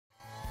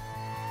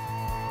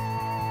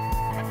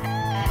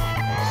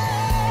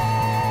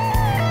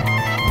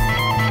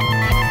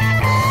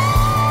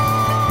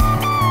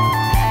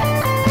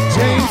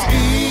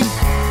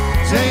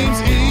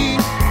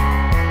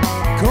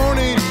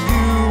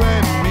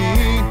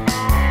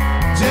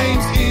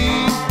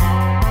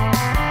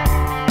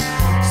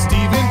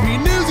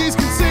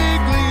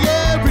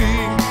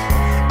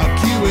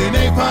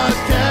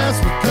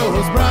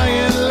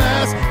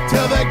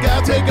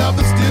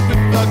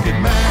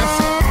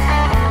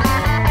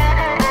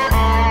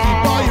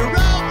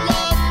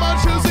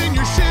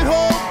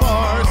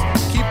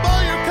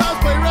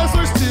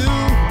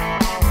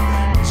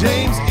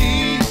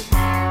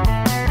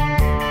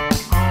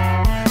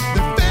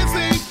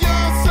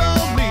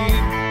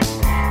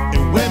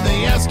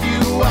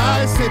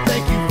I say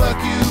thank you, fuck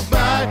you,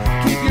 bye.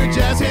 Keep your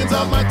jazz hands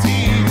off my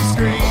TV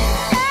screen.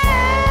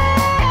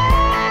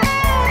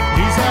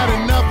 He's had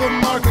enough of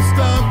Marcus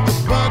Stump, the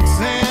Bucks,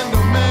 and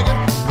Omega.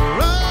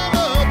 We're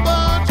all a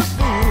bunch of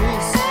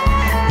fools.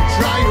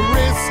 Try your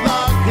wrist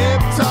lock,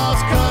 hip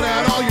toss, cut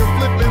out all your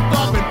flipping,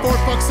 flopping. For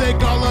fuck's sake,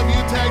 all of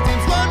you tag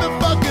teams, learn the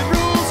fucking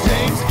rules.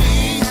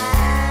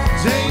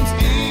 James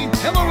E.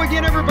 Hello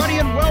again, everybody,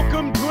 and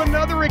welcome to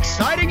another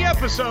exciting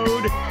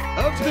episode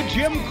of the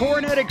Jim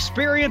Cornette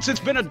Experience. It's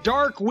been a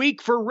dark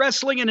week for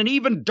wrestling and an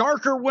even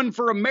darker one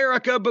for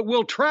America, but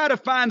we'll try to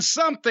find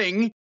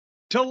something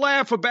to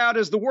laugh about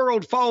as the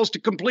world falls to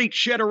complete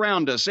shit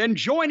around us. And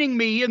joining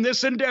me in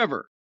this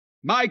endeavor,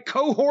 my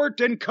cohort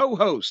and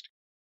co-host,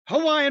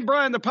 Hawaiian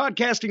Brian, the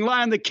podcasting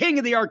lion, the king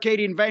of the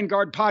Arcadian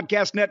Vanguard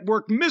Podcast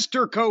Network,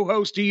 Mr.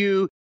 Co-host to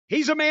you.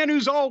 He's a man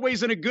who's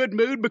always in a good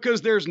mood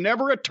because there's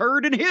never a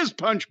turd in his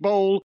punch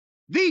bowl.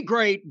 The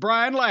great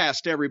Brian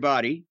Last,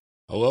 everybody.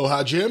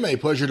 Aloha, Jim. A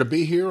pleasure to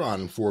be here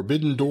on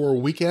Forbidden Door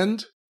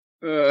weekend.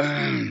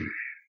 You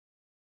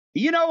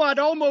know, I'd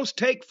almost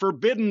take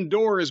Forbidden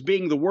Door as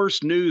being the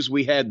worst news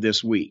we had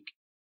this week,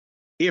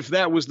 if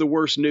that was the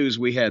worst news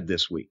we had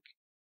this week.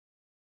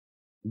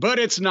 But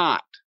it's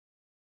not.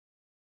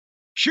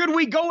 Should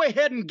we go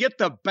ahead and get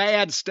the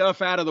bad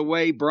stuff out of the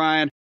way,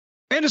 Brian?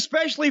 And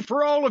especially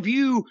for all of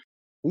you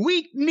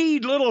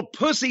weak-kneed little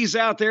pussies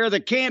out there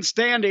that can't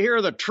stand to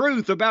hear the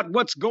truth about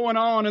what's going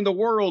on in the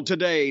world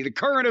today, the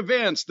current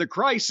events, the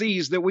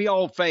crises that we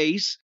all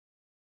face.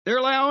 They're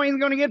allowing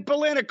going to get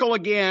political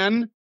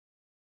again.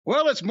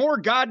 Well, it's more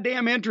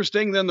goddamn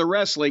interesting than the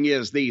wrestling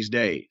is these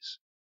days.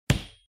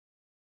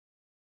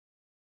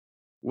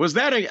 Was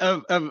that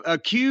a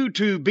cue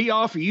to be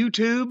off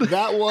YouTube?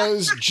 That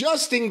was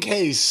just in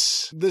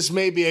case this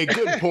may be a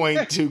good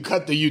point to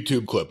cut the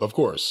YouTube clip, of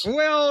course.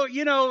 Well,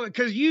 you know,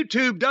 because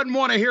YouTube doesn't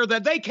want to hear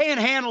that. They can't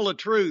handle the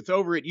truth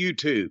over at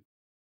YouTube.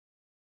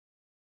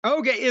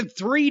 Okay, in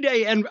 3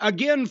 days, and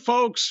again,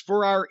 folks,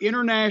 for our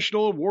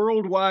international,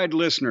 worldwide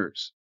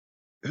listeners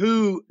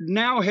who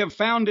now have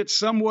found it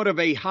somewhat of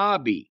a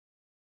hobby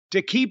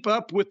to keep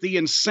up with the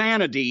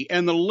insanity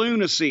and the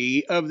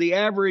lunacy of the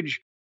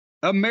average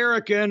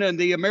American and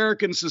the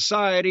American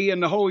society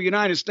and the whole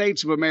United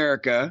States of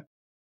America,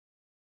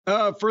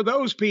 for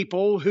those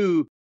people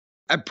who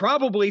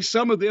probably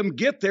some of them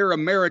get their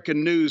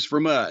American news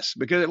from us,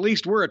 because at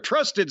least we're a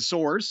trusted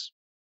source.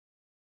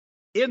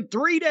 In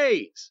 3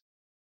 days,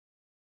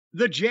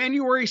 the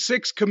January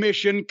 6th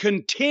Commission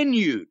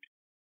continued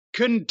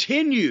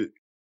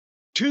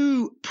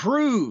to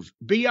prove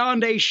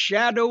beyond a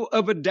shadow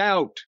of a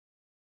doubt,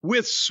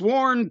 with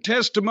sworn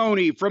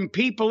testimony from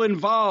people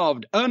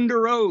involved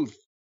under oath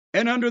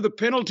and under the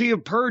penalty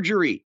of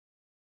perjury,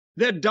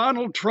 that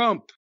Donald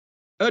Trump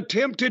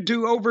attempted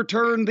to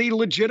overturn the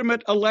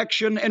legitimate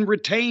election and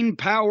retain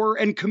power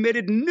and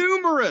committed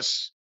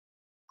numerous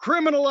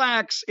criminal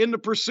acts in the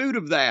pursuit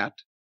of that.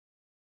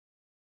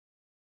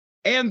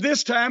 And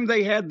this time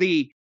they had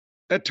the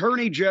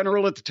attorney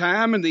general at the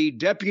time and the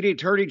deputy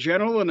attorney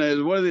general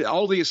and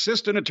all the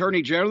assistant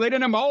attorney general. They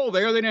didn't have them all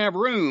there. They didn't have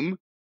room.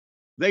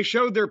 They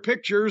showed their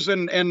pictures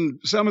and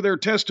some of their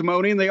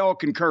testimony, and they all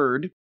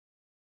concurred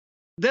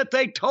that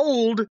they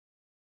told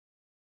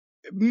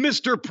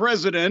Mr.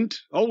 President,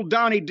 old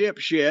Donnie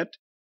Dipshit,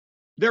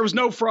 there was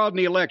no fraud in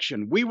the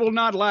election. We will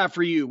not lie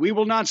for you. We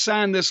will not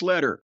sign this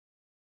letter.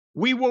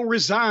 We will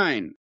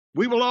resign.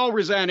 We will all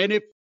resign.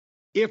 And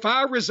if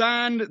I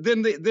resigned,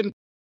 then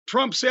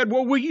Trump said,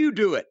 well, will you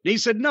do it? And he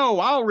said, no,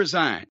 I'll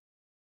resign.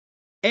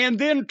 And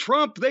then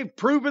Trump, they've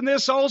proven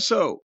this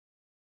also.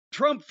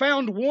 Trump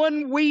found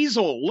one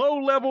weasel,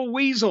 low-level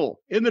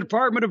weasel in the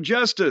Department of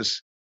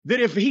Justice,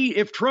 that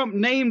if Trump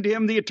named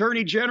him the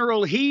Attorney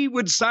General, he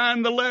would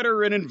sign the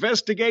letter and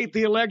investigate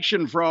the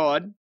election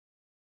fraud.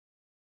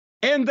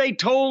 And they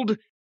told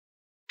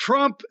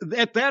Trump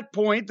at that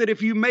point that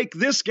if you make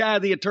this guy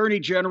the Attorney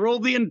General,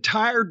 the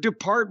entire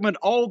department,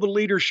 all the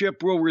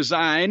leadership will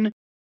resign,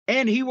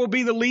 and he will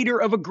be the leader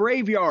of a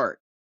graveyard.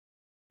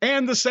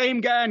 And the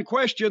same guy in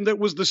question that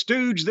was the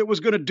stooge that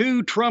was going to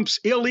do Trump's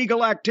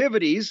illegal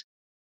activities,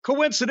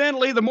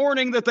 coincidentally, the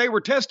morning that they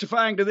were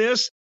testifying to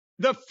this,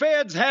 the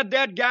feds had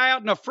that guy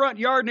out in the front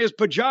yard in his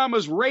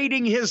pajamas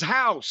raiding his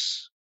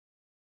house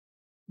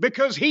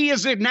because he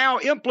is now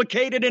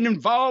implicated and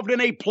involved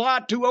in a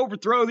plot to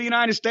overthrow the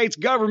United States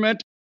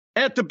government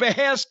at the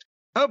behest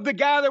of the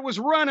guy that was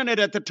running it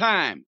at the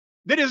time,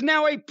 that is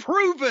now a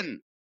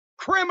proven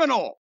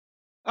criminal,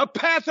 a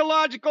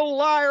pathological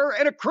liar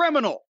and a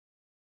criminal.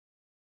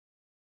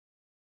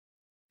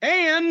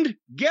 And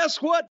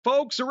guess what,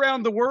 folks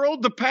around the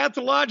world? The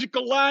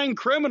pathological lying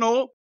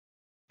criminal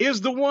is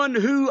the one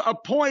who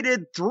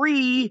appointed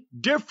 3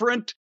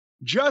 different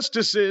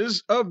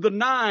justices of the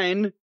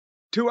 9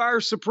 to our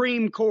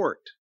Supreme Court.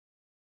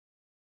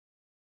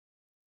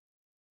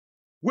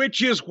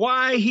 Which is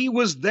why he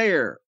was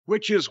there.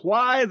 Which is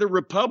why the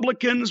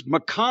Republicans,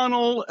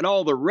 McConnell, and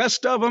all the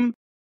rest of them,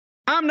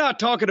 I'm not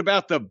talking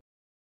about the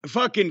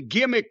fucking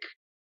gimmick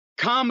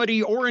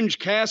comedy Orange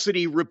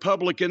Cassidy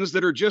Republicans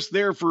that are just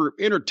there for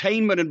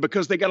entertainment and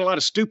because they got a lot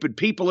of stupid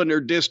people in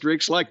their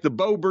districts, like the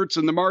Boberts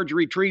and the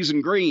Marjorie Trees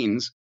and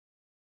Greens.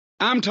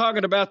 I'm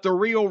talking about the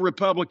real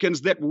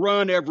Republicans that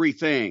run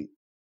everything.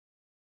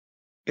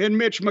 And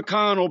Mitch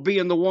McConnell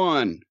being the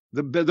one,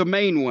 the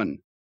main one.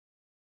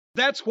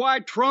 That's why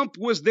Trump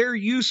was their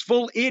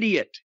useful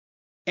idiot.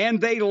 And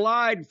they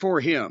lied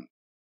for him.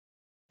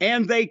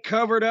 And they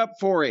covered up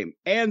for him.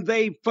 And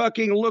they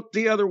fucking looked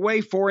the other way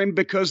for him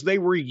because they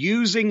were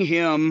using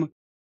him.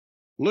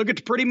 Look at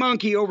the pretty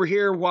monkey over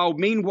here, while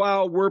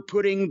meanwhile we're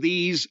putting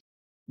these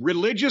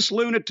religious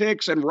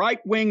lunatics and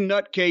right-wing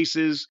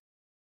nutcases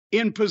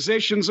in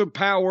positions of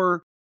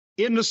power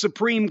in the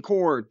Supreme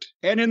Court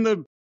and in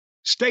the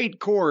state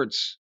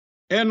courts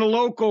and the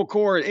local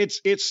court.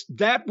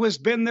 That was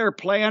been their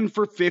plan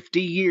for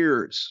 50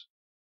 years.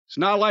 It's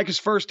not like it's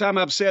the first time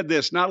I've said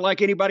this, not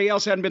like anybody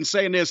else hadn't been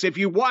saying this. If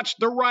you watch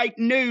the right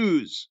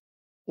news,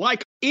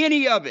 like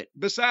any of it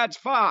besides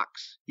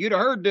Fox, you'd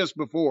have heard this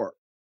before.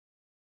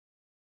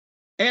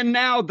 And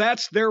now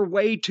that's their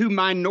way to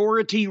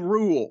minority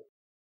rule.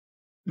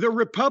 The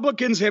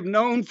Republicans have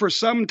known for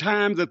some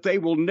time that they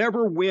will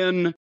never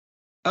win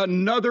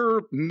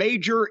another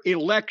major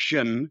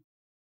election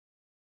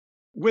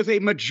with a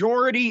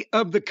majority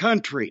of the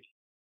country.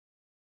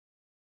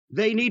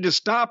 They need to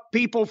stop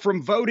people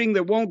from voting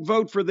that won't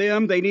vote for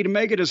them. They need to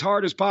make it as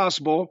hard as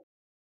possible.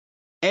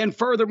 And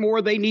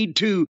furthermore, they need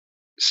to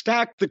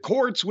stack the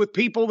courts with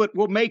people that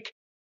will make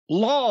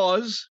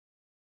laws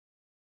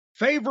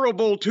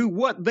favorable to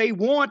what they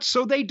want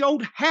so they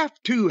don't have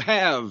to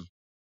have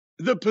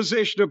the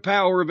position of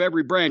power of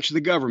every branch of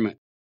the government.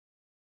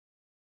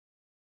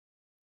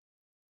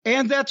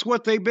 And that's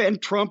what they've been.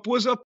 Trump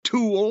was a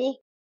tool,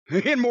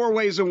 in more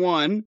ways than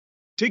one,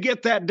 to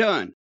get that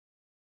done.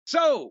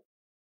 So,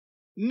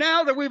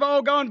 now that we've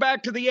all gone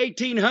back to the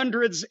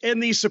 1800s in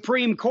the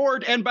Supreme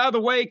Court, and by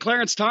the way,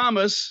 Clarence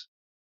Thomas,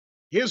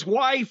 his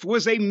wife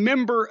was a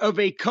member of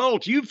a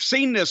cult. You've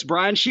seen this,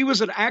 Brian. She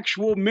was an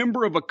actual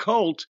member of a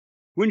cult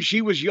when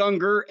she was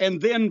younger,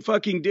 and then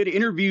fucking did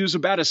interviews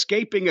about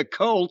escaping a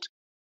cult,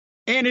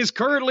 and is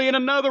currently in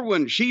another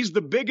one. She's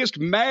the biggest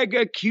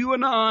MAGA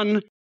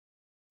QAnon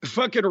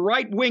fucking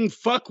right-wing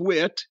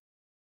fuckwit,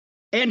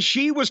 and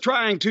she was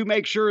trying to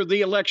make sure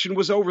the election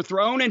was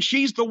overthrown, and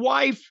she's the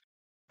wife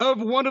of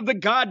one of the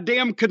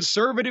goddamn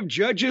conservative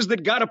judges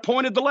that got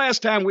appointed the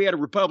last time we had a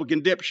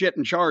Republican dipshit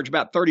in charge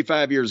about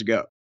 35 years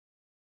ago.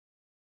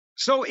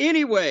 So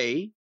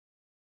anyway,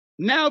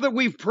 now that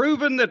we've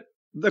proven that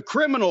the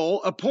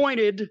criminal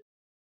appointed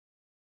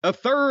a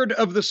third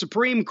of the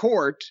Supreme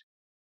Court,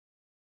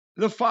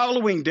 the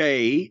following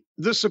day,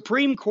 the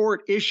Supreme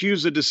Court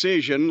issues a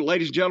decision,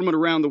 ladies and gentlemen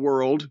around the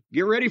world,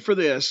 get ready for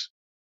this,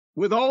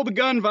 with all the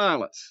gun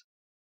violence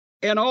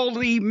and all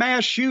the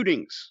mass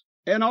shootings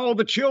and all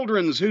the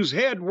children whose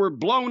head were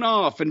blown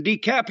off and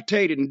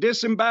decapitated and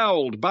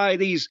disemboweled by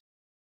these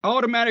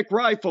automatic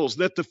rifles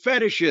that the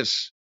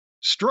fetishists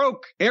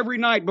stroke every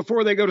night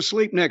before they go to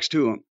sleep next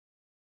to them.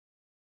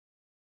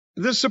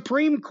 The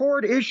Supreme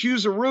Court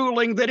issues a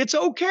ruling that it's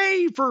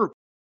okay for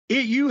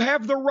you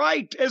have the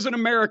right as an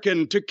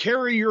American to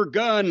carry your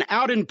gun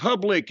out in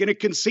public in a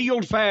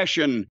concealed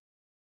fashion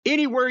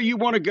anywhere you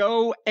want to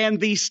go, and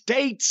the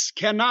states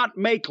cannot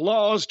make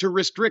laws to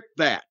restrict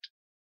that.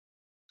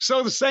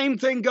 So the same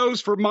thing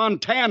goes for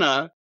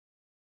Montana,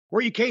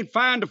 where you can't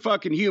find a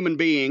fucking human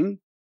being.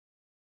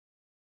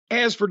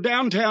 As for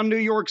downtown New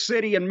York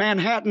City and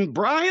Manhattan,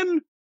 Brian,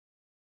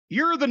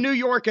 you're the New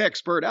York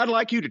expert. I'd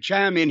like you to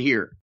chime in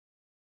here.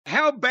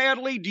 How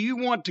badly do you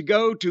want to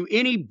go to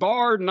any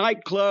bar,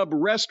 nightclub,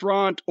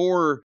 restaurant,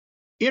 or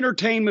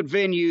entertainment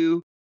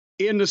venue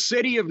in the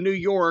city of New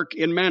York,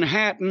 in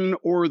Manhattan,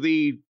 or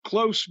the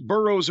close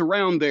boroughs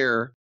around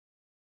there,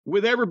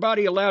 with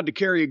everybody allowed to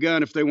carry a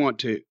gun if they want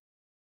to?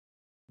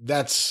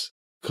 That's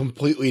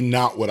completely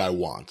not what I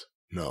want.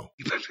 No.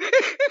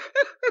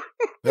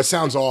 That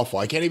sounds awful.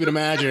 I can't even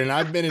imagine. And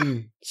I've been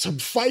in some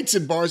fights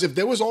at bars. If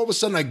there was all of a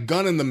sudden a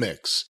gun in the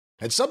mix,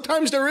 and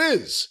sometimes there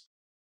is,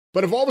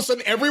 but if all of a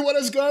sudden everyone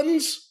has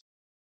guns?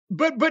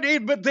 But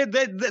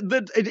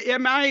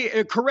am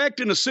I correct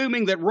in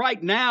assuming that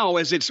right now,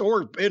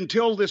 or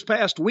until this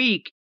past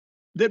week,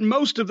 that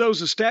most of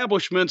those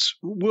establishments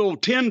will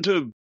tend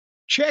to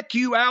check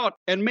you out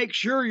and make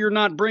sure you're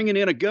not bringing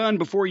in a gun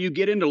before you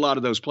get into a lot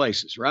of those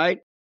places, right?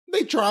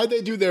 They try.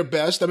 They do their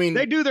best. I mean,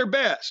 they do their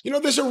best. You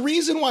know, there's a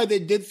reason why they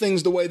did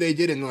things the way they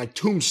did in, like,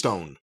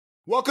 Tombstone.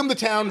 Welcome to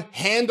town,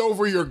 hand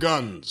over your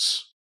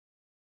guns.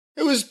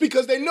 It was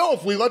because they know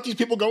if we let these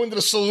people go into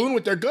the saloon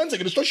with their guns, they're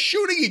going to start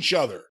shooting each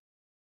other.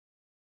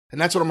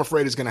 And that's what I'm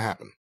afraid is going to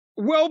happen.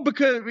 Well,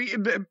 because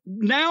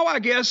now, I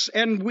guess,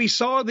 and we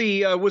saw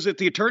was it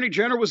the Attorney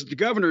General, was it the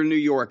Governor of New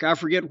York? I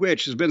forget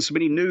which. There's been so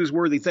many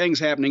newsworthy things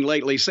happening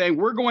lately saying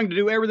we're going to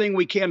do everything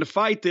we can to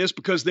fight this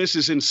because this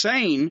is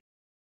insane.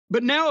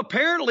 But now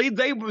apparently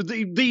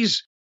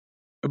these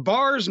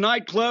bars,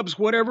 nightclubs,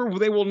 whatever,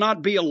 they will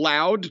not be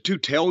allowed to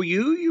tell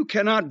you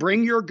cannot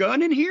bring your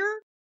gun in here?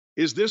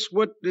 Is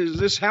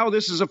this how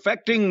this is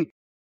affecting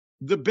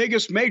the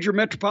biggest major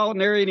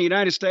metropolitan area in the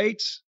United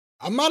States?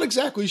 I'm not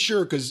exactly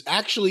sure because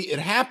actually it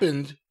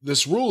happened,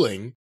 this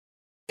ruling,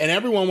 and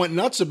everyone went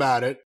nuts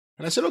about it.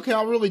 And I said, okay,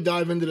 I'll really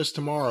dive into this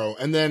tomorrow.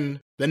 And then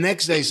the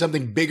next day,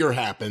 something bigger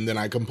happened and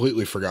I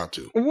completely forgot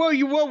to.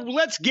 Well,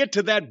 let's get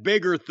to that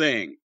bigger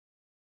thing.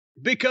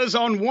 Because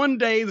on one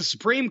day, the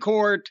Supreme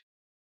Court,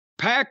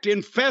 packed,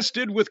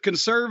 infested with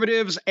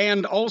conservatives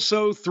and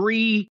also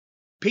 3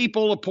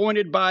 people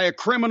appointed by a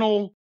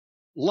criminal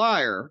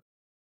liar,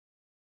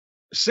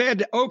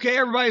 said, okay,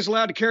 everybody's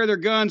allowed to carry their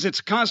guns. It's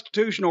a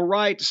constitutional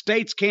right.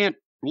 States can't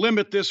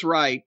limit this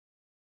right.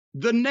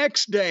 The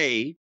next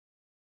day,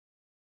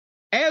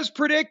 as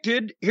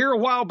predicted here a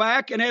while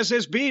back, and as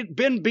has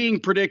been being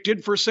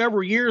predicted for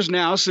several years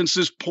now since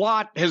this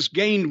plot has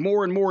gained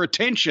more and more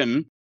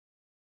attention,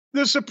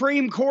 the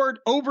Supreme Court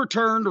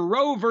overturned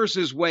Roe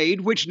versus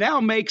Wade, which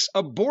now makes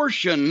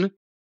abortion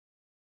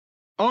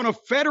on a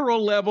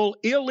federal level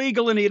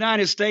illegal in the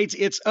United States.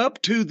 It's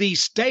up to the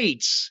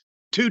states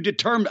to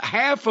determine,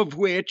 half of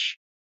which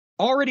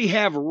already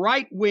have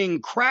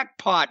right-wing,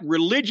 crackpot,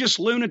 religious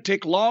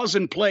lunatic laws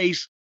in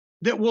place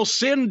that will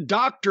send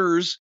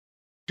doctors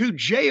to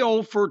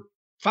jail for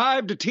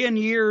 5 to 10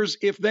 years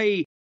if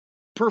they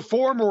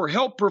perform or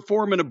help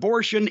perform an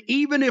abortion,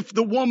 even if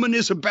the woman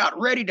is about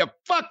ready to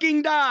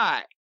fucking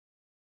die.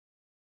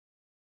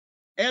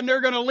 And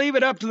they're going to leave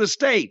it up to the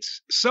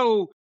states.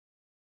 So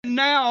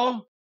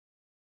now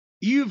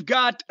you've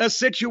got a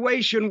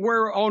situation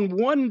where on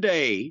one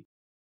day,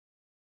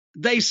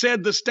 they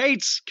said the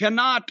states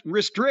cannot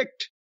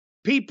restrict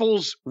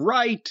people's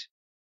right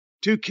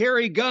to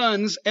carry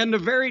guns, and the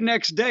very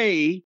next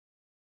day,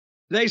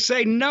 they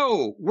say,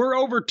 no, we're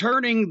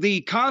overturning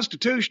the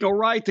constitutional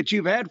right that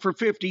you've had for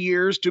 50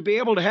 years to be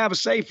able to have a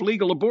safe,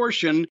 legal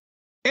abortion,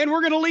 and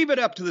we're going to leave it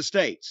up to the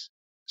states.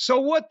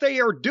 So what they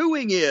are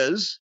doing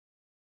is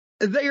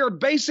they are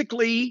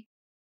basically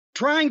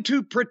trying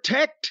to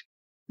protect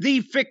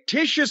the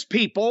fictitious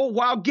people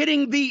while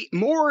getting the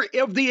more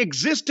of the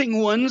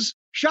existing ones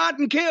shot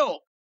and killed.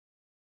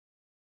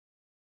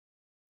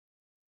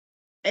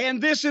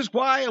 And this is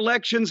why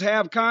elections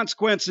have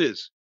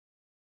consequences.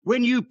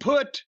 When you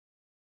put,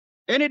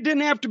 and it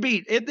didn't have to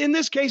be, in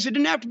this case, it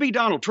didn't have to be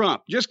Donald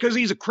Trump, just because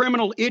he's a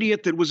criminal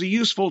idiot that was a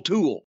useful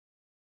tool.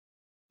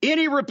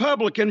 Any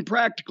Republican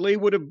practically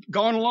would have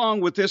gone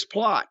along with this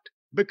plot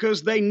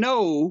because they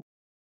know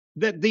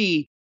that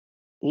the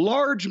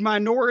large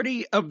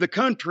minority of the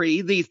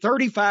country, the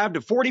 35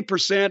 to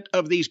 40%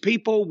 of these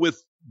people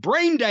with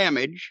brain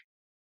damage,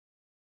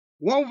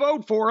 won't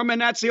vote for them, and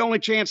that's the only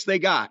chance they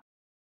got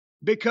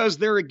because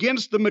they're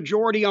against the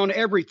majority on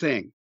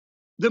everything.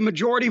 The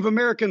majority of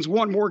Americans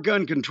want more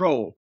gun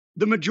control.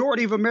 The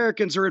majority of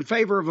Americans are in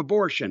favor of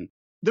abortion.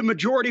 The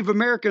majority of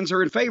Americans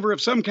are in favor of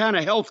some kind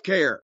of health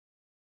care.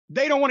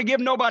 They don't want to give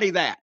nobody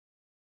that.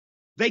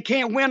 They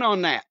can't win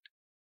on that.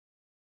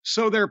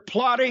 So they're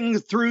plotting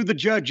through the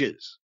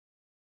judges.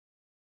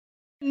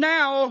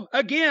 Now,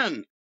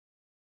 again,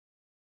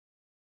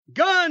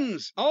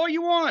 guns, all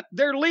you want,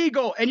 they're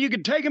legal and you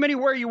can take them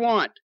anywhere you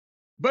want.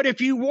 But if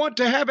you want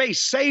to have a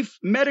safe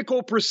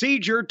medical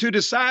procedure to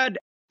decide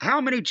how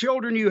many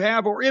children you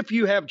have or if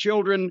you have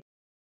children,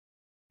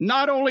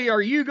 not only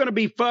are you going to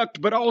be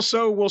fucked, but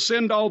also we'll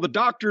send all the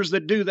doctors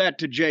that do that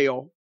to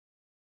jail.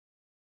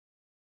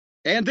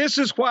 And this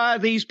is why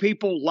these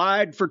people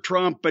lied for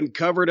Trump and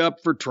covered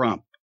up for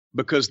Trump,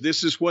 because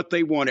this is what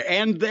they wanted.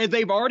 And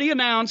they've already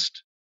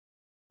announced,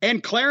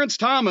 and Clarence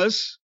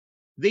Thomas,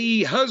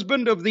 the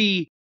husband of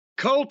the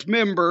cult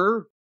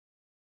member,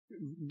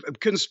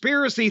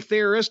 conspiracy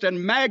theorist,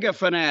 and MAGA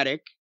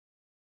fanatic,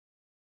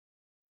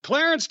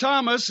 Clarence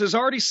Thomas has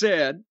already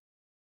said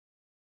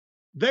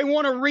they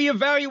want to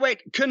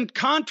reevaluate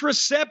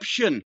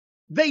contraception.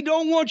 They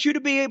don't want you to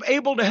be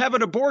able to have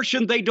an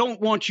abortion. They don't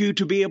want you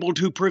to be able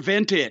to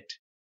prevent it.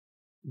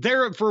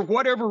 For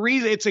whatever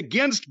reason, it's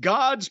against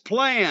God's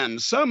plan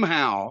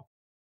somehow.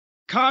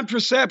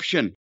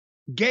 Contraception,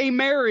 gay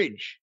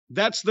marriage,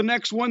 that's the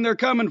next one they're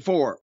coming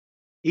for.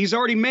 He's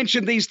already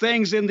mentioned these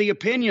things in the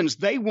opinions.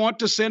 They want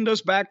to send us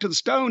back to the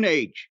Stone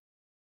Age.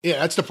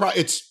 Yeah, that's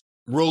it's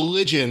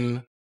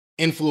religion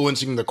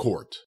influencing the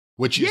court,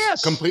 which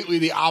is completely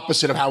the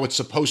opposite of how it's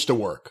supposed to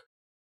work.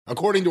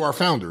 According to our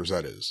founders,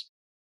 that is.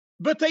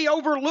 But they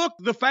overlook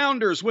the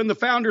founders when the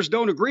founders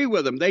don't agree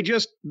with them.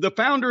 The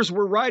founders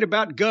were right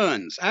about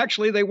guns.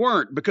 Actually, they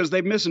weren't, because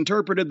they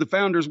misinterpreted the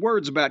founders'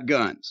 words about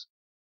guns.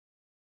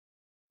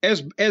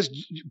 As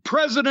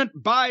President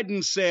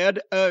Biden said,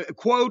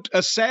 quote,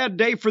 a sad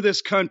day for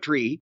this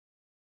country.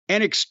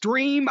 An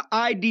extreme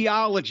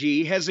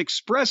ideology has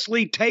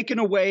expressly taken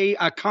away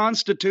a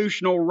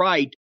constitutional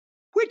right,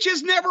 which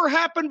has never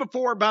happened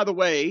before, by the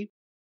way.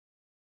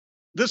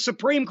 The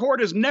Supreme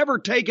Court has never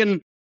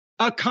taken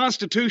a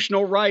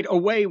constitutional right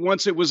away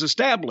once it was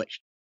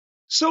established.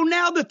 So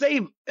now that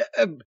they've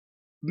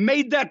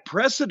made that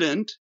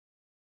precedent,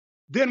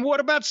 then what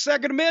about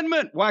Second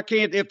Amendment? Why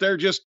can't, if they're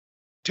just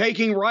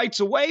taking rights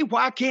away,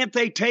 why can't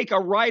they take a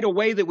right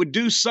away that would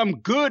do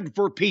some good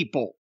for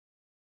people?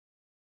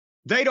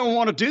 They don't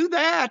want to do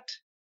that.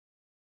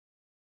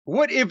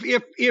 What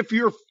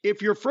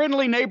if your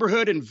friendly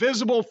neighborhood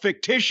invisible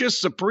fictitious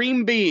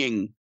supreme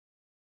being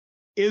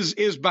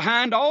is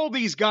behind all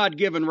these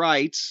God-given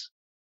rights,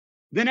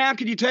 then how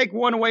can you take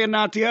one away and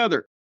not the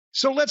other?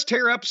 So let's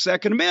tear up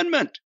Second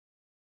Amendment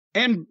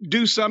and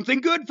do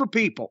something good for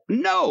people.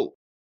 No,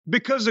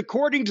 because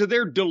according to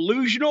their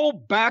delusional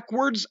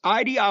backwards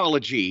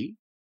ideology,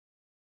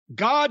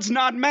 God's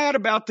not mad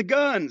about the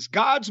guns.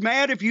 God's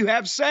mad if you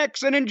have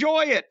sex and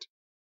enjoy it.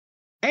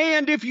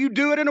 And if you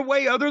do it in a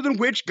way other than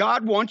which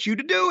God wants you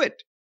to do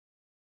it,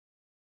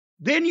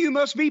 then you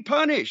must be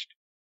punished.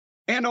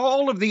 And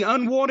all of the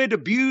unwanted,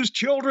 abused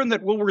children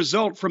that will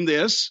result from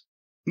this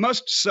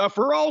must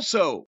suffer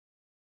also,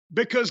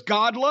 because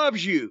God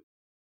loves you.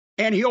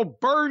 And he'll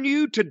burn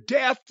you to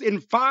death in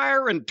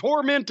fire and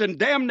torment and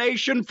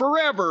damnation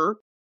forever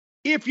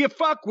if you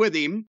fuck with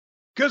him,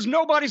 because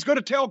nobody's going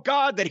to tell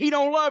God that he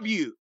don't love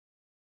you.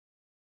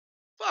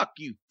 Fuck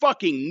you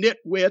fucking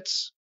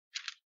nitwits.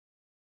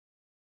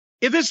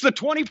 If it's the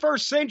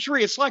 21st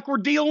century, it's like we're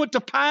dealing with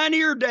the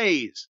pioneer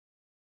days.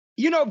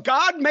 You know,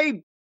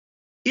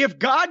 if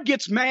God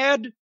gets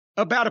mad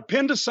about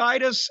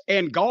appendicitis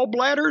and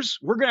gallbladders,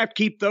 we're going to have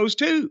to keep those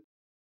too,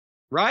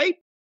 right?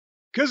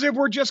 Because if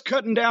we're just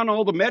cutting down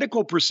all the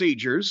medical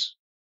procedures,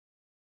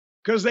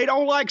 because they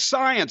don't like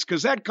science,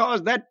 because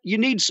you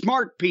need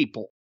smart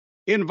people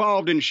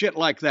involved in shit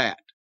like that.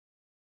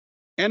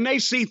 And they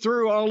see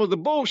through all of the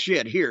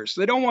bullshit here, so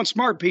they don't want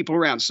smart people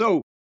around.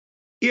 So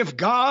if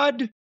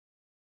God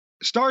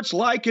starts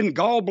liking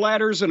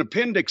gallbladders and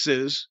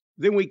appendixes,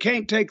 then we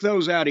can't take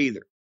those out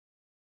either.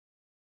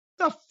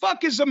 The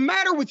fuck is the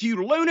matter with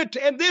you,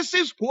 lunatic? And this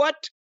is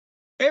what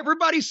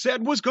everybody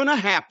said was going to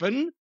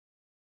happen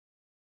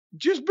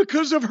just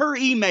because of her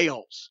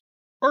emails.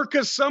 Or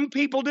because some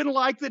people didn't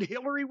like that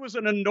Hillary was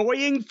an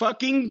annoying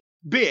fucking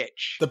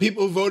bitch. The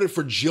people who voted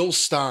for Jill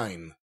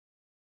Stein.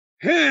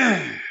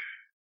 So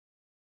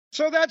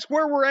that's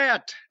where we're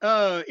at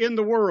in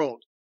the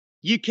world.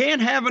 You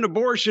can't have an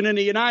abortion in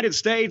the United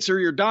States or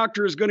your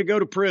doctor is going to go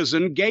to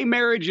prison. Gay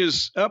marriage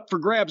is up for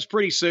grabs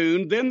pretty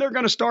soon. Then they're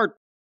going to start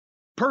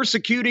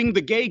persecuting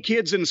the gay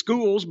kids in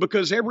schools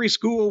because every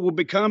school will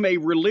become a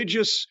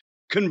religious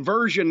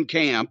conversion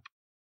camp.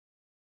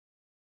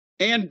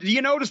 And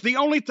you notice the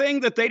only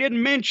thing that they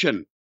didn't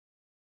mention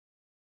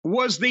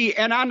was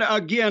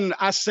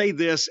I say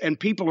this and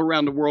people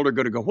around the world are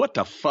going to go, what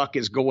the fuck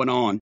is going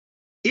on?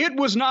 It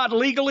was not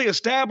legally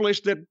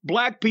established that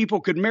black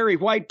people could marry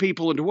white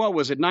people into what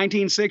was it,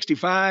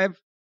 1965?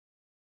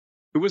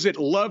 Was it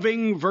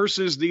Loving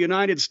versus the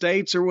United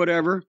States or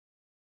whatever?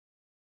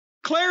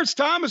 Clarence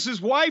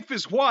Thomas's wife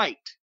is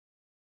white.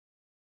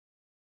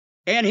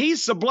 And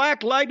he's the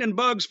black lightning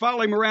bugs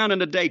follow him around in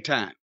the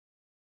daytime.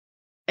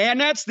 And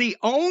that's the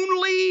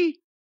only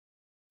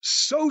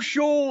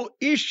social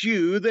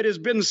issue that has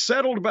been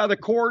settled by the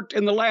court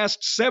in the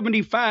last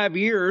 75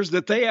 years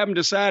that they haven't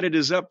decided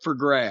is up for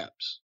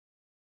grabs.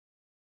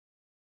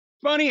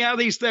 Funny how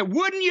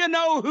wouldn't you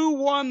know who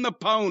won the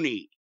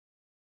pony?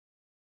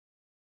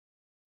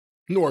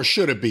 Nor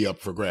should it be up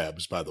for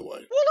grabs, by the way.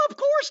 Well, of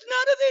course,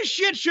 none of this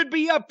shit should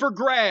be up for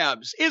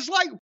grabs. It's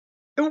like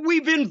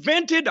we've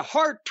invented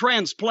heart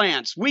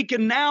transplants. We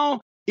can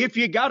now, if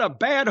you got a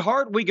bad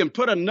heart, we can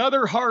put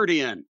another heart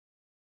in.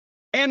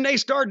 And they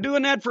start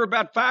doing that for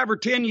about 5 or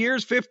 10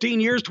 years, 15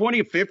 years,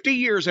 20, 50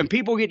 years, and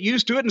people get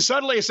used to it, and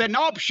suddenly they say,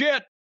 nope,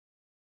 shit,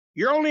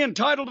 you're only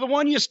entitled to the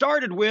one you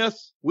started with.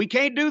 We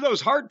can't do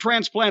those heart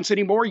transplants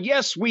anymore.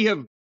 Yes, we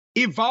have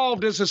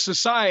evolved as a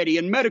society,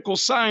 and medical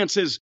science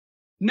is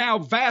now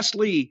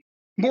vastly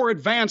more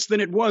advanced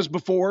than it was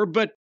before,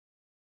 but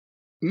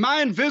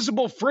my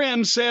invisible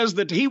friend says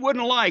that he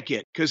wouldn't like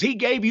it because he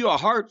gave you a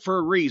heart for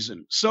a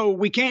reason, so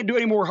we can't do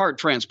any more heart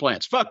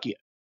transplants. Fuck you.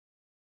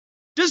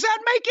 Does that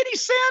make any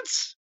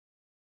sense?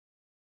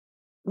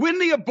 When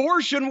the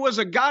abortion was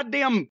a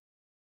goddamn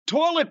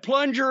toilet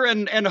plunger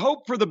and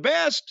hope for the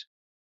best,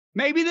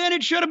 maybe then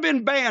it should have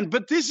been banned.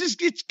 But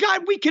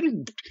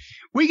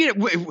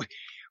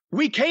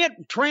we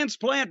can't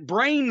transplant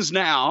brains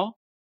now,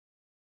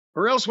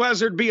 or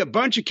elsewise there'd be a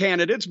bunch of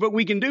candidates, but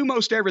we can do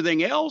most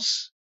everything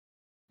else.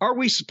 Are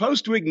we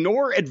supposed to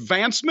ignore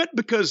advancement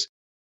because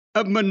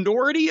a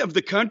minority of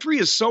the country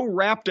is so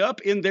wrapped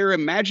up in their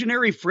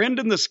imaginary friend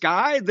in the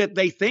sky that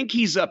they think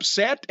he's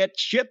upset at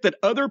shit that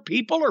other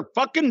people are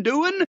fucking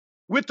doing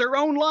with their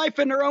own life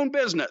and their own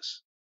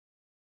business?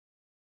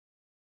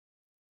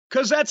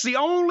 Because that's the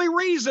only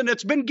reason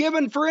it's been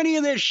given for any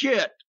of this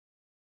shit.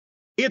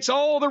 It's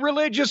all the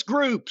religious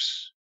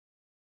groups.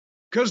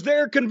 Because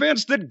they're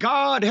convinced that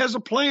God has a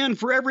plan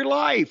for every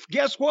life.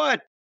 Guess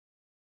what?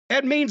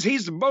 That means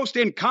he's the most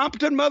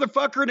incompetent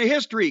motherfucker in the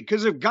history.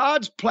 Because if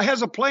God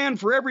has a plan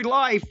for every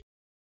life,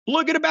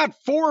 look at about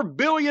 4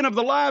 billion of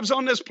the lives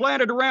on this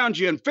planet around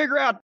you and figure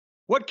out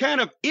what kind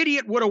of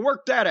idiot would have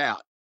worked that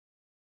out.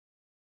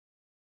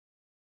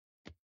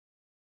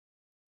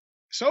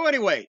 So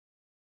anyway,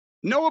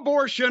 no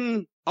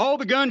abortion, all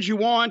the guns you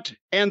want,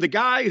 and the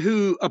guy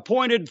who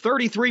appointed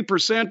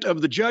 33%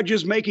 of the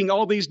judges making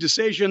all these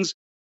decisions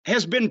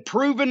has been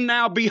proven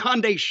now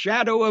beyond a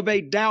shadow of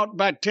a doubt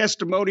by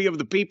testimony of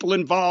the people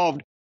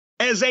involved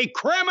as a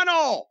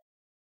criminal.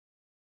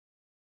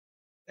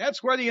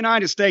 That's where the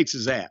United States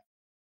is at.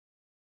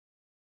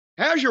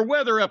 How's your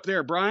weather up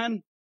there,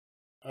 Brian?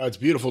 It's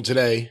beautiful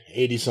today,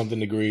 80-something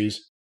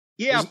degrees.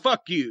 Yeah,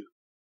 fuck you.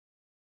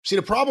 See,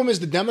 the problem is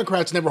the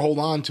Democrats never hold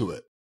on to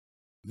it.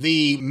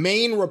 The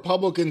main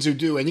Republicans who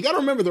do, and you got to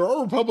remember, there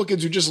are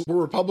Republicans who just were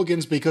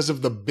Republicans because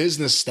of the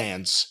business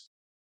stance.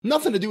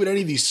 Nothing to do with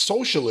any of these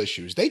social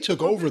issues. They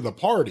took over the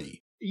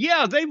party.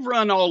 Yeah, they've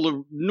run all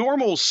the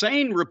normal,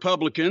 sane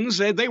Republicans.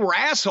 They were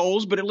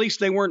assholes, but at least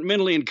they weren't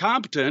mentally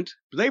incompetent.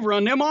 They've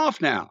run them off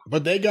now.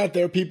 But they got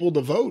their people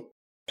to vote.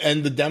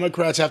 And the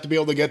Democrats have to be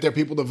able to get their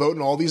people to vote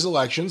in all these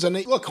elections. And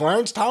look,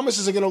 Clarence Thomas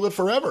isn't going to live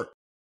forever.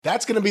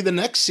 That's going to be the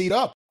next seat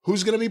up.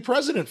 Who's going to be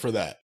president for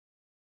that?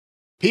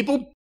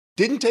 People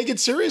didn't take it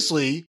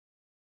seriously.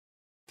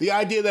 The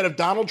idea that if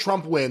Donald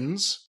Trump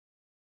wins,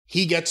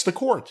 he gets the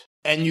court.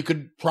 And you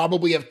could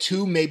probably have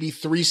 2, maybe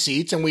 3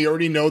 seats. And we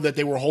already know that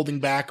they were holding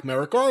back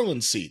Merrick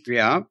Garland's seat.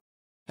 Yeah.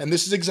 And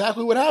this is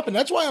exactly what happened.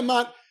 That's why I'm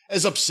not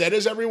as upset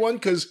as everyone,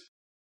 because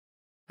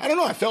I don't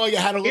know. I felt like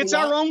I had a little It's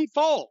our own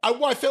fault.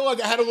 I felt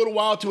like I had a little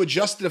while to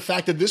adjust to the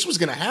fact that this was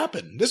going to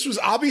happen. This was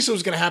obvious it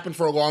was going to happen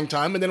for a long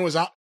time. And then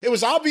it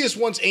was obvious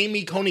once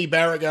Amy Coney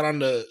Barrett got on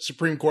the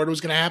Supreme Court it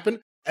was going to happen.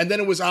 And then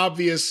it was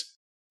obvious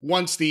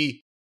once the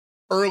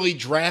early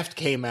draft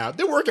came out.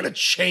 They weren't going to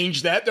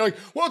change that. They're like,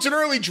 well, it's an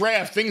early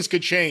draft. Things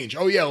could change.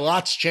 Oh, yeah,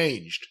 lots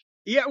changed.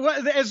 Yeah,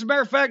 well, as a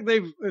matter of fact,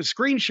 they've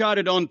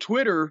screenshotted on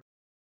Twitter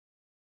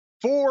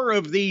 4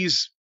 of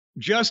these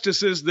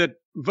justices that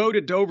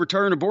voted to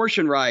overturn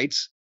abortion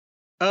rights,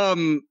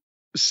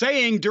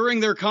 saying during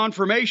their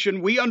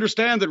confirmation, we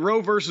understand that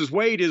Roe versus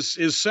Wade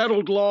is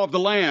settled law of the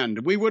land.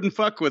 We wouldn't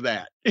fuck with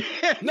that.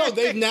 No,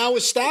 they've now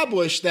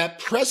established that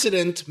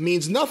precedent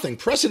means nothing.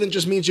 Precedent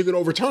just means you could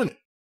overturn it.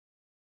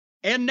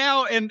 And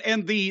now, and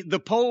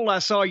the poll I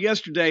saw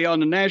yesterday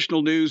on the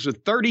national news,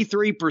 with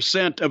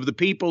 33% of the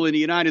people in the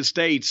United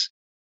States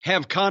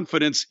have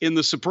confidence in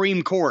the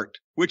Supreme Court,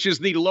 which is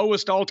the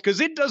lowest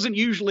because it doesn't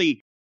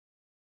usually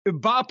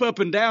bop up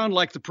and down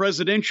like the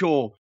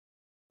presidential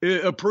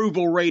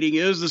approval rating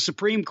is. The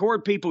Supreme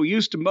Court people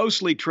used to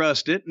mostly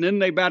trust it, and then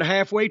they about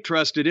halfway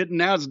trusted it, and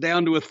now it's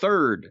down to a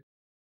third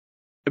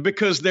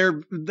because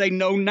they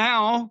know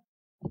now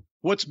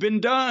what's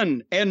been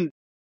done. And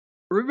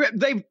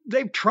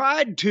they've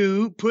tried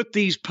to put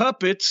these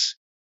puppets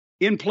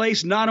in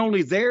place, not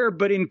only there,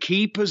 but in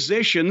key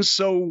positions.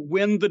 So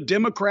when the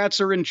Democrats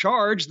are in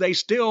charge, they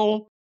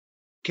still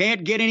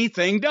can't get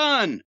anything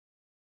done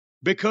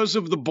because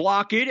of the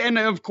blockade. And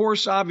of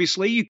course,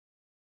 obviously,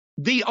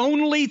 the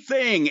only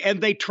thing,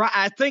 and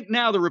I think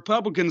now the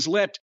Republicans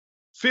let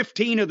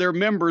 15 of their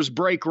members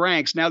break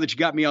ranks. Now that you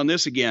got me on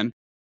this again,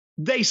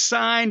 they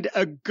signed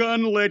a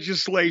gun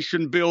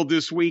legislation bill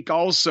this week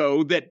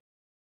also that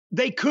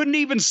they couldn't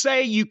even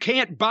say you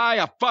can't buy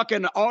a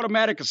fucking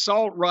automatic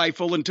assault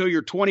rifle until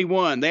you're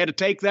 21. They had to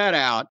take that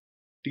out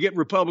to get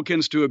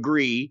Republicans to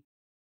agree.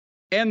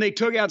 And they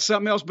took out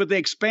something else, but they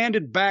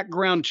expanded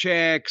background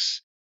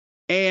checks.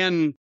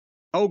 And,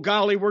 oh,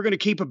 golly, we're going to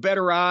keep a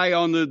better eye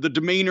on the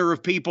demeanor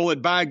of people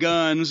that buy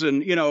guns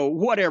and,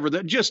 whatever.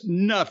 Just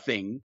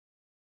nothing.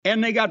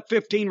 And they got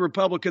 15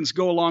 Republicans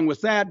go along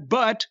with that.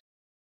 But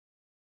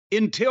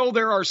until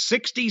there are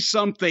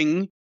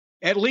 60-something,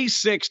 at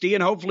least 60,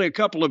 and hopefully a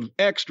couple of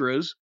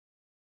extras,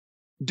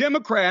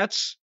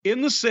 Democrats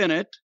in the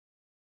Senate,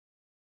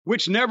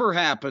 which never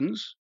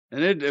happens,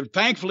 and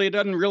thankfully it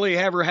doesn't really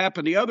ever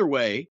happen the other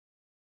way,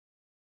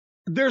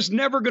 there's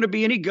never going to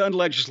be any gun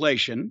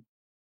legislation.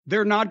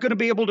 They're not going to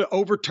be able to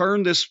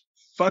overturn this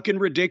fucking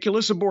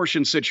ridiculous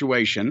abortion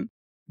situation.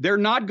 They're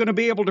not going to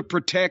be able to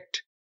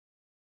protect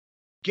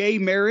gay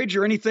marriage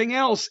or anything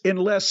else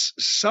unless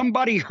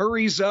somebody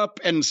hurries up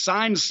and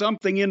signs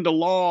something into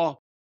law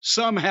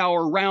somehow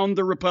around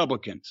the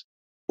Republicans,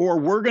 or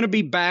we're going to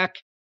be back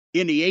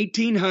in the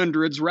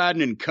 1800s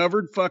riding in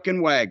covered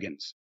fucking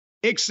wagons.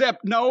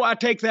 Except, no, I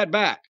take that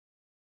back.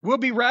 We'll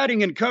be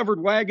riding in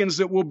covered wagons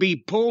that will be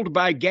pulled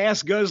by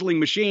gas-guzzling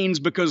machines,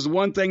 because the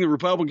one thing the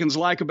Republicans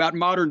like about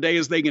modern day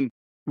is they can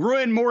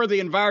ruin more of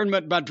the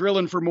environment by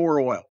drilling for more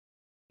oil.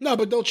 No,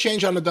 but they'll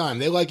change on a dime.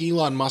 They like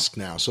Elon Musk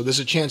now, so there's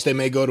a chance they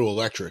may go to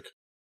electric.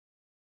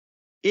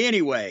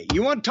 Anyway,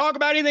 you want to talk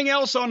about anything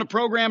else on the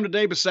program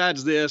today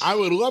besides this? I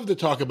would love to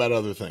talk about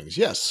other things,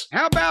 yes.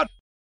 How about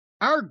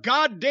our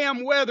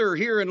goddamn weather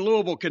here in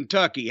Louisville,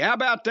 Kentucky? How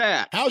about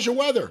that? How's your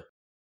weather?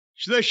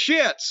 The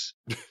shits.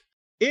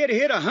 It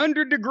hit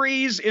 100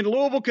 degrees in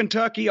Louisville,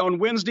 Kentucky on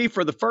Wednesday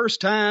for the first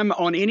time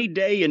on any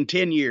day in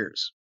 10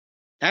 years.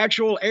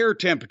 Actual air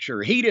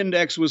temperature, heat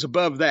index was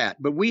above that,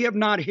 but we have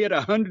not hit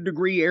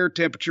 100-degree air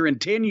temperature in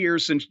 10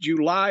 years since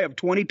July of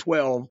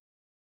 2012.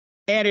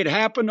 And it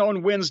happened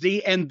on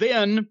Wednesday, and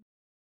then,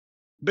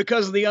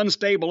 because of the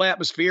unstable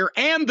atmosphere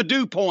and the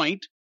dew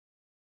point,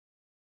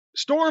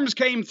 storms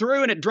came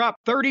through and it dropped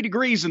 30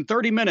 degrees in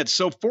 30 minutes.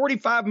 So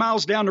 45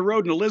 miles down the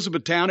road in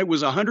Elizabethtown, it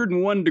was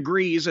 101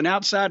 degrees, and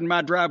outside in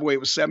my driveway, it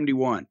was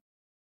 71.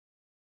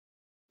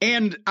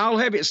 And I'll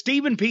have it.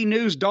 Stephen P.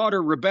 New's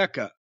daughter,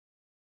 Rebecca,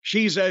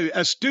 she's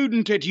a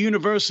student at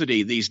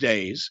university these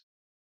days.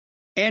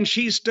 And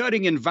she's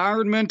studying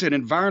environment and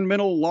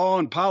environmental law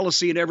and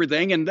policy and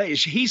everything. And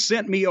he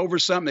sent me over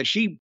something that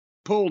she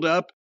pulled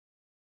up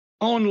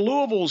on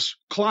Louisville's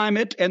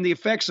climate and the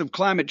effects of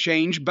climate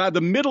change. By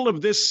the middle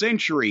of this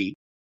century,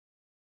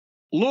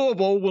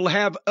 Louisville will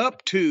have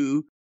up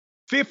to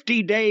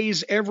 50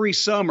 days every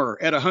summer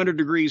at 100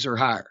 degrees or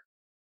higher.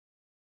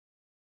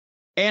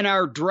 And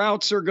our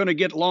droughts are going to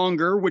get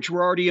longer, which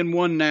we're already in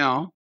one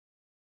now.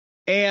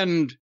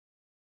 And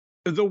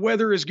the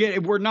weather is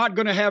we're not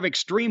going to have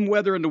extreme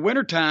weather in the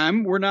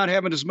wintertime. We're not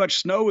having as much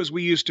snow as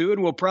we used to,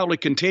 and we'll probably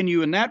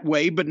continue in that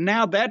way. But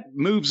now that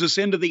moves us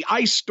into the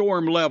ice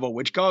storm level,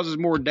 which causes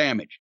more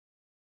damage.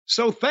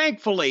 So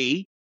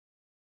thankfully,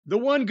 the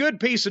one good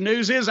piece of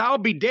news is I'll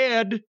be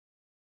dead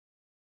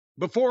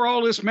before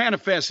all this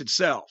manifests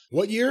itself.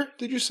 What year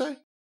did you say?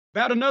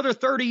 About another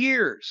 30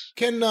 years.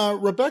 Can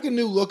Rebecca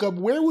New look up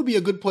where would be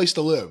a good place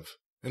to live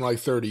in like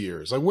 30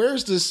 years? Like,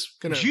 where's this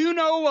going to...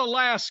 Juneau,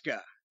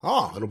 Alaska.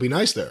 Oh, it'll be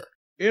nice there.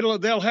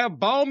 They'll have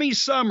balmy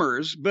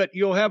summers, but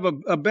you'll have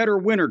a better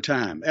winter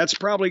time. That's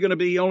probably going to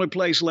be the only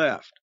place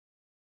left.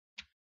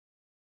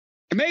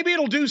 Maybe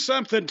it'll do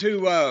something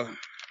to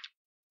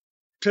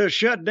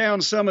shut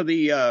down some of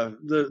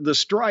the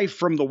strife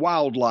from the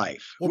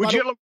wildlife. Well,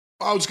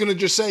 I was going to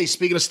just say,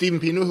 speaking of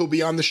Stephen P. New, he'll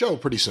be on the show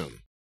pretty soon.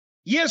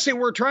 Yes, and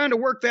we're trying to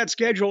work that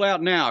schedule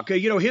out now.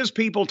 Because, his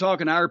people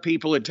talking to our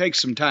people, it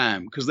takes some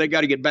time because they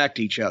got to get back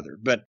to each other.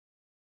 But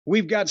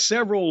we've got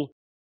several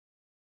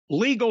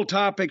legal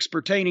topics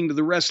pertaining to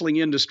the wrestling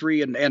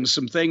industry and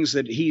some things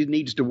that he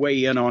needs to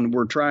weigh in on.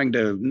 We're trying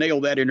to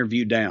nail that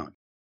interview down.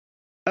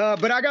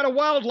 But I got a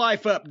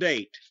wildlife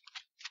update.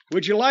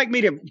 Would you like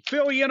me to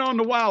fill you in on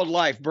the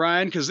wildlife,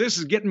 Brian? Because this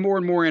is getting more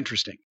and more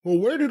interesting. Well,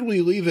 where did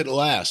we leave it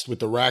last with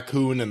the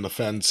raccoon and the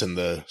fence and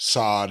the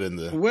sod and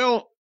the...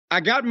 Well, I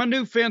got my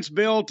new fence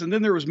built, and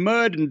then there was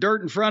mud and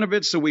dirt in front of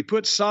it, so we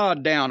put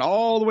sod down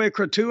all the way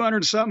across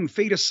 200-something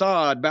feet of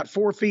sod, about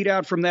 4 feet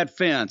out from that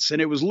fence,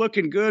 and it was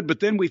looking good, but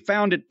then we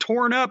found it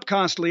torn up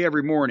constantly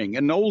every morning,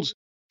 and the old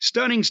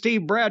stunning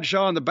Steve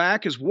Bradshaw in the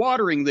back is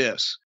watering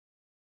this.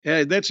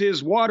 That's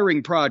his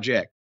watering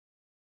project.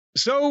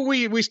 So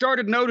we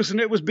started noticing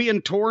it was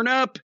being torn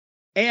up,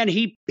 and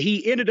he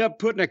ended up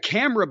putting a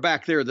camera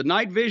back there, the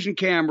night vision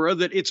camera,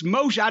 that it's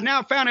motion. I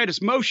now found out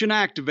it's motion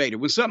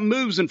activated. When something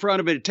moves in front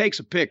of it, it takes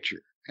a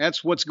picture.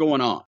 That's what's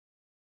going on.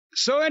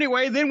 So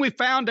anyway, then we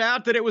found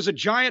out that it was a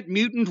giant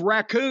mutant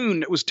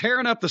raccoon that was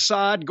tearing up the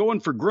side, going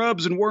for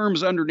grubs and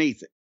worms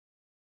underneath it.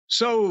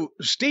 So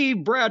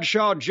Steve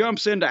Bradshaw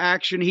jumps into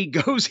action. He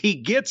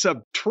gets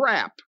a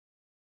trap,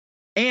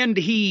 and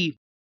he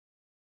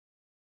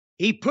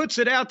puts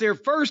it out there.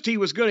 First,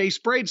 he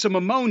sprayed some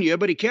ammonia,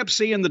 but he kept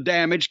seeing the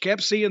damage,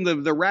 kept seeing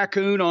the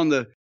raccoon on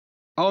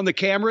the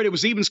camera. And it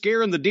was even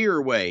scaring the deer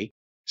away.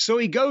 So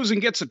he goes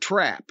and gets a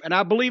trap. And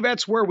I believe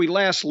that's where we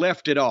last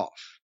left it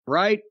off,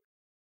 right?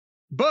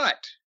 But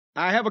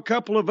I have a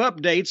couple of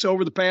updates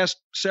over the past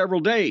several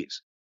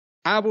days.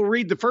 I will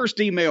read the first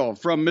email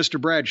from Mr.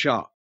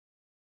 Bradshaw.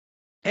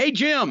 Hey,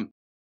 Jim.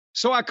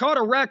 So I caught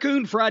a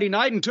raccoon Friday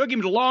night and took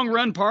him to Long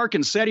Run Park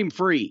and set him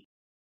free.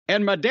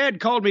 And my dad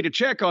called me to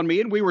check on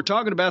me, and we were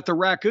talking about the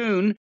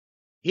raccoon.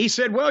 He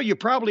said, well, you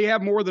probably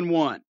have more than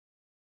one.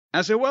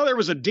 I said, well, there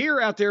was a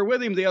deer out there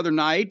with him the other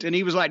night. And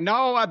he was like,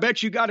 no, I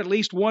bet you got at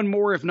least one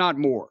more, if not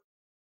more.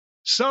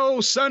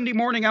 So Sunday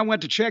morning, I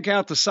went to check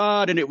out the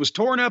sod, and it was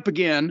torn up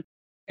again.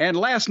 And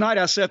last night,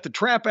 I set the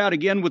trap out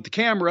again with the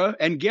camera.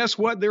 And guess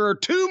what? There are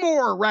 2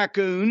 more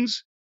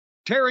raccoons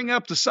tearing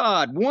up the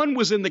sod. One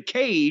was in the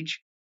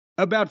cage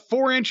about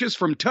 4 inches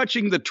from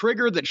touching the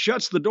trigger that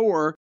shuts the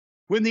door,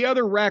 when the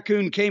other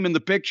raccoon came in the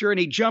picture, and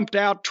he jumped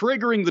out,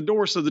 triggering the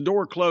door so the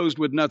door closed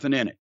with nothing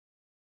in it.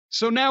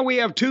 So now we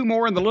have 2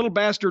 more, and the little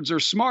bastards are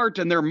smart,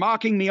 and they're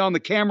mocking me on the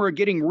camera,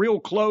 getting real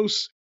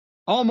close,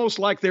 almost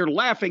like they're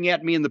laughing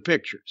at me in the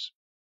pictures.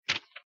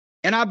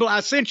 And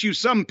I sent you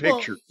some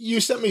pictures. Well, you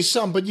sent me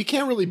some, but you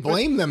can't really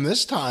blame them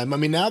this time. I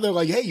mean, now they're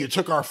like, hey, you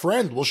took our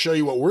friend. We'll show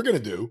you what we're going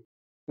to do.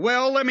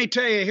 Well, let me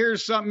tell you,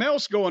 here's something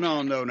else going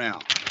on, though,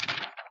 now.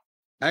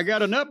 I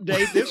got an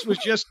update. This was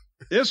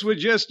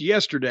just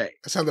yesterday.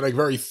 That sounded like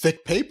very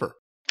thick paper.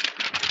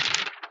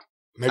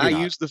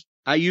 Maybe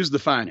I use the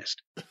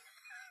finest.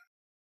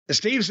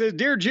 Steve says,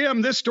 Dear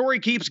Jim, this story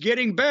keeps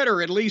getting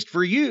better, at least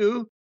for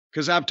you,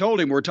 because I've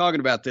told him we're talking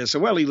about this. So,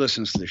 well, he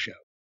listens to the show.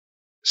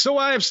 So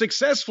I have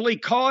successfully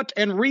caught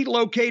and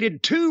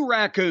relocated 2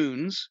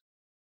 raccoons.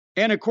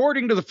 And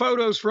according to the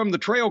photos from the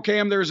trail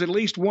cam, there's at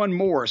least one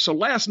more. So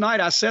last night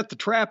I set the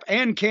trap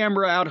and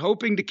camera out,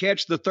 hoping to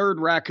catch the 3rd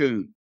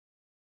raccoon.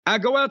 I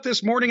go out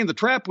this morning and the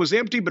trap was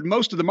empty, but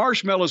most of the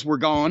marshmallows were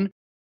gone.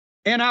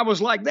 And I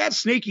was like, that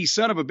sneaky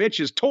son of a bitch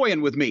is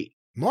toying with me.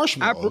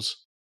 Marshmallows?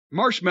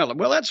 Marshmallow.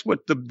 Well, that's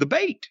what the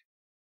bait.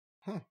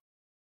 Huh.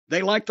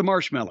 They like the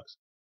marshmallows.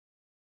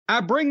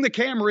 I bring the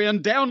camera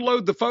in,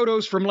 download the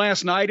photos from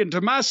last night, and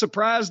to my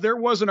surprise, there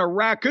wasn't a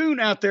raccoon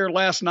out there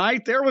last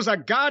night. There was a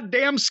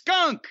goddamn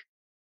skunk.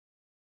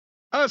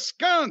 A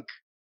skunk.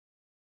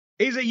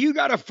 He said, you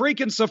got a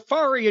freaking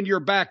safari in your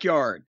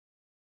backyard.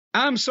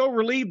 I'm so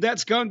relieved that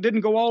skunk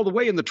didn't go all the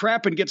way in the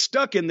trap and get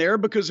stuck in there,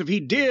 because if he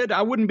did,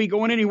 I wouldn't be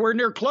going anywhere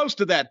near close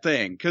to that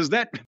thing.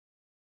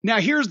 Now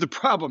here's the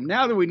problem.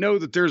 Now that we know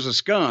that there's a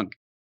skunk,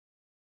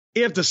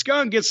 if the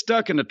skunk gets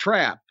stuck in a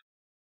trap,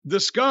 the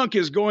skunk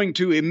is going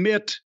to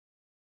emit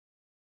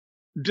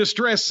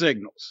distress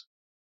signals.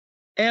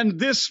 And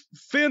this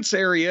fence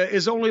area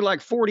is only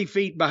like 40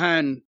 feet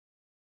behind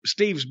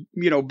Steve's,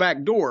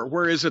 back door,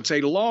 whereas it's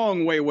a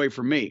long way away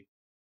from me.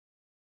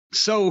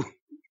 So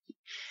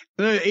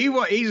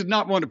he's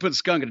not one to put the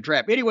skunk in a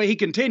trap. Anyway, he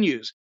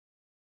continues.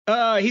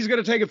 He's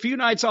going to take a few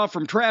nights off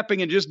from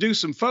trapping and just do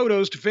some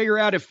photos to figure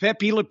out if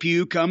Pepe Le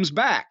Pew comes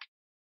back.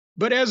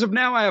 But as of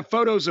now, I have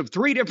photos of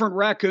 3 different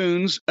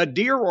raccoons, a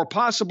deer or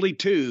possibly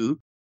 2,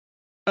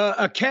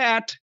 a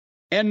cat,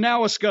 and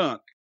now a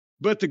skunk.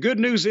 But the good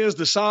news is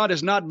the sod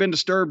has not been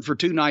disturbed for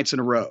 2 nights in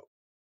a row.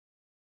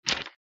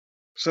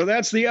 So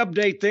that's the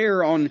update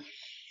there on,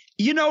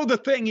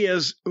 the thing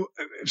is,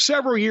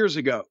 several years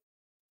ago,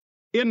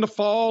 in the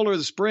fall or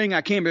the spring,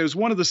 it was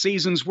one of the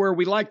seasons where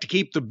we like to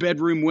keep the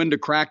bedroom window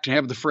cracked and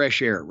have the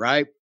fresh air,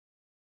 right?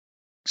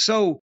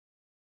 So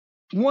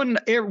one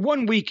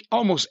week,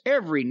 almost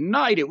every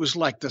night, it was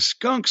like the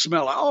skunk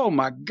smell. Oh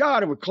my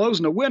God, we're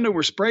closing the window,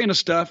 we're spraying the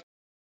stuff.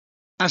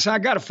 I said, I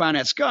got to find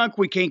that skunk.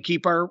 We can't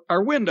keep our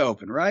window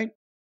open, right?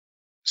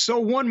 So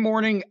one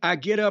morning I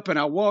get up and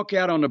I walk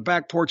out on the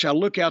back porch. I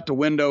look out the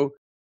window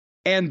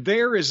and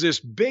there is this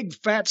big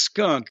fat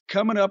skunk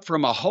coming up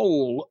from a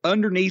hole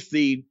underneath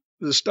the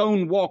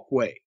stone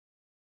walkway.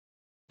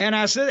 And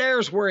I said,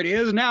 there's where it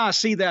is. Now I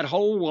see that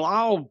hole.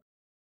 Well,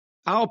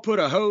 I'll put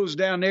a hose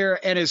down there.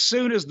 And as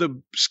soon as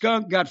the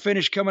skunk got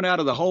finished coming out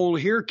of the hole,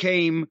 here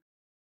came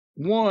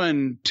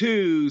 1,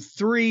 2,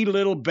 3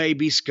 little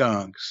baby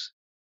skunks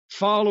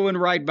following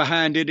right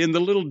behind it in the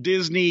little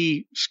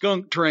Disney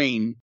skunk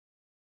train.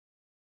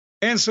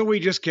 And so we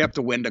just kept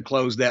the window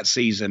closed that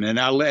season,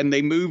 and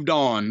they moved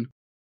on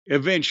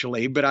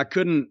eventually, but I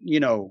couldn't,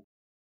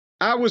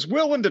 I was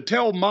willing to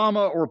tell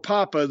Mama or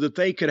Papa that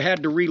they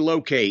had to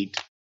relocate,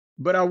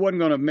 but I wasn't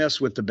going to mess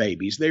with the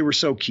babies. They were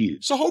so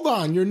cute. So hold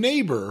on, your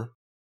neighbor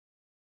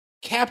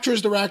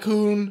captures the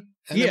raccoon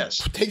and yes,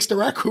 then takes the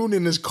raccoon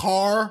in his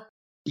car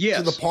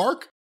to the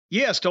park?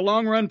 Yes, to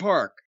Long Run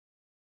Park.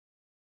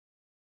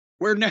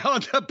 Where now,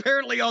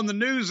 apparently on the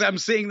news, I'm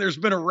seeing there's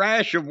been a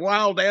rash of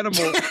wild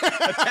animal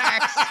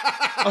attacks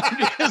on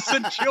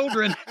innocent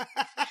children.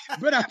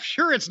 But I'm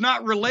sure it's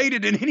not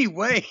related in any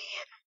way.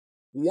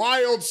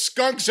 Wild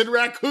skunks and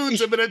raccoons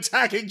have been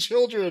attacking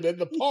children in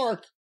the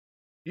park.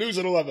 News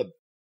at 11.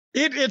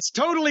 It's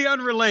totally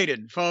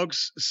unrelated,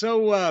 folks.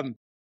 So,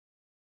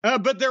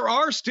 but there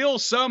are still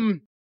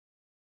some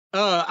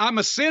I'm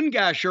a Sin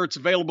Guy shirts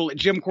available at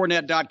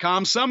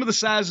JimCornette.com. Some of the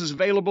sizes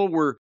available.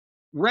 We're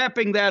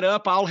wrapping that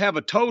up. I'll have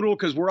a total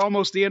because we're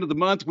almost the end of the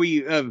month.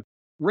 We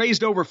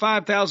raised over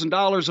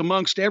 $5,000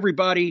 amongst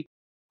everybody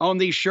on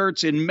these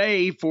shirts in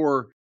May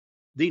for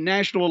the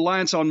National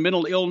Alliance on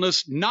Mental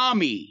Illness,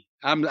 NAMI.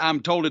 I'm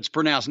told it's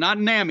pronounced not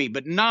NAMI,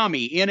 but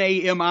NAMI,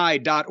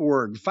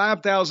 NAMI.org.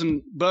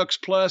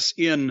 $5,000 plus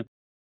in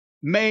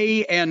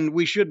May, and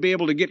we should be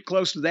able to get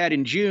close to that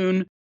in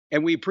June.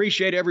 And we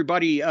appreciate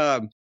everybody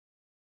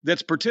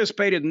that's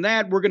participated in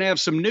that. We're going to have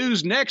some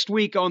news next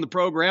week on the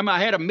program. I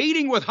had a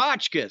meeting with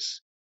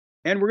Hotchkiss,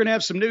 and we're going to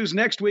have some news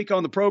next week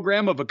on the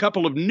program of a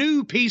couple of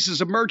new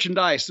pieces of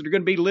merchandise that are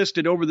going to be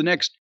listed over the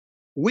next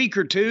week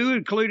or two,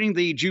 including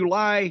the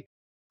July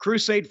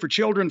Crusade for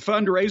Children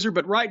fundraiser.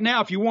 But right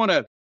now, if you want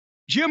a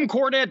Jim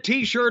Cornette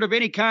t-shirt of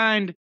any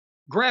kind,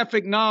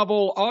 graphic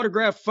novel,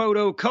 autographed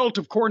photo, Cult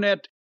of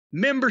Cornette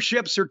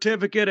membership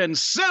certificate, and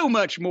so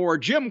much more,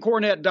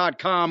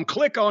 JimCornette.com.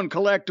 Click on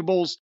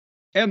collectibles,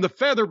 and the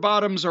feather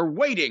bottoms are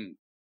waiting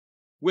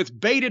with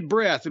bated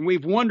breath, and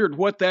we've wondered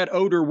what that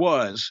odor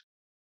was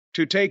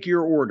to take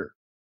your order.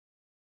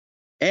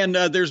 And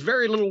there's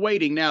very little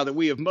waiting now that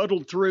we have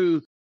muddled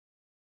through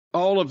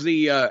all of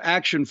the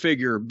action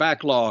figure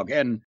backlog.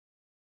 And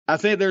I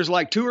think there's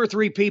like 2 or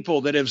 3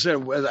 people that have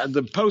said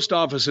the post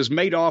office has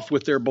made off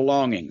with their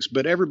belongings,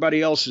 but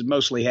everybody else is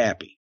mostly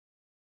happy.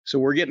 So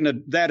we're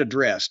getting that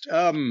addressed.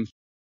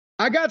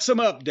 I got some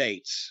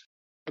updates,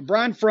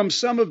 Brian, from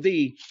some of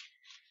the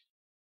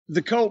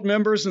cult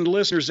members and the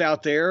listeners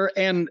out there.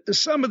 And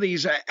some of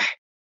these,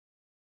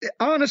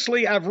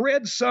 honestly, I've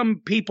read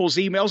some people's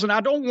emails, and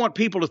I don't want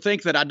people to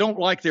think that I don't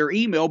like their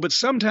email, but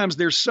sometimes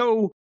they're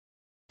so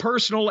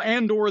personal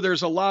and or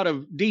there's a lot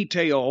of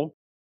detail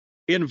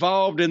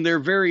involved in their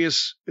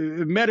various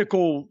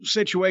medical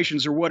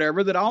situations or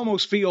whatever that I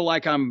almost feel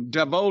like I'm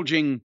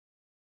divulging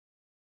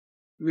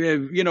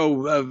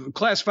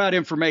classified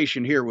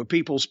information here with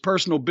people's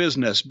personal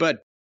business. But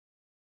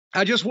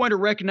I just want to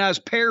recognize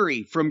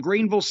Perry from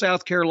Greenville,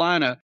 South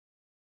Carolina,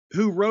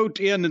 who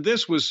wrote in, and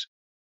this was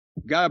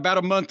about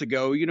a month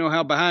ago. You know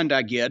how behind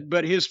I get,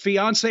 but his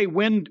fiance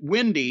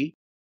Wendy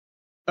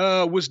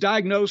was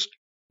diagnosed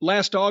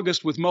last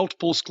August with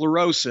multiple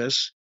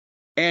sclerosis.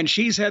 And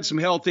she's had some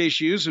health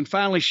issues, and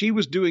finally she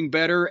was doing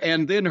better.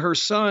 And then her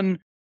son,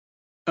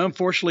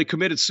 unfortunately,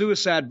 committed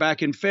suicide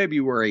back in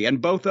February.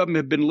 And both of them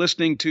have been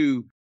listening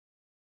to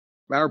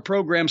our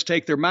programs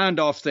take their mind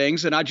off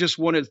things. And I just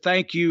want to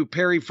thank you,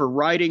 Perry, for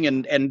writing.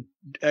 And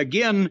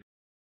again,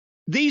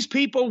 these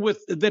people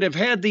that have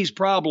had these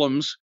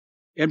problems,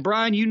 and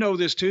Brian, you know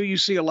this too, you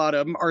see a lot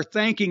of them, are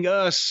thanking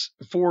us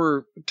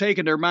for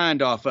taking their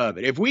mind off of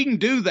it. If we can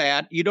do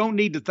that, you don't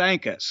need to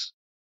thank us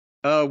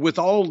with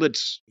all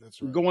that's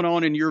right. Going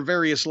on in your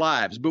various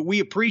lives. But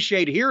we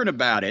appreciate hearing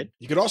about it.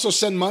 You could also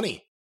send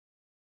money.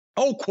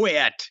 Oh,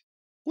 quit.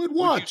 With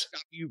what?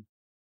 You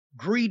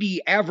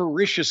greedy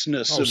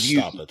avariciousness of you.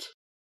 Stop it.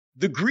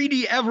 The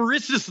greedy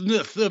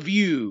avariciousness of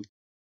you.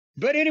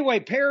 But anyway,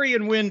 Perry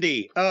and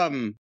Wendy,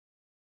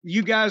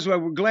 you guys,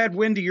 we're glad,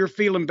 Wendy, you're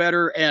feeling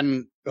better,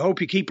 and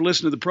hope you keep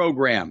listening to the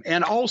program.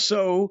 And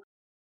also,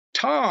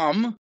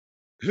 Tom,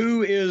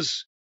 who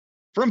is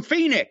from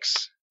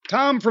Phoenix.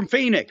 Tom from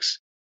Phoenix.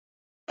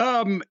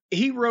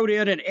 He wrote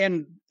in,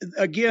 and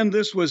again,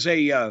 this was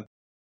a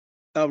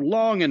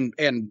long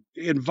and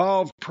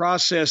involved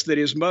process that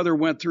his mother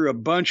went through a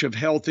bunch of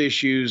health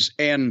issues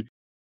and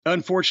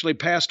unfortunately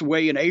passed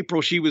away in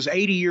April. She was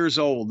 80 years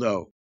old,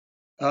 though,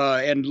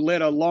 and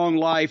led a long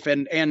life.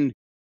 And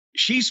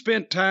she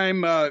spent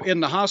time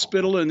in the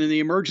hospital and in the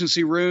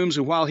emergency rooms.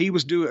 And while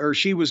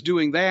she was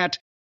doing that,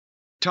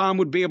 Tom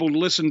would be able to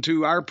listen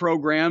to our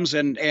programs.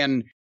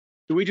 And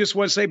we just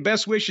want to say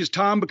best wishes,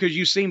 Tom, because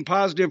you seem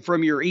positive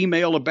from your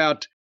email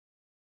about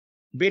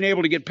being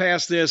able to get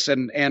past this.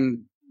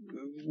 And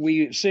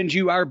we send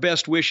you our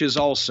best wishes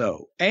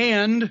also.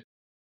 And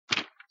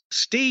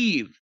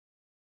Steve,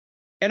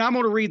 and I'm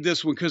going to read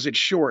this one because it's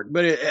short,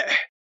 but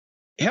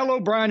hello,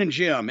 Brian and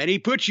Jim. And he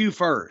puts you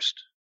first.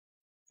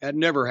 That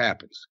never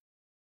happens.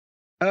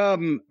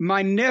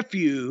 My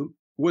nephew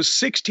was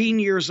 16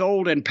 years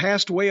old and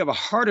passed away of a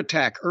heart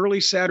attack early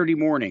Saturday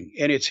morning,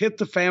 and it's hit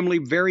the family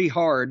very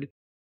hard.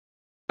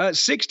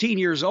 16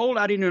 years old,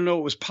 I didn't even know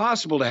it was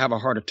possible to have a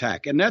heart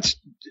attack, and that's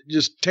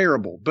just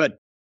terrible. But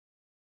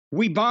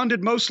we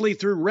bonded mostly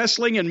through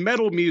wrestling and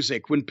metal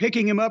music. When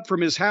picking him up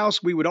from his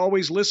house, we would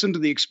always listen to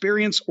The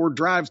Experience or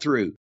Drive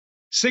Through.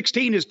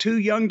 16 is too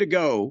young to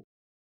go.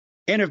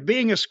 And if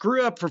being a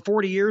screw-up for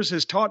 40 years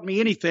has taught me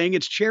anything,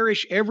 it's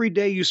cherish every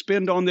day you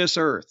spend on this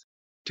earth.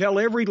 Tell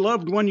every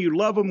loved one you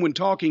love them when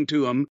talking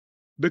to them,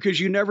 because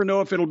you never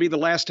know if it'll be the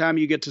last time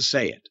you get to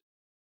say it.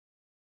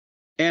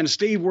 And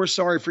Steve, we're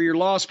sorry for your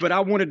loss, but I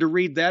wanted to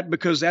read that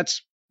because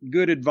that's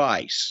good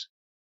advice.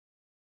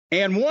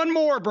 And one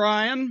more,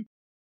 Brian,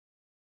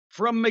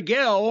 from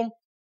Miguel.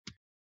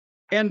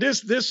 And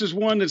this is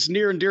one that's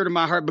near and dear to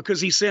my heart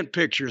because he sent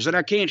pictures, and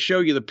I can't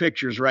show you the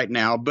pictures right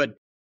now, but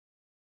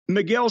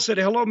Miguel said,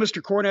 hello,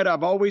 Mr. Cornett.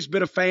 I've always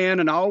been a fan,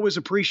 and I always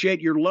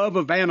appreciate your love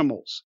of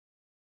animals.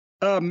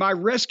 My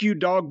rescue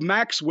dog,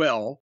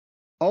 Maxwell,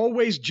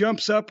 always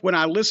jumps up when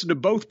I listen to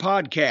both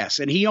podcasts,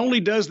 and he only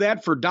does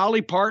that for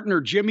Dolly Parton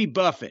or Jimmy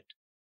Buffett.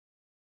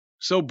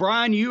 So,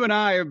 Brian, you and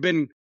I have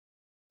been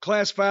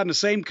classified in the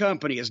same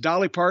company as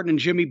Dolly Parton and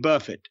Jimmy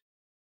Buffett.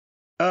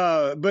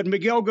 But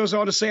Miguel goes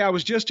on to say, I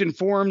was just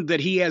informed that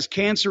he has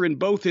cancer in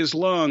both his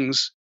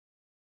lungs,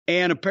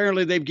 and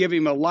apparently they've given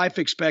him a life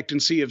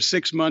expectancy of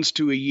 6 months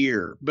to a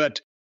year. But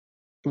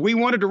we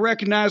wanted to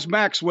recognize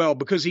Maxwell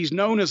because he's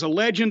known as a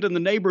legend in the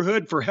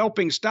neighborhood for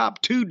helping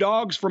stop 2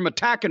 dogs from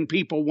attacking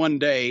people one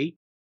day.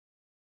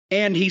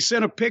 And he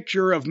sent a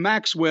picture of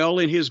Maxwell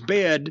in his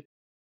bed,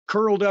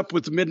 curled up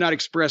with the Midnight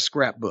Express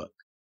scrapbook.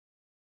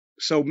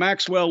 So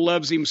Maxwell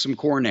loves him some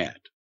Cornett.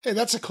 Hey,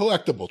 that's a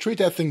collectible. Treat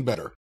that thing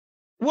better.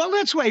 Well,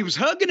 that's why he was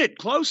hugging it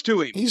close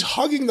to him. He's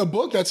hugging the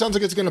book. That sounds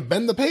like it's going to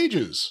bend the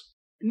pages.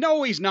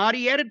 No, he's not.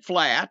 He had it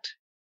flat.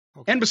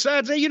 Okay. And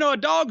besides, you know, a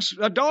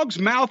dog's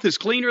mouth is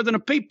cleaner than a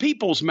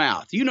people's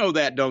mouth. You know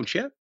that, don't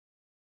you?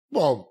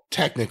 Well,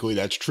 technically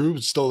that's true.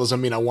 It still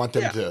doesn't mean I want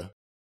them to.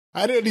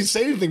 I didn't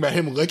say anything about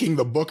him licking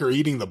the book or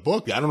eating the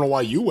book. I don't know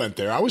why you went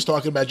there. I was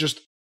talking about just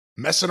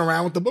messing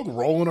around with the book,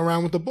 rolling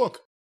around with the book.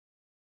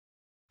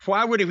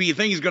 Why would he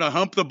think he's going to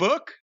hump the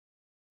book?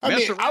 I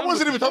mean, I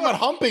wasn't even talking about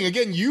humping.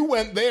 Again, you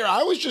went there.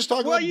 I was just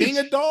talking about being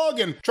a dog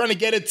and trying to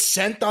get its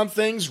scent on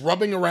things,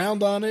 rubbing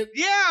around on it.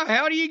 Yeah,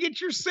 how do you get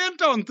your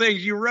scent on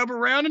things? You rub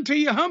around until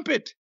you hump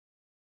it.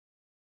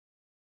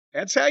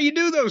 That's how you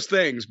do those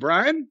things,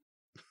 Brian.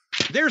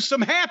 There's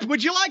some happy.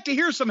 Would you like to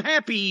hear some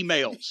happy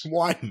emails?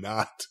 Why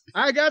not?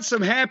 I got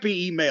some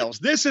happy emails.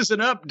 This is an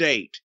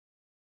update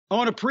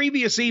on a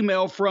previous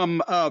email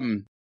from,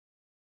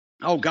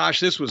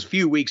 this was a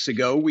few weeks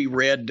ago.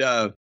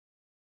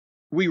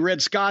 We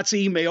read Scott's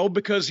email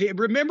because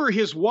remember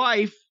his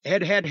wife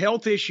had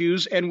health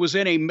issues and was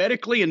in a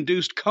medically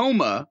induced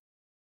coma,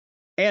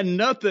 and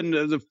nothing,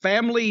 the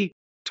family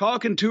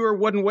talking to her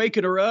wasn't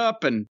waking her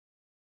up, and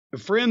the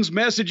friends'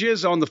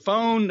 messages on the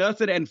phone,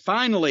 nothing. And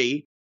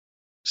finally,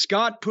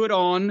 Scott put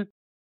on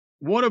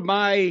one of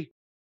my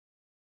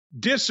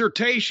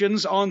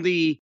dissertations on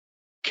the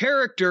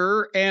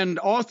character and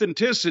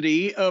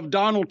authenticity of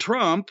Donald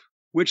Trump,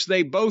 which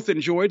they both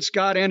enjoyed,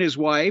 Scott and his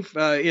wife,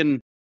 in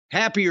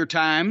happier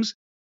times.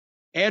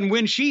 And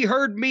when she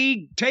heard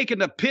me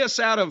taking a piss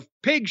out of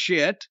pig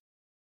shit,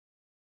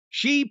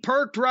 she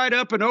perked right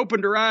up and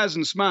opened her eyes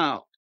and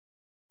smiled.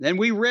 Then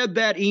we read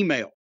that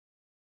email.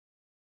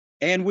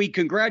 And we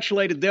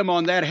congratulated them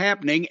on that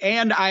happening.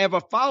 And I have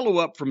a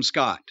follow-up from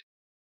Scott.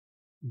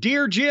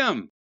 Dear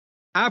Jim,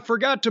 I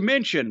forgot to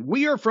mention,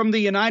 we are from the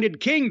United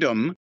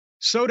Kingdom.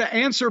 So to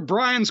answer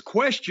Brian's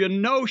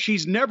question, no,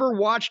 she's never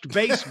watched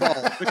baseball.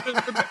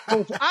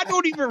 I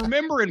don't even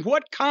remember in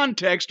what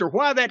context or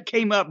why that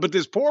came up, but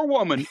this poor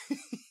woman,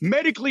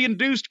 medically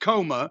induced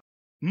coma,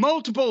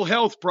 multiple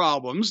health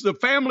problems. The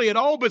family had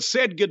all but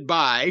said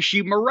goodbye.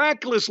 She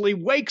miraculously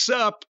wakes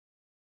up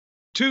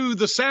to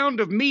the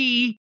sound of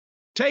me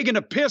taking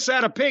a piss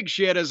out of pig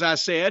shit, as I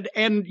said.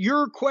 And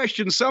your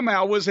question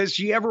somehow was, has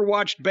she ever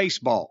watched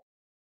baseball?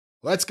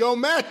 Let's go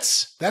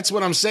Mets. That's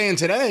what I'm saying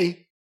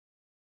today.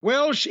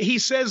 Well, he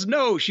says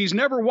no, she's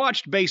never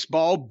watched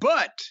baseball,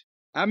 but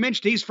I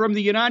mentioned he's from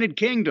the United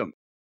Kingdom.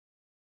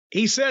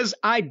 He says,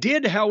 I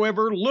did,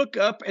 however, look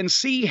up and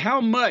see how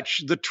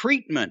much the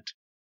treatment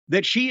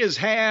that she has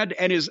had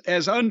and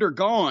has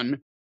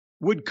undergone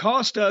would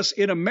cost us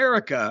in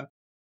America,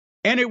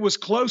 and it was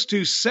close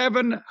to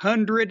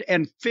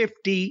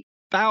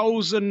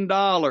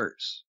 $750,000.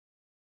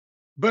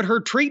 But her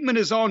treatment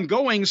is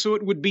ongoing, so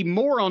it would be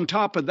more on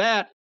top of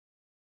that.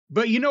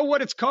 But you know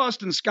what it's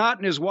costing Scott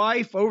and his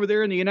wife over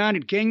there in the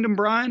United Kingdom,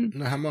 Brian?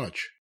 How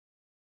much?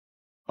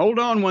 Hold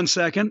on one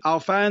second.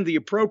 I'll find the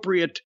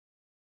appropriate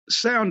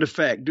sound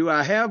effect. Do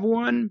I have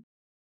one?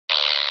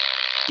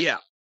 Yeah.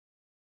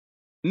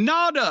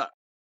 Nada.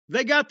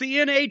 They got the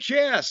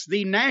NHS,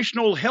 the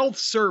National Health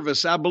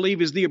Service, I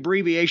believe is the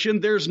abbreviation.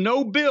 There's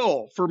no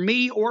bill for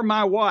me or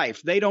my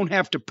wife. They don't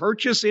have to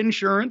purchase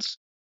insurance.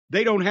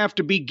 They don't have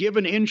to be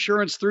given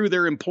insurance through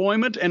their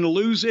employment and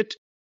lose it.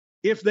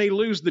 If they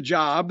lose the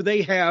job,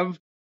 they have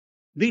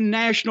the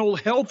National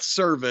Health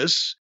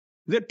Service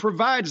that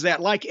provides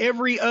that, like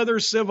every other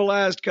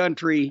civilized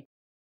country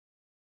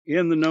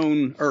in the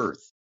known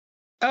earth.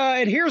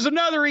 And here's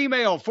another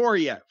email for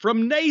you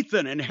from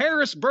Nathan in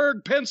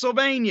Harrisburg,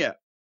 Pennsylvania.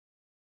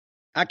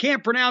 I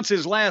can't pronounce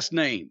his last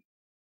name.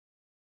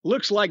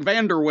 Looks like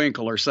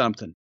Vanderwinkle or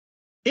something.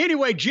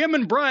 Anyway, Jim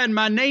and Brian,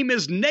 my name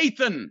is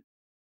Nathan.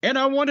 And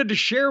I wanted to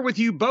share with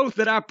you both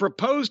that I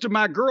proposed to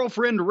my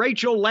girlfriend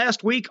Rachel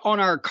last week on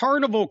our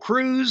Carnival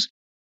cruise.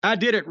 I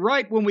did it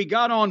right when we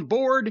got on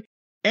board,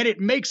 and it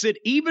makes it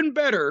even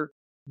better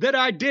that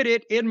I did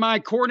it in my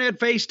Cornet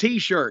Face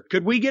t-shirt.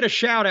 Could we get a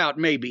shout out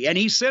maybe? And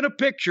he sent a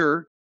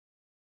picture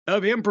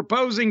of him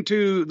proposing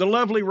to the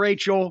lovely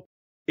Rachel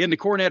in the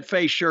Cornet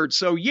Face shirt.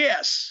 So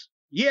yes,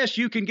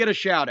 you can get a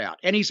shout out.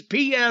 And he's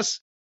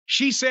P.S.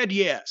 She said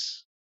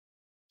yes.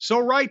 So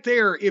right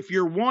there, if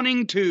you're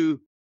wanting to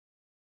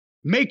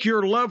make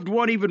your loved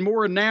one even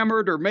more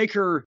enamored or make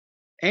her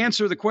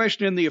answer the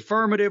question in the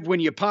affirmative when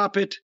you pop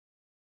it,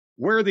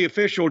 wear the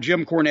official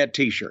Jim Cornette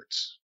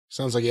t-shirts.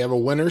 Sounds like you have a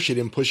winner. She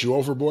didn't push you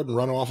overboard and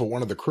run off with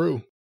one of the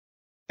crew.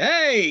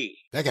 Hey!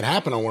 That could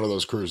happen on one of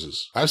those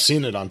cruises. I've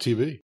seen it on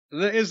TV.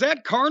 Is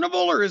that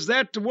Carnival or is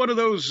that one of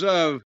those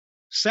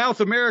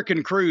South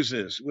American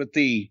cruises with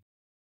the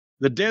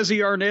Desi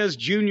Arnaz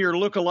Jr.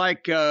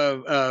 lookalike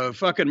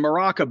fucking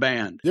maraca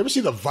band? You ever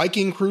see the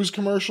Viking Cruise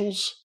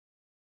commercials?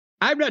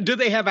 I'm not. Do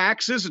they have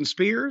axes and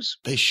spears?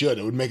 They should.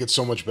 It would make it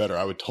so much better.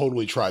 I would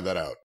totally try that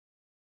out.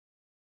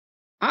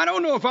 I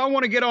don't know if I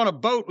want to get on a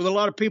boat with a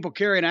lot of people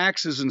carrying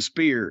axes and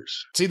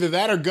spears. It's either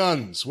that or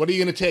guns. What are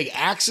you going to take?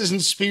 Axes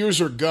and spears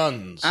or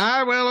guns?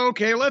 Well,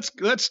 okay. Let's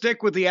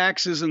stick with the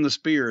axes and the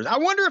spears. I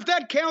wonder if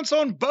that counts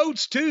on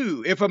boats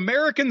too. If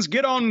Americans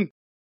get on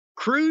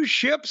cruise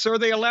ships, are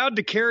they allowed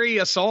to carry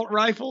assault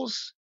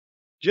rifles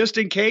just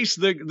in case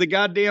the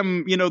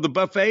goddamn, the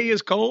buffet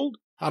is cold?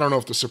 I don't know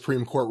if the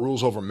Supreme Court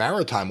rules over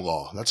maritime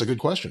law. That's a good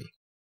question.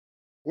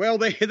 Well,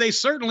 they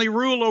certainly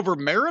rule over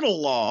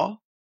marital law.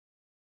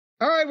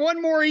 All right,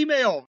 one more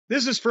email.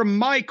 This is from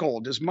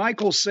Michael. Does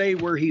Michael say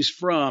where he's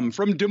from?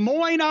 From Des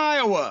Moines,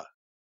 Iowa.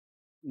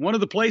 One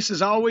of the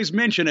places I always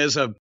mention as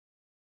a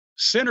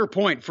center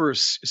point for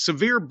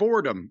severe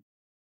boredom.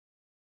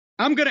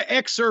 I'm going to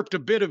excerpt a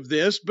bit of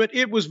this, but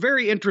it was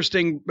very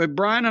interesting,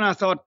 Brian, and I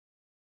thought,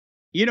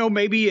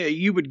 maybe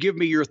you would give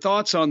me your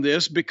thoughts on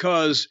this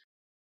because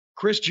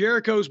Chris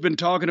Jericho's been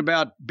talking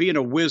about being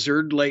a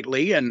wizard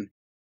lately, and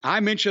I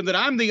mentioned that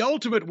I'm the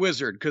ultimate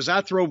wizard because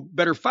I throw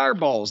better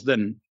fireballs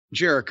than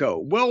Jericho.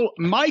 Well,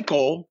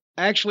 Michael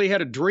actually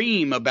had a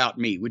dream about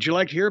me. Would you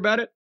like to hear about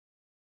it?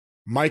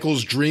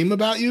 Michael's dream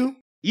about you?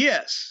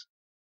 Yes.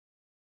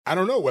 I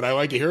don't know. Would I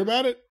like to hear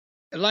about it?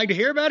 I'd like to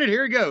hear about it.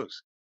 Here it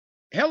goes.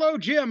 Hello,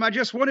 Jim. I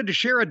just wanted to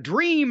share a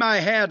dream I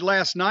had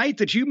last night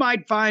that you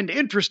might find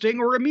interesting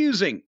or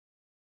amusing.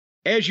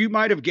 As you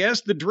might have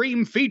guessed, the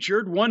dream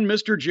featured one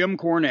Mr. Jim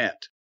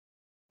Cornette.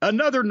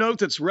 Another note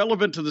that's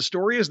relevant to the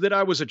story is that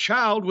I was a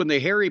child when the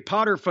Harry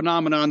Potter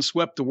phenomenon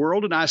swept the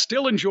world, and I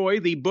still enjoy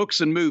the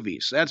books and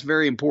movies. That's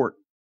very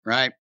important,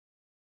 right?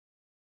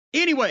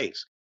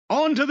 Anyways,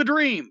 on to the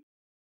dream.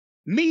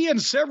 Me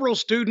and several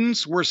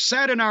students were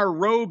sat in our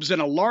robes in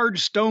a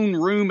large stone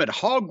room at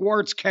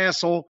Hogwarts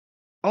Castle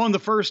on the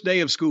first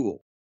day of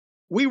school.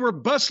 We were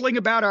bustling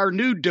about our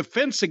new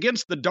defense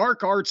against the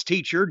dark arts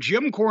teacher,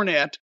 Jim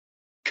Cornette,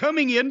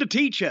 coming in to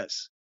teach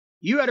us.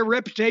 You had a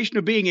reputation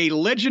of being a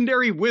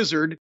legendary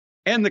wizard,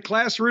 and the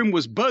classroom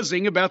was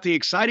buzzing about the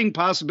exciting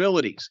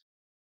possibilities.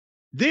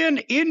 Then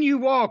in you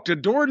walked,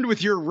 adorned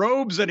with your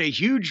robes and a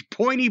huge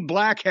pointy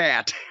black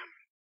hat.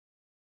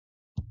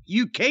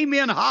 You came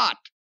in hot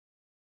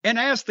and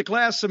asked the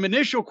class some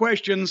initial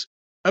questions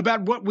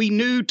about what we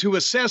knew to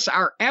assess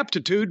our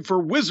aptitude for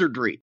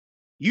wizardry.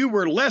 You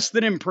were less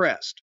than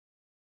impressed.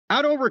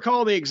 I don't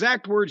recall the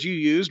exact words you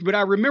used, but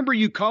I remember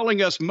you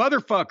calling us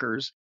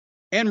motherfuckers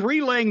and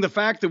relaying the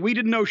fact that we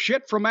didn't know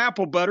shit from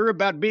apple butter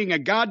about being a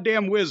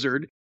goddamn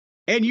wizard,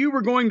 and you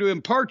were going to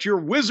impart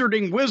your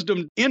wizarding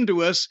wisdom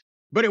into us,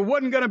 but it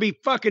wasn't going to be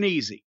fucking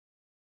easy.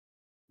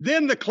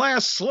 Then the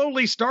class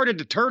slowly started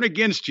to turn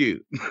against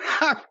you.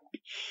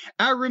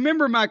 I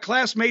remember my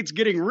classmates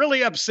getting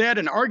really upset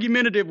and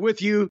argumentative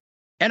with you,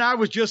 and I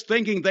was just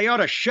thinking they ought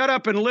to shut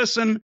up and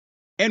listen,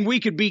 and we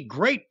could be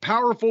great,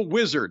 powerful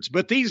wizards,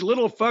 but these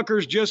little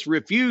fuckers just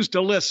refused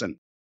to listen.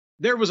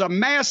 There was a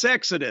mass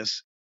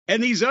exodus,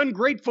 and these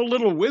ungrateful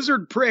little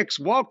wizard pricks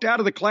walked out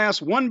of the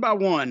class one by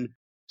one,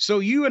 so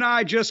you and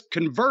I just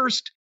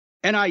conversed,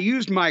 and I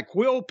used my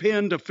quill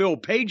pen to fill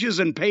pages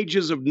and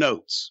pages of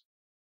notes.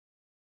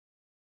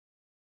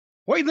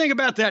 What do you think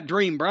about that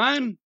dream,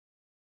 Brian?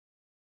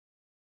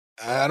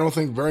 I don't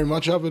think very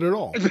much of it at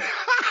all.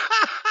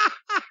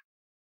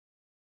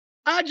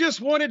 I just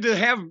wanted to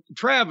have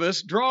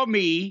Travis draw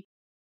me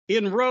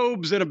in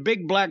robes and a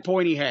big black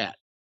pointy hat,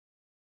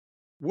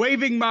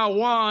 waving my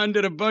wand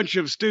at a bunch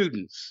of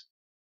students.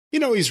 You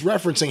know, he's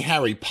referencing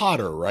Harry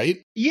Potter, right?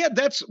 Yeah,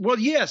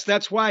 yes,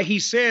 that's why he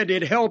said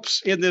it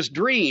helps in this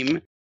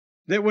dream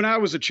that when I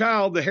was a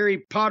child, the Harry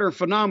Potter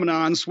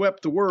phenomenon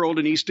swept the world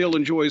and he still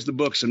enjoys the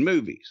books and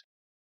movies.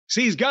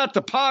 See, he's got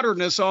the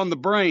Potterness on the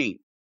brain.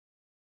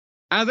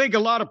 I think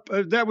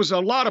that was a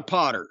lot of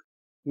Potter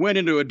went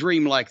into a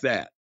dream like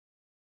that.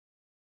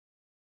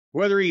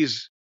 Whether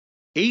he's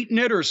eating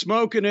it or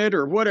smoking it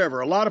or whatever,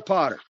 a lot of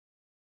Potter.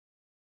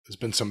 There's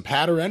been some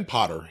patter and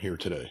Potter here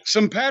today.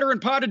 Some patter and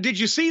Potter. Did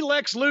you see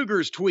Lex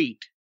Luger's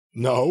tweet?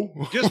 No.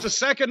 Just a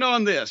second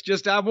on this.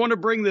 I want to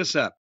bring this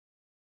up.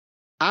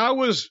 I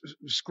was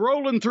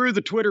scrolling through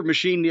the Twitter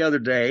machine the other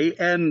day,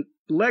 and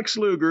Lex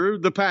Luger,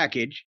 the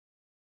package,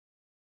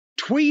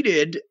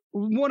 tweeted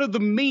one of the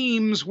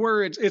memes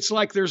where it's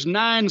like there's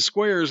 9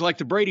 squares, like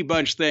the Brady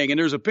Bunch thing, and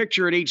there's a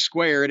picture in each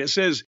square, and it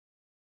says,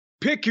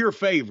 pick your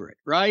favorite,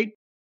 right?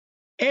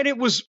 And it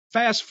was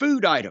fast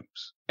food items.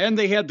 And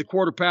they had the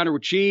quarter pounder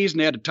with cheese,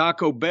 and they had a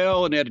Taco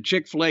Bell, and they had a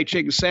Chick-fil-A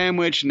chicken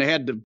sandwich, and they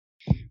had the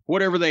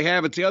whatever they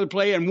have at the other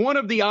place. And one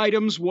of the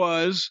items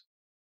was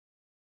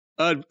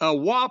a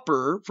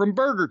Whopper from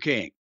Burger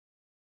King.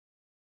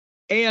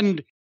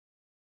 And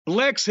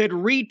Lex had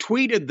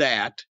retweeted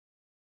that.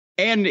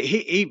 And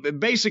he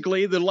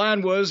basically, the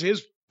line was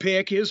his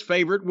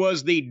favorite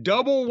was the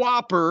double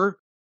Whopper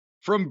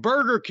from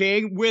Burger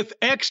King with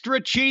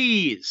extra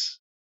cheese.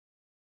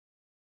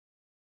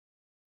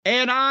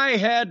 And I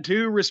had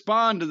to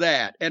respond to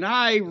that. And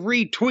I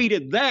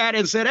retweeted that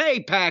and said,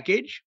 hey,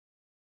 package,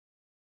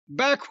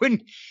 back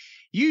when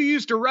you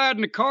used to ride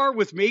in the car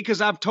with me,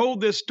 because I've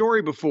told this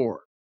story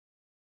before.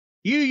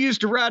 You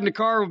used to ride in the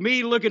car with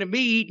me, looking at me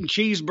eating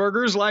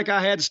cheeseburgers like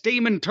I had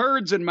steaming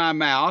turds in my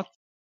mouth.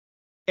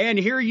 And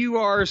here you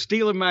are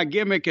stealing my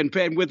gimmick and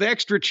with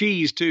extra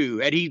cheese,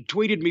 too. And he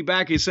tweeted me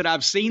back. He said,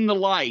 I've seen the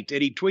light.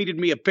 And he tweeted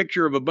me a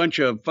picture of a bunch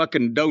of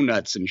fucking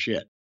donuts and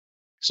shit.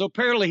 So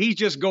apparently he's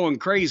just going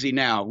crazy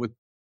now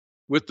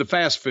with the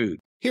fast food.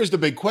 Here's the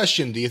big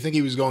question. Do you think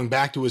he was going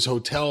back to his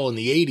hotel in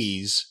the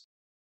 80s,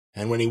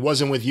 and when he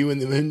wasn't with you in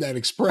the Midnight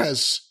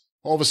Express,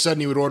 all of a sudden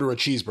he would order a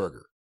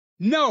cheeseburger?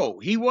 No,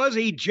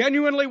 he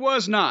genuinely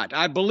was not.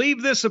 I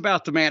believe this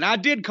about the man. I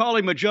did call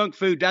him a junk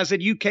food. I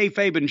said, you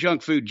kayfabe and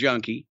junk food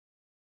junkie.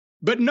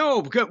 But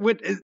no, because with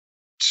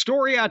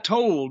story I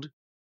told,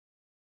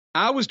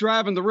 I was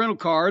driving the rental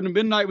car, and the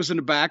Midnight was in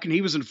the back, and he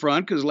was in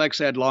front because Lex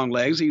had long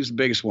legs. He was the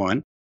biggest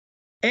one.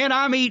 And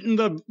I'm eating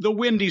the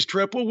Wendy's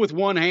triple with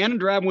one hand and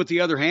driving with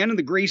the other hand, and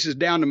the grease is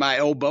down to my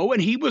elbow,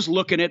 and he was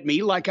looking at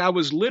me like I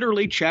was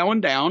literally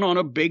chowing down on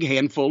a big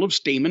handful of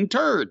steaming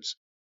turds.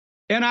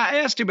 And I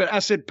asked him, I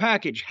said,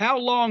 package, how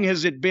long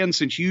has it been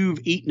since you've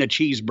eaten a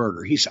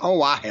cheeseburger? He said,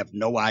 I have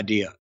no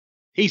idea.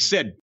 He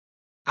said,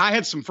 I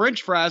had some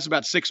French fries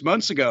about 6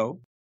 months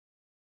ago.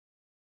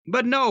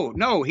 But no,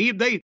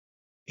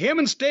 him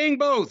and Sting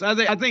both.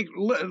 I think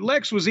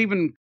Lex was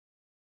even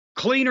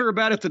cleaner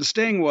about it than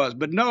Sting was.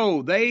 But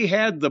no, they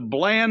had the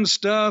bland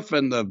stuff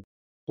and the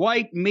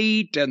white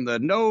meat and the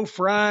no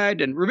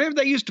fried. And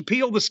remember, they used to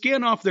peel the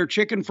skin off their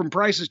chicken from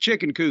Price's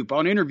Chicken Coop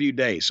on interview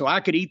day, so I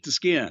could eat the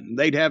skin.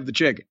 They'd have the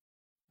chicken.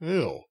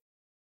 Ew.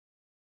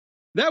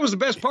 That was the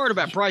best part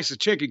about Price's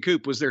Chicken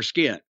Coop was their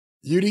skin.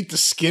 You'd eat the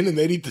skin and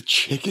they'd eat the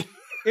chicken?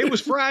 It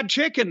was fried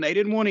chicken. They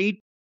didn't want to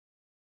eat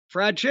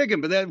fried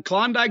chicken. But then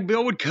Klondike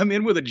Bill would come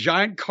in with a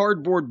giant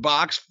cardboard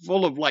box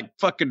full of like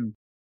fucking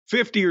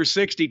 50 or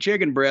 60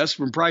 chicken breasts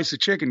from Price of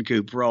Chicken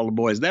Coop for all the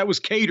boys. That was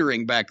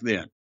catering back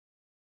then.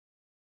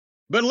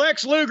 But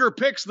Lex Luger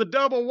picks the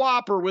double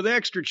Whopper with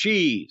extra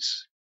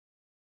cheese.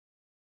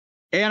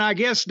 And I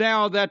guess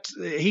now that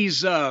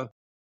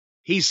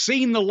he's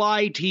seen the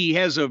light, he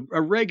has a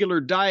regular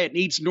diet and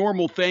eats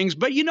normal things.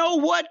 But you know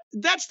what?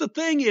 That's the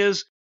thing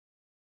is,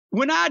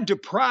 when I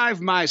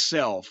deprive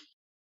myself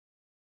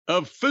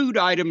of food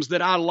items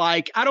that I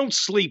like, I don't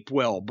sleep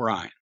well,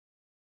 Brian.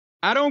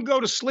 I don't go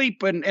to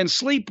sleep and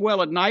sleep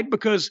well at night,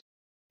 because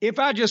if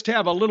I just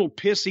have a little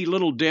pissy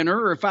little dinner,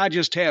 or if I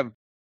just have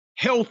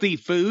healthy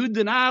food,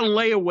 then I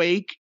lay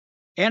awake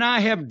and I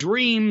have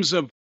dreams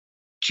of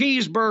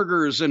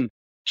cheeseburgers and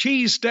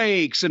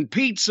cheesesteaks and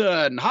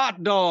pizza and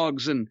hot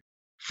dogs and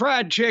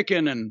fried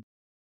chicken and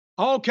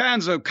all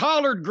kinds of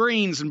collard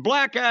greens and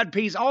black-eyed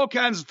peas, all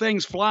kinds of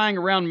things flying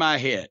around my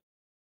head.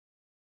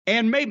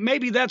 And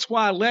maybe that's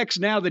why Lex,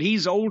 now that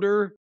he's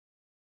older,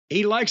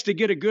 he likes to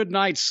get a good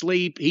night's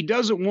sleep. He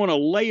doesn't want to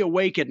lay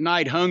awake at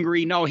night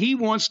hungry. No, he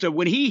wants to,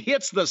 when he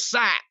hits the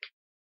sack,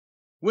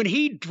 when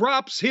he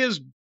drops his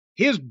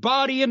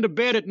body into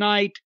bed at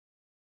night,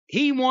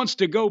 he wants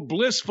to go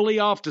blissfully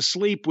off to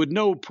sleep with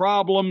no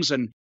problems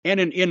and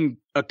in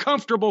a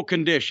comfortable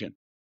condition.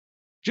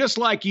 Just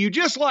like you,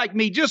 just like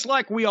me, just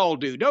like we all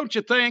do, don't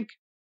you think?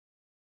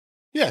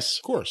 Yes,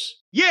 of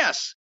course.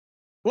 Yes.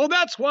 Well,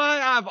 that's why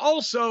I've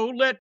also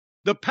let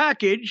the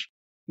package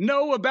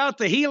know about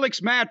the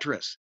Helix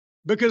mattress.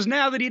 Because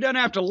now that he doesn't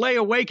have to lay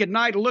awake at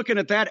night looking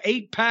at that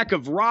 8-pack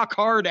of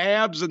rock-hard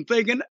abs and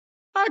thinking,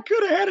 I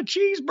could have had a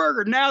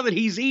cheeseburger. Now that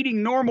he's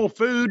eating normal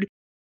food,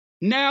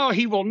 now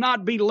he will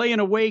not be laying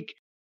awake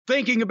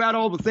thinking about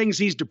all the things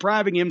he's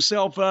depriving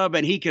himself of,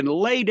 and he can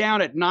lay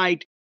down at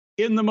night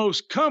in the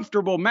most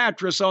comfortable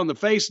mattress on the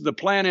face of the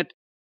planet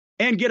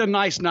and get a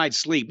nice night's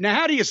sleep. Now,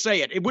 how do you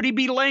say it? Would he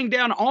be laying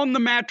down on the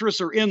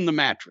mattress or in the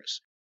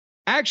mattress?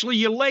 Actually,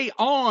 you lay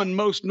on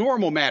most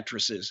normal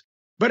mattresses,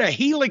 but a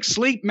Helix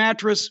sleep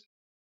mattress,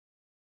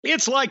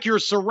 it's like you're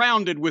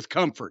surrounded with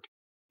comfort.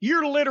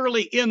 You're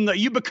literally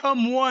you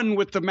become one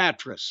with the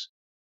mattress.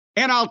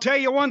 And I'll tell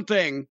you one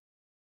thing,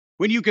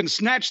 when you can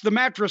snatch the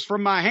mattress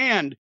from my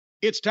hand,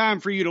 it's time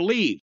for you to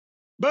leave.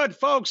 But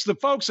folks, the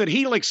folks at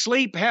Helix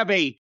Sleep have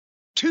a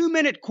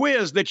 2-minute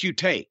quiz that you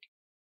take,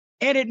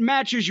 and it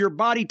matches your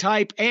body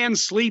type and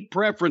sleep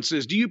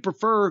preferences. Do you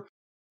prefer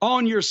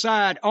on your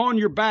side, on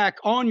your back,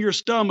 on your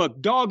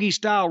stomach, doggy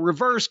style,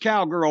 reverse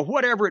cowgirl,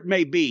 whatever it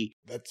may be?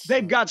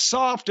 They've got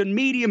soft and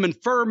medium and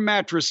firm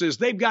mattresses.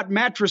 They've got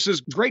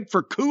mattresses great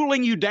for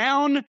cooling you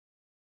down,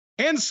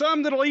 and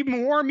some that'll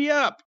even warm you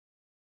up.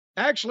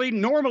 Actually,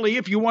 normally,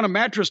 if you want a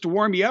mattress to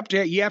warm you up,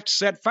 you have to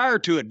set fire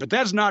to it, but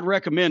that's not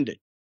recommended.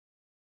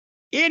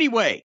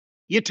 Anyway,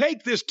 you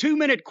take this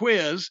 2-minute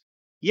quiz,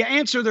 you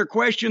answer their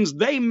questions,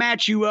 they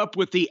match you up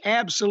with the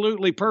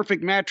absolutely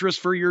perfect mattress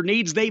for your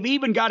needs. They've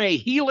even got a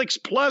Helix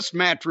Plus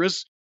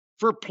mattress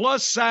for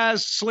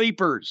plus-size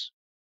sleepers.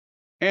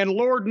 And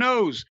Lord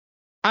knows,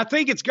 I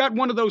think it's got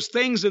one of those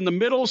things in the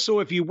middle, so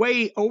if you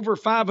weigh over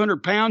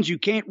 500 pounds, you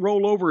can't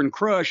roll over and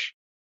crush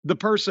the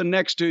person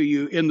next to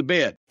you in the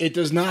bed. It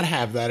does not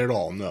have that at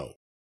all, no.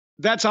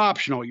 That's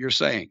optional, you're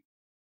saying?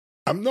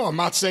 I'm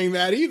not saying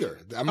that either.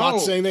 I'm not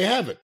saying they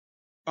have it.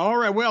 All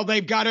right, well,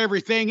 they've got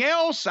everything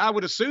else. I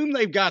would assume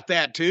they've got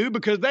that too,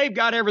 because they've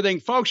got everything.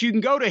 Folks, you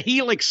can go to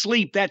Helix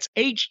Sleep. That's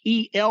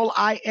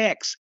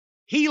HELIX.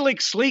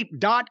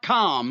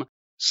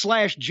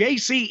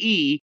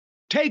 HelixSleep.com/JCE.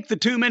 Take the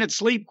 2-minute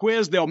sleep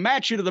quiz. They'll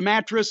match you to the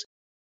mattress.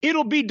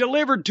 It'll be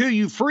delivered to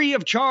you free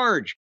of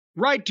charge,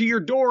 right to your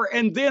door,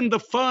 and then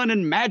the fun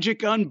and magic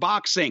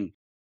unboxing.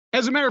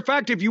 As a matter of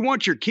fact, if you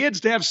want your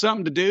kids to have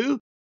something to do,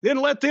 then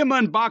let them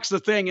unbox the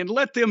thing and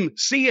let them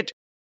see it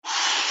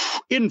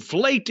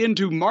inflate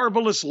into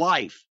marvelous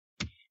life.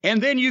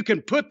 And then you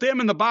can put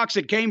them in the box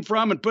it came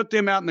from and put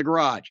them out in the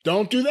garage.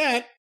 Don't do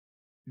that.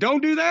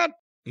 Don't do that?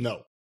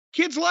 No.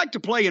 Kids like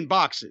to play in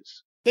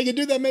boxes. They can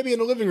do that maybe in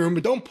the living room,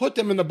 but don't put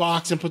them in the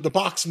box and put the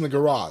box in the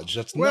garage.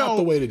 That's not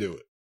the way to do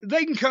it.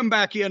 They can come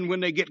back in when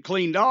they get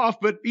cleaned off,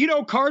 but,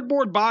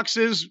 cardboard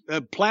boxes,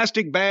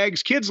 plastic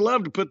bags, kids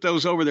love to put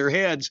those over their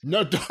heads.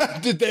 No,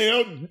 they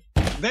don't.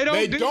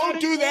 They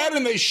don't do that,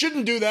 and they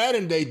shouldn't do that,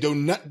 and they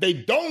don't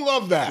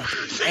love that.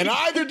 And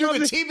either do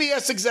the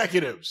TBS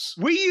executives.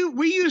 We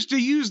used to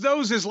use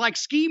those as like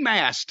ski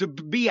masks to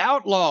be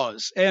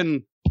outlaws.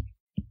 And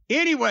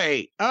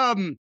anyway,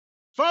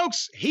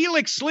 folks,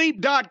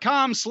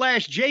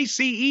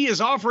 HelixSleep.com/JCE is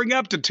offering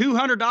up to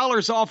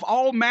 $200 off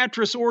all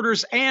mattress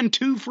orders and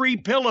 2 free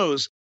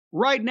pillows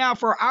right now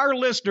for our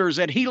listeners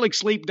at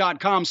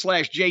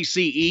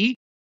HelixSleep.com/JCE.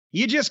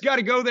 You just got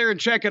to go there and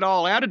check it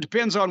all out. It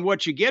depends on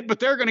what you get,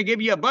 but they're going to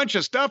give you a bunch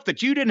of stuff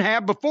that you didn't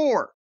have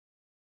before.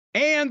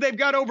 And they've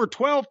got over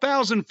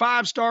 12,000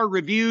 5-star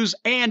reviews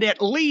and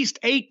at least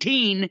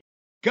 18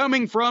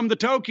 coming from the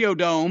Tokyo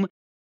Dome.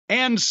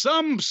 And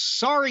some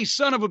sorry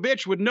son of a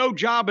bitch with no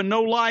job and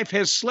no life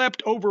has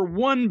slept over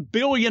 1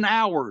 billion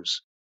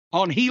hours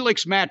on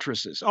Helix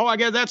mattresses. Oh, I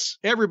guess that's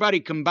everybody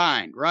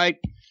combined, right?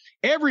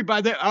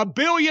 Everybody, 1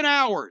 billion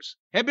hours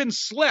have been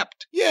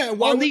slept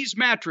on these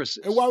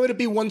mattresses. And why would it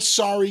be one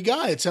sorry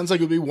guy? It sounds like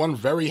it would be one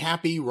very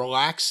happy,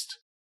 relaxed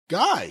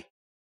guy.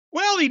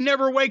 Well, he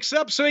never wakes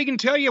up so he can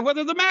tell you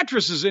whether the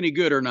mattress is any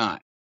good or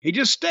not. He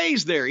just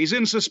stays there. He's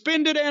in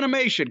suspended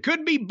animation.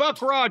 Could be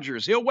Buck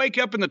Rogers. He'll wake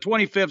up in the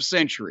 25th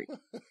century.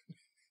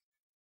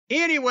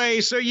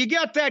 Anyway, so you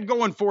got that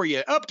going for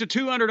you. Up to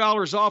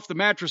 $200 off the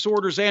mattress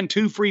orders and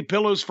 2 free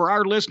pillows for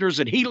our listeners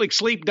at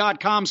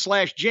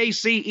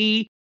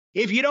helixsleep.com/JCE.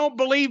 If you don't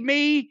believe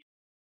me,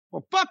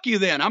 well, fuck you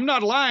then. I'm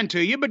not lying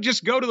to you, but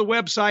just go to the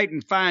website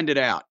and find it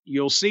out.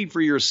 You'll see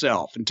for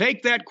yourself. And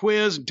take that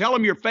quiz and tell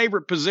them your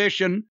favorite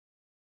position,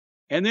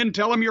 and then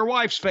tell them your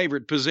wife's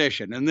favorite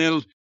position. And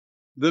then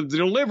the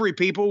delivery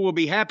people will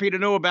be happy to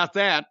know about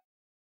that.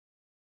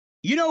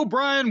 You know,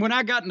 Brian, when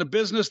I got into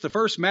business, the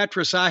first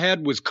mattress I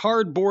had was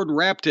cardboard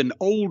wrapped in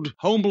old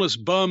homeless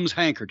bums'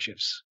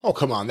 handkerchiefs. Oh,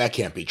 come on. That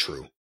can't be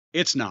true.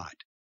 It's not.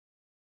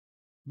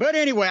 But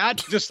anyway, I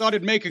just thought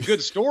it'd make a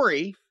good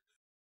story.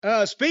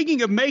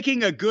 Speaking of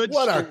making a good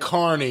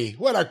story.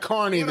 What a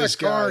carny this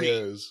guy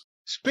is.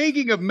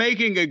 Speaking of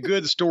making a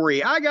good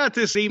story, I got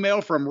this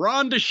email from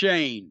Ron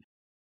Deshane.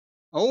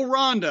 Oh,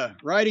 Rhonda,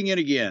 writing in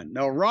again.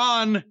 No,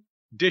 Ron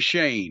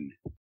Deshane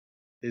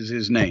is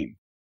his name.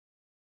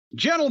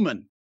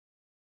 Gentlemen,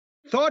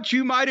 thought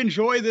you might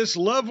enjoy this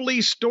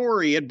lovely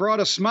story. It brought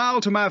a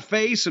smile to my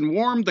face and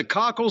warmed the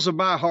cockles of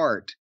my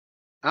heart.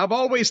 I've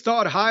always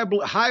thought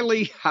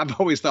highly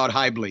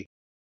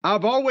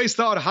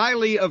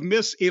of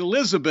Miss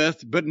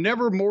Elizabeth, but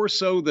never more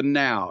so than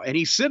now. And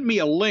he sent me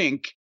a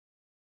link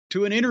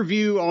to an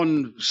interview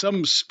on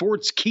some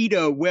sports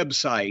keto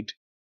website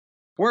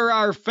where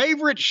our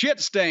favorite shit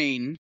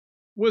stain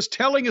was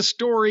telling a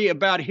story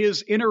about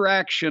his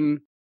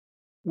interaction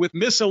with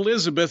Miss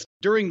Elizabeth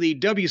during the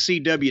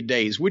WCW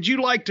days. Would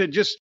you like to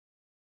just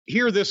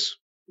hear this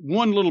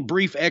one little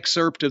brief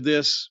excerpt of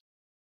this?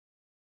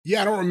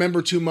 Yeah, I don't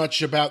remember too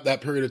much about that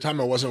period of time.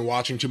 I wasn't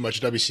watching too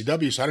much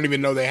WCW, so I don't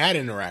even know they had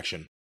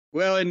interaction.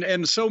 Well,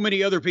 and so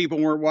many other people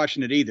weren't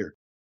watching it either.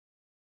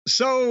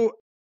 So,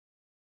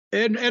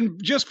 and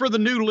just for the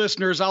new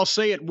listeners, I'll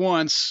say it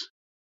once.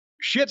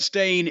 Shit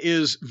stain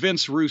is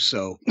Vince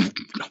Russo.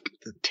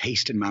 The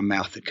taste in my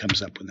mouth that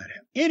comes up when that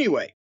happens.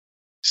 Anyway,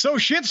 so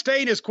Shit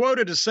stain is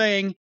quoted as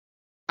saying,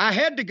 I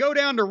had to go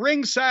down to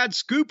ringside,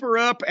 scoop her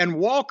up, and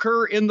walk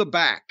her in the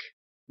back.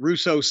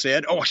 Russo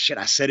said, oh shit,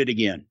 I said it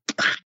again.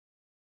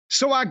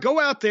 So I go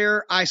out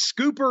there, I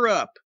scoop her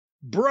up.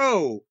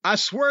 Bro, I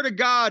swear to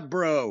God,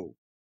 bro.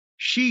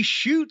 She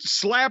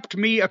slapped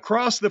me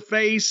across the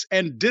face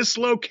and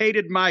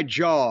dislocated my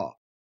jaw.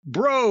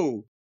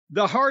 Bro,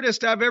 the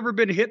hardest I've ever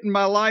been hit in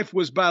my life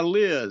was by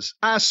Liz.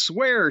 I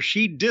swear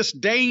she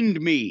disdained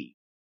me.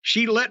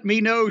 She let me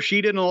know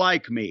she didn't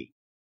like me.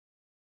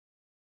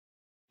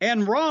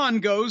 And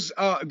Ron goes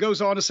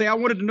on to say, I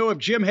wanted to know if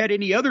Jim had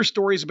any other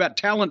stories about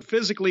talent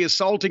physically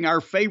assaulting our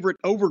favorite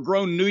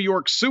overgrown New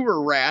York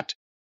sewer rat,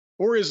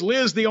 or is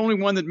Liz the only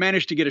one that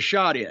managed to get a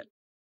shot in?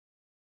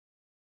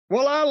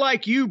 Well, I,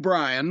 like you,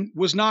 Brian,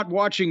 was not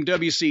watching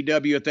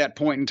WCW at that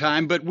point in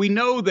time, but we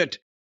know that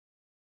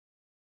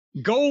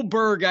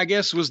Goldberg, I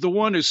guess, was the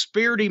one who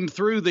speared him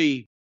through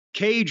the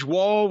cage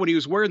wall when he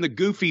was wearing the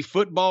goofy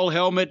football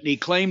helmet, and he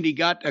claimed he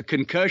got a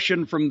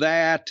concussion from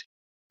that.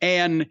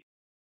 And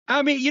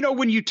I mean, you know,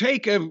 when you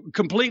take a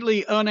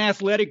completely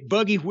unathletic,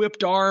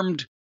 buggy-whipped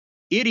armed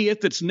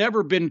idiot that's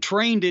never been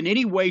trained in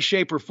any way,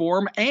 shape, or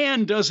form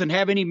and doesn't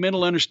have any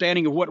mental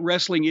understanding of what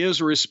wrestling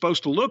is or is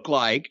supposed to look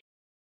like,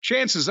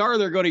 chances are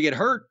they're going to get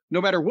hurt no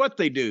matter what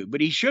they do.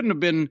 But he shouldn't have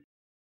been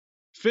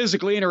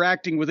physically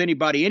interacting with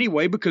anybody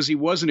anyway because he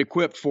wasn't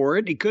equipped for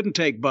it. He couldn't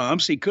take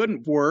bumps. He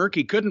couldn't work.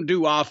 He couldn't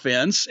do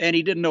offense, and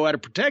he didn't know how to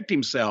protect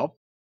himself.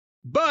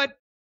 But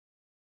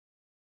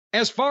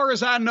as far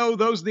as I know,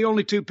 those are the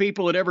only two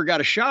people that ever got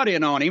a shot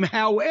in on him.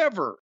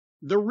 However,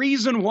 the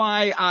reason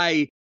why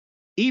I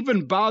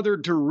even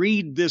bothered to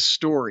read this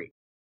story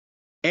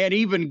and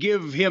even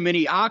give him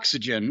any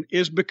oxygen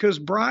is because,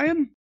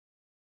 Brian,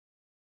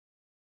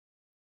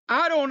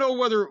 I don't know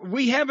whether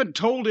we haven't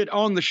told it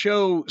on the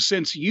show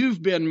since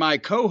you've been my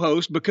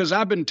co-host, because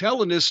I've been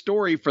telling this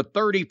story for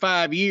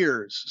 35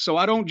 years. So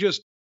I don't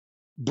just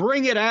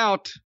bring it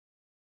out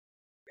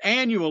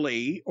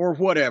annually or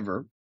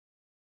whatever.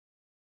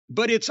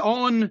 But it's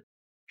on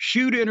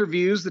shoot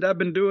interviews that I've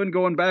been doing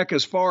going back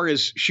as far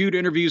as shoot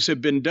interviews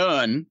have been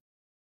done.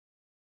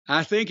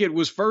 I think it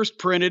was first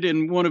printed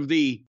in one of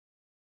the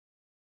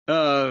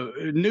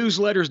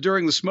newsletters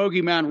during the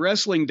Smoky Mountain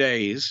Wrestling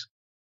days.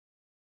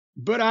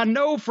 But I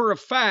know for a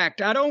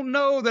fact, I don't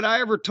know that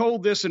I ever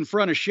told this in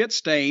front of Shit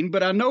Stain,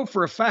 but I know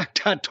for a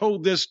fact I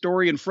told this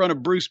story in front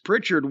of Bruce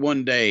Pritchard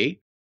one day.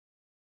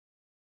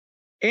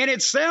 And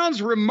it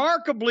sounds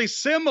remarkably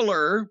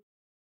similar,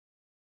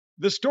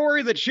 the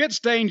story that Shit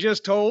Stain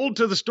just told,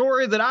 to the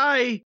story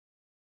that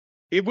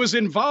it was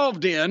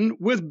involved in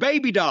with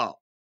Baby Doll.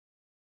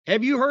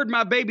 Have you heard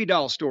my Baby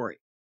Doll story?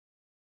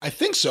 I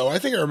think so. I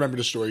think I remember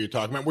the story you're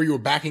talking about, where you were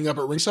backing up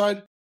at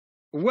ringside.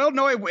 Well,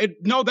 no,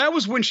 no, that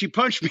was when she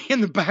punched me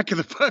in the back of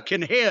the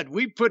fucking head.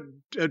 We put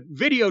a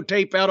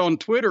videotape out on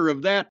Twitter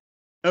of that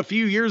a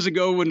few years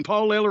ago when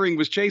Paul Ellering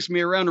was chasing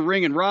me around the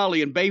ring in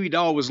Raleigh and Baby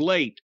Doll was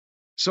late.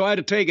 So I had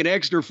to take an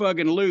extra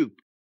fucking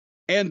loop.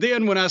 And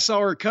then when I saw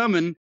her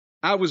coming,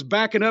 I was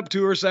backing up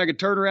to her so I could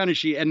turn around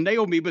and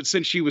nail me. But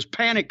since she was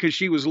panicked because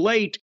she was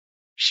late,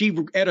 she,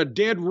 at a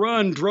dead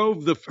run,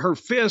 drove her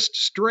fist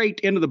straight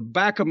into the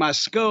back of my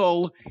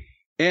skull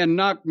and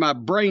knocked my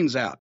brains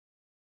out.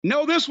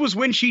 No, this was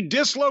when she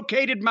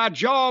dislocated my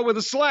jaw with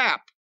a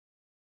slap.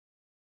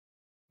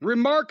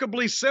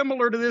 Remarkably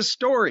similar to this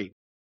story.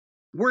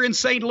 We're in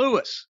St.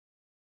 Louis.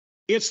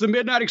 It's the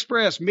Midnight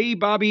Express, me,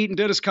 Bobby Eaton,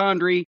 Dennis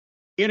Condrey,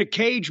 in a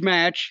cage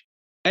match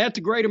at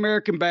the Great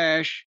American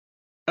Bash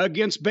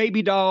against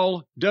Baby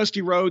Doll,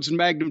 Dusty Rhodes, and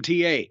Magnum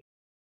TA.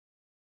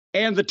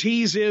 And the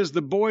tease is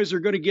the boys are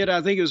going to get,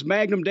 I think it was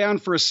Magnum down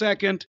for a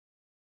second,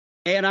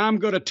 and I'm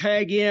going to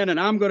tag in, and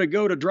I'm going to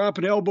go to drop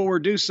an elbow or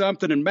do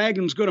something, and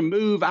Magnum's going to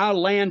move. I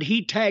land.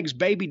 He tags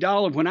Baby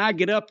Doll, and when I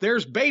get up,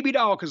 there's Baby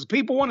Doll, because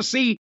people want to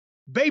see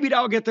Baby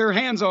Doll get their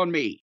hands on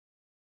me.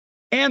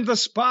 And the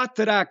spot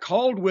that I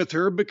called with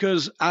her,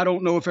 because I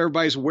don't know if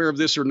everybody's aware of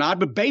this or not,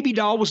 but Baby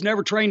Doll was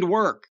never trained to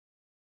work.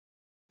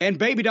 And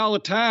Baby Doll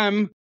at the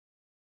time,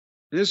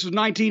 this was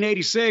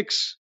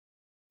 1986,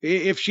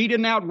 if she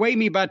didn't outweigh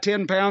me by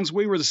 10 pounds,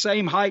 we were the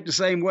same height, the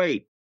same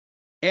weight.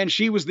 And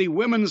she was the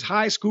women's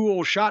high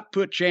school shot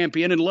put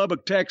champion in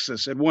Lubbock,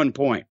 Texas at one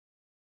point.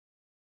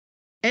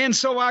 And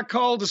so I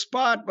called the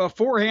spot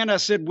beforehand. I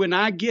said, when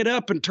I get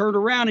up and turn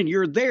around and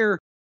you're there,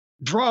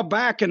 draw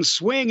back and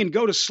swing and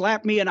go to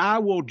slap me, and I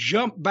will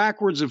jump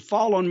backwards and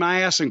fall on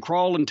my ass and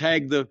crawl and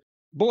tag the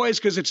boys,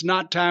 because it's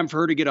not time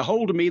for her to get a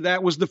hold of me.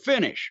 That was the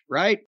finish,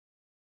 right?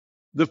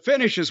 The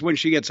finish is when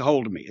she gets a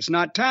hold of me. It's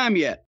not time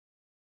yet.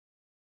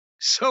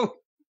 So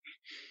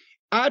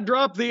I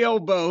drop the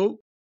elbow.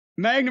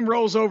 Magnum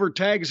rolls over,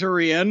 tags her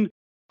in.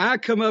 I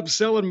come up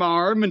selling my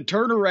arm and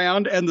turn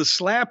around, and the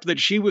slap that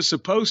she was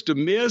supposed to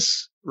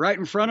miss right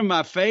in front of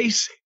my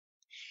face,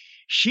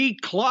 she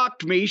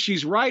clocked me.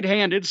 She's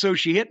right-handed, so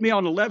she hit me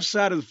on the left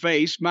side of the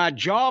face. My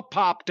jaw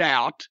popped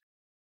out.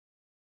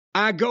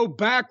 I go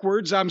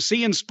backwards. I'm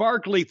seeing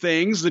sparkly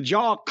things. The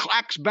jaw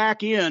clacks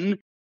back in,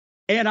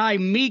 and I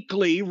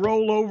meekly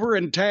roll over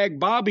and tag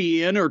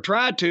Bobby in, or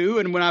try to.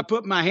 And when I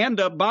put my hand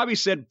up, Bobby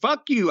said,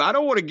 "Fuck you. I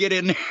don't want to get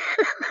in there."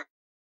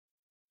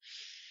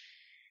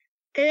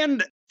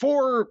 And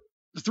for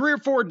 3 or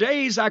 4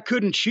 days, I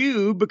couldn't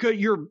chew, because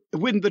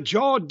when the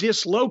jaw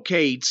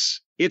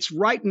dislocates, it's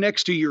right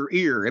next to your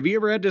ear. Have you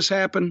ever had this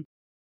happen?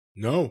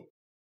 No.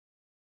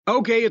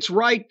 Okay, it's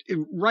right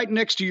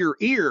next to your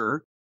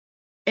ear,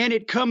 and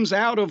it comes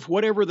out of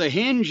whatever the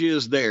hinge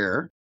is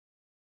there.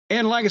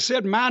 And like I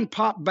said, mine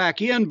popped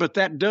back in, but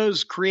that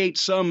does create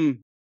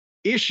some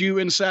issue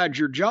inside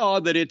your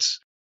jaw that it's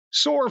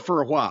sore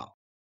for a while.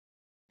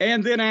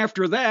 And then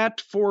after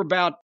that, for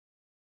about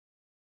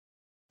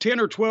 10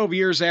 or 12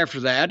 years after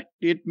that,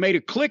 it made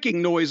a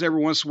clicking noise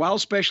every once in a while,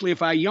 especially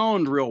if I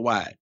yawned real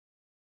wide.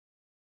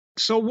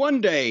 So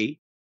one day,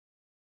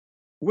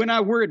 when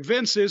I were at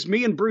Vince's,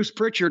 me and Bruce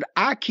Pritchard,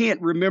 I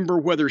can't remember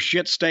whether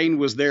Shitstain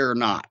was there or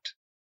not,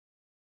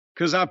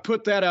 because I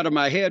put that out of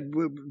my head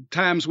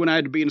times when I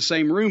had to be in the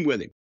same room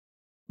with him.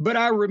 But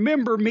I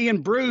remember me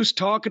and Bruce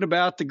talking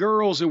about the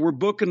girls, and we're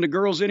booking the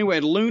girls anyway.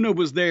 Luna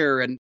was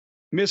there, and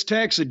Miss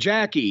Texa,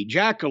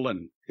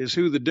 Jacqueline is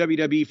who the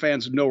WWE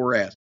fans know her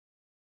as.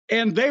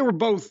 And they were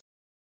both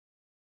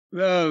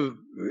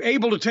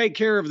able to take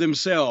care of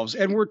themselves.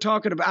 And we're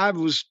talking about, I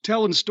was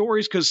telling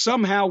stories because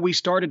somehow we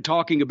started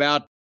talking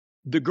about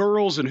the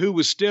girls and who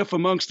was stiff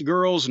amongst the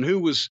girls and who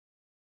was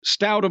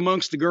stout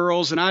amongst the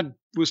girls. And I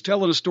was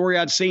telling a story.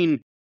 I'd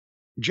seen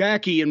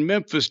Jackie in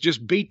Memphis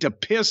just beat the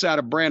piss out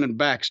of Brandon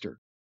Baxter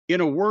in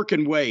a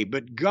working way.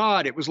 But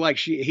God, it was like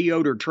he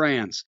owed her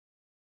trans.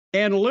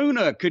 And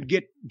Luna could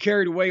get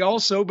carried away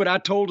also. But I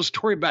told a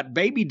story about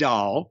Baby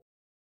Doll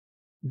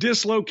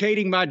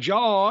dislocating my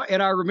jaw, and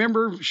I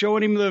remember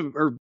showing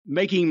him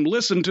making him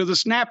listen to the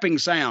snapping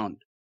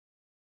sound.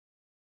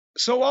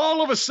 So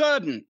all of a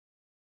sudden,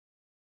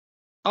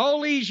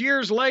 all these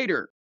years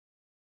later,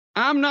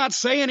 I'm not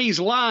saying he's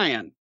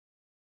lying,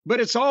 but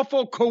it's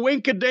awful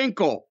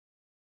coincidental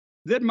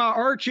that my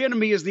arch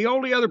enemy is the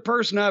only other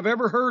person I've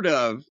ever heard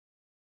of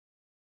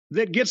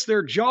that gets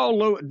their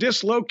jaw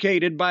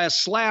dislocated by a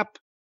slap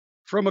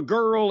from a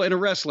girl in a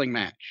wrestling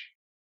match.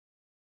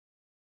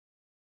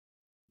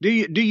 Do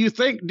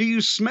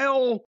you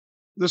smell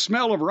the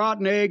smell of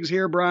rotten eggs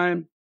here,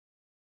 Brian?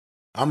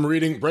 I'm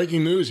reading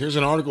breaking news. Here's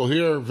an article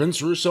here.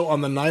 Vince Russo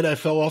on the night I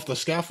fell off the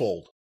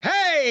scaffold.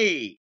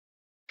 Hey,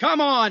 come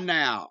on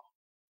now.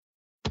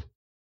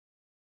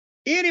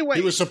 Anyway.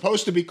 He was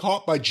supposed to be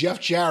caught by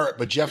Jeff Jarrett,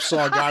 but Jeff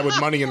saw a guy with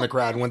money in the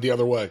crowd and went the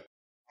other way.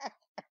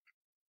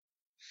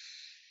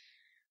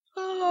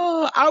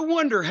 I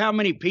wonder how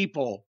many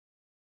people,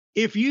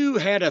 if you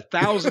had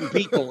 1,000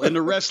 people in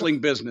the wrestling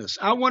business,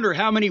 I wonder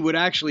how many would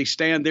actually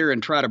stand there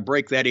and try to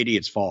break that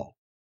idiot's fall.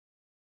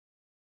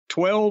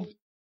 12?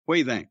 What do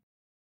you think?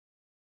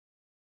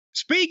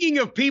 Speaking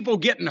of people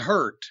getting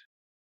hurt,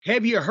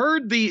 have you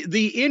heard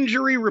the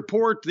injury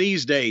report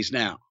these days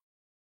now?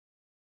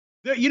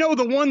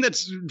 The one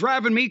that's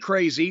driving me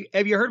crazy.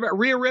 Have you heard about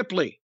Rhea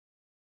Ripley?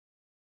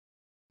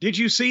 Did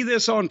you see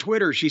this on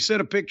Twitter? She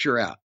sent a picture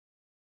out.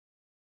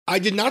 I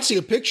did not see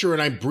a picture,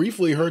 and I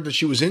briefly heard that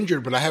she was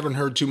injured, but I haven't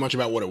heard too much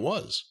about what it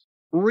was.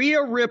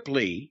 Rhea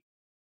Ripley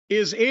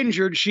is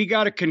injured. She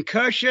got a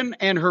concussion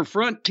and her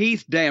front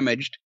teeth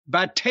damaged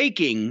by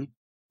taking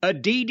a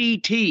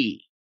DDT.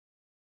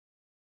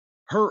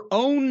 Her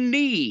own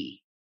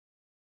knee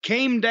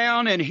came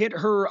down and hit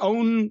her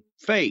own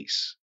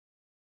face.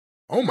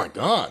 Oh, my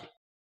God.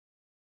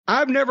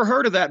 I've never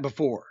heard of that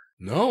before.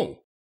 No.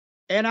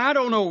 And I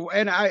don't know.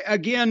 And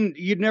again,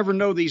 you'd never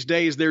know these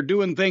days. They're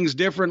doing things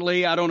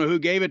differently. I don't know who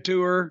gave it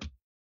to her.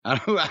 I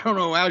don't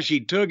know how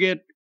she took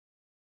it.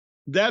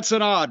 That's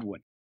an odd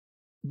one.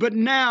 But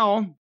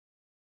now,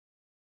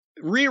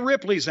 Rhea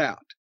Ripley's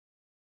out.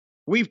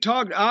 We've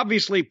talked,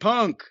 obviously,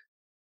 Punk,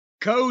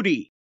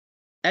 Cody,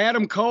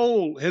 Adam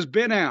Cole has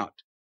been out.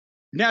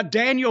 Now,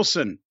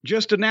 Danielson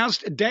just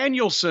announced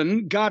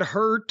Danielson got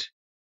hurt,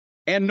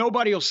 and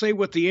nobody will say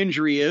what the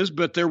injury is,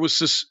 but they were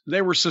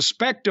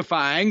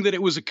suspectifying that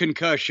it was a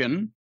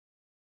concussion.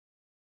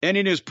 And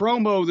in his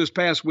promo this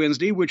past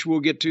Wednesday, which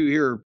we'll get to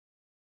here,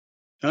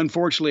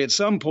 unfortunately, at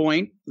some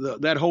point,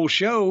 that whole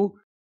show,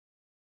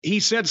 he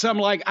said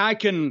something like, I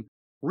can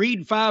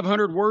read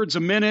 500 words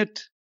a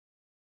minute.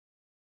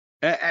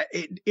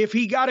 If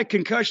he got a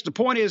concussion, the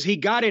point is he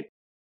got it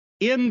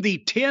in the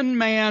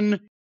 10-man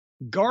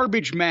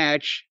garbage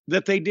match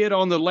that they did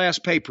on the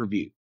last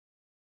pay-per-view.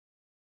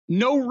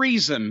 No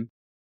reason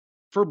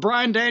for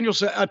Bryan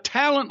Danielson, a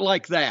talent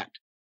like that,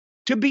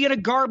 to be in a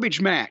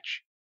garbage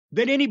match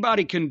that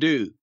anybody can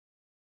do.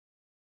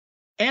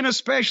 And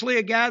especially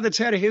a guy that's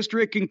had a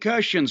history of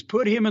concussions.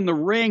 Put him in the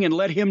ring and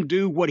let him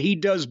do what he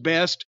does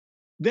best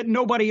that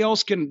nobody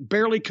else can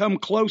barely come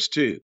close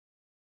to.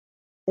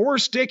 Or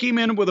stick him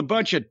in with a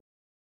bunch of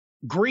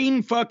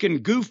green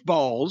fucking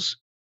goofballs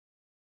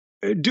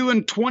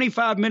doing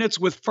 25 minutes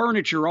with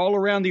furniture all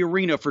around the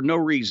arena for no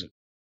reason.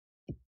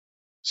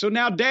 So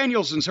now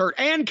Danielson's hurt.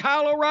 And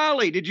Kyle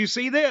O'Reilly. Did you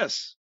see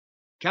this?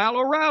 Kyle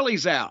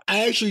O'Reilly's out.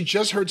 I actually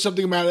just heard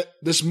something about it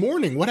this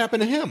morning. What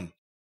happened to him?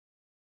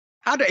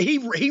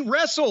 He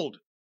wrestled.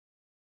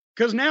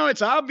 Because now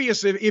it's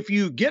obvious if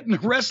you get in the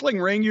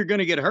wrestling ring, you're going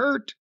to get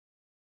hurt.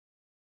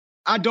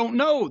 I don't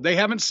know. They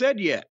haven't said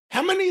yet.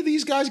 How many of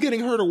these guys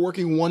getting hurt are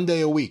working 1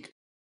 day a week?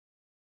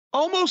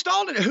 Almost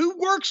all of it. Who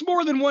works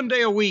more than 1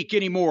 day a week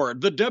anymore?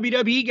 The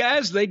WWE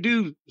guys, they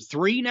do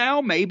 3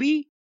 now,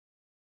 maybe.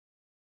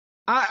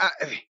 I've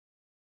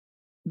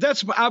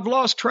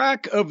lost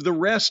track of the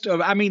rest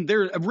of. I mean,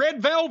 they're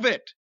Red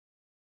Velvet.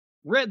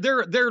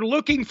 They're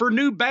looking for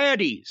new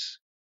baddies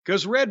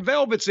because Red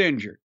Velvet's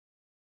injured.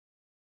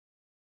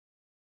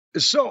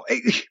 So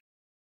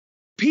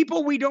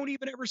people we don't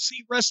even ever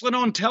see wrestling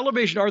on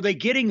television, are they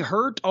getting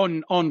hurt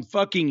on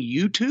fucking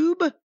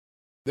YouTube?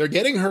 They're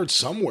getting hurt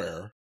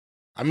somewhere.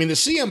 I mean, the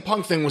CM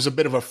Punk thing was a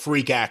bit of a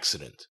freak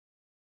accident.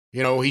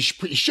 You know, he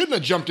shouldn't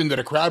have jumped into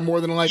the crowd more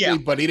than likely,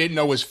 but he didn't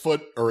know his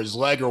foot or his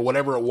leg or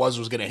whatever it was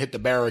going to hit the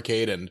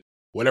barricade, and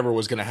whatever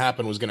was going to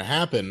happen was going to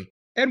happen.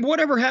 And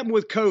whatever happened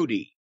with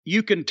Cody,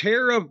 you can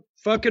tear a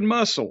fucking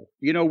muscle.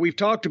 You know, we've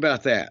talked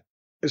about that.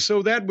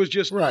 So that was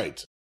just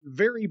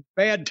very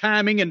bad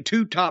timing and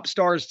 2 top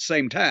stars at the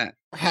same time.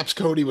 Perhaps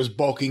Cody was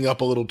bulking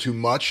up a little too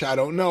much. I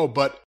don't know.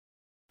 But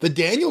the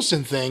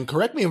Danielson thing,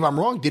 correct me if I'm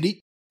wrong,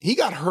 he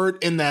got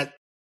hurt in that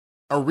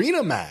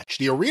arena match.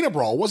 The arena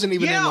brawl wasn't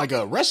even in like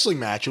a wrestling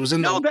match. It was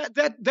in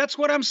that's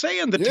what I'm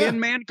saying. The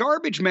 10-man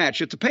garbage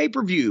match at the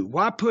pay-per-view.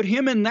 Why put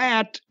him in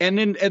that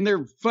and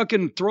they're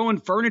fucking throwing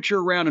furniture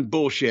around and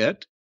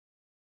bullshit.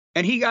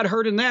 And he got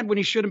hurt in that when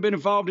he shouldn't have been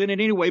involved in it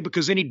anyway,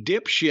 because any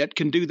dipshit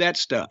can do that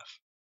stuff.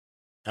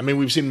 I mean,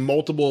 we've seen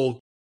multiple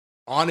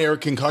on-air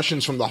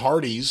concussions from the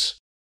Hardys.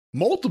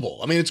 Multiple.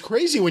 I mean, it's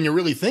crazy when you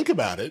really think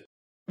about it.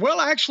 Well,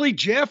 actually,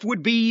 Jeff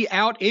would be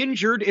out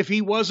injured if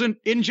he wasn't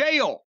in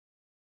jail.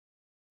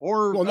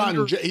 Or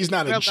he's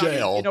not in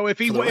jail. You know, if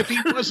he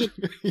wasn't.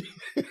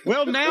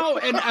 Well, now,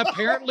 and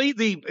apparently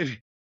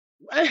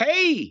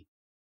hey,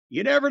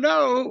 you never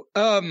know.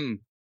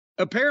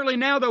 Apparently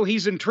now, though,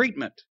 he's in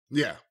treatment.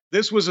 Yeah.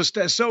 This was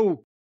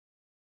so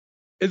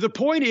the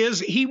point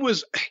is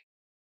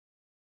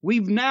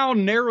we've now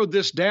narrowed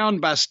this down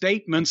by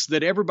statements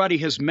that everybody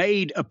has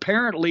made.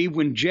 Apparently,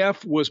 when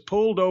Jeff was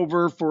pulled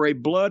over for a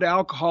blood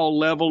alcohol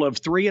level of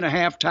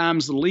 3.5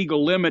 times the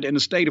legal limit in the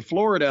state of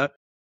Florida,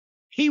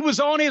 he was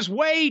on his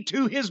way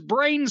to his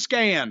brain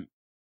scan,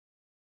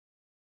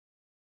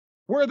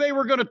 where they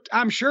were going to,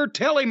 I'm sure,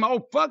 tell him,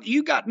 oh, fuck,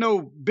 you got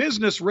no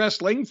business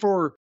wrestling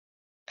for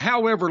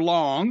however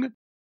long,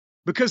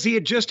 because he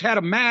had just had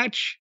a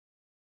match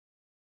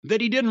that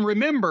he didn't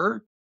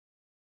remember.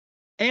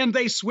 And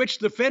they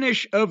switched the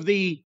finish of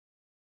the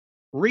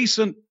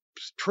recent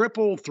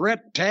triple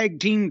threat tag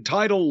team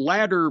title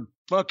ladder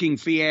fucking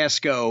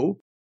fiasco,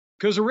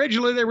 because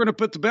originally they were going to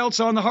put the belts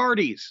on the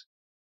Hardys.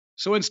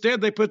 So instead,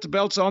 they put the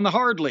belts on the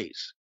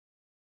Hardleys.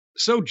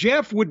 So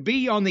Jeff would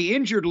be on the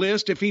injured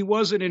list if he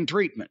wasn't in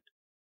treatment.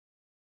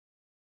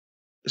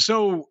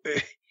 So,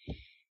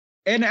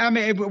 and I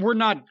mean, we're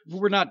not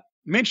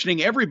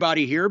mentioning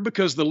everybody here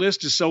because the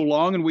list is so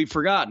long and we've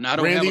forgotten. I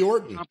don't Randy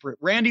Orton.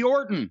 Randy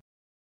Orton.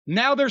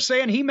 Now they're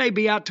saying he may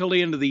be out till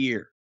the end of the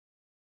year.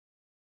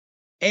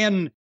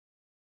 And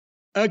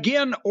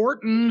again,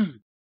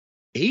 Orton,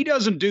 he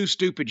doesn't do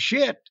stupid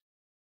shit.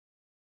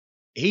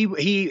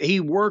 He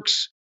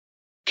works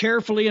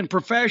carefully and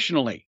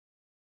professionally.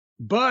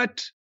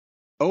 But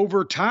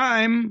over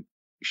time,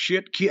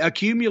 shit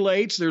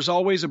accumulates. There's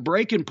always a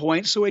breaking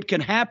point, so it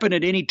can happen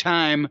at any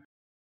time.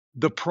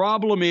 The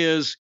problem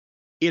is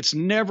it's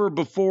never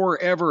before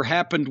ever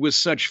happened with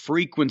such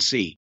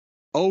frequency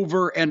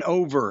over and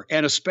over,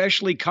 and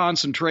especially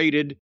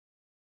concentrated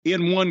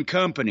in one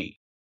company.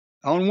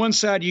 On one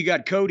side, you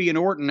got Cody and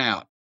Orton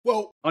out.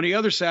 Well, on the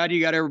other side,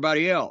 you got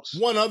everybody else.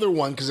 One other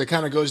one, because it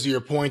kind of goes to your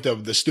point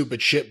of the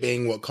stupid shit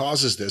being what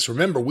causes this.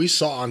 Remember, we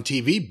saw on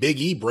TV Big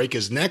E break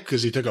his neck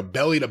because he took a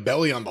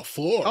belly-to-belly on the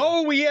floor.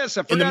 Oh, yes.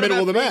 I forgot in the middle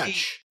of the Big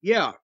match. E.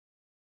 Yeah.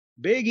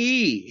 Big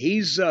E.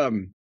 He's,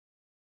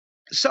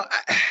 so,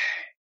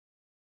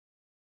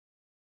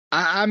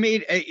 I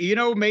mean, you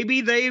know,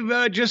 maybe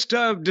they've just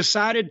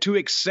decided to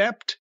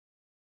accept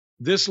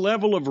this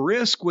level of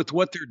risk with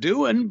what they're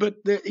doing, but,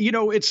 you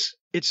know, it's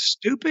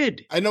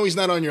stupid. I know he's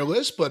not on your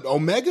list, but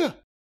Omega's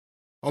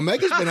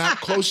been out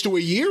close to a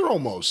year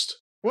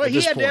almost. Well,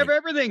 he had to have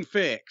everything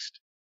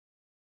fixed.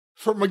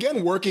 From,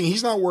 again, working,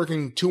 he's not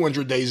working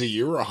 200 days a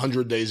year or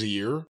 100 days a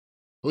year. At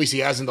least he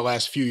hasn't the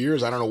last few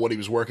years. I don't know what he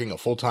was working, a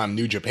full-time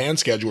New Japan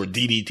schedule or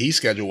DDT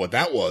schedule, what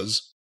that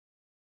was.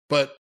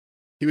 But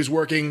he was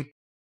working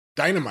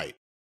Dynamite.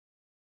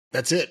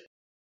 That's it.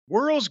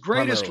 World's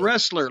greatest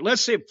wrestler.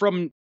 Let's say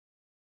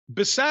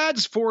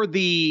besides for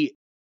the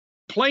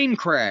plane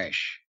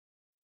crash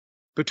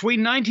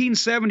between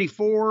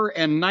 1974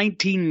 and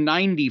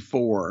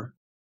 1994,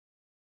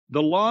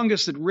 the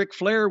longest that Ric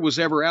Flair was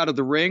ever out of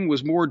the ring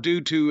was more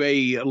due to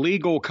a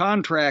legal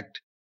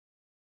contract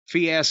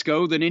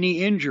fiasco than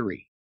any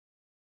injury.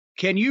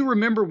 Can you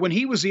remember when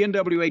he was the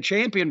NWA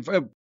champion,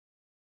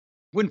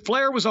 when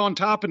Flair was on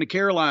top in the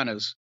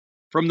Carolinas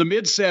from the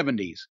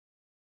mid-70s,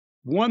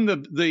 won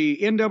the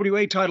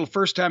NWA title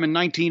first time in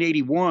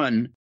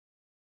 1981,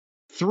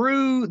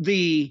 through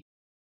the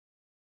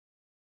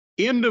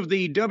end of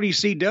the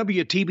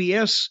WCW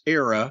TBS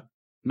era,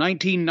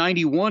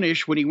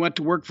 1991-ish, when he went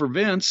to work for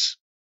Vince,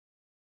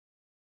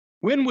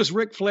 when was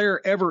Ric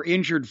Flair ever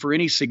injured for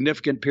any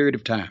significant period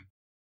of time?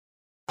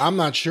 I'm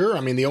not sure.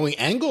 I mean, the only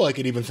angle I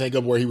could even think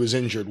of where he was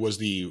injured was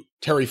the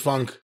Terry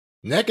Funk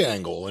neck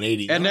angle in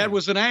 89. And that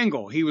was an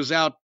angle. He was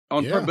out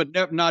on purpose,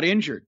 but not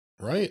injured.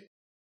 Right.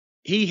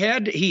 He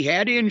had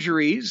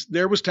injuries.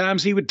 There was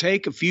times he would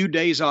take a few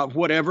days off,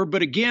 whatever.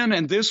 But again,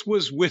 and this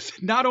was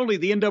with not only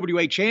the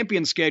NWA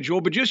champion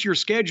schedule, but just your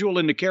schedule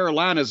in the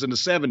Carolinas in the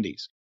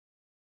 70s.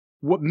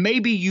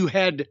 Maybe you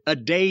had a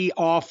day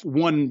off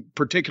one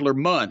particular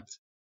month,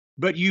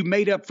 but you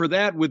made up for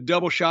that with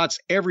double shots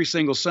every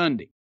single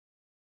Sunday.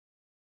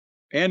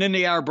 And in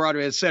the hour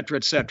Broadway, et cetera,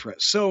 et cetera.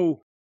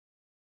 So,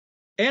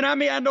 and I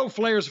mean, I know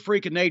Flair's a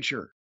freak of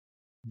nature.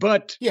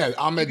 But yeah,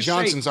 Ahmed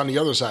Johnson's on the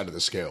other side of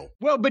the scale.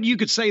 Well, but you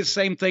could say the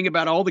same thing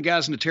about all the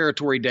guys in the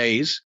territory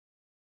days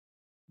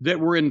that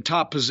were in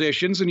top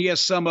positions. And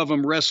yes, some of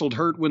them wrestled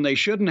hurt when they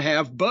shouldn't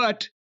have,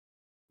 but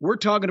we're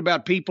talking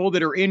about people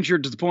that are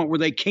injured to the point where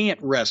they can't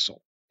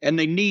wrestle and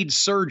they need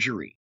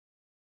surgery.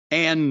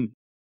 And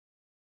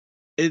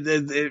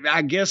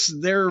I guess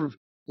they're,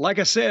 like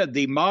I said,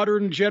 the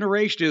modern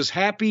generation is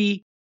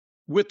happy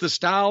with the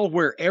style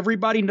where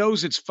everybody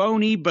knows it's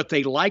phony, but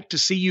they like to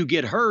see you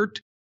get hurt.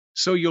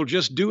 So you'll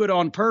just do it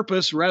on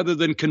purpose rather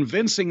than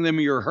convincing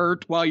them you're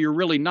hurt while you're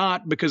really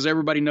not, because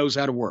everybody knows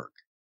how to work.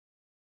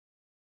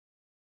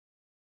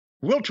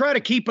 We'll try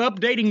to keep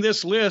updating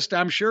this list.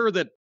 I'm sure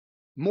that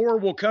more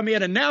will come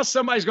in. And now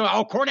somebody's going,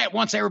 oh, Cornette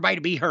wants everybody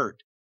to be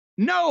hurt.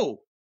 No,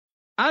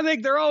 I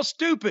think they're all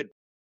stupid,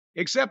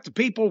 except the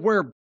people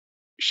where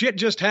shit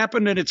just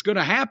happened and it's going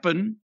to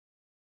happen.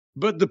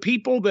 But the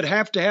people that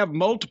have to have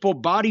multiple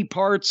body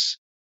parts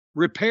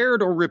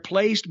repaired or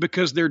replaced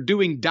because they're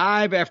doing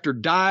dive after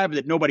dive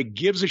that nobody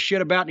gives a shit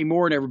about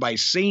anymore and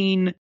everybody's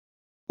seen,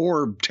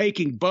 or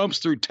taking bumps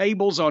through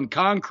tables on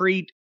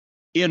concrete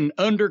in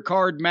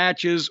undercard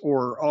matches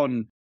or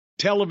on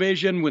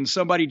television when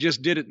somebody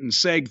just did it in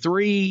Seg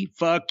 3,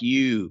 fuck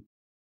you.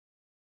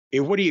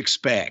 What do you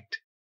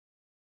expect?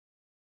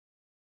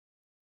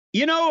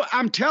 You know,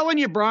 I'm telling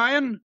you,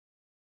 Brian,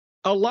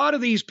 a lot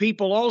of these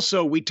people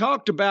also, we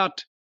talked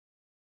about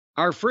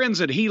our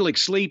friends at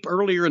Helix Sleep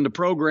earlier in the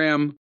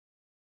program,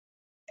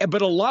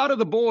 but a lot of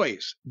the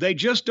boys, they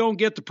just don't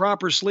get the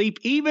proper sleep,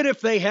 even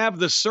if they have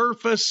the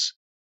surface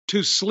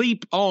to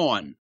sleep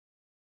on,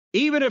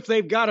 even if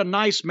they've got a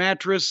nice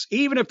mattress,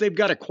 even if they've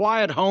got a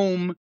quiet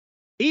home,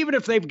 even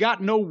if they've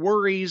got no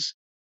worries,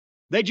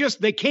 they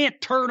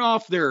can't turn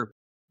off their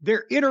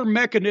inner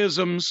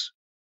mechanisms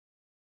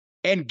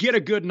and get a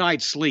good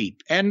night's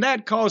sleep. And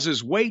that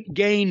causes weight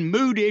gain,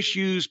 mood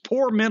issues,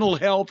 poor mental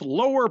health,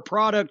 lower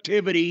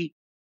productivity,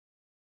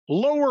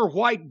 lower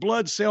white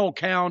blood cell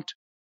count.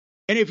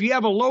 And if you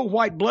have a low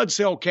white blood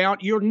cell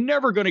count, you're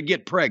never going to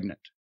get pregnant,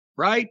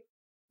 right?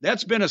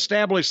 That's been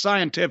established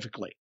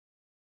scientifically.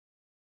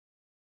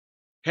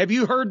 Have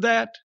you heard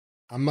that?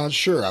 I'm not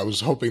sure. I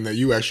was hoping that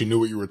you actually knew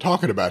what you were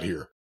talking about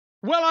here.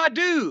 Well, I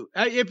do.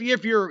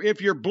 If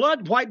your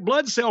white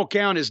blood cell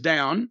count is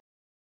down,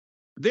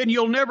 then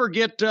you'll never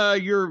get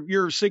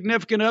your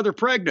significant other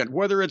pregnant,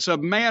 whether it's a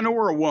man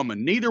or a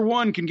woman. Neither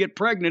one can get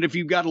pregnant if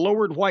you've got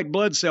lowered white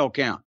blood cell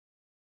count.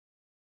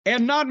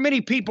 And not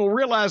many people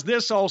realize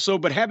this also,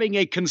 but having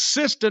a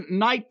consistent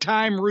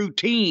nighttime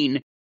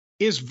routine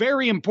is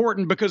very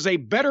important because a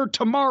better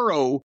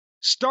tomorrow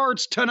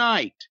starts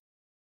tonight.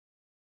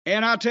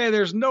 And I'll tell you,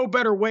 there's no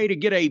better way to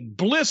get a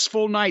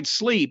blissful night's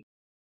sleep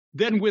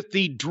than with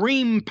the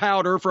Dream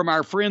Powder from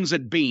our friends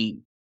at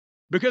Beam.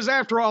 Because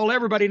after all,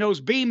 everybody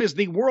knows Beam is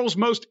the world's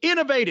most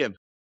innovative,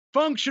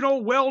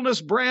 functional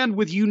wellness brand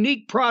with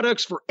unique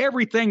products for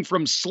everything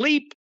from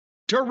sleep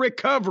to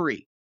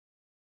recovery.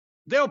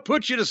 They'll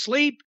put you to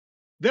sleep,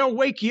 they'll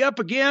wake you up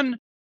again,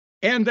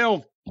 and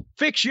they'll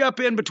fix you up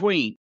in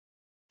between.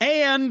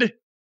 And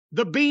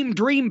the Beam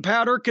Dream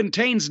Powder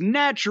contains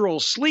natural,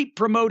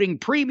 sleep-promoting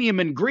premium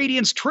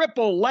ingredients,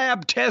 triple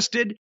lab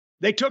tested.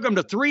 They took them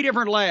to 3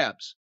 different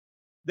labs.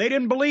 They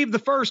didn't believe the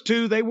first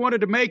 2. They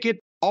wanted to make it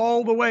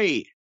all the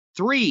way.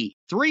 3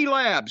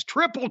 labs,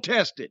 triple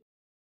tested.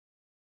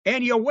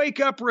 And you wake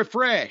up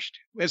refreshed.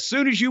 As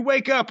soon as you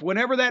wake up,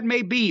 whenever that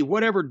may be,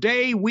 whatever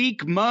day,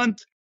 week, month,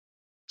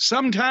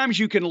 sometimes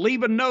you can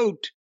leave a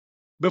note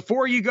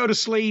before you go to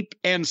sleep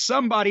and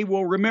somebody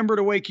will remember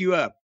to wake you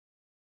up.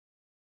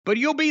 But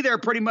you'll be there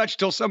pretty much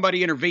till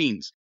somebody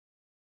intervenes.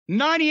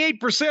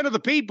 98% of the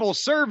people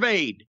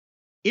surveyed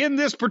in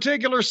this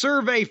particular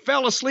survey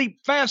fell asleep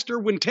faster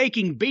when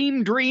taking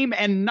Beam Dream,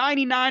 and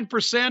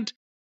 99%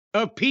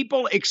 of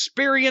people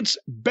experience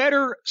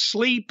better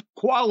sleep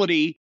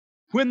quality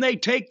when they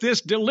take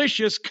this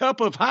delicious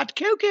cup of hot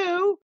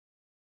cocoa.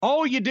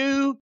 All you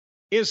do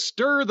is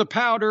stir the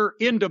powder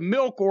into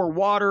milk or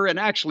water, and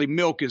actually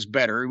milk is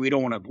better. We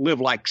don't want to live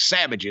like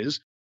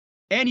savages.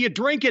 And you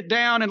drink it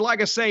down, and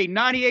like I say,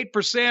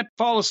 98%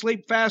 fall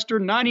asleep faster,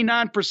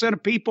 99%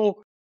 of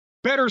people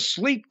better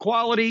sleep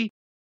quality.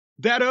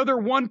 That other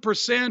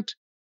 1%,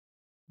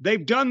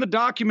 they've done the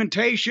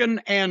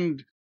documentation,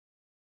 and,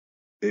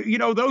 you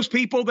know, those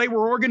people, they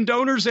were organ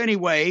donors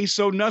anyway,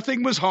 so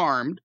nothing was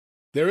harmed.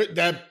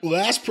 That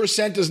last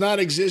percent does not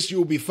exist. You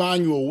will be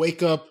fine. You will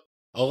wake up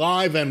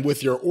alive and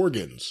with your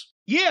organs.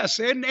 Yes,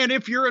 and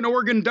if you're an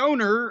organ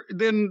donor,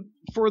 then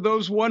for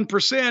those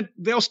 1%,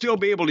 they'll still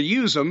be able to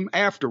use them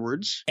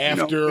afterwards.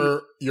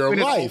 After your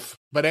life.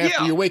 But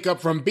after you wake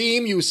up from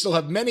Beam, you still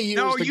have many years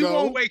to go. No, you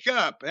won't wake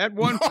up. That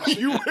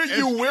 1%.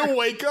 You will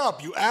wake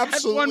up. You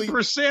absolutely. That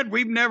 1%,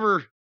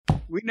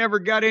 we never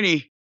got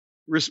any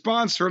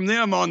response from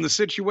them on the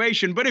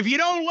situation. But if you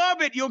don't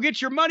love it, you'll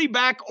get your money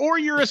back or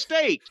your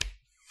estate.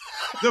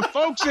 The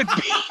folks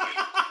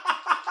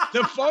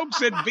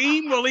at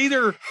Beam will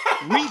either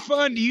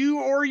refund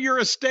you or your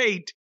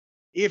estate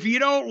if you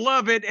don't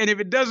love it, and if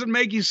it doesn't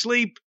make you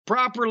sleep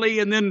properly,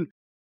 and then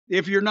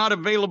if you're not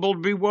available to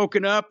be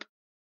woken up.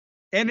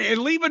 And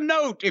leave a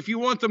note if you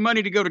want the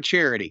money to go to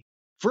charity.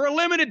 For a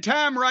limited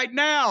time right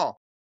now,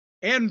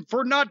 and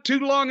for not too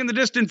long in the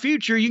distant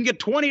future, you can get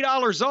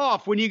 $20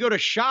 off when you go to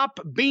Shop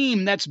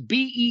Beam. That's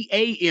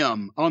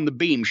BEAM on the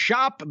Beam.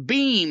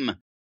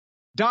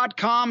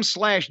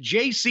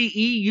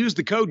 shopbeam.com/JCE. Use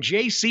the code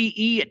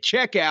JCE at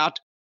checkout.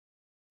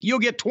 You'll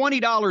get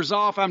 $20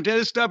 off. I'm telling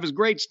you, this stuff is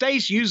great.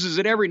 Stace uses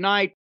it every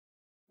night.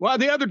 Well,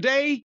 the other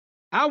day,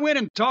 I went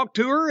and talked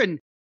to her, and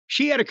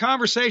she had a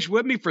conversation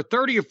with me for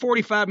 30 or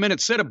 45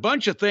 minutes, said a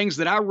bunch of things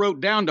that I wrote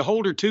down to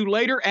hold her to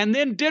later, and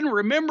then didn't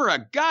remember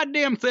a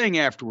goddamn thing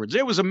afterwards.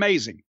 It was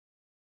amazing.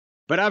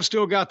 But I've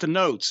still got the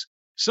notes.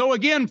 So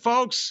again,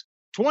 folks,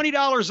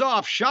 $20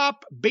 off.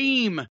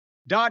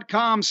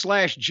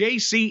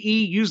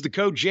 shopbeam.com/JCE. Use the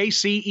code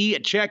JCE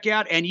at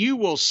checkout, and you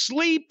will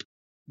sleep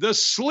the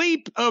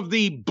sleep of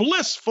the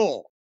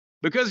blissful.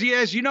 Because,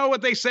 as you know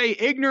what they say,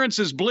 ignorance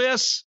is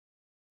bliss,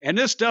 and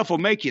this stuff will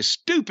make you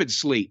stupid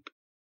sleep.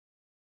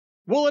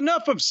 Well,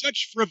 enough of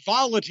such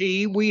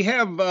frivolity. We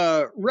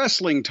have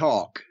wrestling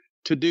talk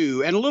to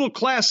do, and a little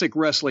classic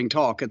wrestling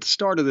talk at the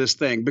start of this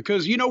thing,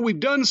 because, you know, we've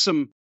done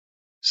some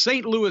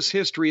St. Louis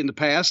history in the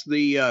past.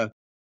 The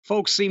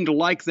folks seem to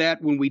like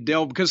that when we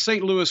delve, because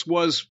St. Louis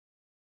was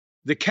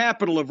the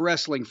capital of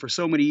wrestling for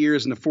so many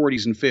years in the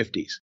 40s and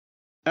 50s.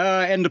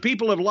 And the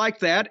people have liked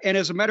that. And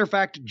as a matter of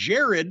fact,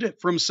 Jared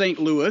from St.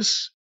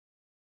 Louis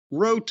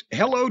wrote,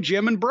 "Hello,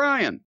 Jim and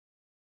Brian.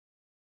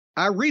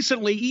 I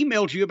recently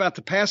emailed you about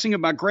the passing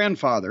of my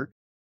grandfather.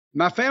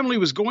 My family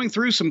was going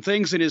through some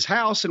things in his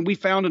house, and we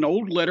found an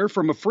old letter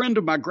from a friend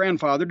of my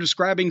grandfather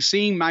describing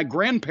seeing my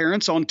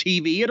grandparents on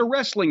TV at a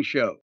wrestling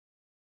show.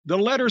 The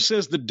letter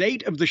says the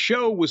date of the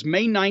show was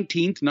May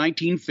 19th,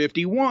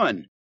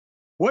 1951.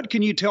 What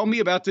can you tell me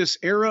about this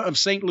era of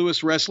St.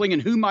 Louis wrestling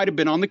and who might have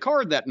been on the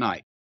card that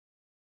night?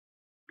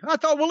 I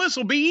thought, well, this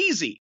will be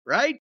easy,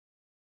 right?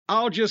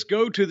 I'll just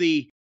go to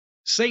the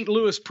St.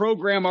 Louis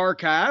Program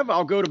Archive.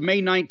 I'll go to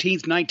May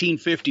 19th,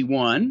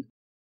 1951,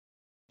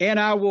 and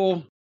I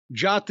will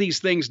jot these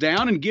things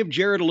down and give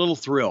Jared a little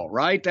thrill,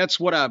 right? That's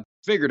what I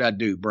figured I'd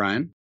do,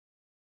 Brian.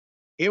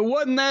 It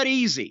wasn't that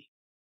easy,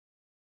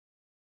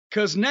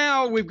 because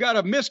now we've got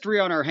a mystery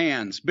on our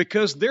hands,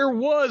 because there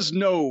was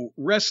no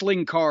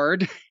wrestling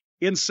card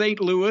in St.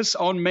 Louis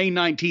on May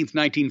 19th,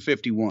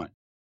 1951.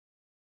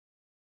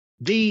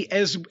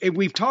 As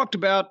we've talked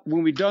about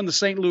when we've done the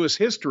St. Louis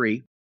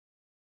history,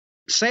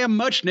 Sam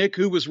Muchnick,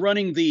 who was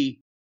running the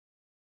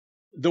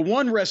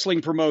one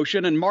wrestling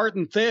promotion, and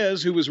Martin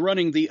Thez, who was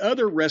running the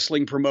other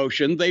wrestling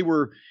promotion, they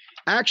were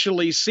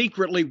actually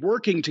secretly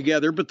working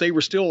together, but they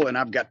were still, and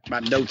I've got my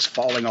notes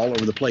falling all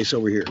over the place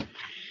over here.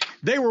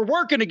 They were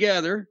working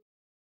together,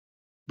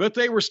 but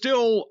they were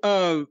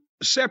still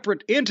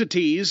separate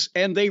entities,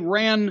 and they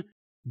ran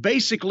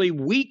basically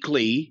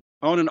weekly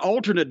on an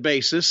alternate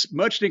basis.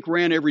 Muchnick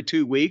ran every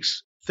 2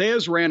 weeks.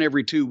 Thez ran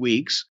every 2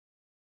 weeks,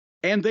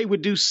 and they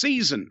would do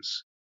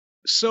seasons.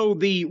 So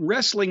the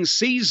wrestling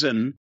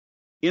season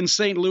in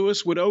St.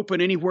 Louis would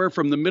open anywhere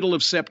from the middle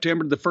of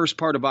September to the first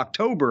part of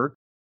October,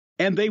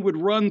 and they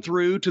would run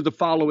through to the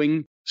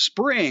following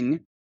spring.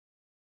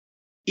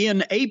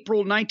 In April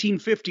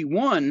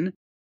 1951,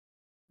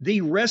 the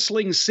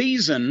wrestling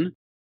season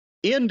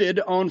ended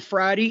on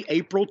Friday,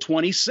 April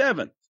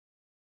 27th.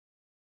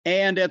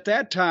 And at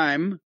that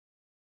time,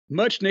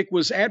 Muchnick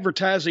was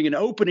advertising an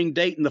opening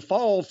date in the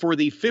fall for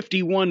the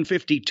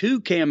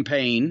 51-52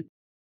 campaign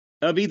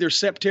of either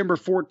September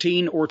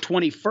 14 or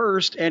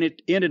 21st, and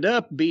it ended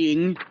up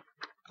being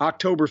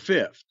October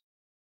 5th.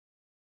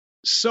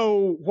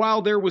 So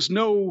while there was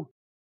no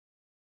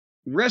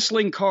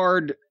wrestling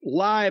card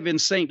live in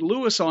St.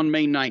 Louis on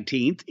May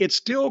 19th, it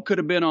still could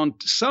have been on,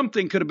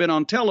 something could have been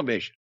on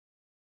television.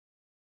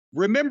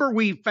 Remember,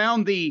 we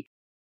found the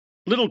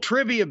little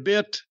trivia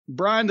bit,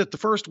 Brian, that the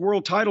first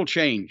world title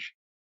change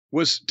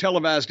was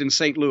televised in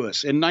St.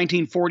 Louis in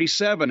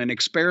 1947, an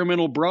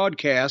experimental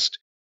broadcast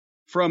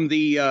from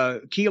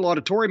the Kiel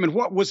Auditorium. And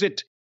what was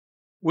it?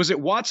 Was it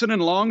Watson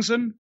and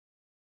Longson?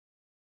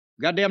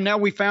 Goddamn, now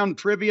we found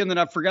trivia, and then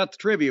I forgot the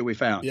trivia we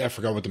found. Yeah, I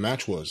forgot what the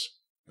match was.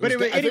 I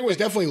think it was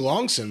definitely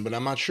Longson, but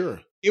I'm not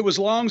sure. It was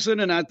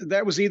Longson, and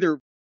that was either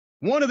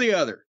one or the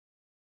other,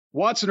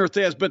 Watson or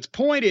Thez. But the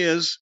point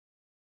is,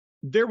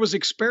 there was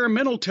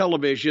experimental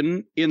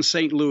television in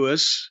St.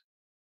 Louis.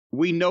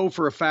 We know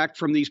for a fact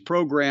from these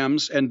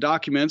programs and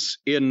documents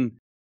in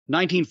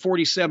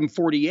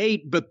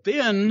 1947-48, but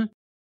then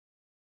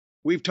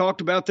we've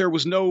talked about there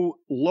was no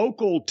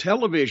local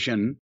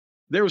television.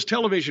 There was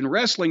television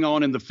wrestling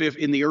on in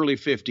the early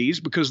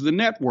 50s because of the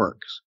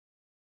networks.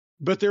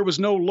 But there was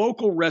no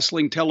local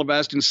wrestling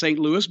televised in St.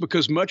 Louis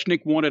because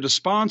Muchnick wanted a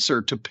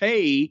sponsor to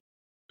pay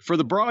for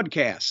the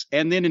broadcasts.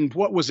 And then in,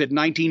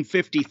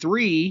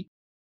 1953,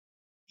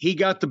 he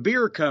got the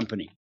beer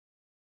company.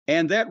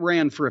 And that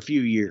ran for a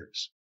few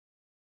years.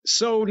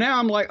 So now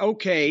I'm like,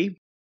 okay,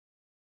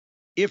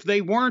 if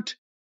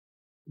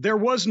there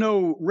was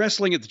no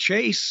wrestling at the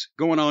Chase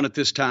going on at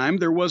this time.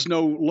 There was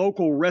no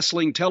local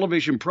wrestling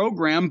television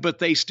program, but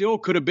they still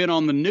could have been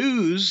on the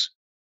news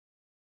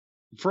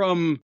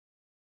from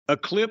a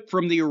clip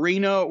from the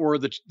arena or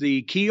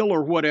the Kiel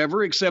or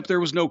whatever, except there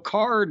was no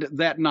card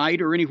that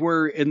night or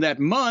anywhere in that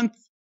month.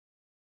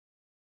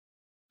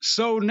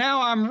 So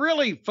now I'm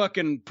really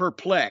fucking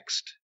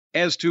perplexed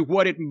as to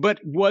but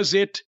was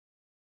it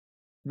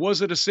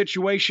a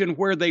situation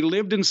where they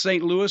lived in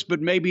St. Louis,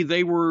 but maybe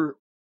they were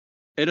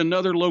at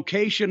another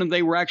location and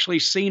they were actually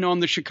seen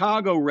on the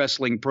Chicago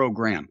wrestling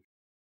program?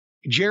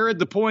 Jared,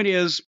 the point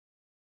is,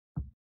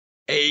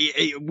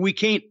 we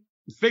can't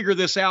figure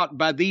this out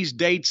by these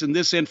dates and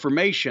this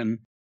information,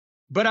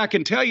 but I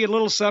can tell you a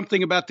little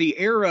something about the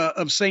era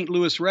of St.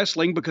 Louis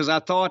wrestling, because I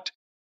thought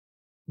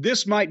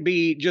this might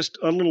be just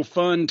a little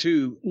fun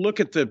to look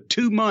at the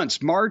 2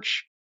 months,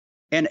 March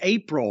and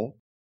April,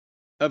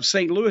 of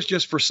St. Louis,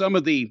 just for some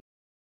of the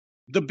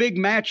big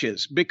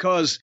matches,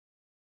 because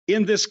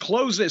in this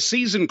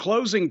season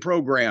closing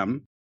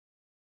program,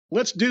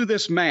 let's do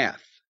this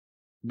math,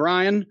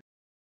 Brian.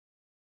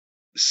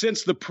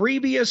 Since the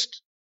previous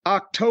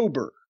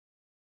October,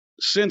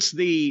 since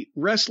the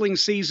wrestling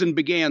season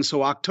began,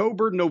 so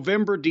October,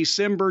 November,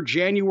 December,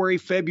 January,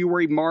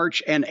 February,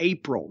 March, and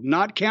April,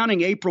 not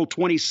counting April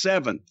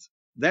 27th,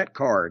 that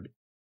card,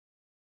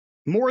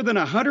 more than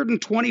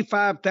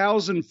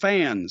 125,000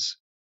 fans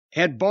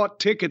had bought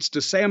tickets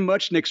to Sam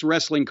Muchnick's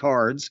wrestling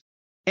cards.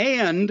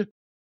 And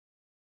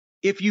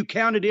if you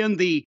counted in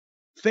the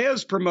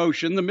Thez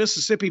promotion, the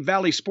Mississippi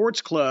Valley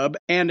Sports Club,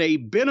 and a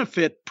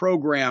benefit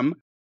program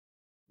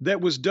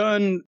that was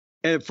done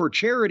for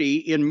charity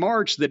in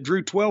March that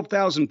drew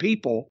 12,000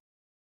 people,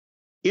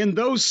 in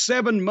those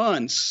 7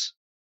 months,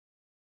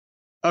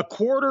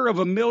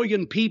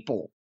 250,000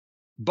 people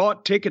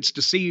bought tickets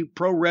to see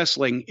pro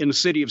wrestling in the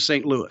city of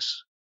St.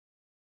 Louis.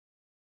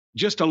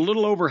 Just a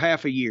little over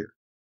half a year.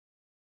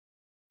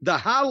 the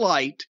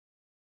highlight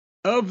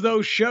of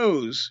those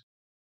shows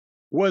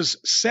was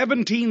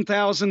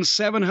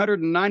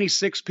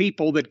 17,796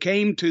 people that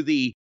came to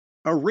the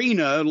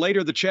arena,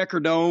 later the Checker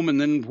Dome, and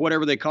then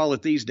whatever they call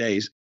it these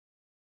days,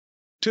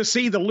 to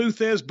see the Lou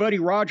Thesz Buddy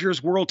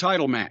Rogers world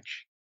title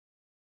match.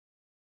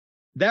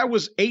 That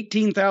was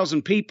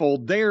 18,000 people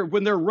there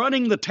when they're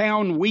running the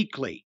town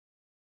weekly.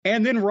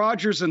 And then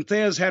Rogers and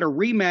Thesz had a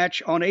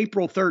rematch on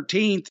April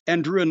 13th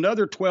and drew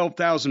another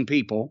 12,000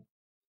 people.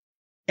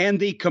 And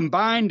the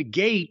combined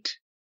gate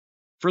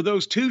for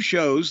those two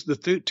shows, the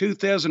two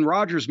Thesz and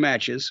Rogers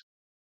matches,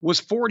 was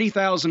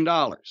 $40,000.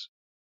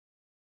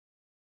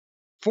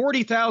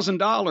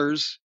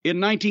 $40,000 in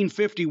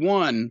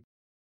 1951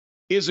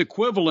 is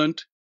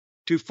equivalent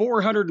to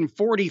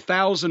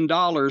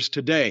 $440,000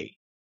 today.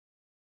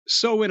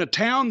 So in a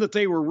town that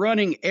they were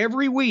running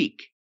every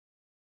week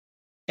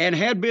and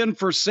had been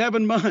for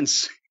 7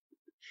 months,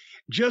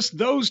 just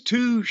those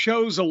two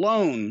shows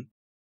alone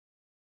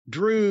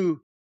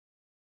drew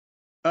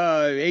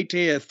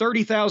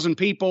 30,000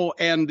 people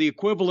and the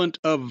equivalent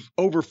of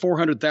over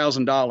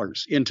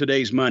 $400,000 in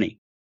today's money.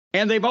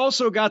 And they've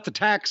also got the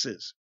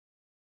taxes.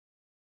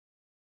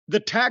 The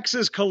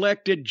taxes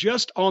collected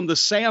just on the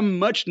Sam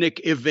Muchnick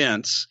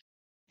events.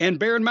 And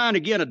bear in mind,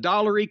 again,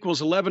 $1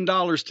 equals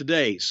 $11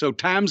 today, so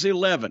times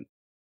 11.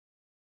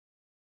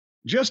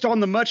 Just on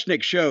the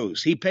Muchnick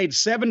shows, he paid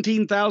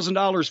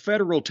 $17,000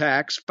 federal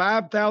tax,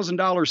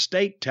 $5,000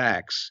 state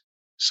tax.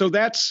 So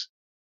that's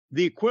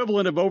the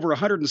equivalent of over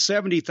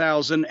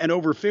 $170,000 and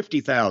over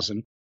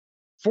 $50,000.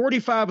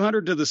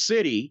 $4,500 to the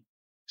city,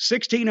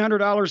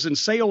 $1,600 in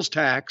sales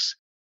tax,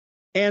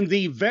 and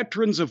the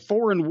Veterans of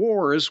Foreign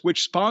Wars,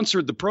 which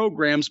sponsored the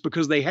programs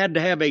because they had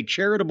to have a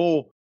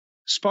charitable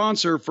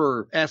sponsor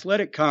for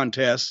athletic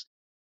contests,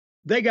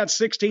 they got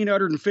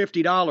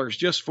 $1,650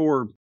 just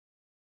for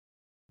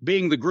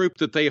being the group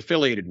that they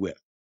affiliated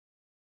with.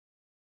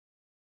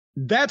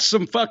 That's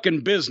some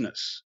fucking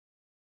business.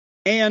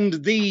 And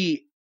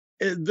the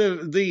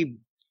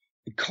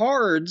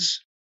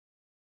cards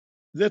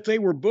that they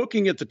were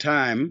booking at the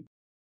time,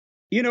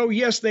 you know,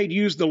 yes, they'd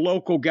use the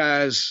local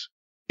guys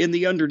in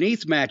the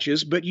underneath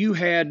matches, but you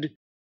had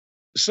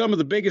some of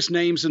the biggest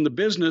names in the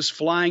business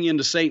flying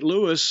into St.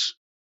 Louis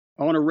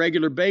on a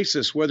regular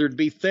basis, whether it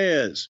be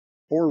Thesz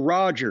or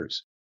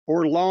Rogers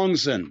or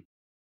Longson,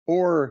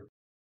 or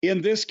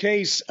in this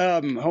case,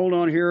 hold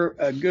on here,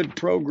 a good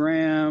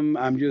program.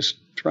 I'm just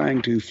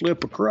trying to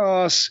flip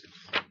across.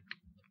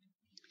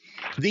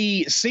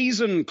 The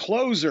season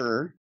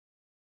closer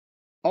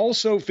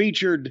also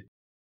featured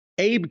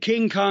Abe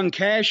King Kong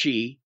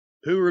Cashy,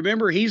 who,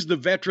 remember, he's the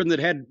veteran that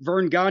had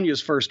Vern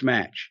Gagne's first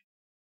match.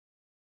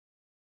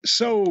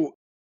 So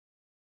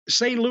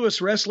St.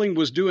 Louis wrestling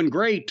was doing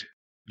great,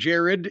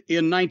 Jared,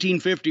 in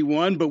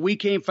 1951, but we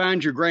can't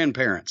find your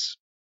grandparents.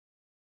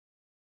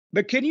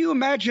 But can you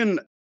imagine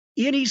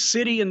any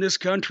city in this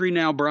country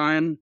now,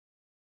 Brian,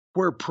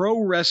 where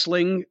pro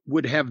wrestling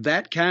would have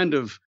that kind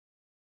of...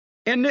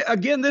 And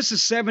again, this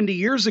is 70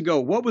 years ago.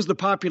 What was the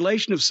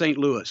population of St.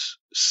 Louis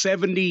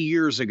 70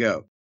 years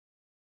ago?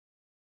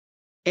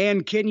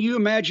 And can you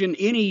imagine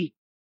any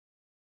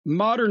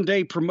modern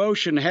day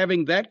promotion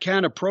having that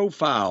kind of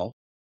profile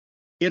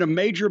in a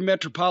major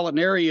metropolitan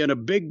area in a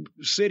big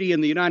city in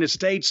the United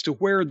States, to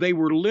where they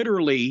were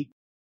literally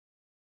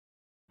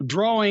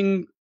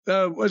drawing,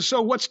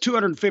 so what's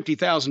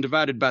 250,000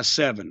 divided by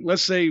 7?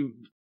 Let's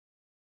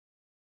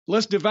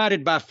divide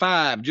it by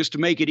 5 just to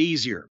make it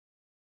easier.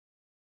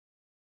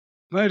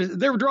 But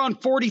they were drawing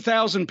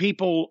 40,000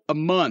 people a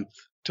month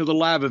to the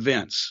live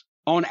events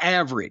on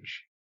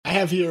average. I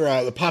have here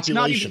the population. It's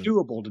not even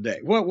doable today.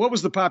 What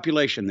was the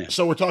population then?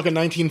 So we're talking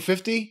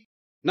 1950?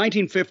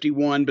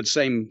 1951, but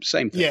same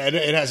thing. Yeah,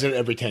 it has it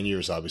every 10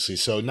 years, obviously.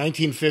 So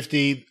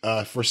 1950,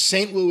 for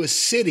St. Louis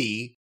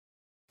City,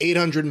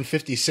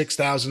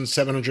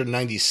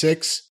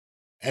 856,796.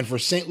 And for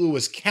St.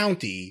 Louis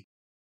County,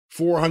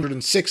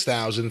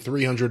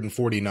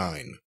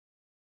 406,349.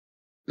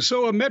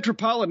 So a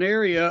metropolitan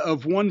area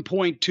of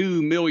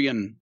 1.2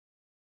 million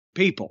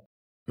people.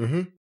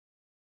 Mm-hmm.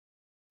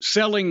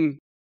 Selling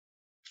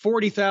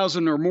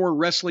 40,000 or more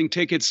wrestling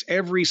tickets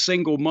every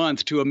single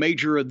month to the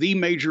major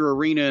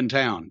arena in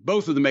town,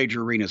 both of the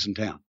major arenas in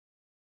town.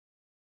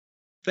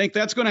 Think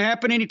that's going to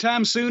happen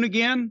anytime soon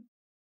again?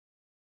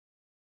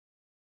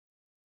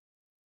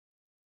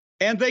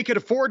 And they could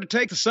afford to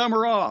take the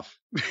summer off.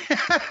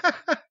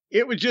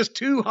 It was just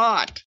too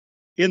hot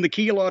in the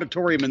Kiel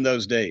Auditorium in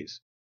those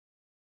days.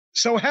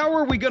 So how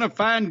are we going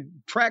to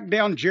track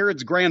down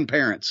Jared's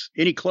grandparents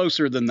any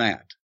closer than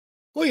that?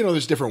 Well, you know,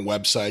 there's different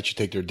websites. You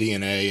take their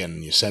DNA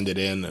and you send it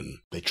in, and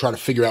they try to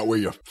figure out where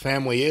your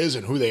family is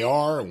and who they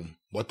are and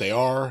what they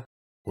are,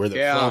 where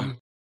they're from.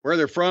 Where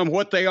they're from,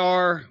 what they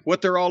are,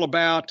 what they're all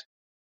about,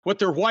 what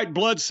their white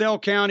blood cell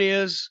count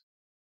is.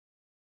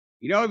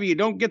 You know, if you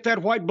don't get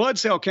that white blood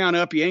cell count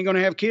up, you ain't going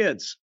to have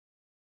kids.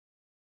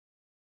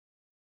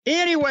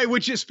 Anyway,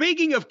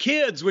 speaking of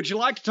kids, would you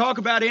like to talk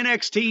about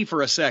NXT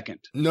for a second?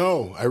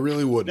 No, I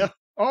really wouldn't. No.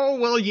 Oh,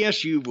 well,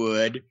 yes, you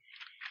would.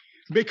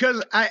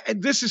 because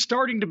this is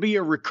starting to be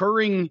a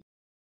recurring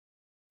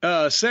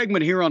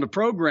segment here on the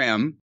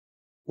program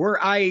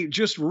where I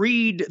just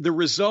read the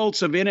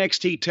results of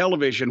NXT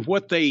television,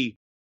 what they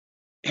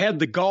had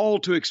the gall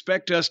to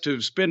expect us to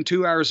spend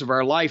 2 hours of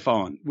our life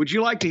on. Would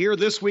you like to hear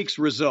this week's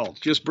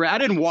results? I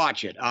didn't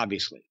watch it,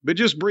 obviously, but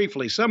just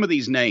briefly, some of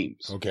these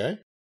names. Okay.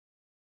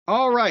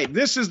 All right,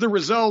 this is the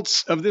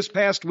results of this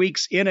past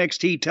week's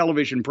NXT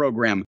television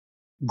program.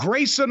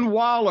 Grayson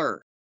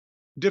Waller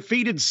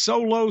defeated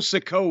Solo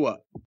Sikoa.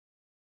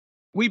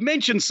 We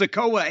mentioned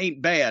Sikoa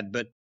ain't bad,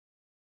 but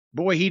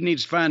boy, he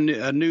needs to find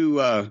a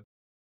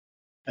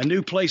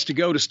new place to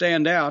go to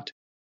stand out.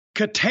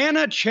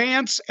 Katana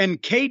Chance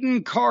and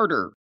Caden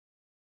Carter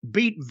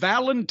beat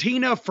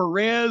Valentina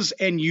Perez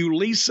and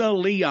Yulisa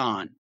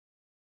Leon.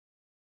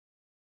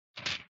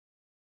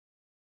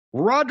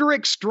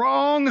 Roderick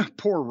Strong,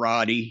 poor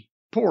Roddy.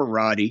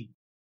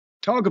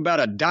 Talk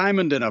about a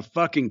diamond and a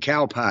fucking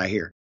cow pie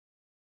here.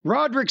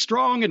 Roderick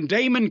Strong and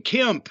Damon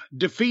Kemp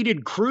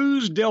defeated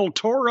Cruz del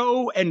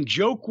Toro and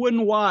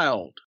Joaquin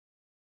Wilde,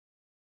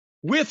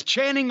 with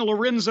Channing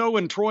Lorenzo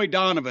and Troy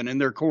Donovan in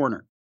their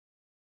corner.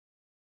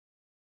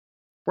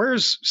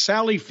 Where's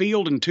Sally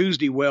Field and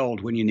Tuesday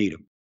Weld when you need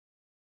them?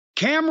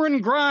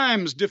 Cameron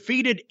Grimes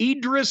defeated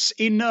Idris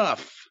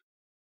Enough.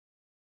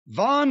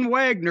 Von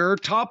Wagner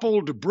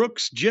toppled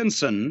Brooks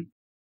Jensen.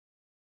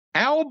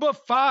 Alba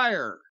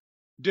Fire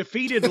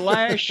defeated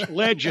Lash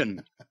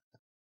Legend.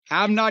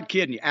 I'm not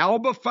kidding you.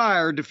 Alba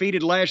Fire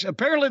defeated Lash.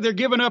 Apparently they're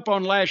giving up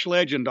on Lash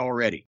Legend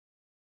already.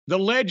 The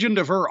legend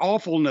of her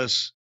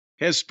awfulness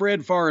has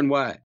spread far and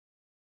wide.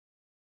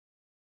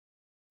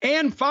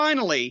 And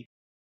finally,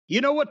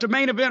 you know what the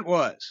main event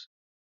was?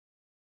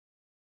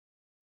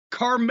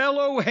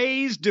 Carmelo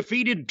Hayes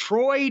defeated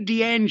Troy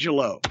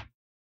D'Angelo.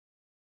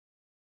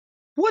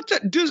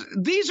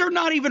 These are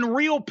not even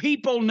real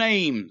people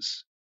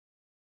names.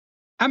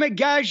 I mean,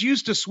 guys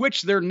used to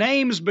switch their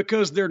names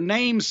because their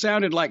names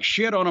sounded like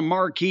shit on a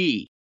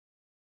marquee.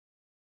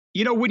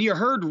 You know, when you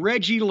heard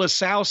Reggie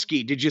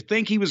Lasowski, did you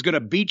think he was going to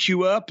beat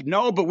you up?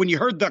 No, but when you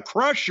heard The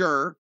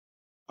Crusher,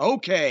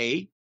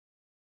 okay.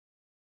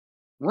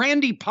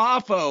 Randy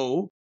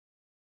Poffo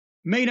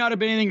may not have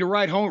been anything to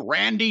write home.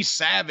 Randy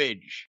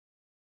Savage.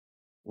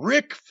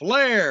 Ric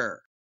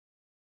Flair.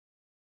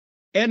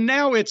 And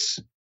now it's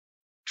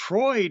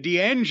Troy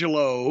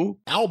D'Angelo.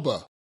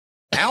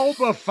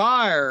 Alba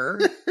Fire.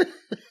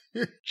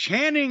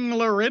 Channing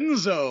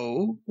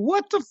Lorenzo.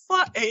 What the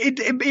fuck?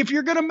 If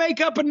you're going to make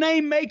up a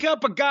name, make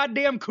up a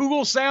goddamn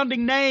cool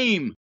sounding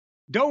name.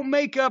 Don't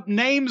make up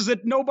names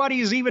that nobody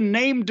has even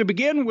named to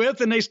begin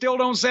with and they still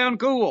don't sound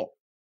cool.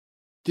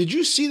 Did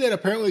you see that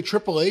apparently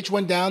Triple H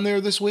went down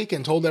there this week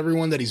and told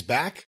everyone that he's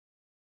back?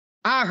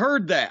 I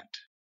heard that.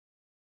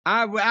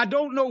 I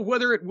don't know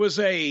whether it was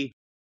a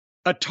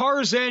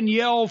Tarzan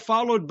yell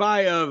followed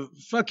by a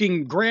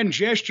fucking grand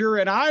gesture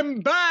and I'm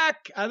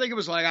back. I think it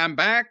was like, I'm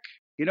back.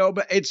 You know,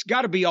 but it's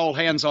got to be all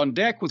hands on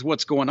deck with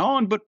what's going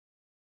on. But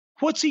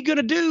what's he going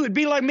to do? It'd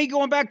be like me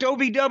going back to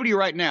OVW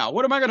right now.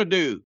 What am I going to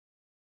do?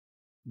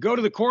 Go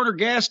to the corner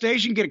gas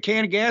station, get a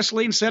can of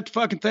gasoline, set the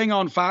fucking thing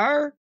on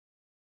fire?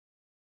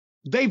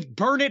 They've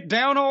burned it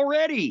down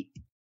already.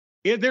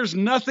 There's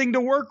nothing to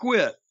work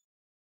with.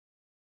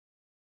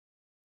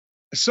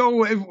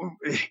 So,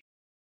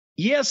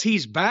 yes,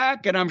 he's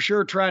back, and I'm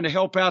sure trying to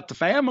help out the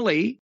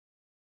family.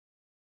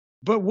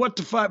 But what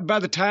the fuck, by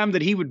the time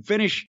that he would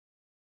finish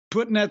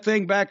putting that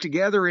thing back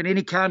together in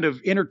any kind of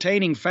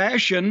entertaining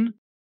fashion,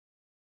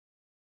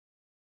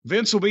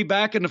 Vince will be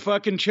back in the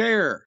fucking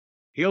chair.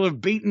 He'll have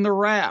beaten the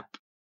rap.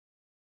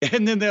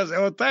 And then they'll say,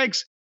 oh,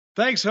 thanks,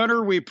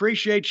 Hunter. We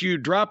appreciate you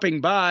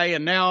dropping by.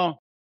 And now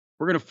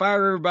we're going to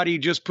fire everybody you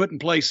just put in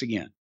place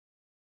again.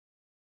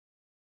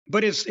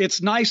 But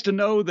it's nice to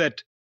know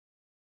that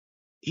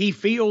he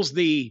feels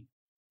the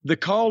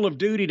call of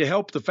duty to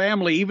help the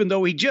family, even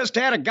though he just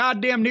had a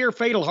goddamn near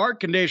fatal heart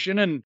condition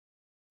and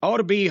ought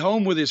to be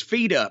home with his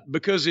feet up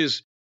because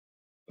his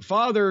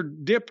father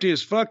dipped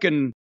his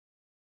fucking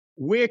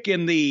wick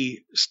in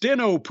the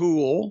steno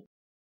pool,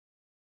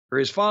 or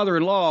his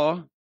father-in-law,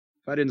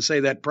 if I didn't say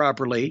that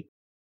properly.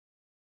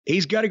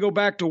 He's got to go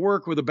back to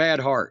work with a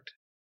bad heart.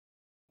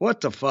 What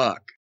the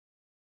fuck?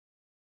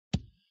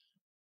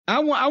 I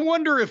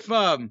wonder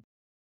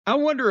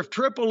if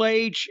Triple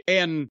H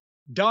and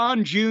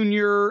Don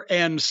Jr.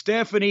 and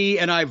Stephanie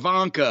and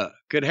Ivanka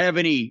could have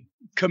any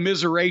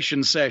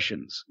commiseration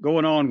sessions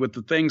going on with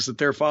the things that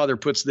their father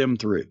puts them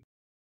through.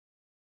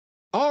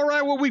 All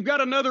right, well, we've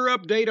got another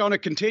update on a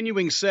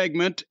continuing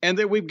segment, and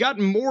then we've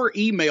gotten more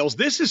emails.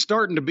 This is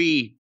starting to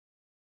be,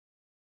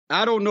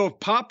 I don't know if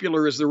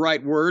popular is the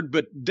right word,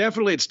 but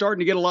definitely it's starting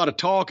to get a lot of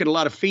talk and a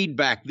lot of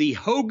feedback. The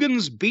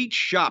Hogan's Beach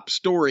Shop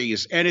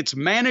stories and its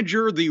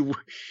manager,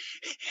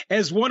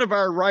 as one of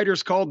our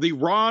writers called, the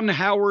Ron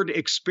Howard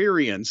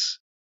experience.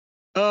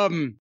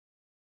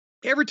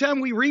 Every time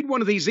we read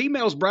one of these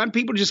emails, Brian,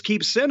 people just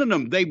keep sending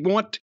them. They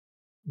want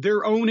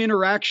their own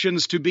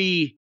interactions to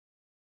be,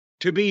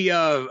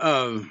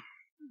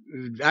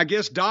 I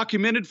guess,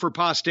 documented for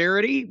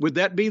posterity. Would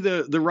that be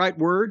the right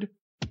word?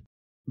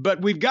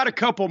 but we've got a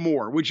couple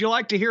more. Would you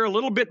like to hear a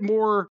little bit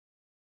more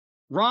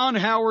Ron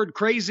Howard,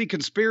 crazy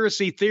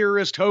conspiracy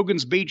theorist,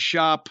 Hogan's Beach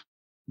Shop,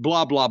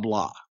 blah, blah,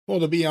 blah? Well,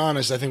 to be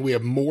honest, I think we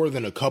have more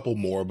than a couple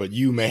more, but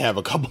you may have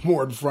a couple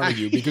more in front of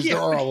you because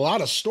there are a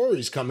lot of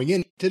stories coming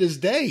in to this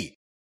day.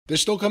 They're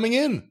still coming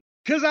in.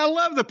 Because I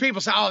love the people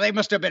say, oh, they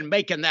must have been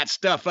making that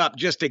stuff up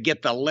just to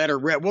get the letter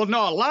read. Well,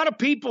 no, a lot of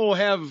people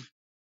have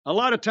a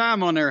lot of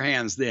time on their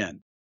hands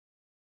then.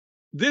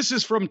 This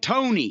is from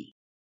Tony,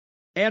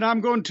 and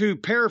I'm going to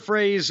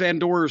paraphrase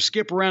and or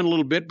skip around a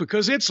little bit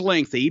because it's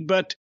lengthy,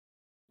 but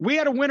we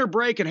had a winter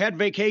break and had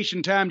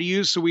vacation time to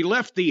use, so we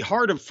left the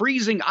heart of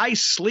freezing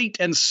ice, sleet,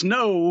 and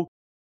snow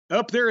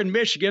up there in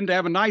Michigan to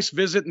have a nice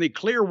visit in the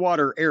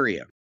Clearwater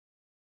area.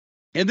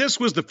 And this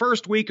was the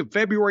first week of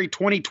February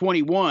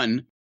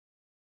 2021.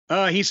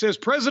 He says,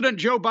 President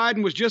Joe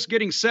Biden was just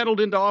getting settled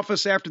into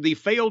office after the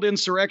failed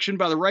insurrection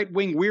by the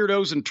right-wing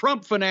weirdos and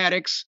Trump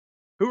fanatics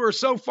who are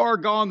so far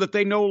gone that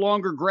they no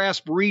longer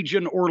grasp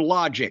reason or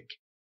logic.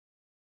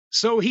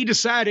 So he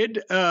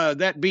decided,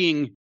 that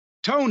being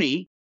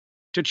Tony,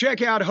 to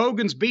check out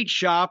Hogan's Beach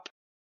Shop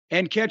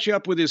and catch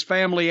up with his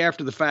family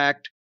after the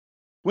fact.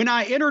 When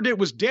I entered, it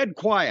was dead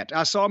quiet.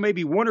 I saw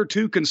maybe one or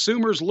two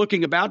consumers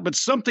looking about, but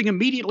something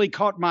immediately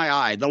caught my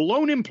eye. The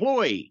lone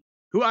employee,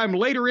 who I'm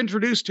later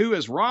introduced to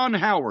as Ron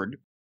Howard,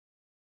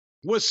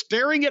 was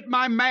staring at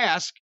my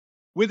mask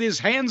with his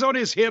hands on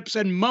his hips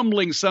and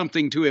mumbling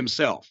something to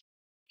himself.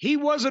 He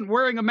wasn't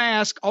wearing a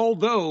mask,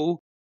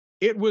 although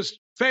it was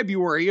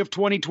February of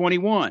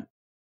 2021.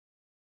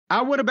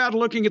 I went about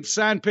looking at the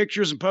signed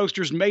pictures and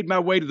posters and made my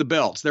way to the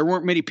belts. There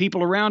weren't many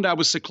people around. I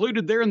was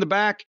secluded there in the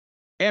back.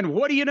 And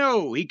what do you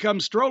know? He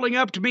comes strolling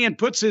up to me and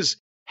puts his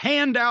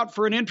hand out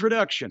for an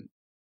introduction.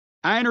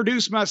 I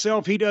introduce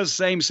myself. He does the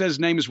same, says his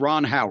name is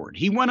Ron Howard.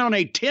 He went on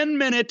a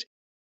 10-minute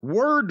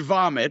word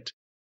vomit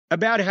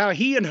about how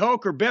he and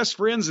Hulk are best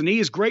friends and he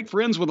is great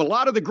friends with a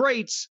lot of the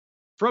greats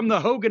from the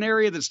Hogan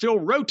area that still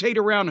rotate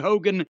around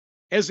Hogan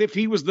as if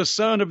he was the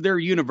son of their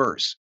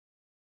universe.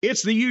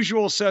 It's the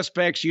usual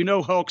suspects, you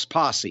know, Hulk's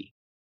posse.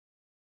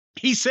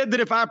 He said that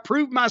if I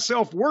proved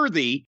myself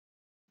worthy,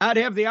 I'd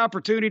have the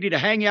opportunity to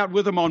hang out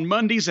with him on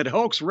Mondays at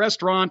Hulk's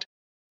restaurant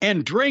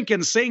and drink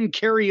and sing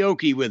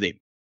karaoke with him.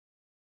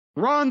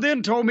 Ron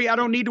then told me I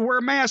don't need to wear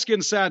a mask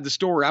inside the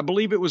store. I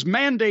believe it was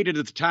mandated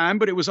at the time,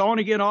 but it was on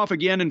again, off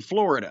again in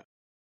Florida.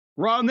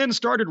 Ron then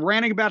started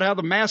ranting about how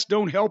the masks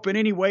don't help in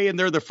any way and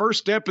they're the first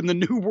step in the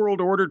New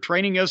World Order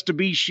training us to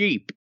be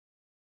sheep.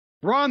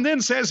 Ron then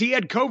says he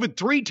had COVID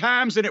 3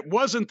 times and it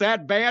wasn't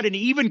that bad and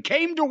he even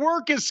came to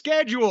work as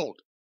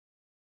scheduled.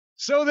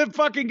 So that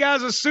fucking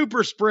guy's a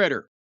super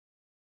spreader.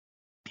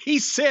 He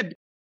said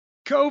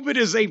COVID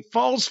is a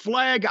false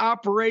flag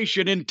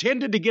operation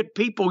intended to get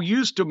people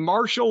used to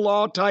martial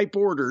law type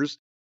orders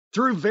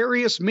through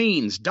various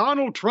means.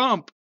 Donald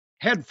Trump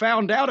had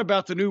found out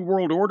about the New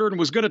World Order and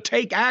was going to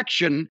take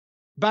action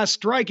by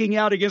striking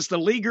out against the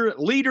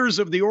leaders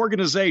of the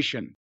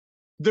organization.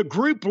 The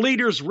group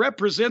leaders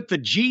represent the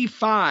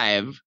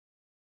G5.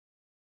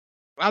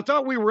 I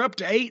thought we were up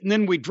to 8 and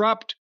then we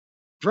dropped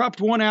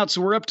one out,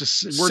 so we're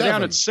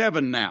down at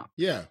 7 now.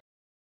 Yeah.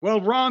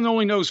 Well, Ron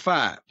only knows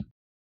 5.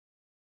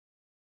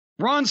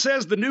 Ron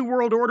says the New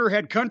World Order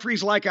had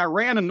countries like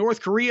Iran and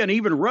North Korea and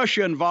even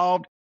Russia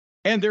involved,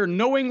 and they're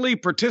knowingly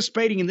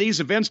participating in these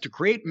events to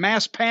create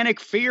mass panic,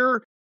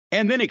 fear,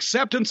 and then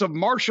acceptance of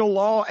martial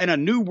law and a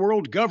new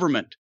world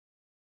government.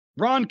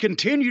 Ron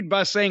continued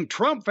by saying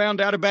Trump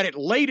found out about it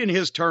late in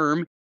his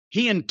term.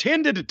 He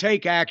intended to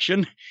take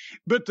action,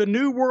 but the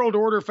New World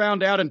Order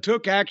found out and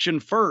took action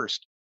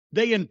first.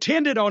 They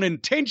intended on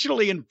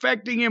intentionally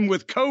infecting him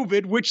with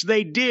COVID, which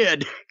they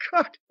did.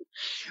 God.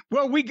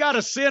 Well, we got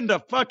to send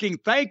a fucking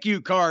thank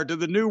you card to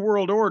the New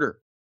World Order.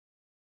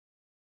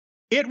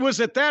 It was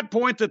at that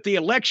point that the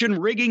election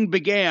rigging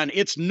began.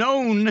 It's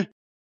known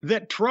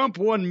that Trump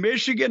won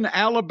Michigan,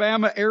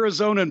 Alabama,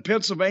 Arizona, and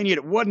Pennsylvania.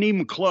 It wasn't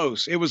even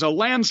close. It was a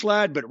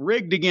landslide, but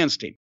rigged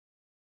against him.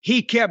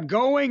 He kept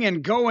going,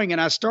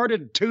 and I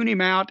started to tune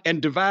him out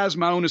and devise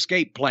my own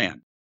escape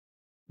plan.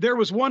 There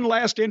was one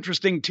last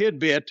interesting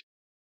tidbit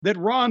that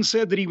Ron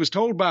said that he was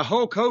told by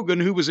Hulk Hogan,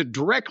 who was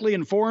directly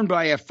informed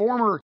by a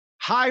former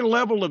high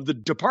level of the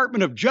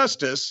Department of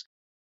Justice,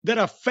 that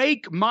a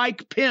fake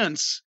Mike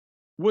Pence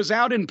was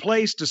out in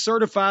place to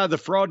certify the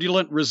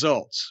fraudulent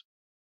results.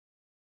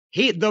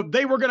 They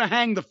were going to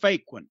hang the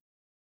fake one.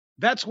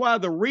 That's why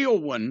the real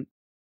one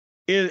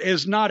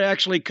is not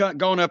actually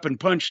gone up and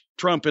punched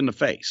Trump in the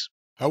face.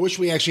 I wish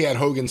we actually had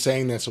Hogan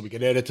saying that so we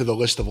could add it to the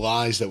list of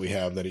lies that we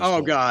have that he's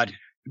told. God.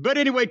 But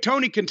anyway,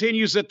 Tony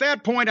continues, at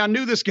that point, I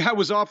knew this guy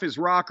was off his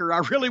rocker.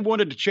 I really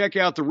wanted to check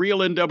out the real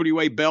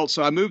NWA belt,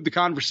 so I moved the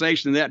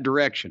conversation in that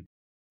direction.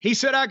 He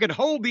said I could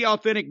hold the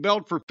authentic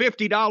belt for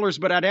 $50,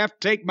 but I'd have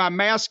to take my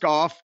mask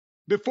off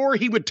before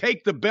he would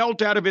take the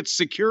belt out of its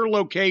secure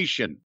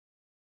location.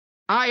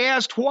 I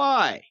asked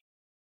why,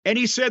 and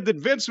he said that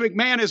Vince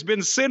McMahon has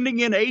been sending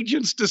in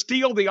agents to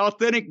steal the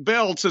authentic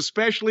belts,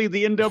 especially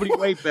the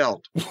NWA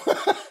belt.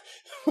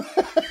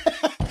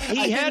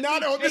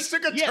 This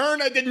took a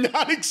turn I did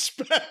not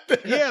expect.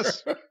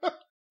 Yes.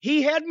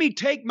 He had me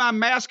take my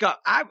mask off.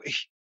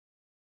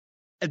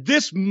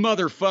 This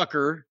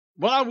motherfucker,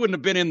 well, I wouldn't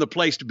have been in the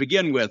place to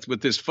begin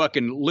with this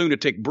fucking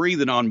lunatic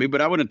breathing on me,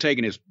 but I wouldn't have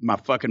taken my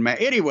fucking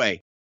mask.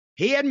 Anyway,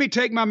 he had me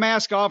take my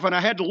mask off, and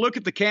I had to look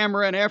at the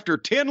camera, and after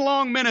 10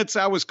 long minutes,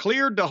 I was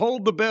cleared to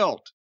hold the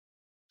belt.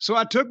 So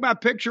I took my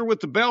picture with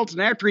the belt,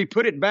 and after he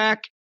put it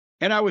back,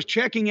 and I was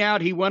checking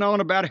out, he went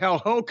on about how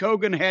Hulk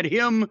Hogan had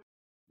him,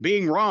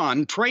 being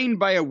Ron, trained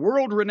by a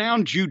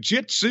world-renowned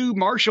jiu-jitsu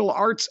martial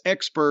arts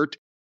expert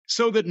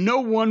so that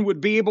no one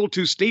would be able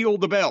to steal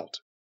the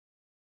belt.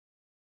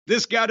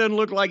 This guy doesn't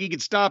look like he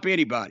could stop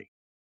anybody.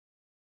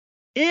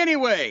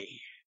 Anyway,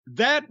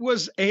 that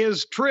was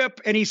his trip,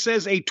 and he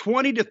says a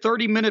 20 to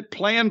 30-minute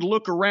planned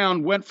look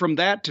around went from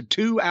that to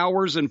 2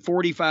 hours and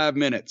 45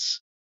 minutes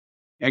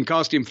and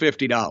cost him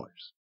 $50.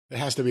 There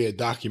has to be a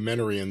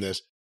documentary in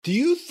this. Do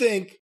you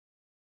think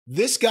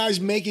this guy's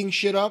making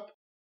shit up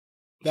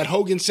that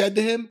Hogan said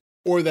to him,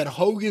 or that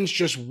Hogan's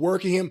just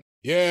working him?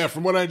 Yeah,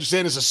 from what I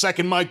understand, it's a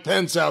second Mike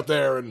Pence out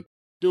there and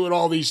doing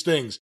all these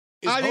things.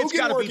 Is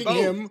Hogan working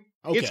him?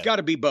 Okay. It's got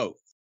to be both.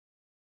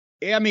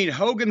 I mean,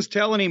 Hogan's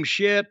telling him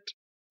shit,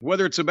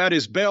 whether it's about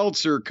his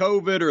belts or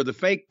COVID or the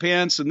fake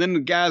Pence, and then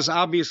the guy's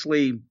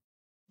obviously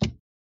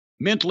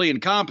mentally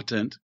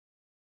incompetent.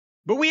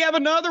 But we have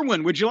another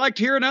one. Would you like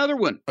to hear another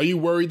one? Are you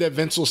worried that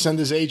Vince will send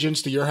his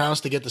agents to your house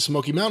to get the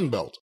Smoky Mountain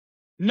belt?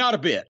 Not a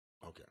bit.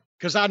 Okay.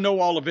 Because I know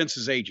all of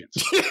Vince's agents.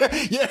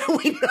 Yeah,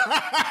 we know.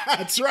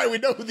 That's right. We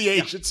know who the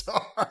agents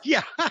are.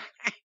 Yeah.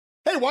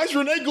 Hey, why is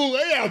Rene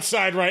Goulet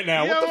outside right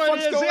now? What the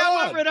fuck's going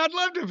on? I'd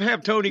love to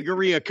have Tony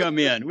Gurria come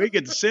in. We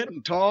could sit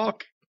and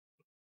talk.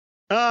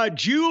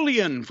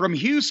 Julian from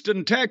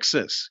Houston,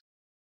 Texas.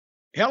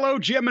 Hello,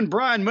 Jim and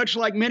Brian. Much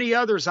like many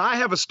others, I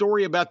have a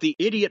story about the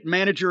idiot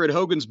manager at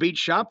Hogan's Beach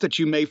Shop that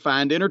you may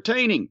find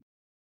entertaining.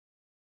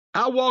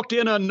 I walked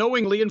in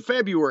unknowingly in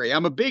February.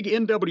 I'm a big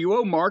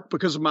NWO mark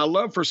because of my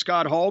love for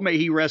Scott Hall. May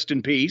he rest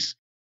in peace.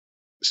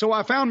 So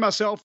I found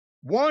myself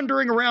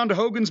wandering around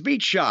Hogan's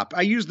Beach Shop.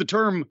 I use the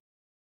term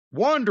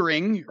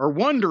wandering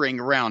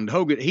around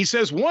Hogan. He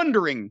says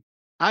wondering.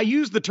 I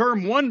use the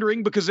term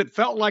wondering because it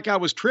felt like I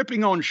was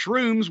tripping on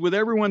shrooms with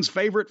everyone's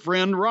favorite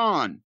friend,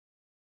 Ron.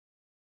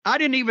 I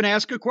didn't even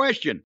ask a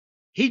question.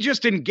 He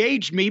just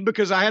engaged me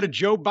because I had a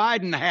Joe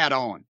Biden hat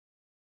on.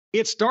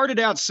 It started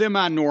out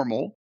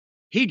semi-normal.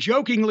 He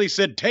jokingly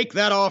said, "Take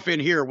that off in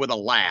here," with a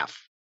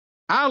laugh.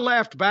 I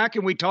laughed back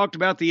and we talked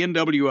about the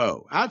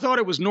NWO. I thought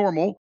it was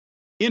normal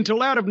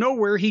until out of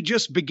nowhere he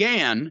just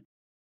began,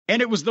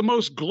 and it was the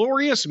most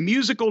glorious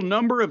musical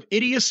number of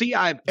idiocy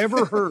I've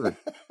ever heard.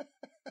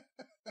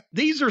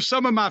 These are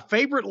some of my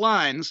favorite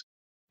lines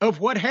of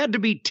what had to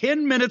be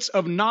 10 minutes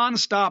of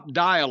nonstop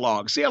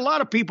dialogue. See, a lot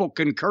of people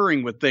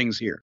concurring with things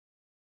here.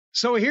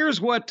 So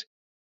here's what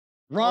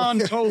Ron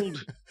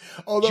told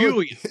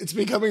Julian. It's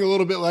becoming a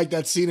little bit like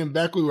that scene in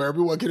Beckley where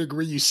everyone can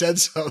agree you said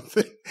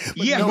something,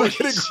 but no one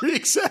can agree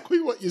exactly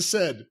what you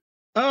said.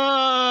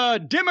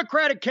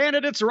 Democratic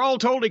candidates are all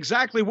told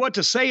exactly what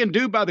to say and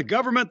do by the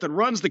government that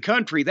runs the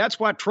country. That's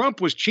why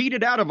Trump was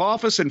cheated out of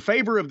office in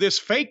favor of this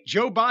fake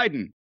Joe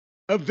Biden.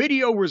 A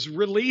video was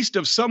released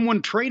of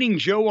someone training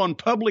Joe on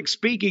public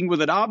speaking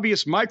with an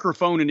obvious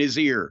microphone in his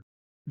ear.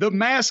 The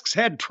masks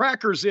had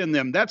trackers in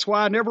them. That's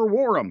why I never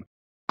wore them.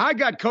 I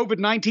got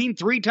COVID-19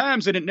 3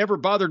 times and it never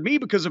bothered me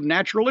because of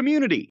natural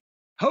immunity.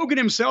 Hogan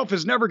himself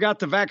has never got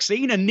the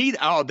vaccine and neither.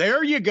 Oh,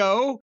 there you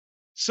go.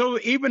 So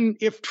even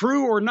if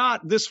true or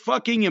not, this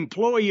fucking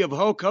employee of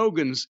Hulk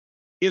Hogan's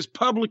is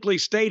publicly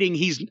stating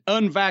he's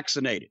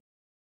unvaccinated.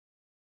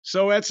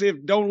 So that's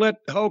if don't let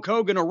Hulk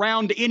Hogan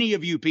around any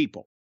of you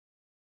people.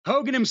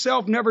 Hogan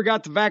himself never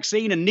got the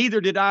vaccine, and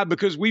neither did I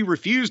because we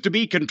refused to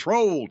be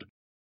controlled.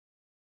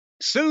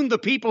 Soon the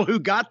people who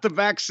got the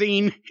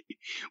vaccine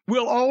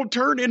will all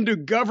turn into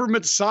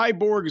government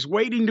cyborgs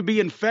waiting to be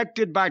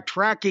infected by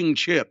tracking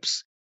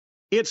chips.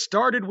 It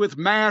started with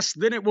masks,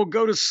 then it will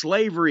go to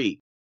slavery.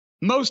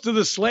 Most of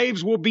the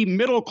slaves will be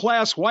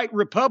middle-class white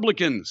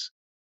Republicans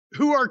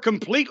who are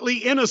completely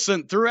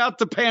innocent throughout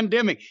the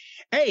pandemic.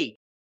 Hey,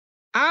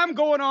 I'm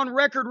going on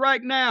record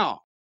right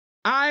now.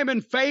 I am in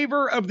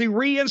favor of the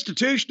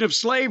reinstitution of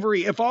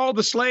slavery if all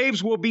the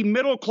slaves will be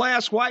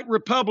middle-class white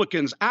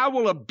Republicans. I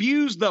will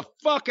abuse the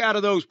fuck out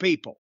of those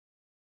people.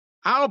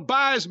 I'll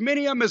buy as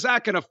many of them as I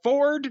can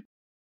afford,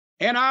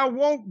 and I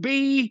won't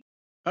be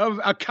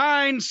a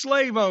kind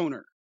slave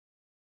owner.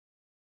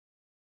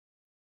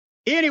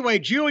 Anyway,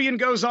 Julian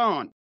goes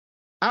on.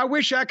 I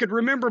wish I could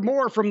remember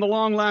more from the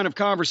long line of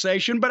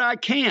conversation, but I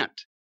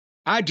can't.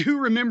 I do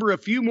remember a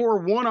few more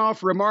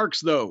one-off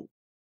remarks, though.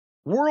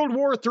 World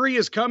War III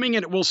is coming,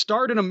 and it will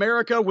start in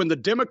America when the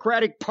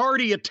Democratic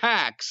Party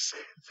attacks.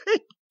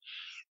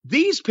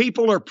 These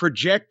people are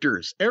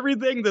projectors.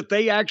 Everything that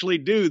they actually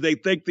do, they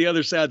think the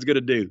other side's going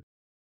to do.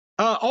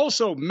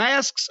 Also,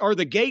 masks are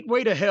the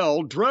gateway to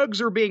hell.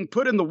 Drugs are being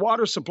put in the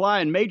water supply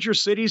in major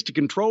cities to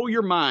control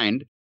your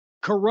mind.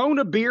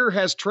 Corona beer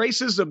has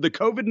traces of the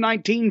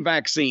COVID-19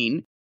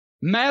 vaccine.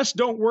 Masks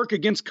don't work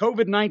against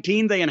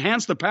COVID-19. They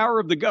enhance the power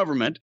of the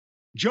government.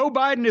 Joe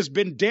Biden has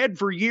been dead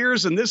for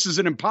years, and this is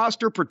an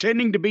imposter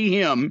pretending to be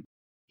him.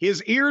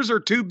 His ears are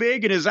too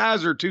big and his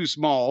eyes are too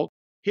small.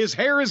 His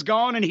hair is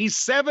gone, and he's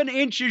 7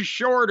 inches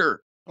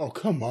shorter. Oh,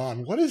 come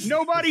on. What is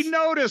Nobody this?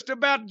 noticed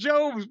about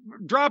Joe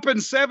dropping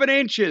 7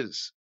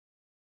 inches.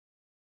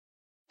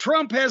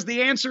 Trump has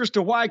the answers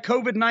to why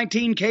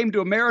COVID-19 came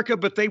to America,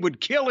 but they would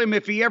kill him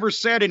if he ever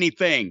said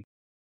anything.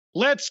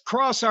 Let's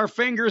cross our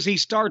fingers he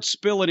starts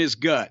spilling his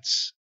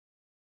guts.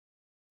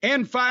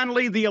 And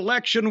finally, the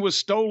election was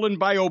stolen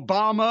by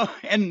Obama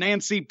and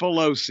Nancy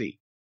Pelosi.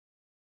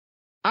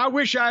 I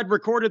wish I had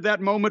recorded that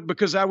moment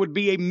because I would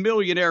be a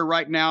millionaire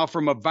right now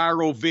from a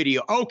viral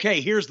video. Okay,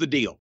 here's the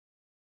deal.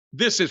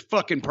 This is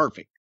fucking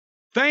perfect.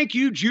 Thank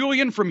you,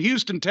 Julian from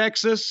Houston,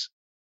 Texas.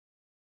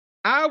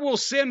 I will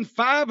send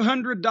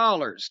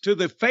 $500 to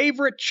the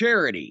favorite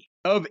charity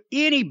of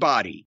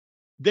anybody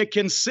that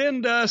can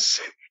send us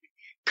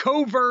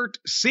covert,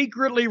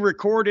 secretly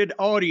recorded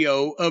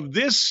audio of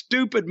this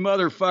stupid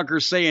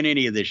motherfucker saying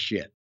any of this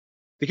shit.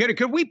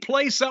 Could we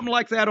play something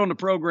like that on the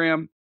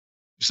program?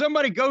 If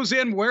somebody goes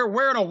in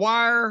wearing a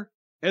wire,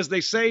 as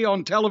they say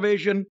on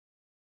television,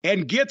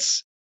 and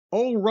gets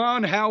old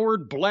Ron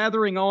Howard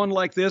blathering on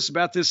like this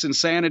about this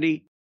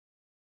insanity.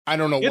 I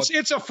don't know what.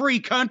 It's a free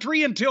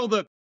country until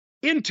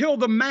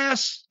the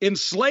mass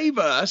enslave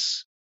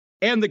us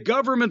and the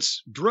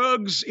government's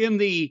drugs in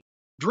the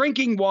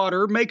drinking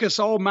water make us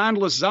all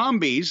mindless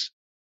zombies.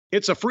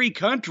 It's a free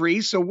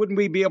country, so wouldn't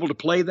we be able to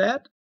play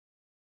that?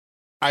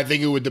 I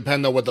think it would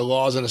depend on what the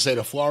laws in the state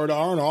of Florida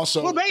are, and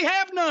also... Well, they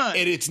have none.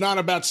 It's not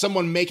about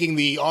someone making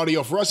the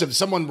audio for us. If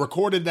someone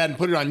recorded that and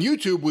put it on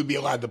YouTube, we'd be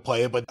allowed to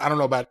play it, but I don't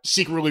know about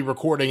secretly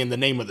recording in the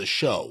name of the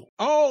show.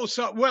 Oh,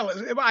 so, well,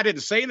 I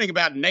didn't say anything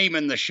about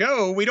naming the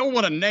show. We don't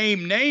want to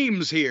name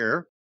names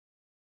here.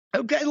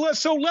 Okay,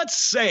 so let's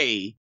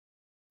say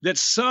that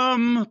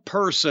some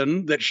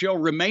person that shall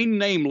remain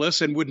nameless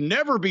and would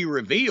never be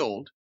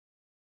revealed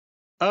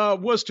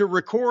was to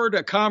record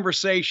a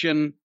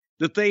conversation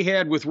that they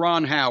had with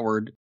Ron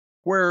Howard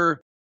where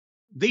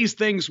these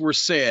things were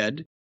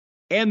said,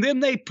 and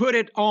then they put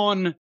it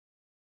on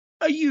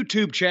a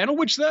YouTube channel,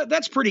 which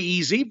that's pretty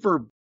easy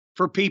for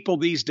people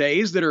these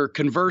days that are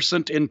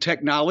conversant in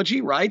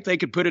technology, right? They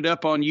could put it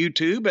up on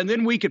YouTube, and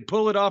then we could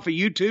pull it off of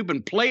YouTube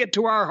and play it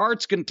to our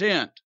heart's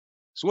content.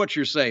 That's what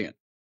you're saying.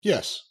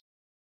 Yes.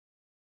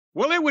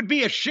 Well, it would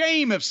be a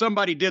shame if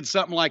somebody did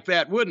something like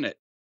that, wouldn't it?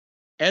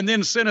 And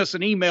then sent us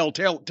an email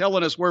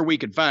telling us where we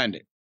could find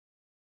it.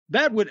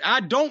 I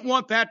don't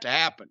want that to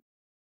happen.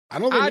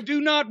 I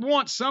do not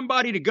want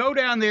somebody to go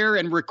down there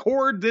and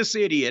record this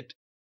idiot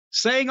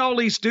saying all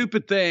these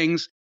stupid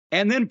things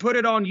and then put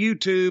it on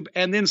YouTube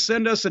and then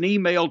send us an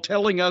email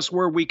telling us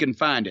where we can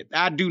find it.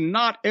 I do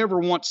not ever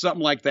want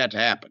something like that to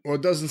happen. Well,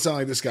 it doesn't sound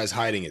like this guy's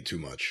hiding it too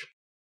much.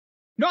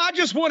 No, I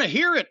just want to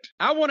hear it.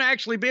 I want to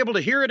actually be able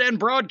to hear it and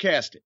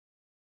broadcast it.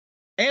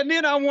 And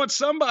then I want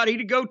somebody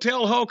to go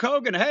tell Hulk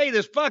Hogan, hey,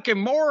 this fucking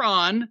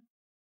moron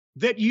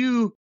that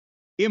you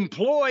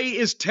employ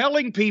is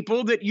telling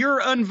people that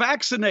you're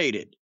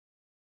unvaccinated.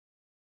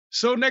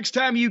 So next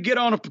time you get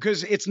on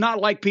because it's not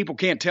like people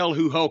can't tell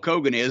who Hulk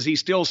Hogan is. He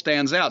still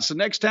stands out. So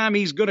next time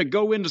he's going to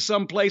go into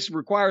some place that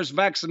requires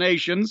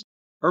vaccinations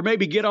or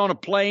maybe get on a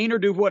plane or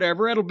do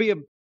whatever, it'll be a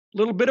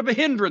little bit of a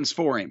hindrance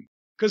for him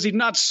because he's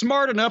not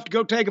smart enough to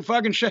go take a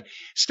fucking shot.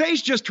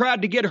 Stace just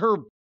tried to get her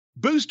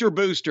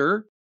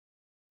booster.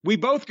 We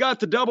both got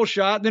the double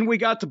shot. Then we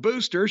got the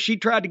booster. She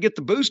tried to get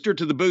the booster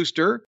to the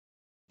booster.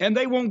 And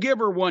they won't give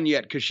her one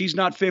yet because she's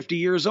not 50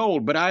 years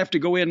old, but I have to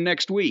go in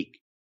next week.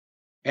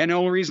 And the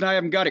only reason I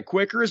haven't got it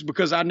quicker is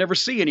because I never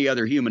see any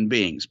other human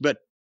beings.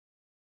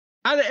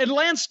 And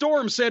Lance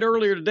Storm said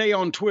earlier today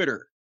on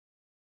Twitter,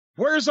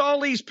 where's all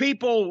these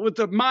people with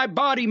the my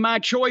body, my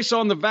choice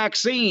on the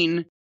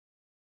vaccine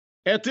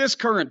at this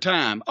current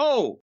time?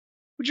 Oh,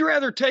 would you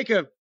rather take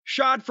a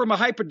shot from a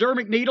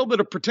hypodermic needle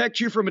that'll protect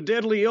you from a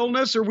deadly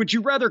illness, or would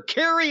you rather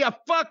carry a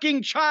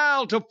fucking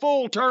child to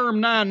full term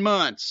 9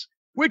 months?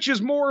 Which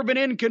is more of an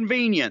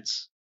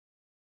inconvenience?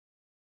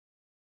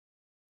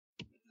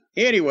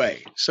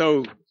 Anyway,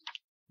 so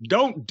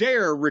don't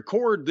dare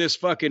record this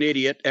fucking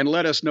idiot and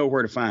let us know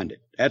where to find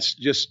it. That's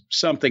just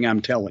something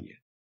I'm telling you.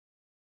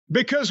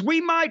 Because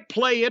we might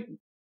play it,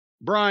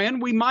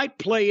 Brian, we might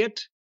play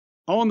it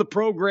on the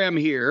program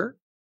here,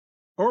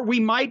 or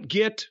we might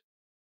get,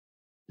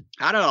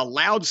 I don't know, a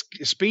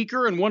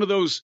loudspeaker in one of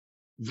those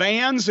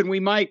vans, and we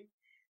might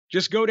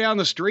just go down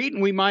the street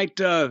and we might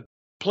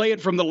play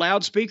it from the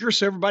loudspeaker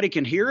so everybody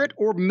can hear it.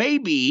 Or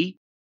maybe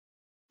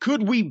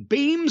could we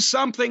beam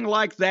something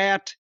like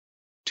that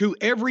to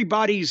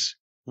everybody's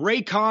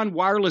Raycon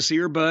wireless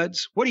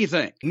earbuds? What do you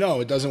think? No,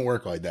 it doesn't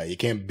work like that. You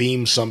can't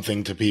beam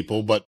something to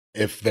people, but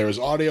if there's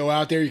audio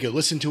out there, you can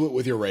listen to it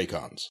with your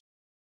Raycons.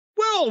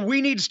 Well,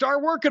 we need to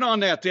start working on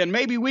that then.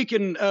 Maybe we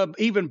can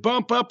even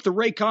bump up the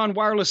Raycon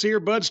wireless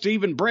earbuds to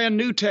even brand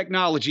new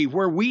technology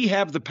where we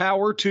have the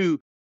power to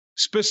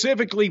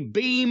specifically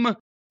beam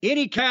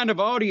any kind of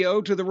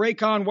audio to the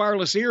Raycon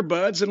wireless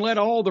earbuds and let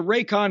all the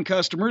Raycon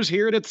customers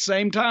hear it at the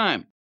same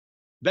time.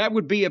 That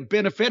would be a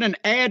benefit, an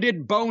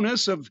added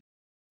bonus of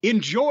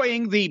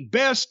enjoying the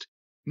best,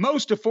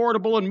 most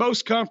affordable, and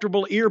most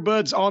comfortable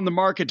earbuds on the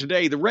market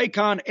today. The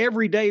Raycon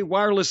Everyday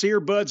Wireless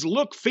Earbuds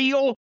look,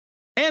 feel,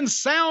 and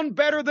sound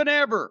better than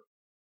ever.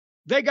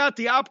 They got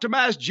the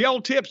optimized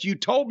gel tips. You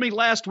told me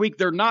last week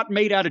they're not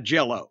made out of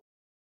Jell-O.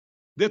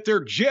 That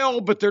they're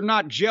gel, but they're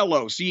not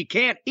Jell-O. So you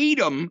can't eat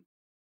them,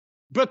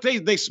 but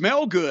they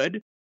smell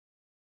good,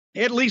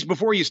 at least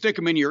before you stick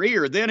them in your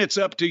ear. Then it's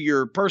up to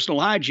your personal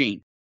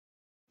hygiene.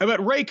 But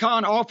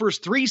Raycon offers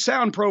 3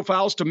 sound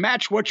profiles to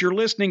match what you're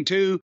listening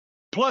to,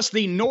 plus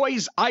the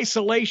noise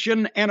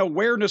isolation and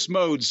awareness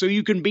mode, so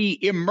you can be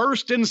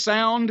immersed in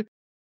sound.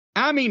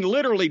 I mean,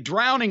 literally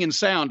drowning in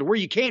sound, where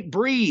you can't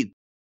breathe,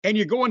 and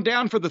you're going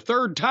down for the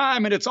 3rd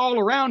time and it's all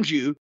around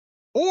you.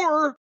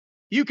 Or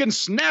you can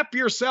snap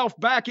yourself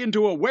back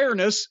into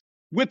awareness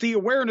with the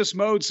awareness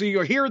mode, so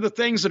you'll hear the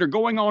things that are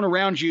going on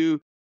around you,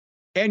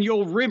 and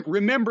you'll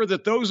remember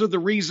that those are the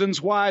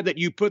reasons why that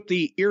you put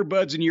the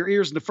earbuds in your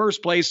ears in the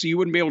first place, so you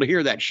wouldn't be able to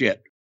hear that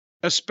shit.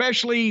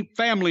 Especially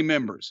family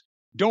members.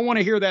 Don't want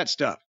to hear that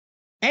stuff.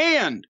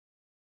 And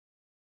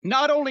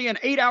not only an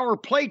 8-hour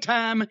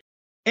playtime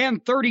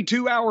and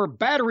 32-hour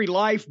battery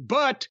life,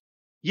 but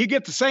you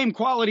get the same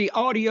quality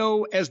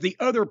audio as the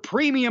other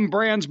premium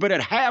brands, but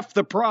at half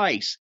the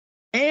price.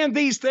 And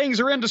these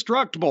things are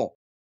indestructible.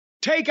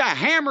 Take a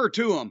hammer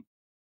to them.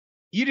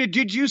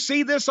 Did you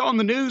see this on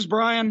the news,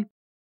 Brian?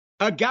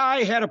 A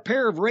guy had a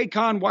pair of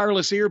Raycon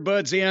wireless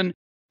earbuds in,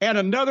 and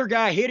another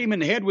guy hit him in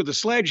the head with a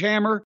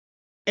sledgehammer.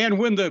 And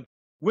when the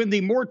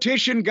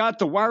mortician got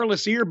the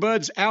wireless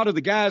earbuds out of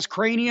the guy's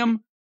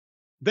cranium,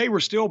 they were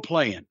still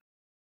playing.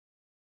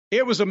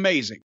 It was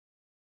amazing.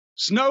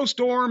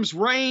 Snowstorms,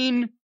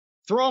 rain,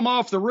 throw them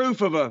off the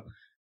roof of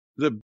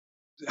the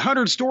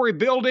 100-story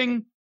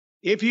building.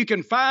 If you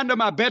can find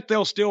them, I bet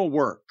they'll still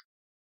work.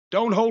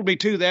 Don't hold me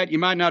to that. You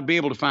might not be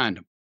able to find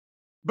them.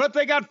 But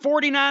they got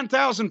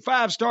 49,000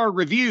 5-star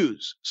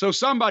reviews, so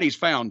somebody's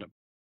found them.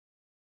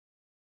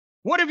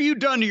 What have you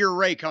done to your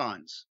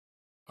Raycons?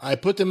 I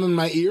put them in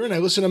my ear and I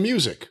listen to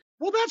music.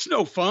 Well, that's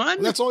no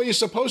fun. That's all you're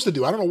supposed to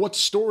do. I don't know what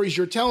stories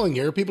you're telling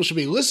here. People should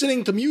be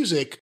listening to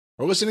music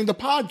or listening to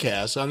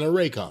podcasts on their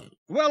Raycon.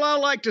 Well, I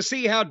like to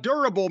see how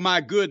durable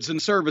my goods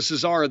and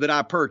services are that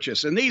I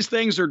purchase, and these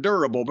things are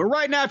durable. But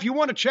right now, if you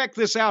want to check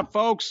this out,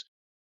 folks,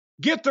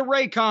 get the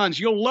Raycons.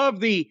 You'll love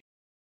the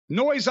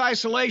noise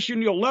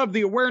isolation. You'll love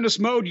the awareness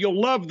mode. You'll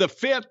love the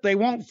fit. They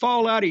won't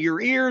fall out of your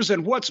ears.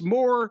 And what's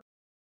more,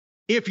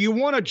 if you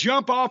want to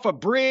jump off a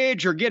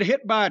bridge or get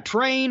hit by a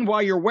train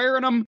while you're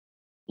wearing them,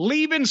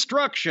 leave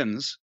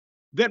instructions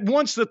that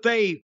once that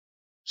they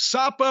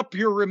sop up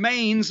your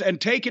remains and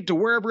take it to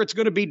wherever it's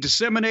going to be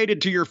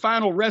disseminated to your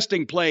final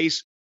resting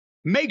place,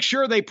 make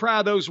sure they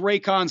pry those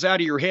Raycons out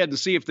of your head and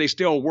see if they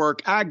still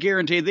work. I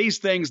guarantee these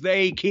things,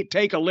 they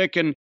take a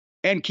licking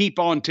and keep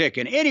on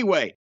ticking.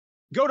 Anyway,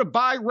 go to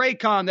Buy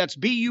Raycon. That's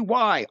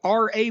BUYRAYCON,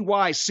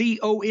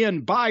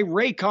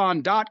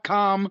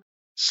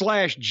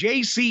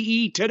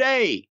 buyraycon.com/JCE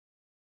today.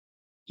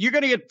 You're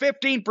going to get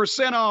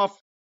 15% off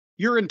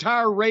your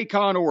entire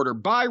Raycon order.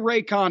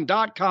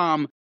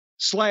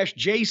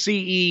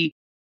 Buyraycon.com/JCE,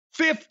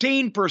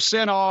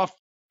 15% off.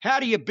 How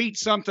do you beat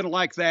something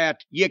like that?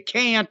 You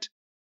can't.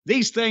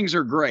 These things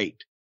are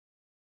great.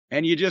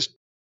 And you just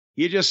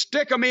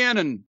stick them in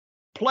and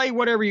play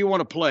whatever you want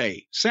to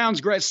play.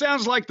 Sounds great.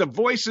 Sounds like the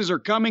voices are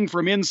coming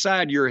from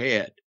inside your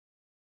head.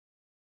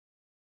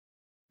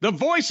 The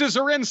voices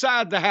are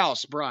inside the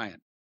house, Brian.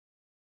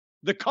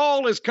 The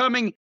call is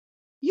coming.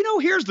 You know,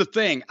 here's the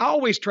thing. I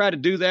always try to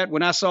do that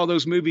when I saw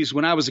those movies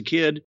when I was a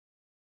kid.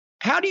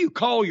 How do you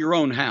call your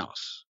own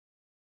house?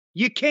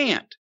 You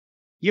can't.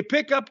 You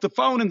pick up the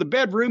phone in the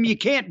bedroom. You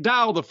can't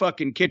dial the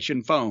fucking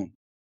kitchen phone.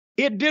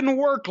 It didn't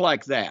work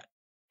like that.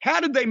 How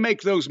did they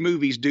make those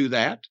movies do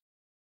that?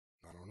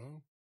 I don't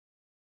know.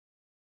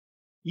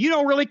 You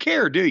don't really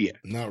care, do you?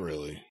 Not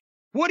really.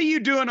 What are you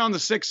doing on the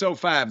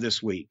 605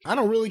 this week? I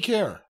don't really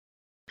care.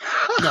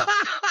 No.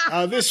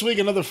 This week,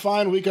 another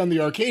fine week on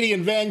the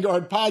Arcadian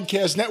Vanguard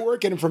Podcast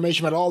Network. Get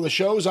information about all the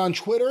shows on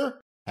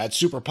Twitter at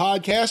Super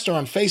Podcast or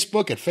on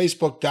Facebook at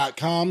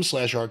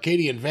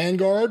facebook.com/Arcadian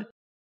Vanguard.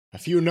 A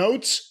few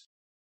notes.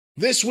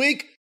 This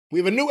week, we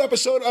have a new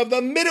episode of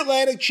the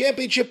Mid-Atlantic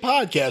Championship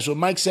Podcast with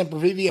Mike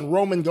Sempervive and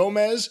Roman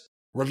Gomez,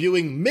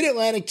 reviewing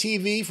Mid-Atlantic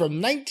TV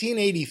from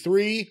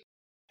 1983,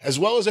 as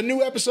well as a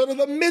new episode of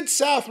the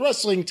Mid-South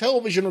Wrestling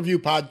Television Review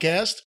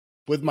Podcast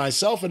with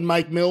myself and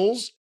Mike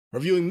Mills,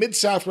 reviewing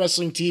Mid-South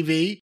Wrestling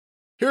TV.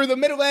 Here are the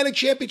Mid-Atlantic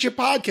Championship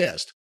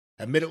Podcast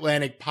at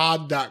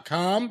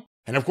midatlanticpod.com.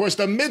 And of course,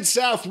 the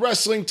Mid-South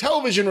Wrestling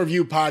Television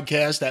Review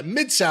Podcast at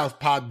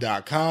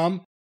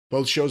midsouthpod.com.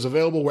 Both shows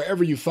available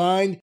wherever you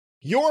find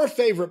your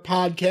favorite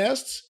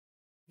podcasts.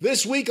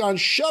 This week on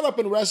Shut Up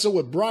and Wrestle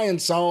with Brian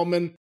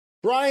Solomon,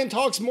 Brian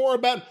talks more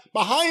about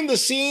behind the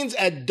scenes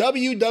at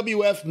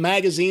WWF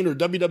Magazine or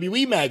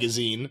WWE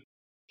Magazine.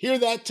 Hear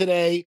that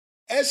today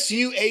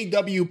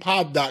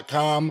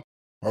SUAWpod.com,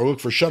 or look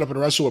for Shut Up and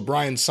Wrestle with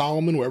Brian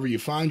Solomon wherever you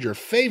find your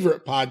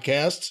favorite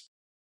podcasts.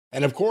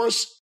 And of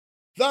course,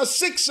 the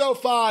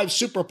 605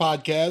 Super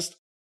Podcast,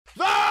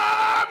 The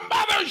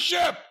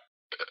Mothership!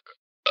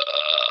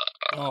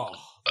 Oh,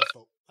 I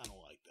don't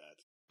like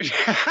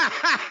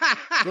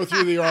that. Go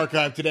through the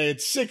archive today at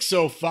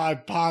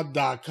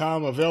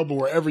 605pod.com, available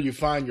wherever you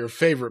find your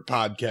favorite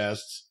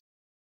podcasts.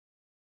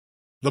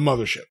 The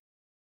Mothership.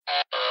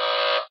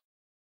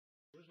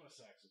 Where's my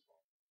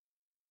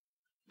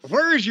saxophone?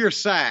 Where's your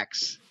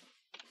sax?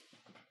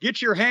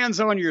 Get your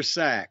hands on your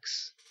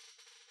sax.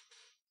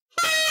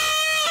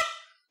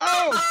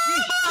 Oh,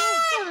 geez.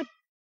 Oh,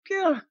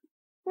 God.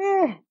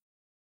 Oh.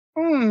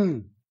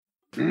 Mm.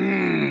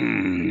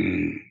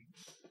 Mm.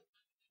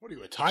 What are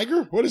you, a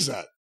tiger? What is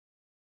that?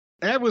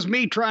 That was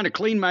me trying to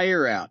clean my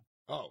ear out.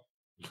 Oh,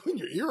 clean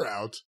your ear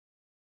out?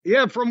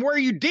 Yeah, from where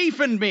you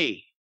deafened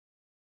me.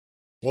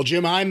 Well,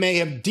 Jim, I may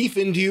have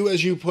deafened you,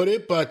 as you put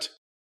it, but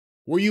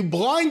were you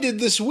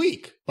blinded this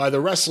week by the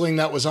wrestling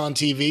that was on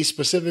TV,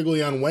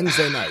 specifically on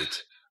Wednesday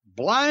night?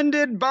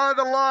 Blinded by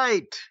the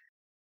light.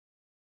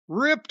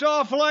 Ripped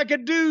off like a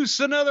deuce,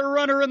 another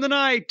runner in the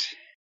night.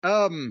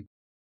 It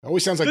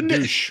always sounds like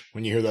douche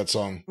when you hear that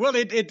song. Well,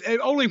 it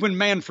only when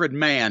Manfred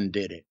Mann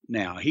did it.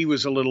 Now, he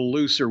was a little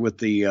looser with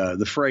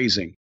the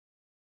phrasing.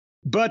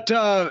 But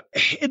the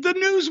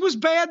news was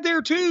bad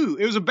there, too.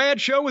 It was a bad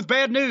show with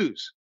bad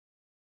news.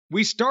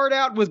 We start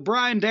out with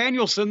Bryan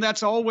Danielson.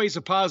 That's always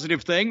a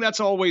positive thing. That's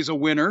always a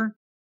winner.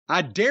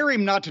 I dare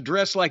him not to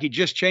dress like he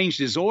just changed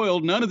his oil.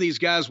 None of these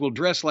guys will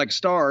dress like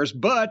stars.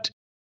 But,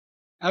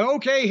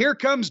 okay, here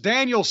comes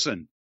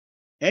Danielson.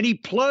 And he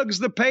plugs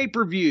the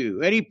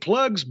pay-per-view. And he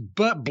plugs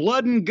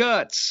Blood and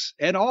Guts.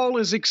 And all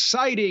is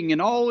exciting.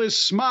 And all is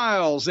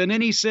smiles. And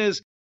then he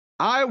says,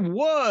 I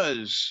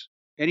was.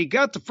 And he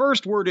got the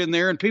first word in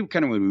there. And people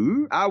kind of went,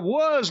 ooh. I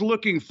was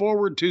looking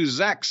forward to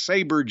Zack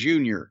Sabre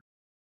Jr.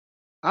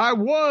 I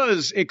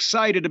was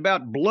excited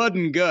about Blood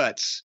and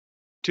Guts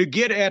to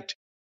get at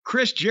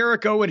Chris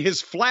Jericho and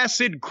his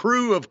flaccid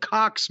crew of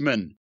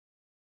cocksmen.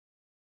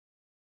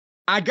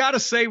 I got to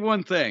say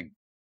one thing.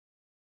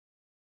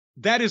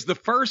 That is the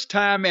first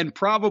time and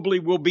probably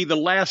will be the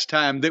last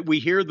time that we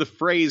hear the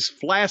phrase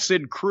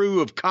flaccid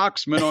crew of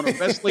cocksmen on a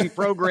wrestling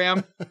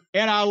program,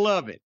 and I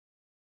love it.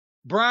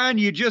 Brian,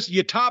 you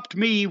topped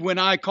me when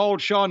I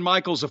called Shawn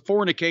Michaels a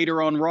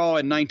fornicator on Raw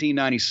in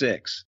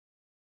 1996.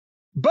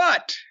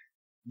 But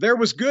there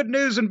was good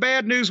news and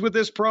bad news with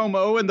this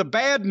promo, and the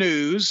bad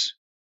news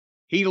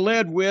he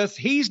led with,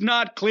 he's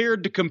not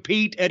cleared to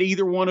compete at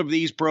either one of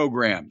these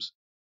programs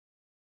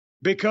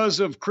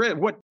because of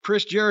what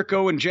Chris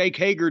Jericho and Jake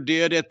Hager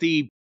did at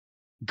the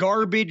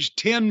garbage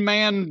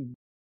 10-man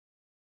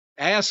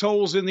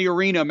assholes in the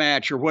arena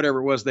match or whatever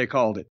it was they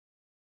called it.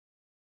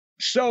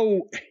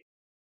 So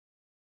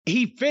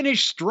he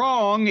finished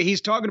strong.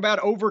 He's talking about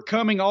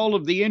overcoming all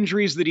of the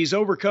injuries that he's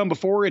overcome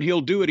before, and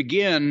he'll do it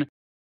again.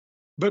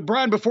 But,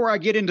 Brian, before I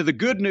get into the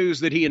good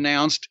news that he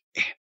announced,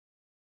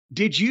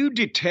 did you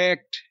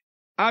detect,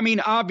 I mean,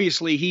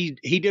 obviously he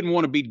didn't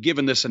want to be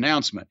given this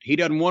announcement. He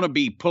doesn't want to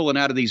be pulling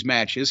out of these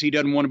matches. He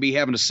doesn't want to be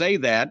having to say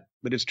that,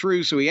 but it's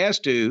true, so he has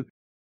to.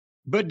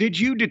 But did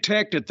you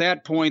detect at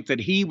that point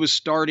that he was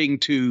starting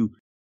to,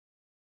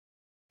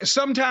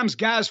 sometimes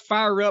guys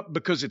fire up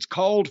because it's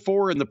called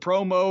for in the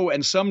promo,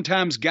 and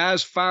sometimes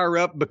guys fire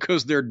up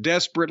because they're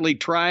desperately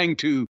trying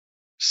to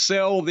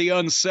sell the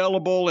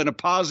unsellable in a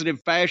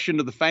positive fashion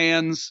to the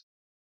fans?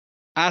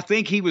 I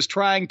think he was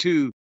trying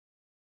to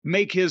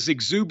make his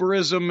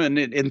exuberance and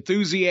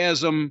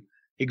enthusiasm,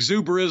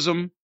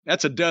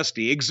 that's a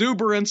Dusty,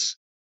 exuberance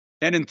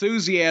and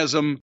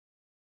enthusiasm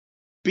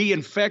be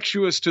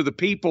infectious to the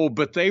people,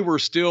 but they were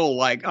still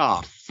like,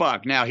 oh,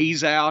 fuck, now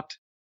he's out.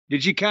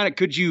 Did you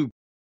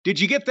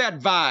get that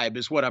vibe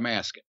is what I'm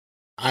asking?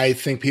 I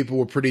think people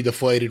were pretty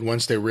deflated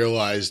once they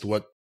realized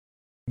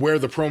where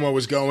the promo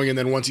was going, and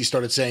then once he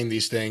started saying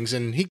these things,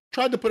 and he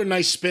tried to put a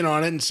nice spin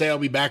on it and say, I'll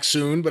be back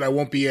soon, but I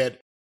won't be at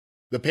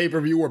the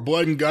pay-per-view or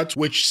Blood and Guts,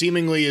 which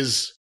seemingly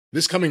is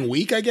this coming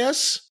week, I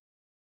guess?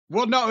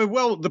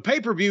 Well, the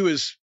pay-per-view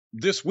is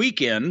this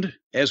weekend,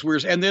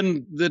 and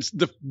then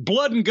the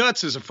Blood and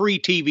Guts is a free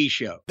TV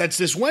show. That's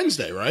this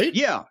Wednesday, right?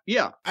 Yeah.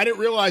 I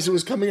didn't realize it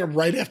was coming up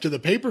right after the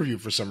pay-per-view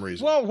for some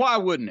reason. Well, why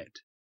wouldn't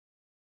it?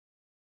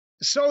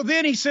 So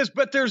then he says,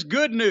 but there's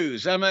good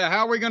news. I mean,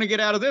 how are we going to get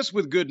out of this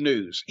with good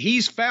news?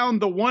 He's found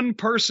the one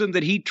person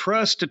that he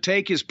trusts to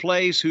take his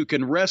place who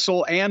can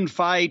wrestle and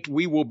fight.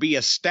 We will be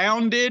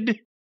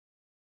astounded.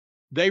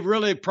 They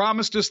really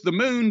promised us the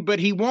moon, but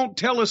he won't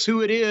tell us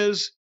who it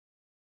is.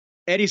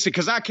 And he said,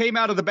 because I came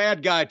out of the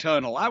bad guy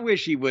tunnel. I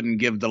wish he wouldn't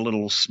give the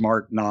little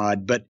smart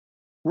nod, but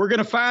we're going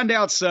to find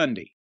out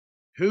Sunday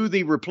who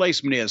the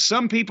replacement is.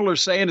 Some people are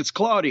saying it's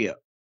Claudio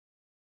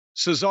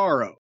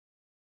Cesaro.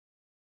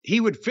 He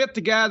would fit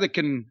the guy that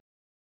can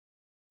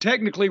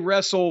technically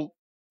wrestle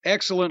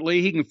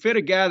excellently. He can fit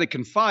a guy that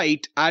can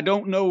fight. I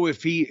don't know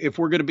if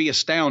we're going to be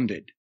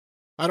astounded.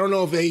 I don't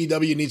know if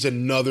AEW needs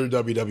another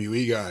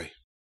WWE guy.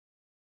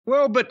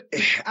 Well, but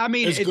I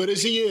mean, as good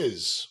as he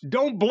is.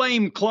 Don't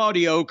blame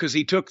Claudio because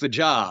he took the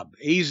job.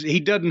 He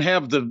doesn't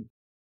have the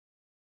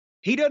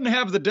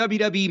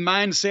WWE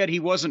mindset. He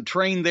wasn't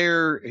trained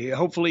there.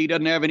 Hopefully, he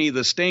doesn't have any of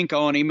the stink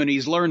on him, and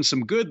he's learned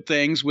some good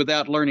things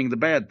without learning the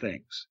bad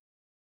things.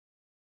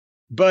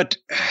 But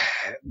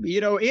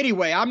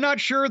anyway, I'm not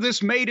sure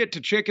this made it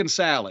to chicken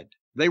salad.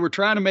 They were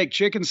trying to make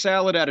chicken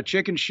salad out of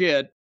chicken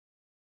shit.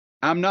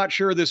 I'm not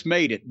sure this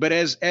made it. But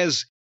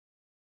as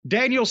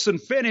Danielson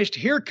finished,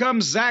 here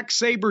comes Zack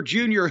Sabre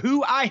Jr.,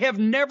 who I have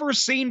never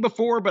seen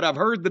before, but I've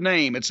heard the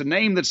name. It's a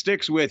name that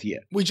sticks with you.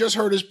 We just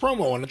heard his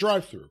promo on the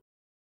drive-thru.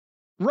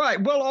 Right.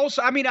 Well,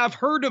 also, I mean, I've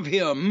heard of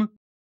him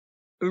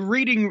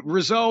reading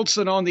results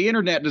and on the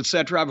internet,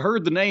 etc. I've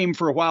heard the name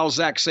for a while,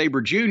 Zack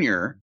Sabre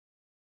Jr.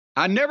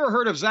 I never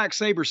heard of Zack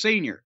Sabre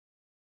Sr.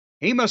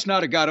 He must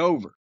not have got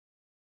over.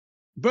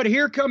 But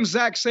here comes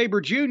Zack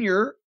Sabre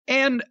Jr.,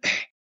 and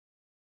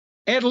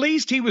at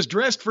least he was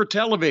dressed for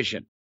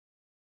television.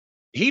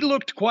 He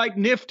looked quite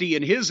nifty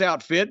in his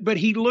outfit, but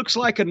he looks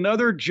like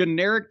another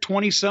generic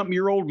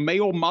 20-something-year-old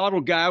male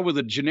model guy with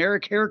a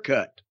generic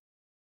haircut.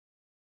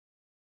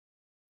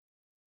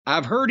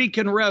 I've heard he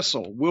can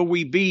wrestle. Will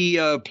we be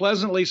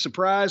pleasantly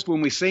surprised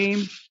when we see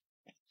him?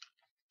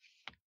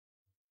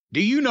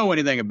 Do you know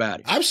anything about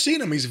him? I've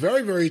seen him. He's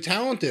very, very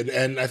talented,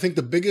 and I think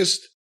the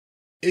biggest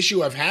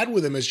issue I've had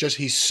with him is just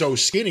he's so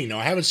skinny. Now,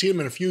 I haven't seen him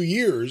in a few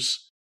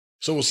years,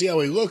 so we'll see how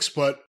he looks,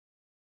 but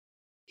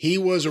he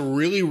was a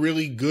really,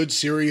 really good,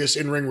 serious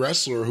in-ring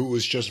wrestler who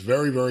was just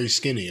very, very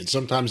skinny. And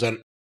sometimes that,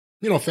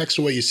 affects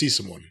the way you see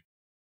someone.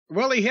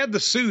 Well, he had the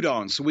suit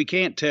on, so we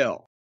can't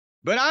tell.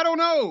 But I don't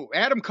know.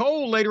 Adam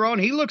Cole, later on,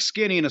 he looked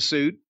skinny in a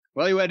suit.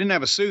 Well, he didn't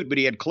have a suit, but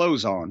he had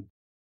clothes on.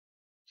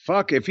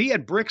 Fuck, if he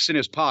had bricks in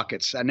his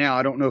pockets, now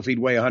I don't know if he'd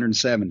weigh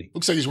 170.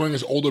 Looks like he's wearing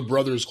his older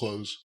brother's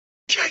clothes.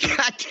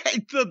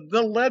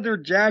 the leather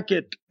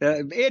jacket.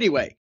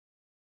 Anyway.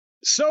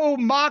 So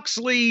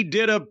Moxley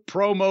did a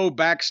promo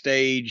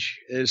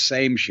backstage,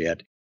 same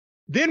shit.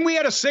 Then we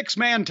had a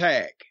 6-man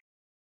tag.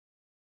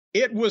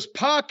 It was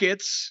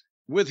Pockets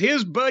with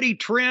his buddy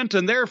Trent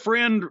and their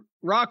friend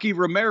Rocky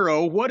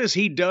Romero. What has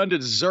he done to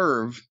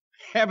deserve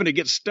having to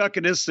get stuck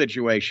in this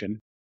situation?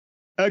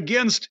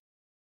 Against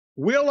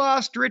Will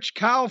Ostrich,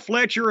 Kyle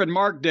Fletcher, and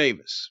Mark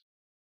Davis.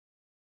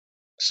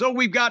 So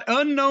we've got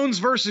unknowns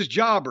versus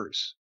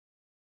jobbers.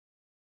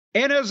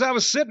 And as I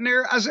was sitting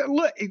there, I said,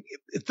 look,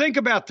 think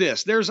about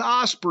this. There's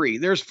Osprey,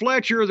 there's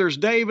Fletcher, there's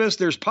Davis,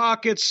 there's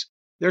Pockets.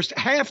 There's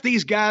half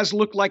these guys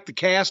look like the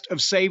cast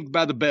of Saved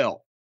by the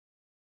Bell.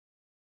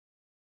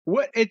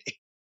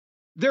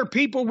 They're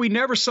people we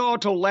never saw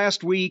till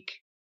last week,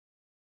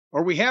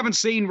 or we haven't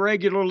seen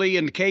regularly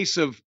in the case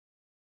of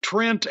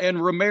Trent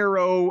and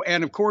Romero.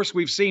 And of course,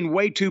 we've seen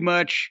way too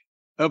much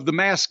of the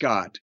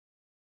mascot.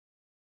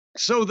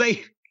 So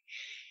they,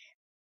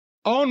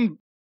 on-screen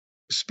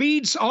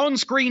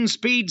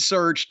speed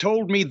search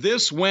told me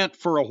this went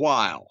for a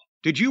while.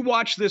 Did you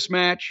watch this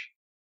match?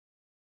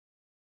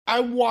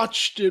 I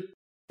watched it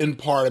in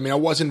part. I mean, I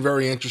wasn't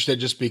very interested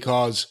just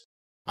because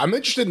I'm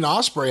interested in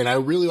Osprey, and I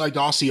really liked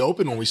Aussie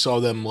Open when we saw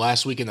them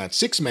last week in that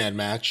 6-man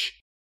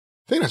match.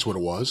 I think that's what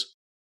it was.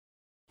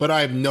 But I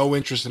have no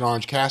interest in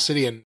Orange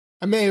Cassidy, and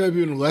I may have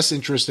even less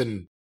interest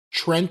in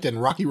Trent and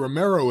Rocky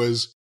Romero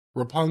as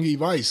Roppongi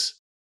Vice.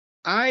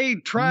 I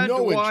tried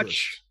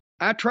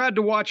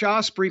to watch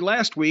Osprey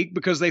last week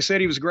because they said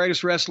he was the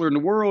greatest wrestler in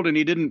the world and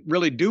he didn't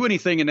really do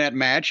anything in that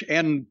match.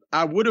 And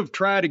I would have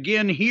tried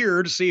again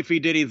here to see if he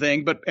did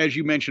anything. But as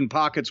you mentioned,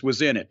 Pockets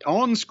was in it.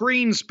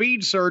 On-screen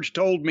speed search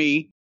told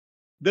me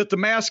that the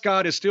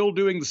mascot is still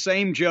doing the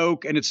same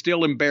joke and it's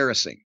still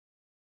embarrassing.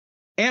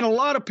 And a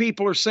lot of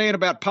people are saying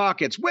about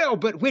Pockets, well,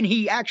 but when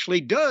he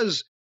actually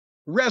does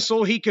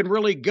wrestle, he can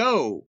really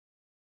go.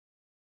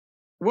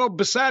 Well,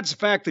 besides the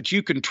fact that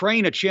you can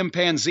train a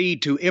chimpanzee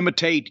to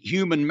imitate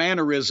human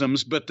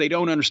mannerisms, but they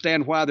don't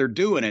understand why they're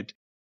doing it,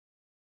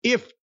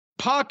 if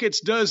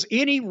Pockets does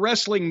any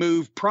wrestling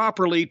move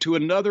properly to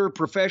another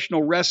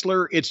professional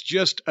wrestler, it's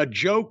just a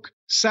joke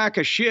sack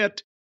of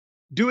shit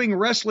doing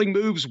wrestling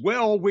moves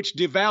well, which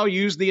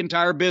devalues the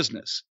entire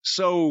business.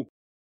 So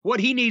what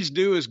he needs to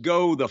do is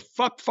go the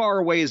fuck far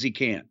away as he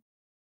can.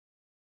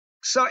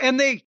 So, and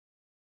they,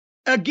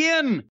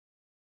 again,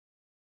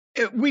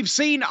 we've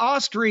seen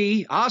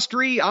Osprey,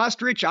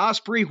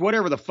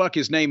 whatever the fuck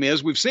his name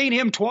is. We've seen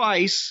him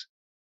twice,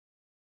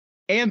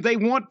 and they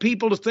want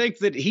people to think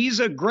that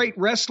he's a great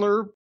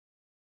wrestler.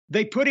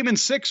 They put him in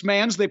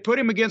 6-mans. They put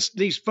him against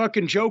these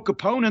fucking joke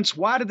opponents.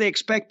 Why do they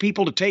expect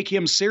people to take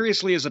him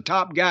seriously as a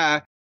top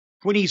guy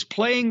when he's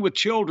playing with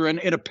children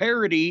in a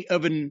parody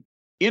of an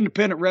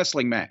independent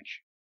wrestling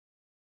match?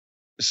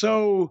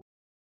 So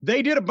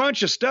they did a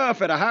bunch of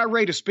stuff at a high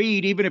rate of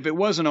speed, even if it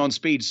wasn't on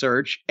speed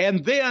search.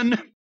 And then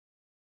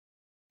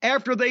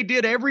after they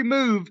did every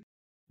move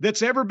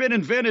that's ever been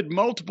invented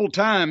multiple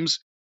times,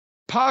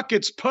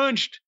 Pockets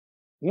punched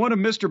one of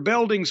Mr.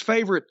 Belding's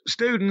favorite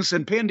students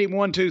and pinned him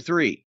 1, 2,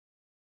 3.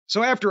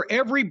 So after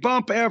every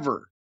bump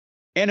ever,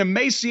 an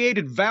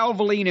emaciated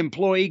Valvoline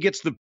employee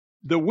gets the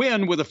the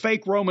win with a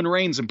fake Roman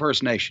Reigns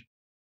impersonation.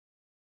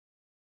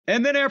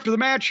 And then after the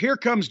match, here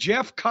comes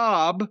Jeff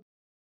Cobb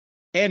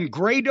and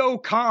Grado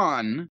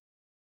Khan.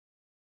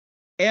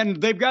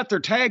 And they've got their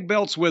tag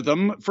belts with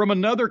them from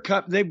another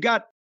cup. They've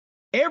got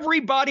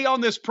everybody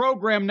on this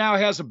program now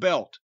has a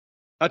belt,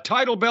 a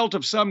title belt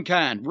of some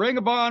kind. Ring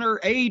of Honor,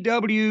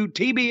 AEW,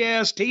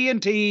 TBS,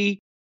 TNT,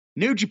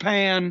 New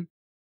Japan.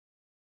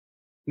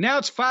 Now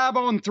it's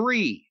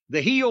 5-on-3.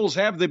 The heels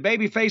have the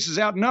baby faces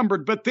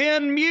outnumbered, but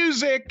then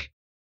music,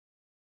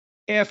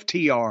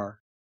 FTR.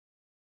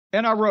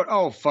 And I wrote,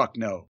 oh, fuck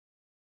no.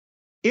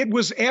 It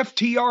was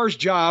FTR's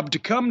job to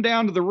come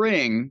down to the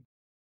ring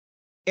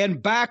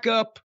and back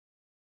up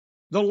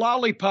the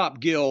Lollipop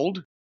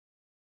Guild.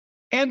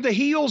 And the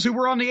heels who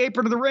were on the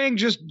apron of the ring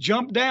just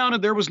jumped down,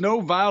 and there was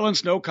no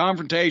violence, no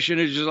confrontation.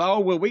 It's just, oh,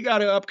 well, we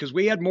got up because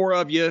we had more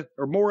of you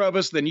or more of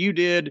us than you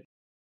did.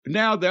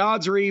 Now the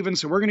odds are even,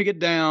 so we're going to get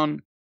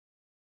down.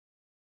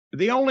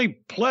 The only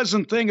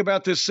pleasant thing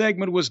about this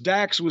segment was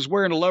Dax was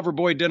wearing a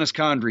Loverboy Dennis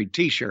Condrey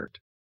t-shirt.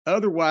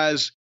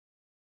 Otherwise,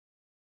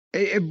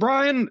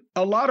 Brian,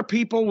 a lot of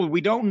people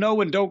we don't know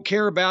and don't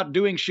care about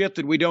doing shit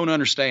that we don't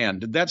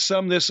understand. Did that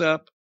sum this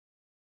up?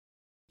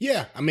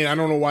 Yeah, I mean, I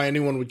don't know why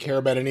anyone would care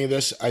about any of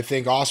this. I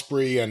think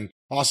Osprey and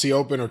Aussie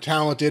Open are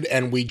talented,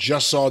 and we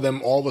just saw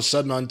them all of a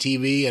sudden on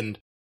TV, and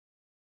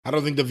I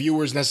don't think the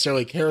viewers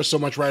necessarily care so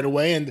much right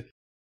away, and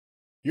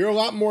you're a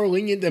lot more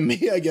lenient than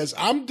me, I guess.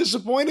 I'm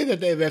disappointed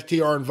that they have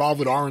FTR involved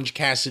with Orange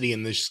Cassidy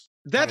in this.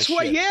 That's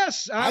what, shit.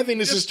 Yes. I think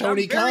this is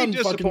Tony Khan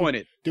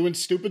fucking doing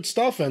stupid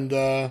stuff, and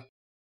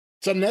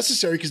it's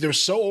unnecessary because they're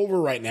so over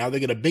right now.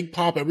 They get a big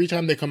pop every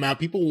time they come out.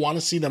 People want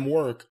to see them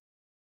work.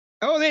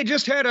 Oh, they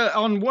just had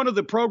on one of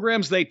the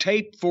programs they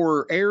tape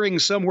for airing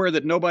somewhere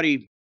that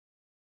nobody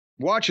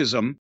watches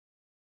them.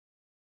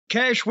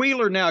 Cash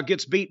Wheeler now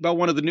gets beat by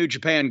one of the New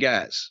Japan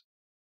guys.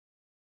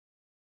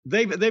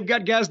 They've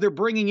got guys they're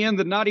bringing in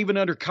that not even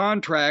under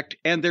contract,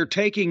 and they're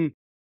taking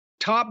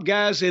top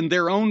guys in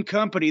their own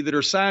company that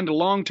are signed to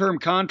long-term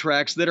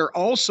contracts that are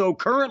also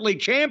currently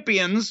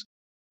champions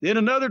in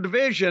another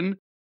division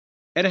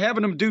and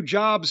having them do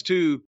jobs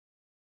to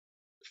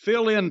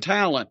fill in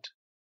talent.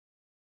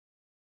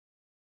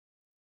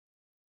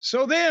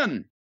 So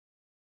then,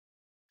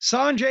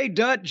 Sanjay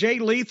Dutt, Jay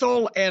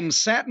Lethal, and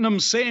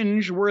Satnam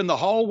Singh were in the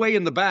hallway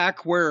in the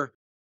back where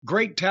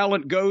great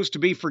talent goes to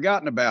be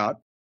forgotten about.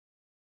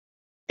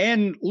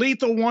 And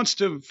Lethal wants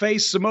to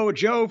face Samoa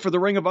Joe for the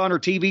Ring of Honor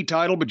TV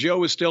title, but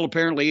Joe is still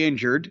apparently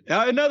injured.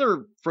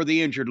 Another for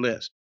the injured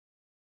list.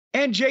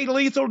 And Jay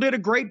Lethal did a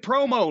great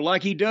promo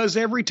like he does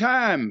every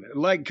time,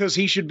 because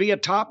he should be a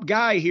top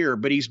guy here,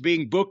 but he's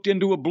being booked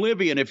into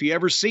oblivion if you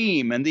ever see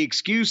him. And the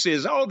excuse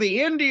is, oh,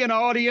 the Indian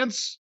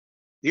audience.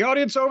 The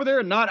audience over there,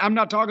 I'm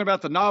not talking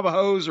about the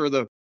Navajos or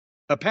the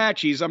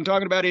Apaches. I'm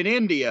talking about in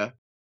India.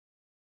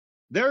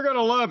 They're going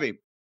to love him.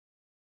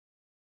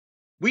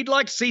 We'd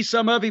like to see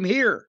some of him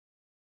here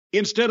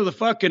instead of the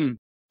fucking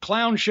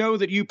clown show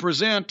that you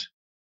present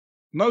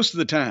most of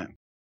the time.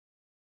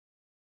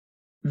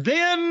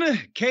 Then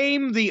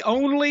came the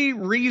only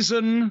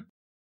reason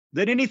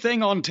that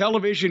anything on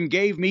television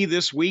gave me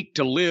this week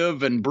to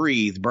live and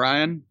breathe,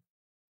 Brian.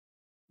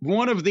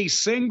 One of the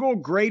single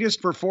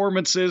greatest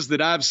performances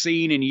that I've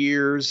seen in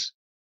years.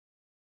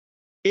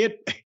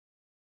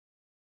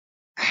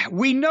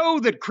 We know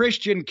that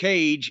Christian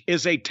Cage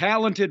is a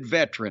talented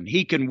veteran.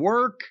 He can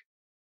work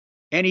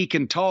and he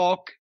can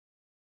talk.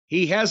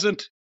 He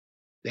hasn't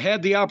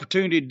had the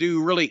opportunity to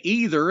do really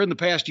either in the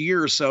past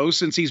year or so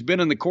since he's been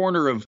in the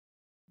corner of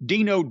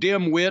Dino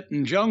Dimwit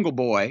and Jungle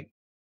Boy.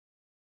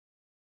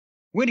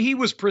 When he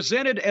was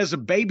presented as a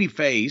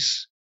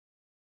babyface,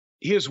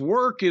 his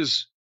work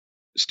is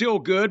still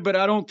good, but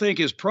I don't think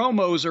his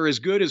promos are as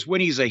good as when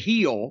he's a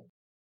heel.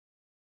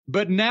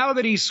 But now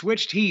that he's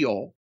switched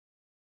heel,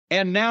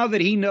 and now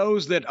that he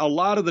knows that a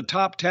lot of the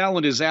top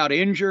talent is out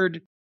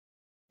injured,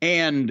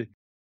 and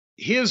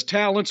his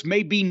talents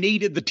may be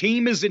needed, the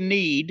team is in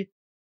need,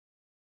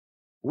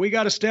 we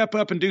got to step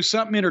up and do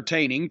something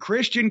entertaining.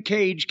 Christian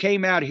Cage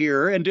came out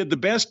here and did the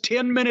best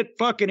 10-minute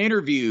fucking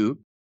interview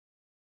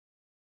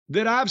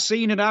that I've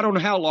seen in I don't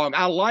know how long.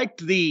 I liked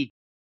the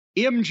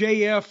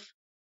MJF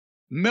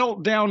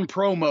meltdown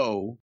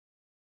promo,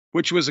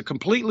 which was a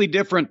completely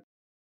different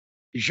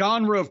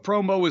genre of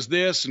promo as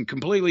this and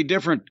completely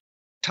different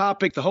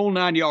topic, the whole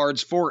 9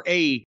 yards, for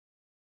a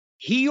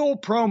heel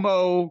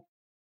promo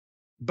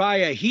by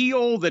a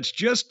heel that's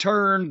just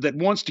turned, that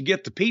wants to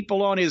get the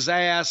people on his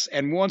ass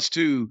and wants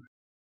to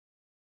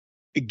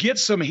get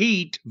some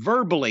heat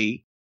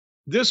verbally.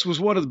 This was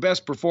one of the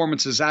best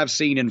performances I've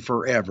seen in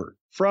forever.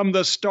 From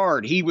the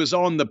start, he was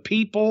on the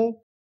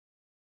people.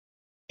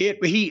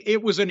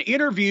 It was an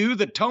interview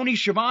that Tony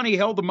Schiavone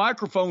held the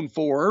microphone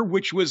for,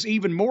 which was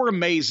even more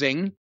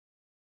amazing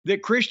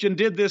that Christian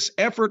did this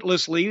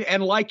effortlessly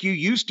and like you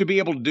used to be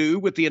able to do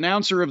with the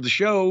announcer of the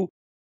show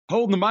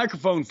holding the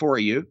microphone for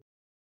you.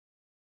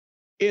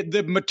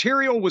 The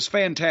material was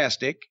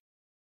fantastic.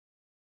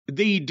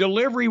 The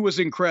delivery was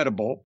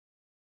incredible.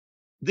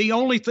 The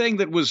only thing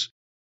that was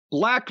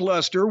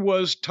lackluster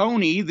was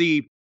Tony,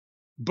 the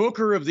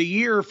Booker of the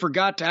Year,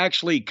 forgot to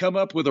actually come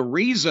up with a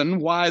reason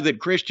why that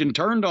Christian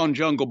turned on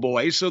Jungle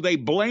Boy, so they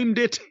blamed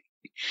it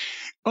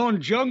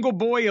on Jungle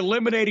Boy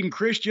eliminating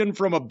Christian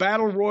from a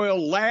battle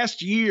royal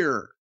last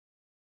year.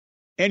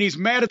 And he's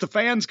mad at the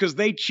fans because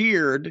they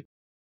cheered.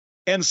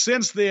 And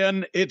since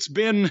then, it's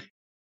been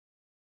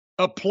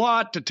a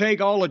plot to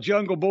take all of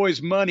Jungle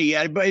Boy's money.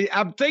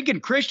 I'm thinking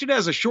Christian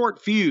has a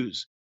short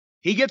fuse.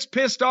 He gets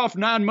pissed off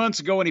 9 months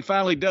ago and he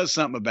finally does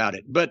something about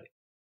it. But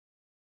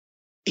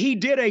he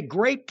did a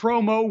great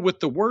promo with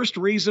the worst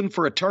reason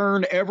for a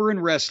turn ever in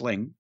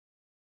wrestling.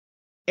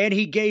 And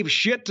he gave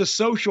shit to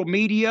social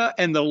media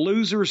and the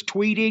losers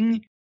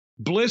tweeting,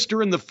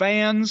 blistering the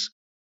fans.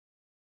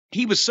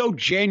 He was so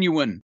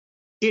genuine.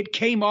 It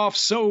came off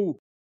so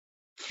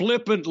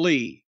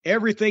flippantly,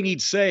 everything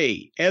he'd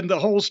say. And the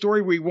whole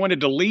story, we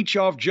wanted to leech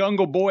off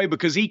Jungle Boy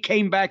because he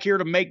came back here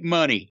to make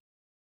money.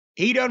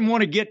 He doesn't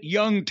want to get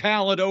young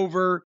talent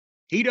over.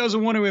 He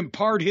doesn't want to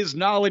impart his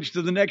knowledge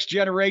to the next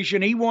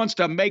generation. He wants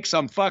to make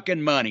some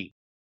fucking money.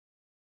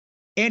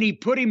 And he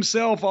put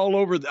himself all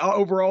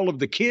over all of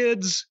the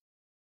kids.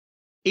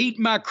 Eat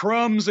my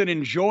crumbs and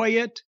enjoy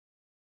it.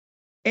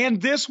 And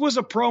this was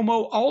a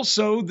promo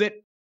also that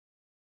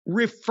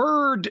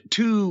referred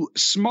to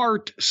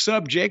smart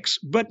subjects,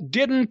 but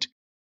didn't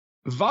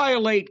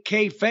violate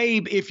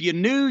kayfabe. If you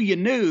knew, you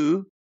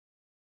knew.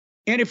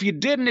 And if you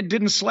didn't, it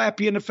didn't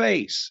slap you in the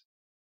face.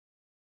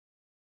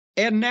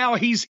 And now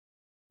he's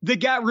the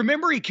guy.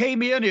 Remember, he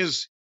came in,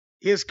 his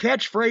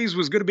catchphrase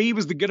was going to be, he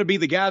was going to be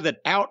the guy that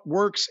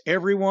outworks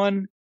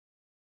everyone.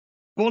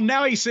 Well,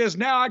 now he says,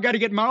 now I got to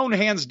get my own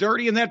hands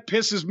dirty, and that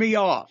pisses me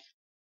off.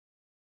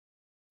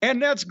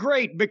 And that's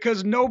great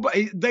because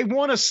they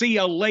want to see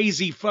a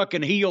lazy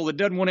fucking heel that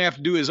doesn't want to have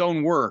to do his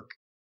own work.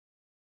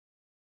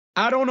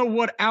 I don't know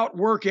what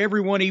outwork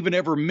everyone even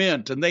ever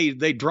meant, and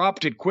they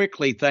dropped it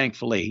quickly,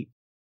 thankfully.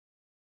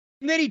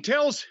 And then he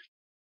tells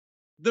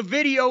the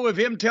video of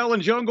him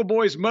telling Jungle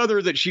Boy's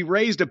mother that she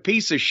raised a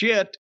piece of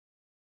shit,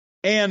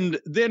 and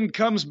then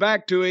comes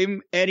back to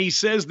him and he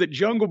says that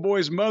Jungle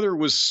Boy's mother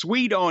was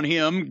sweet on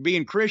him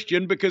being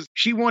Christian because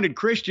she wanted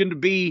Christian to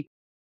be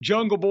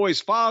Jungle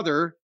Boy's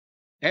father.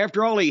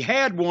 After all, he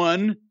had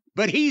one,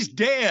 but he's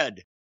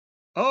dead.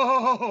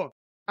 Oh,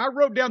 I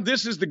wrote down,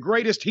 this is the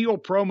greatest heel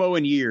promo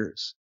in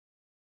years.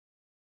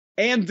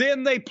 And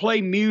then they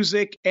play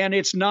music, and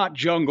it's not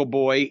Jungle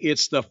Boy,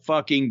 it's the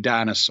fucking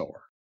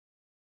dinosaur.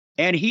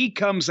 And he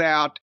comes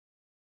out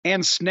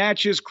and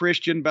snatches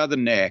Christian by the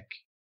neck.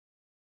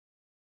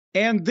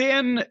 And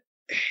then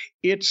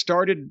it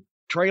started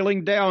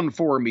trailing down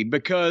for me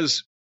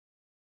because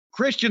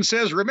Christian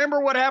says, remember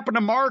what happened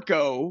to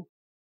Marco?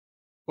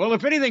 Well,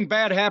 if anything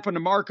bad happened to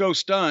Marco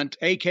Stunt,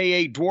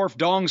 a.k.a. Dwarf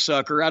Dong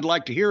Sucker, I'd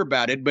like to hear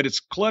about it, but it's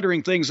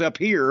cluttering things up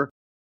here.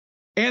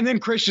 And then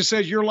Christian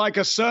says, you're like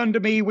a son to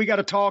me. We got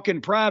to talk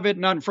in private,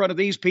 not in front of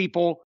these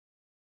people.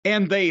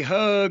 And they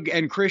hug,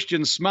 and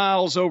Christian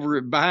smiles over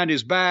behind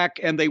his back,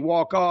 and they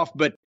walk off.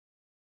 But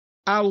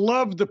I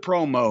love the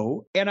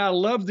promo, and I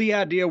love the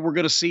idea we're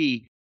going to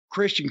see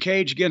Christian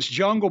Cage against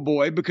Jungle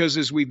Boy because,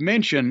 as we've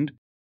mentioned,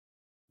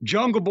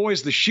 Jungle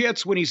Boy's the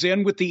shits when he's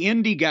in with the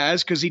indie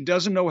guys because he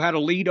doesn't know how to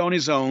lead on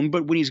his own.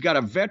 But when he's got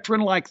a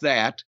veteran like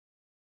that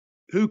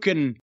who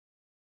can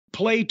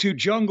play to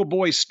Jungle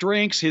Boy's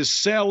strengths, his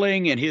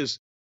selling and his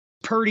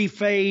purty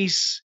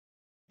face,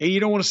 and you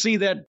don't want to see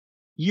that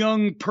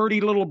young,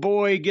 purty little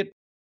boy get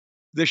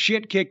the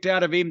shit kicked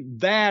out of him,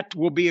 that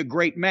will be a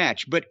great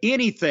match. But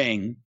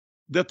anything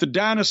that the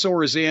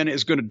dinosaur is in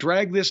is going to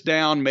drag this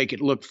down, make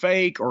it look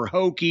fake or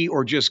hokey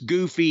or just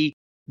goofy.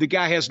 The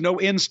guy has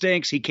no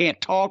instincts. He can't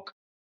talk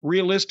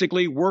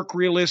realistically, work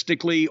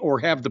realistically, or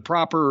have the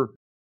proper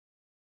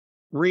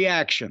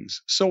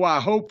reactions. So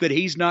I hope that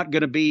he's not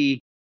going to be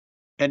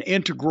an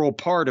integral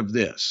part of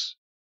this.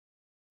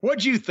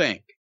 What'd you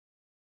think?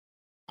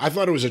 I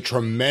thought it was a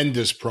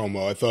tremendous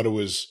promo. I thought it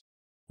was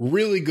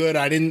really good.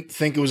 I didn't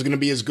think it was going to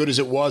be as good as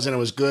it was, and it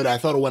was good. I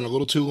thought it went a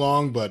little too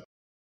long, but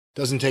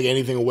doesn't take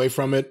anything away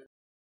from it.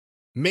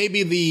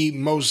 Maybe the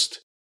most,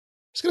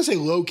 I was going to say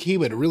low-key,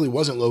 but it really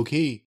wasn't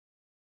low-key.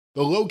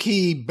 The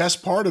low-key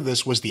best part of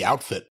this was the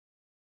outfit.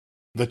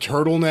 The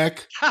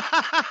turtleneck.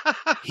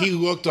 He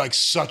looked like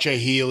such a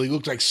heel. He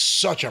looked like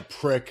such a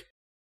prick.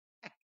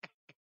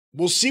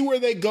 We'll see where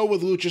they go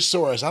with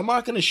Luchasaurus. I'm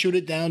not going to shoot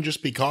it down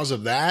just because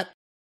of that,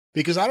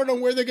 because I don't know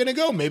where they're going to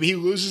go. Maybe he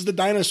loses the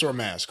dinosaur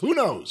mask. Who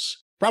knows?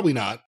 Probably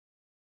not.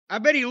 I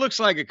bet he looks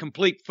like a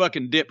complete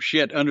fucking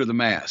dipshit under the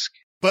mask.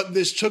 But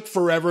this took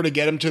forever to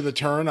get him to the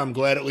turn. I'm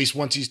glad at least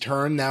once he's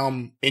turned, now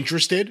I'm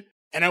interested.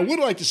 And I would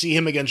like to see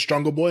him against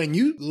Jungle Boy, and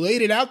you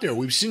laid it out there.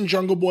 We've seen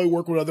Jungle Boy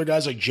work with other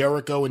guys like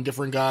Jericho and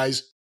different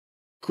guys.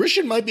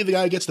 Christian might be the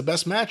guy who gets the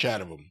best match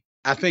out of him.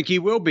 I think he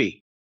will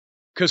be.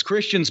 Because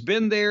Christian's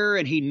been there,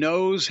 and he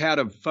knows how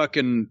to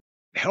fucking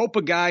help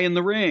a guy in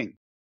the ring.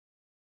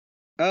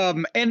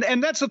 And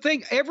that's the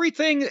thing.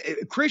 Everything,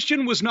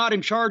 Christian was not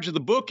in charge of the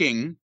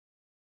booking.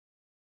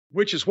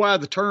 which is why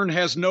the turn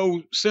has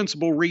no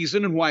sensible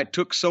reason and why it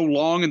took so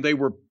long and they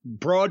were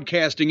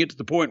broadcasting it to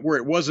the point where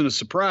it wasn't a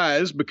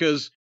surprise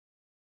because,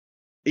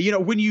 you know,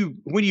 when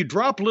you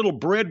drop little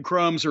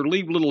breadcrumbs or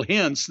leave little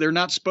hints, they're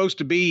not supposed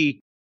to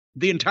be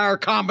the entire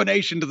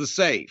combination to the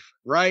safe,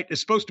 right?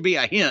 It's supposed to be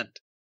a hint,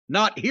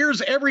 not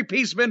here's every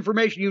piece of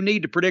information you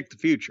need to predict the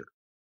future.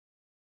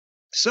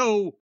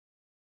 So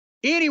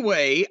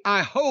anyway,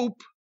 I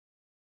hope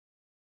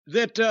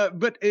that,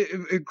 but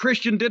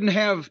Christian didn't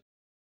have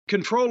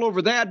control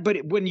over that,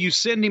 but when you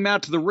send him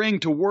out to the ring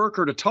to work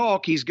or to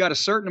talk, he's got a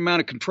certain amount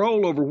of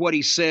control over what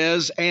he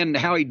says and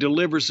how he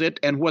delivers it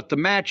and what the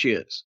match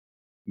is.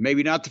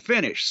 Maybe not the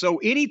finish. So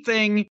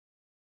anything,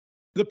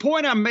 the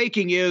point I'm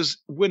making is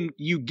when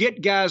you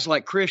get guys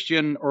like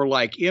Christian or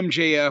like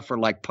MJF or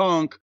like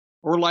Punk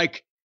or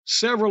like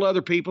several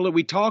other people that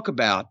we talk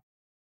about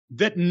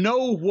that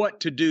know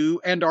what to do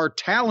and are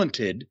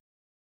talented,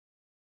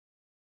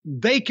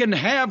 they can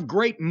have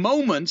great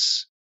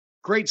moments,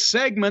 great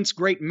segments,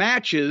 great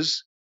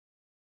matches.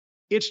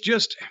 It's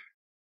just,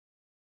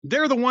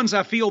 they're the ones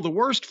I feel the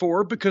worst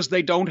for because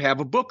they don't have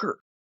a booker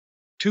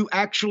to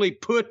actually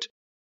put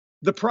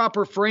the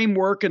proper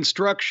framework and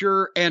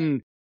structure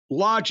and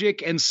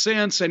logic and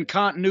sense and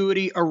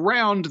continuity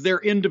around their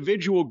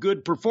individual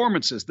good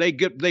performances. They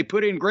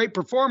put in great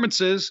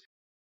performances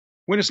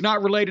when it's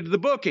not related to the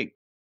booking.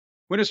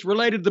 When it's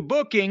related to the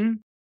booking,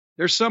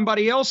 there's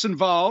somebody else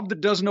involved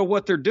that doesn't know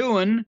what they're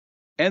doing,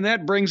 and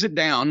that brings it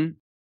down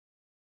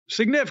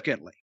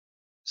significantly.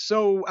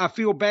 So I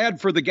feel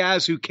bad for the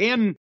guys who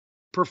can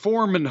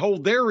perform and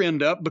hold their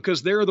end up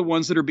because they're the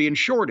ones that are being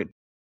shorted.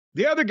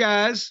 The other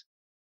guys,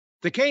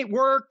 they can't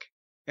work,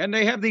 and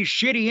they have these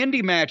shitty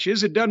indie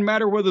matches. It doesn't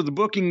matter whether the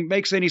booking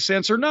makes any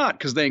sense or not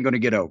because they ain't going to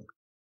get over.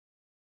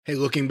 Hey,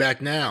 looking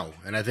back now,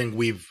 and I think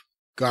we've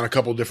gone a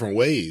couple different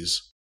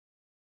ways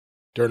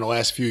during the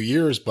last few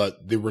years,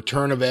 but the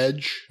return of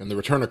Edge and the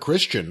return of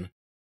Christian,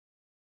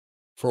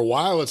 for a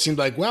while it seemed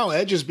like, well,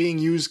 Edge is being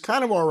used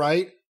kind of all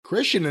right.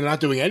 Christian they're not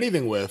doing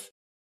anything with.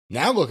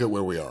 Now look at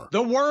where we are.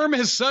 The worm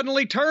has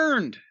suddenly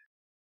turned.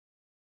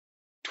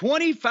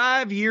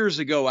 25 years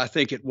ago, I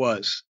think it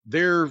was,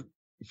 their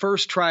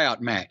first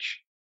tryout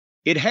match.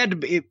 It had to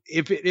be,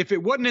 if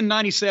it wasn't in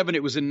 97,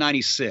 it was in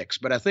 96,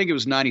 but I think it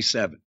was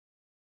 97.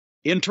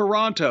 In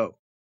Toronto,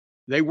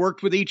 they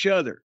worked with each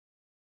other.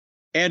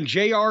 And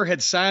JR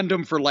had signed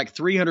them for like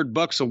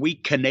 $300 a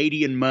week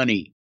Canadian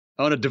money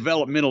on a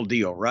developmental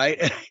deal,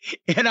 right?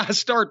 And I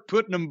start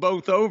putting them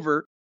both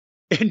over,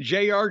 and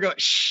JR goes,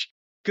 shh,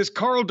 because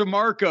Carl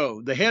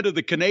DeMarco, the head of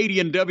the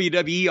Canadian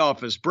WWE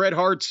office, Bret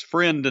Hart's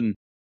friend and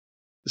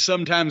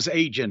sometimes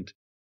agent,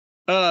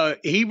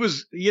 he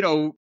was, you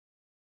know,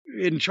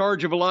 in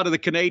charge of a lot of the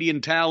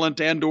Canadian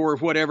talent and or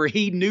whatever.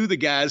 He knew the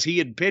guys. He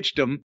had pitched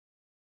them.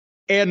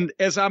 And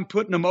as I'm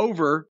putting them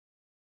over,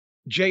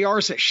 JR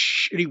says,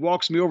 shh, and he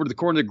walks me over to the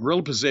corner of the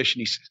grill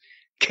position. He says,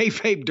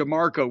 kayfabe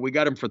DeMarco, we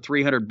got him for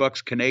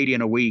 $300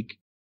 Canadian a week.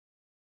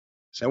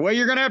 So, well,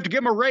 you're going to have to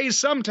give them a raise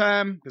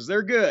sometime because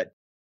they're good.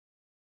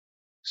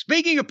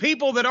 Speaking of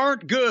people that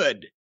aren't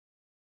good,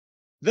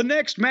 the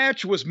next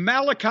match was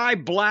Malachi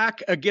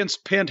Black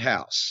against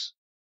Penthouse.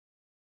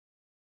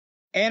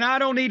 And I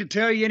don't need to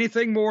tell you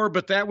anything more,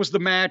 but that was the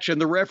match, and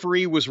the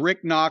referee was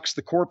Rick Knox,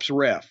 the corpse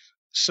ref.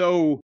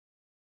 So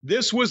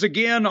this was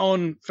again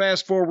on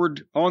fast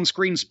forward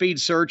on-screen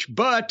speed search,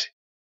 but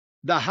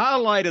the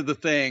highlight of the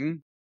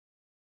thing,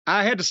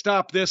 I had to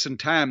stop this and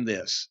time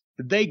this.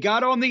 They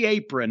got on the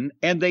apron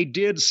and they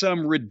did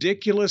some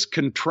ridiculous,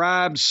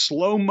 contrived,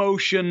 slow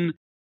motion,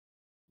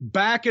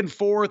 back and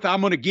forth.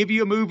 I'm going to give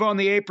you a move on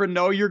the apron.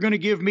 No, you're going to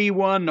give me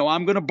one. No,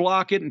 I'm going to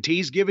block it, and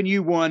T's giving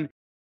you one.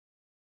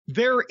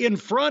 They're in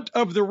front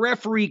of the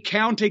referee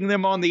counting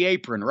them on the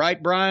apron,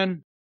 right,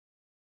 Brian?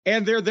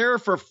 And they're there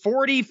for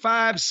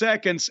 45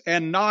 seconds,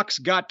 and Knox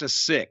got to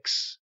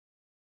 6.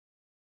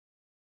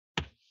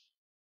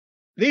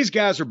 These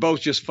guys are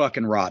both just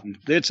fucking rotten.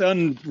 It's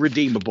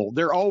unredeemable.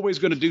 They're always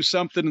going to do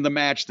something in the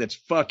match that's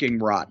fucking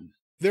rotten.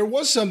 There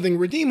was something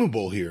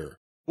redeemable here.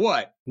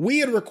 What? We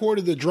had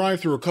recorded the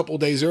drive-thru a couple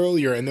days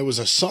earlier, and there was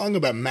a song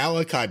about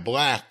Malachi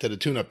Black to the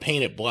tune of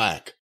Paint It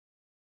Black.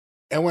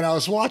 And when I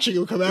was watching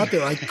him come out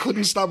there, I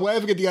couldn't stop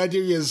laughing at the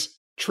idea he has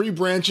tree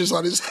branches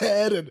on his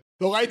head, and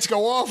the lights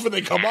go off, and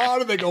they come on,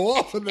 and they go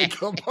off, and they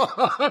come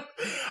on.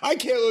 I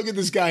can't look at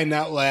this guy and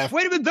not laugh.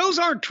 Wait a minute, those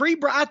aren't tree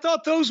branches. I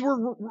thought those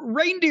were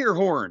reindeer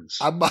horns.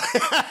 I'm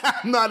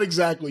not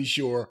exactly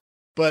sure,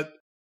 but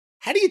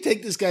how do you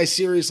take this guy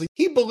seriously?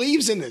 He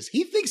believes in this.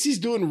 He thinks he's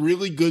doing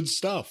really good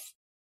stuff.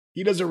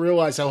 He doesn't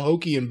realize how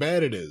hokey and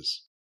bad it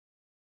is.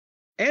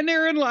 And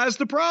therein lies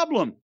the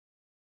problem.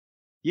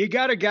 You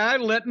got a guy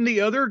letting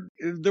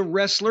the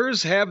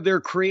wrestlers have their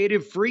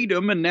creative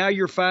freedom, and now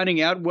you're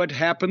finding out what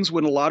happens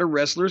when a lot of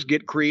wrestlers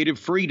get creative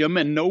freedom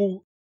and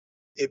no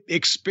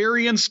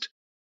experienced,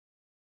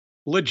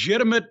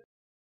 legitimate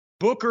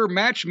booker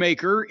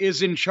matchmaker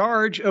is in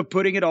charge of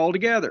putting it all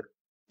together.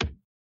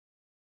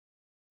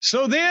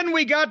 So then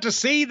we got to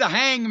see the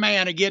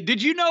Hangman again.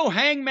 Did you know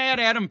Hangman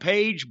Adam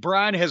Page,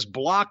 Brian, has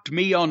blocked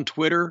me on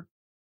Twitter?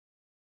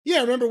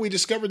 Yeah, remember we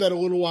discovered that a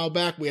little while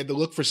back. We had to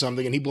look for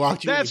something, and he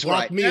blocked you. That's and he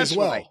blocked right. me That's as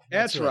well. Right.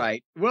 That's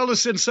right. Well,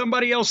 listen,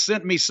 somebody else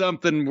sent me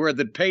something where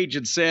the Paige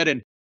had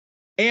said,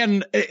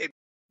 and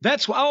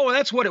that's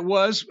what it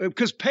was,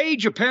 because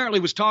Paige apparently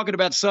was talking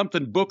about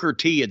something Booker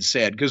T had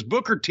said, because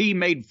Booker T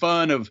made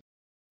fun of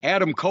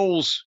Adam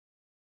Cole's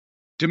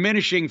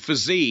diminishing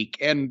physique,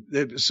 and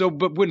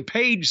but when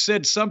Paige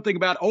said something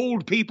about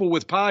old people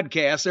with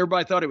podcasts,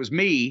 everybody thought it was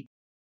me,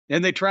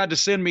 and they tried to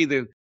send me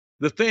the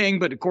thing,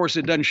 but of course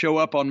it doesn't show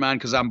up on mine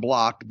because I'm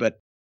blocked. But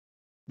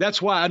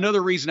that's why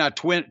another reason I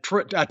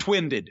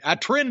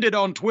trended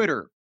on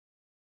Twitter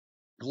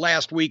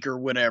last week or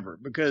whenever,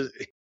 because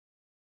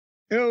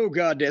oh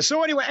god.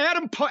 So anyway,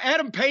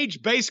 Adam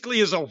Page basically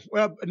is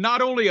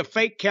not only a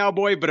fake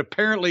cowboy, but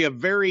apparently a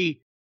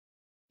very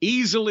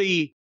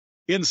easily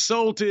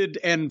insulted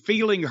and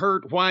feeling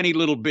hurt whiny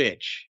little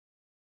bitch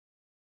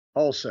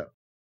also.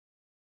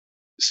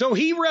 So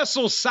he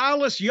wrestles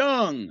Silas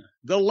Young,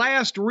 the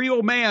last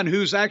real man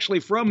who's actually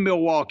from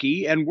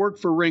Milwaukee and worked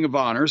for Ring of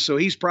Honor, so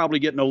he's probably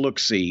getting a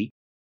look-see.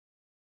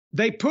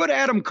 They put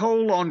Adam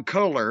Cole on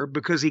color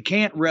because he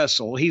can't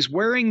wrestle. He's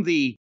wearing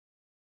the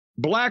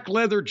black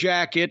leather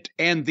jacket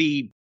and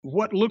the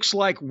what looks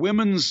like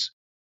women's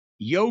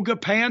yoga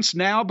pants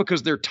now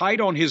because they're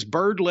tight on his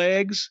bird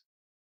legs.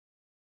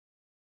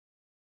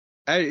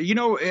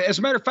 As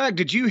a matter of fact,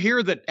 did you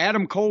hear that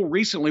Adam Cole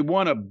recently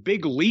won a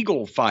big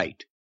legal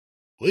fight?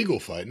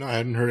 Legal fight? No, I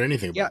hadn't heard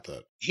anything about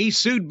that. He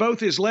sued both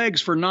his legs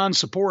for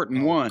non-support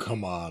and won.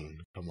 Come on.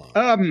 I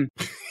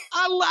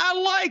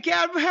like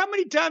Adam. How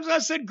many times I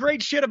said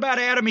great shit about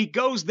Adam? He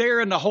goes there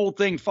and the whole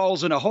thing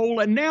falls in a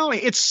hole. And now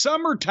it's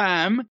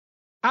summertime.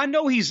 I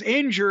know he's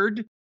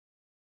injured.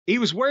 He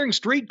was wearing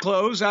street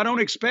clothes. I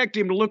don't expect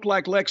him to look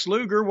like Lex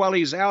Luger while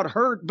he's out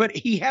hurt, but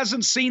he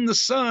hasn't seen the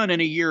sun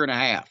in a year and a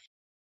half.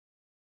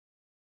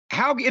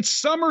 It's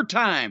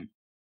summertime.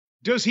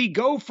 Does he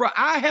go for,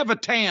 I have a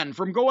tan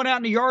from going out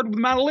in the yard with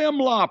my limb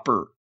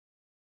lopper.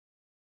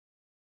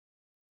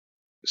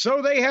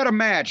 So they had a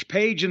match,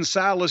 Paige and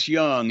Silas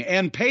Young,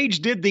 and Paige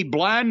did the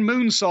blind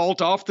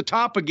moonsault off the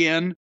top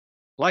again,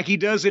 like he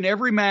does in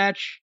every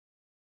match,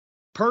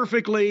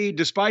 perfectly,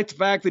 despite the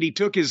fact that he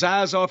took his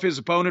eyes off his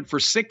opponent for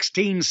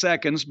 16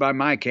 seconds by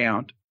my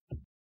count.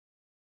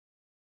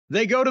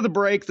 They go to the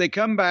break, they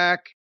come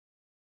back.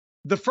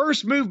 The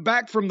first move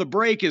back from the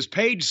break is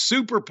Paige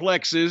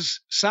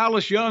superplexes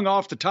Silas Young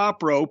off the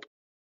top rope.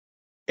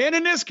 And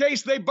in this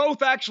case, they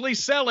both actually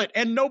sell it,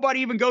 and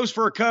nobody even goes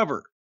for a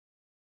cover.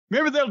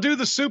 Remember, they'll do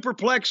the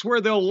superplex where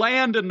they'll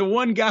land and the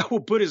one guy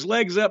will put his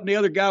legs up and the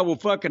other guy will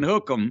fucking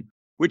hook them,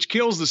 which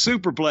kills the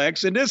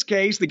superplex. In this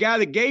case, the guy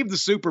that gave the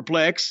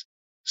superplex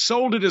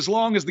sold it as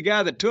long as the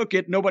guy that took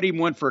it. Nobody even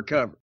went for a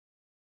cover.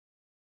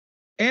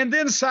 And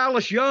then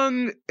Silas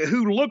Young,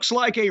 who looks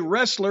like a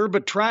wrestler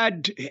but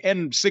tried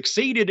and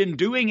succeeded in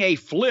doing a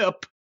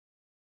flip,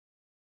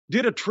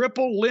 did a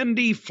triple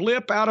Lindy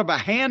flip out of a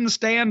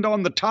handstand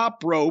on the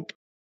top rope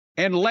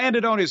and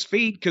landed on his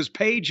feet because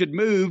Paige had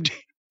moved.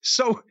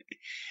 So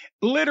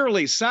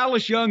literally,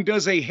 Silas Young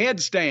does a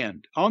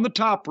headstand on the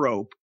top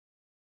rope,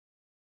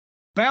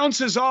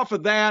 bounces off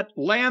of that,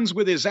 lands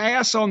with his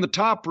ass on the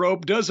top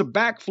rope, does a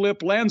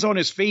backflip, lands on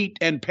his feet,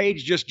 and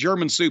Paige just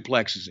German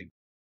suplexes him.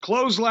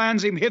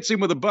 Clotheslines him, hits him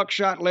with a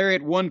buckshot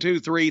lariat, 1,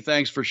 2, 3,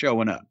 thanks for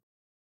showing up.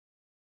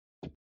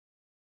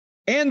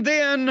 And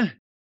then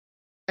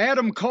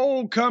Adam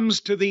Cole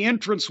comes to the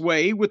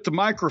entranceway with the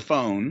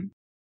microphone,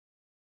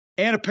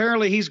 and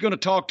apparently he's going to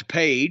talk to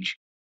Paige.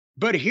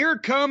 But here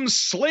comes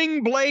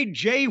Sling Blade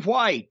Jay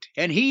White,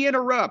 and he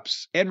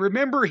interrupts. And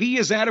remember, he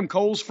is Adam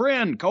Cole's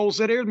friend. Cole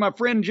said, here's my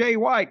friend Jay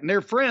White, and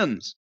they're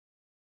friends.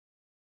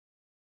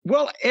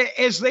 Well,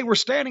 as they were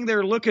standing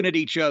there looking at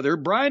each other,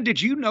 Brian,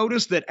 did you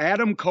notice that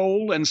Adam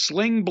Cole and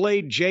Sling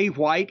Blade Jay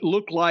White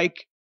look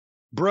like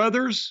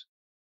brothers?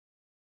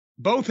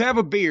 Both have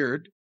a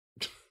beard.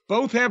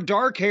 Both have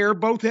dark hair.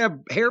 Both have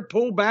hair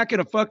pulled back in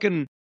a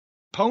fucking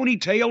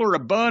ponytail or a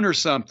bun or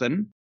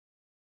something.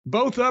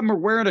 Both of them are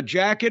wearing a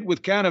jacket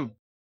with kind of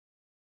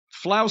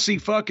flousy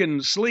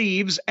fucking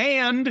sleeves,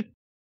 and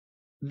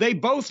they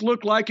both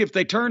look like if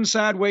they turn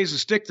sideways and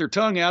stick their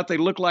tongue out, they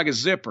look like a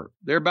zipper.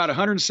 They're about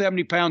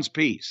 170 pounds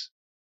apiece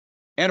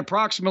and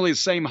approximately the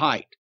same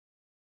height.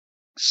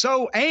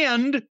 So,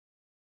 and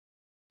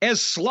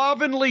as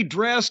slovenly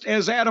dressed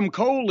as Adam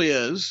Cole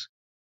is,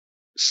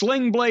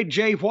 Sling Blade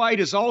Jay White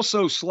is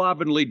also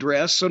slovenly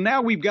dressed. So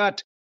now we've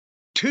got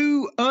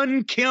two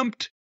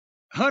unkempt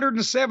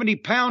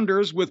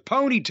 170-pounders with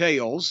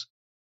ponytails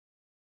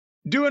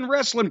doing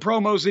wrestling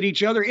promos at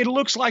each other. It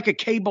looks like a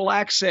cable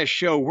access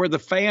show where the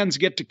fans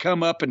get to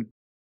come up and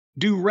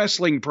do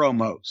wrestling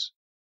promos.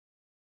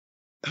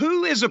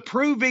 Who is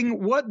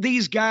approving what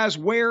these guys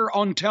wear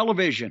on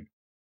television?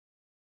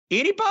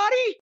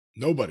 Anybody?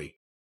 Nobody.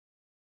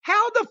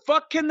 How the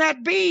fuck can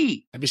that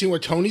be? Have you seen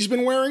what Tony's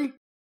been wearing?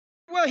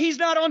 Well, he's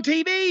not on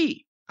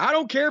TV. I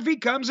don't care if he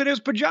comes in his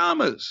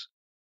pajamas,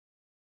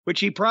 which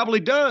he probably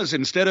does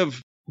instead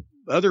of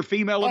other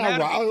female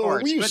anatomy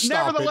parts. But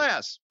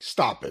nevertheless.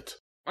 Stop it.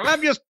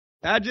 I'm just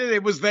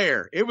It was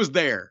there. It was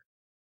there.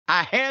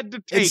 I had to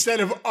take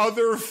Instead of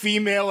other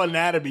female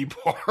anatomy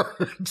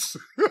parts.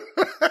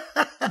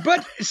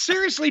 But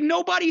seriously,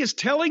 nobody is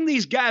telling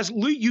these guys,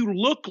 you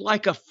look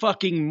like a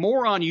fucking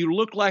moron. You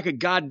look like a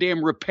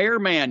goddamn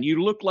repairman.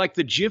 You look like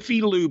the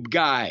Jiffy Lube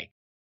guy.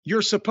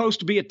 You're supposed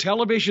to be a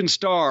television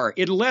star,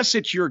 unless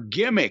it's your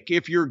gimmick.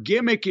 If your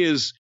gimmick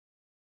is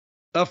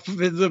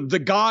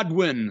the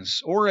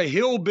Godwins or a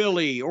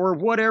hillbilly or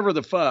whatever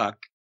the fuck,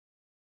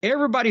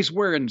 everybody's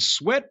wearing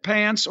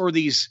sweatpants or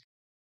these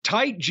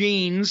tight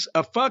jeans,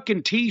 a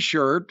fucking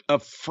t-shirt, a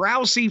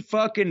frowsy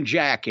fucking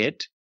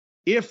jacket,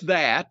 if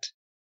that.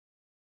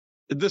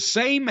 The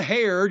same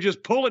hair,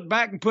 just pull it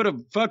back and put a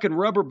fucking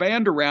rubber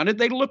band around it.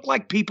 They look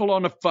like people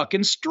on a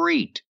fucking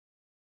street.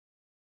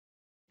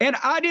 And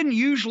I didn't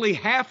usually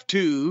have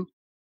to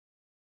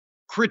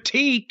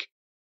critique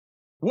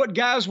what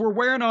guys were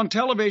wearing on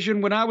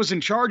television when I was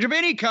in charge of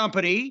any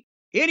company,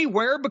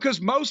 anywhere, because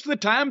most of the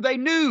time they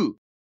knew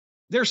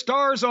they're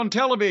stars on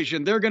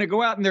television. They're going to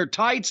go out in their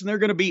tights and they're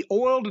going to be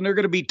oiled and they're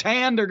going to be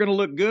tanned. They're going to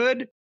look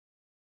good.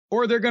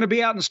 Or they're going to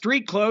be out in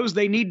street clothes.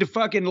 They need to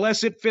fucking,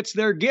 unless it fits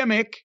their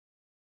gimmick,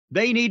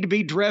 they need to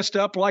be dressed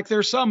up like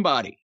they're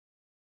somebody.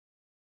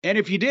 And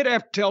if you did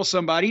have to tell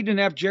somebody, you didn't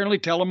have to generally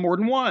tell them more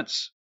than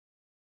once.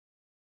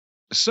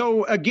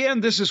 So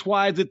again, this is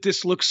why that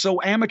this looks so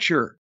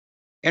amateur.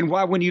 And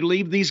why when you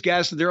leave these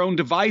guys to their own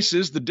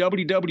devices, the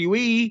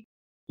WWE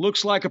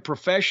looks like a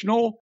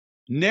professional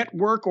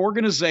network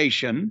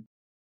organization.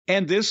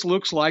 And this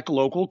looks like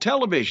local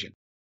television.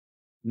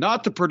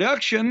 Not the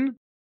production,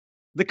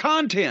 the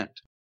content.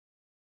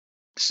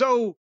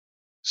 So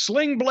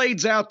Sling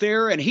Blade's out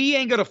there, and he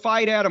ain't going to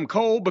fight Adam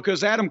Cole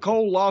because Adam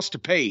Cole lost to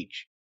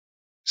Page.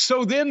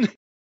 So then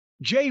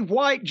Jay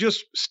White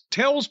just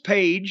tells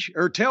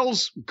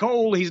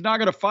Cole he's not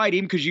going to fight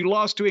him because you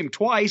lost to him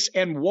twice,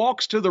 and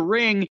walks to the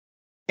ring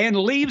and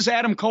leaves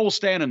Adam Cole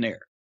standing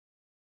there.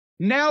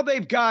 Now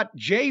they've got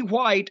Jay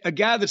White, a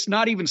guy that's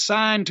not even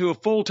signed to a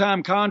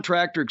full-time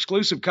contract or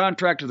exclusive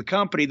contract of the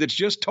company, that's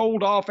just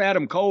told off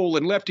Adam Cole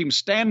and left him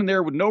standing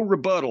there with no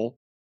rebuttal,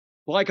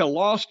 like a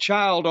lost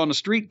child on a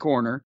street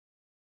corner,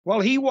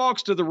 while he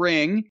walks to the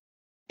ring,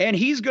 and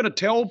he's going to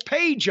tell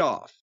Page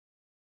off.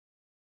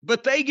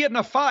 But they get in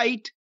a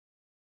fight,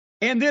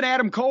 and then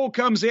Adam Cole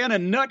comes in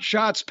and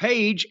nutshots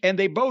Page, and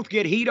they both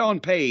get heat on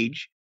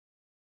Page.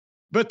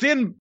 But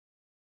then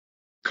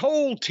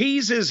Cole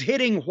teases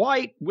hitting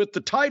White with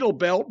the title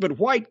belt, but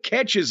White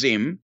catches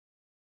him,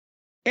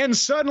 and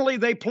suddenly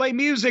they play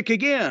music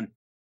again.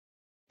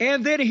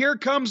 And then here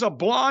comes a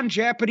blonde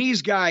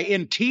Japanese guy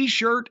in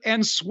t-shirt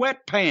and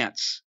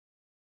sweatpants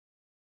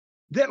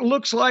that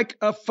looks like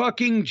a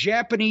fucking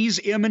Japanese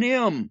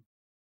Eminem.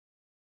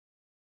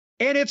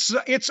 And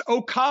it's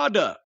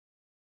Okada,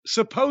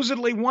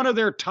 supposedly one of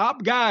their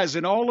top guys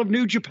in all of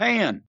New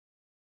Japan,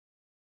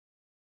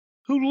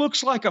 who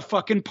looks like a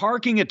fucking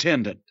parking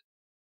attendant.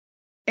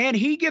 And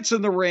he gets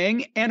in the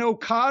ring, and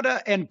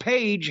Okada and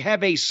Page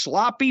have a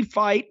sloppy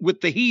fight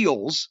with the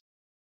heels,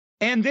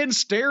 and then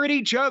stare at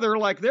each other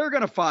like they're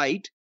going to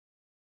fight,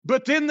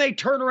 but then they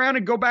turn around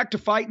and go back to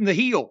fighting the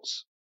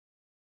heels.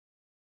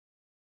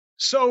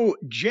 So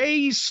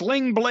Jay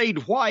Sling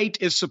Blade White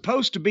is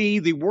supposed to be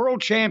the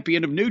world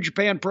champion of New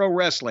Japan Pro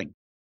Wrestling.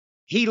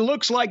 He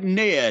looks like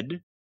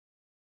Ned,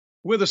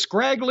 with a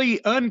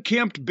scraggly,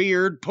 unkempt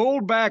beard,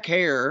 pulled back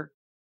hair,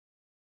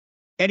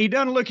 and he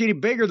doesn't look any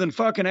bigger than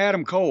fucking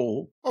Adam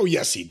Cole. Oh,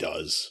 yes, he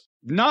does.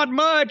 Not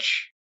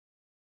much.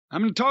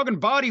 I'm talking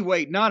body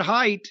weight, not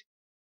height.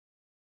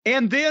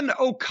 And then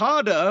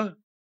Okada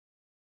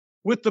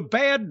with the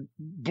bad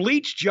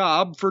bleach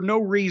job for no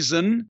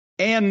reason,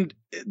 and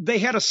they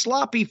had a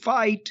sloppy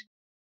fight.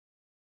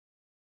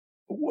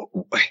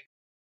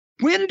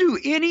 When do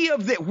any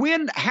of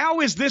that,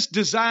 how is this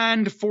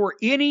designed for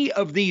any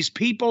of these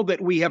people that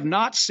we have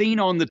not seen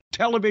on the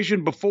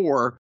television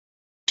before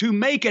to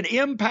make an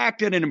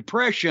impact and an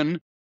impression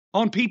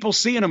on people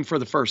seeing them for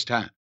the first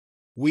time?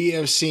 We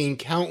have seen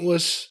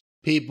countless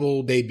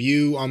people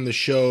debut on the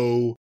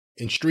show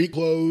in street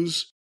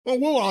clothes. Well,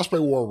 Will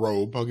Ospreay wore a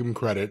robe, I'll give him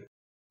credit.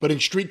 But in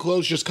street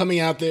clothes, just coming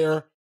out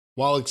there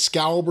while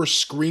Excalibur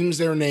screams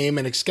their name,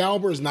 and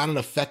Excalibur is not an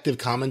effective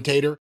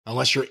commentator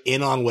unless you're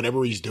in on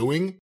whatever he's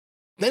doing.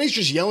 Then he's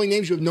just yelling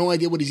names, you have no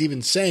idea what he's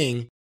even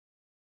saying.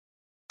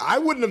 I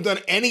wouldn't have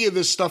done any of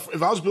this stuff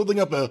if I was building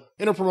up a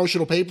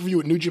interpromotional pay-per-view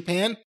at New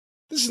Japan.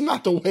 This is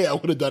not the way I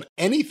would have done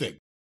anything.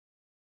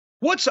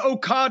 What's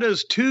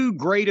Okada's two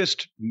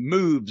greatest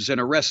moves in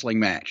a wrestling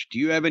match? Do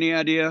you have any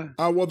idea?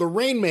 Well, the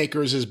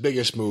Rainmaker is his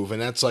biggest move,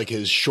 and that's like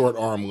his short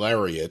arm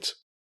lariat.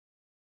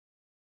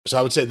 So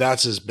I would say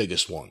that's his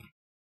biggest one.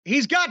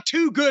 He's got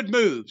two good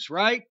moves,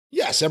 right?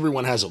 Yes,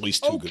 everyone has at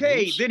least two good moves.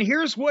 Okay, then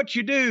here's what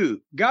you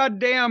do.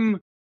 Goddamn,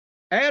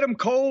 Adam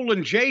Cole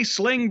and Jay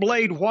Sling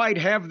Blade White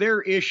have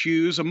their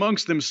issues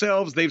amongst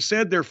themselves. They've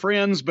said they're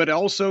friends, but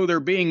also they're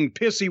being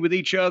pissy with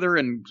each other,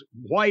 and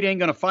White ain't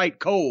going to fight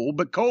Cole,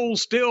 but Cole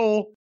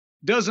still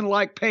doesn't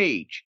like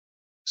Page.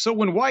 So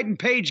when White and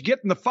Page get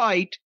in the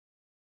fight,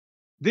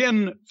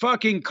 Then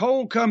fucking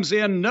Cole comes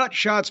in, nut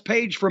shots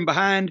Paige from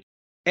behind,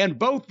 and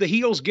both the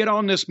heels get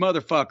on this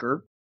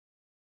motherfucker.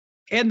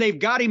 And they've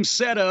got him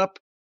set up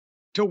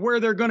to where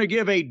they're going to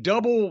give a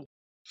double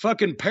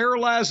fucking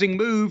paralyzing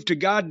move to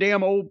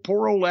goddamn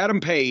poor old Adam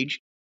Page.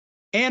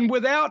 And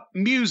without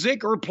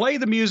music or play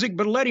the music,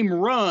 but let him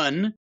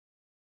run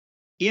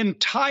in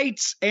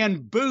tights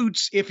and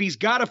boots if he's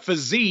got a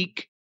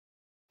physique.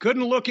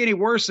 Couldn't look any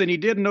worse than he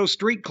did in those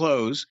street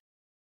clothes.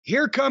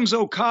 Here comes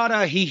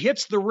Okada. He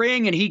hits the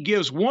ring and he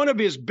gives one of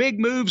his big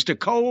moves to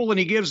Cole and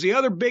he gives the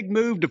other big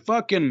move to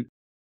fucking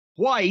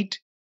White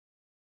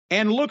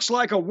and looks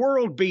like a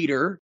world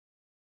beater.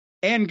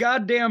 And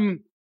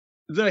goddamn,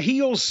 the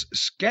heels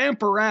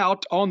scamper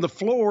out on the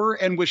floor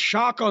and with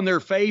shock on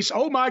their face.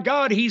 Oh my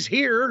God, he's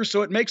here.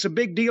 So it makes a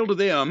big deal to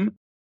them.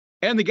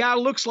 And the guy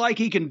looks like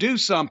he can do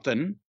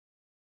something.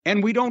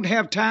 And we don't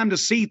have time to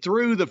see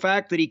through the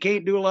fact that he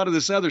can't do a lot of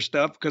this other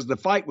stuff because the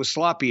fight was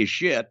sloppy as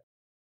shit.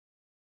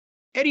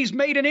 And he's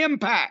made an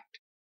impact.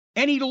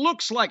 And he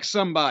looks like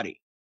somebody.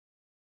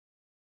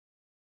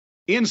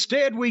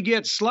 Instead, we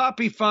get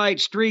sloppy fight,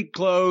 street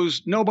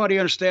clothes. Nobody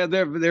understands.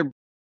 They're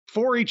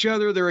for each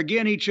other. They're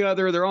against each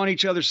other. They're on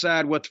each other's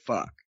side. What the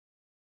fuck?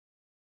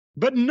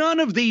 But none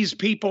of these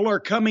people are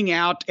coming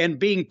out and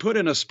being put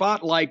in a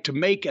spotlight to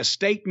make a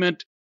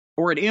statement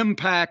or an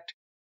impact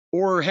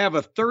or have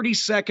a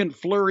 30-second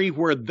flurry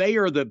where they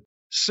are the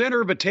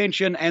center of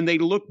attention and they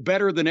look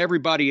better than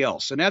everybody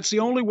else. And that's the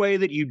only way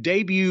that you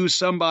debut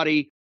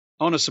somebody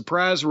on a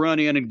surprise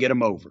run-in and get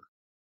them over.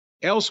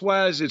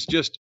 Elsewise, it's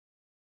just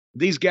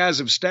these guys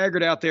have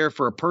staggered out there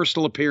for a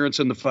personal appearance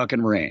in the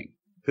fucking ring.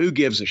 Who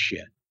gives a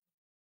shit?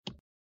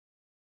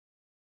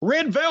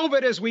 Red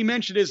Velvet, as we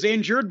mentioned, is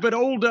injured, but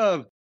old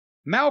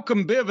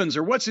Malcolm Bivens,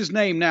 or what's his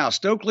name now?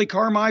 Stokely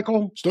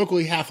Carmichael?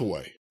 Stokely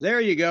Hathaway. There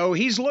you go.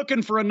 He's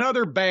looking for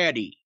another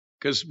baddie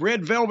because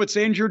Red Velvet's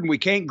injured and we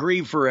can't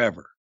grieve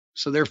forever.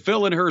 So they're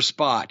filling her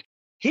spot.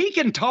 He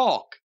can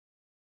talk.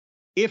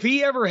 If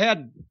he ever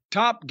had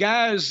top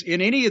guys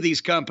in any of these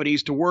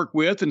companies to work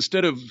with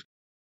instead of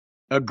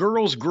a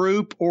girls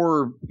group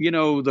or,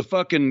 the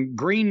fucking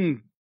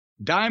Green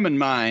Diamond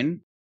Mine,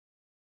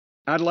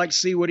 I'd like to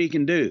see what he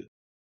can do.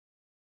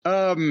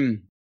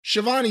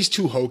 Shivani's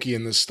too hokey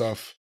in this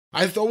stuff.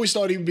 I've always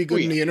thought he would be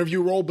good in the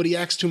interview role, but he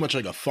acts too much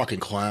like a fucking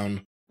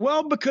clown.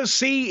 Well, because,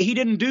 he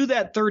didn't do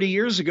that 30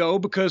 years ago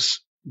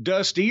because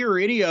Dusty or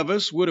any of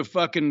us would have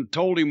fucking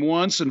told him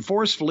once and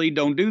forcefully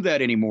don't do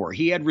that anymore.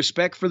 He had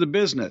respect for the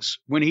business.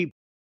 When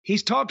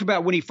he's talked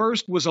about when he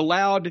first was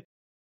allowed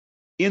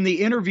in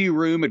the interview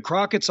room at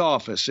Crockett's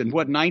office in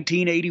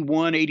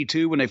 1981,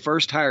 82, when they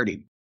first hired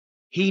him.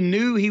 He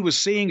knew he was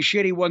seeing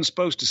shit he wasn't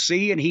supposed to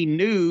see, and he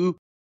knew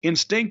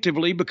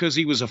instinctively because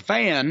he was a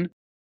fan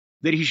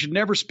that he should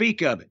never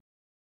speak of it.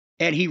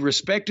 And he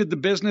respected the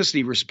business,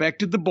 he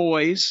respected the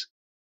boys,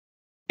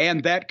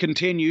 and that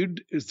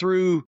continued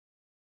through,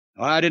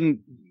 I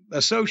didn't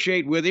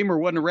associate with him or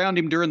wasn't around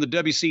him during the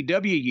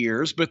WCW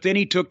years, but then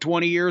he took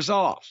 20 years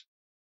off.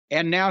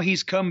 And now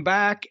he's come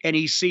back and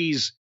he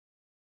sees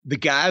the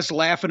guys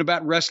laughing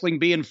about wrestling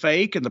being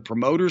fake and the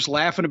promoters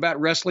laughing about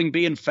wrestling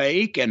being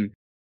fake. And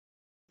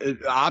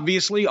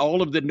obviously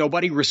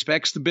nobody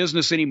respects the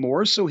business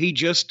anymore. So he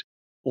just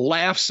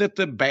laughs at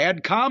the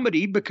bad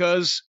comedy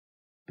because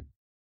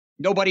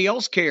nobody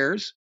else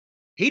cares.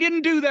 He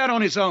didn't do that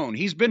on his own.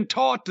 He's been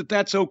taught that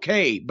that's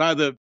okay by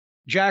the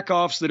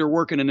jackoffs that are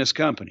working in this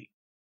company.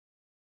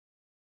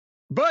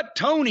 But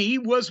Tony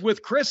was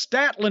with Chris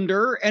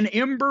Statlander and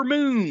Ember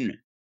Moon.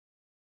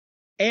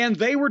 And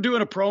they were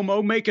doing a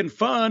promo making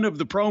fun of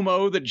the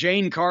promo that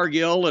Jane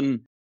Cargill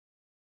and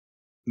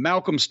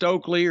Malcolm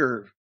Stokely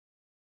or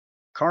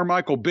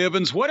Carmichael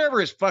Bivens, whatever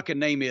his fucking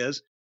name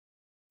is,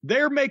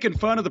 they're making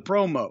fun of the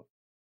promo.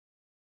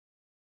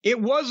 It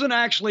wasn't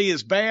actually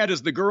as bad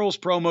as the girls'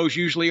 promos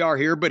usually are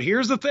here, but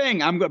here's the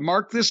thing. I'm going to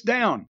mark this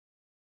down.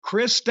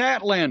 Chris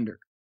Statlander.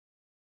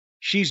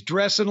 She's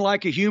dressing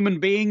like a human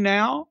being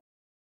now.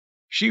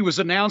 She was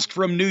announced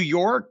from New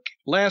York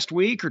last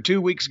week or 2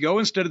 weeks ago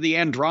instead of the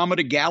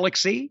Andromeda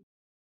Galaxy.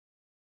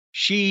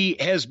 She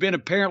has been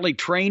apparently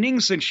training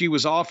since she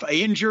was off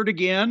injured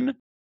again.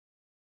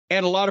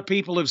 And a lot of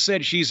people have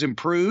said she's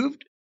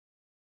improved.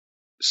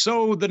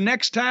 So the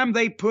next time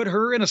they put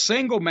her in a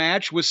single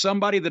match with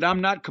somebody that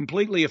I'm not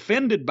completely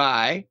offended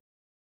by,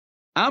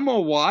 I'm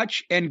going to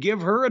watch and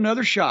give her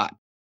another shot.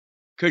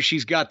 Because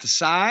she's got the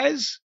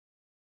size.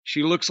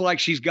 She looks like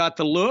she's got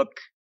the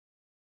look.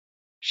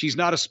 She's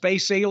not a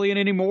space alien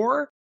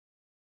anymore.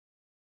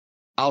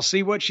 I'll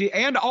see what she...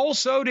 And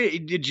also,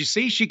 did you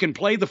see she can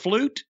play the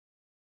flute?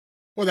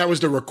 Well, that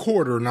was the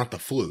recorder, not the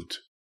flute.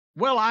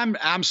 Well,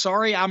 I'm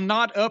sorry. I'm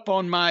not up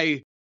on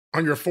my...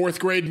 On your fourth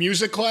grade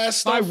music class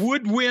stuff? My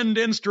woodwind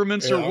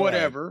instruments or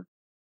whatever.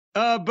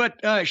 Right.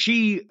 But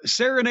she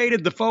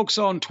serenaded the folks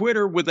on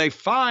Twitter with a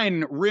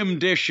fine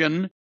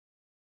rendition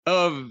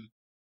of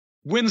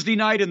Wednesday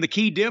Night in the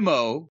Key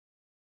Demo,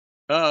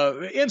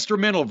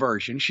 instrumental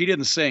version. She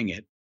didn't sing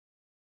it.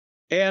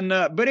 And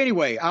but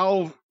anyway,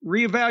 I'll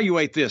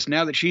reevaluate this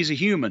now that she's a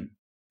human.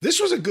 This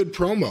was a good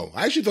promo.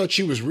 I actually thought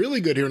she was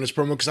really good here in this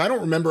promo because I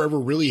don't remember ever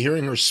really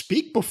hearing her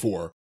speak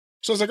before.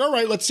 So I was like, all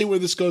right, let's see where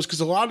this goes.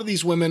 Because a lot of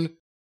these women,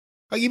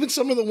 like even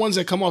some of the ones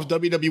that come off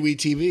WWE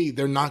TV,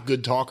 they're not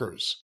good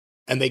talkers.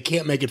 And they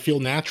can't make it feel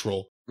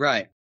natural.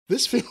 Right.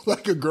 This feels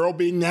like a girl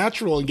being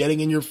natural and getting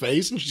in your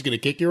face, and she's going to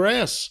kick your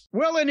ass.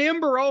 Well, and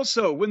Ember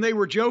also, when they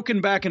were joking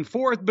back and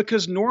forth,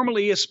 because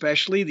normally,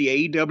 especially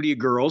the AEW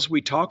girls,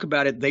 we talk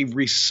about it, they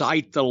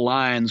recite the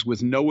lines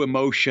with no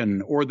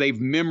emotion, or they've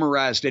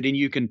memorized it and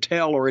you can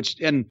tell, or it's,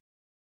 and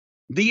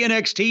the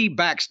NXT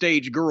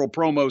backstage girl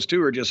promos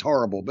too are just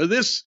horrible. But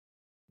this,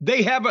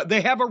 they have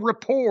a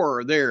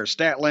rapport there,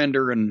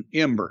 Statlander and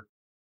Ember.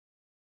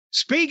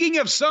 Speaking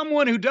of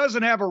someone who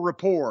doesn't have a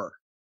rapport,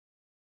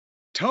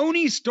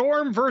 Toni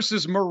Storm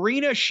versus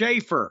Marina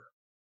Shafir.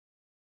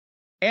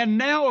 And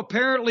now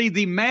apparently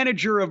the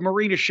manager of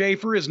Marina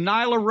Shafir is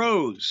Nyla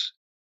Rose.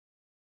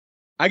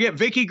 I get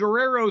Vicky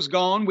Guerrero's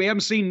gone. We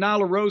haven't seen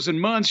Nyla Rose in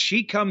months.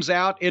 She comes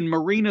out in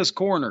Marina's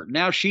corner.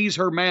 Now she's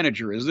her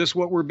manager. Is this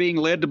what we're being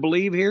led to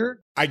believe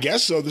here? I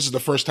guess so. This is the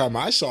first time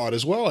I saw it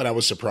as well, and I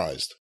was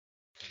surprised.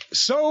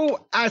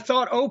 So I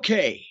thought,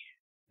 okay,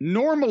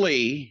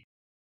 normally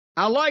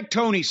I like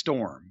Toni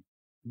Storm.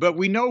 But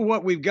we know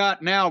what we've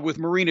got now with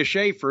Marina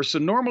Shafir, so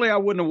normally I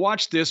wouldn't have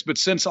watched this, but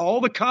since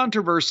all the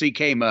controversy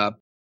came up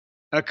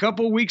a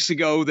couple weeks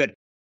ago that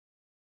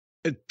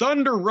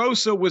Thunder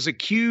Rosa was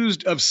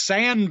accused of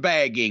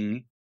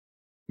sandbagging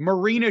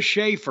Marina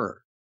Shafir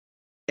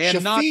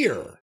and not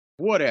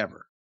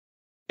whatever,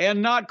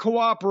 and not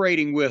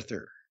cooperating with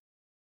her,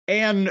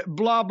 and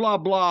blah, blah,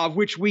 blah,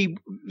 which we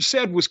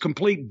said was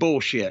complete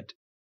bullshit.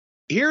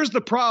 Here's the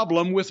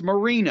problem with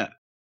Marina.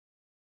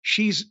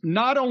 She's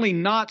not only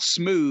not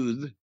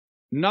smooth,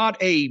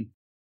 not a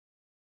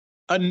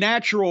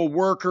natural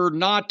worker,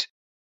 not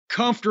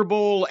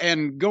comfortable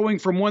and going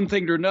from one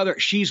thing to another.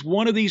 She's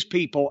one of these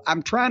people.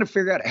 I'm trying to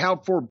figure out how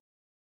for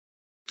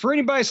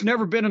anybody that's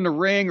never been in the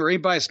ring or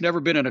anybody that's never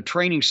been in a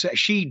training set,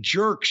 she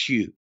jerks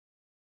you.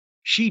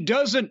 She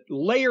doesn't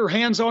lay her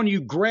hands on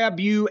you, grab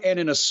you, and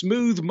in a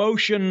smooth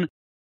motion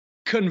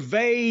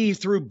convey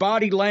through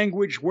body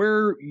language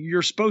where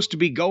you're supposed to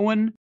be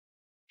going.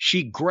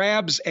 She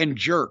grabs and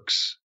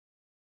jerks.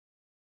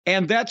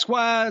 And that's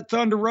why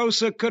Thunder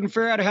Rosa couldn't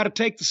figure out how to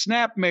take the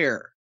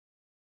snapmare,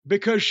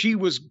 because she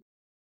was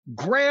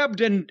grabbed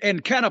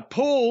and kind of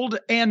pulled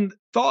and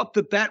thought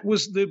that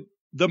was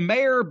the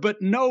mare.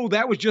 But no,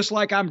 that was just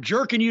like, I'm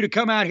jerking you to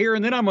come out here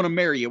and then I'm going to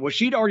marry you. Well,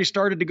 she'd already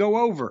started to go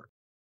over.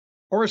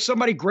 Or if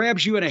somebody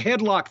grabs you in a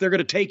headlock, they're going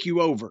to take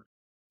you over.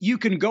 You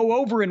can go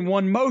over in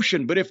one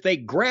motion, but if they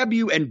grab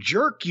you and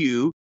jerk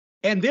you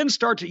and then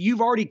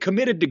you've already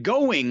committed to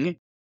going,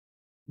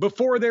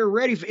 before they're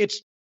ready,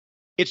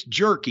 it's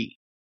jerky.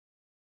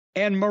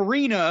 And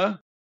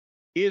Marina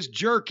is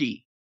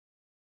jerky.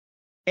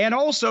 And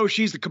also,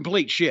 she's the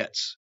complete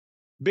shits.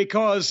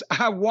 Because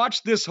I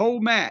watched this whole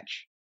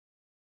match.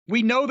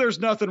 We know there's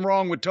nothing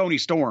wrong with Toni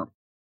Storm.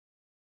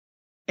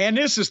 And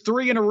this is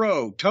 3 in a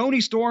row.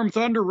 Toni Storm,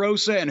 Thunder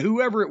Rosa, and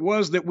whoever it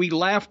was that we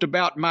laughed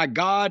about, my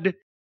God.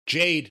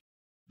 Jade.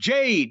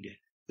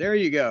 There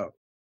you go.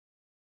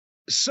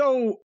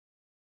 So,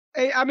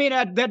 I mean,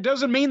 that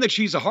doesn't mean that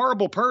she's a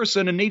horrible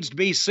person and needs to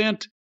be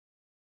sent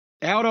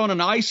out on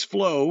an ice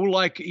floe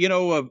like,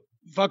 a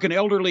fucking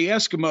elderly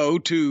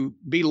Eskimo to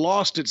be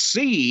lost at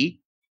sea.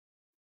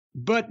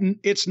 But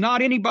it's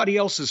not anybody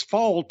else's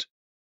fault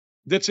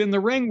that's in the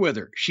ring with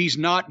her. She's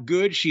not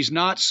good. She's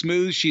not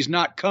smooth. She's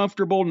not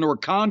comfortable nor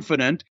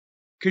confident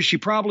because she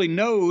probably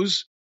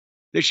knows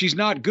that she's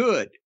not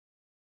good.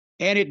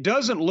 And it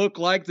doesn't look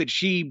like that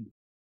she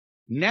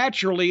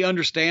naturally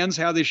understands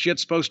how this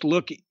shit's supposed to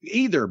look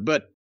either,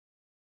 but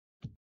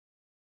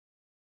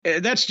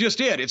that's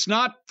just it. It's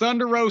not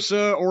Thunder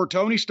Rosa or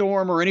Toni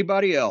Storm or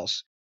anybody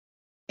else.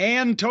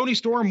 And Toni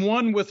Storm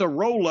won with a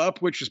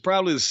roll-up, which is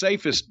probably the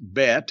safest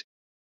bet.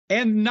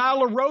 And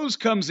Nyla Rose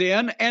comes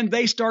in, and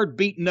they start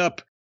beating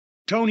up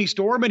Toni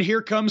Storm, and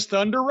here comes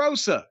Thunder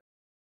Rosa.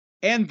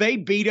 And they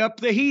beat up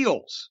the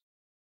heels.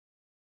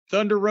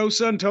 Thunder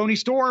Rosa and Toni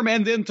Storm,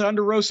 and then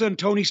Thunder Rosa and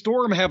Toni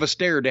Storm have a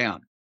stare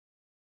down.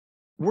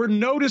 We're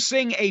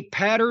noticing a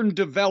pattern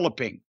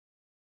developing.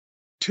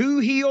 2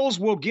 heels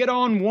will get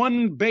on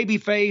one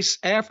babyface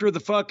after the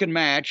fucking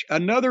match.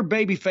 Another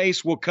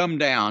babyface will come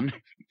down.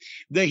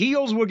 The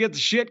heels will get the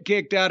shit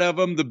kicked out of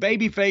them. The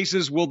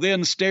babyfaces will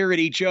then stare at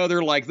each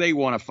other like they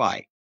want to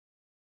fight.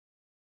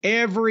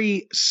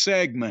 Every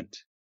segment.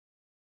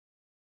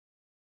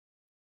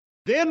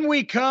 Then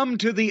we come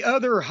to the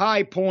other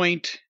high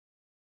point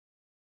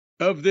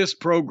of this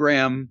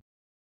program.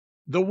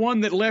 The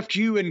one that left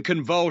you in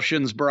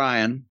convulsions,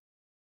 Brian.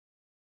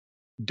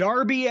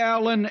 Darby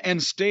Allin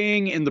and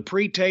Sting in the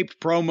pre-taped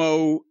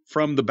promo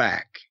from the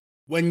back.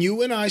 When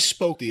you and I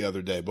spoke the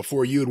other day,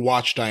 before you had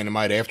watched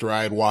Dynamite, after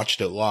I had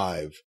watched it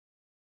live,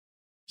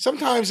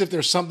 sometimes if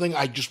there's something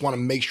I just want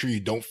to make sure you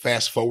don't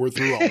fast forward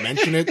through, I'll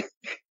mention it.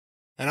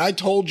 And I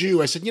told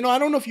you, I said, I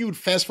don't know if you would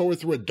fast forward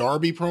through a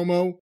Darby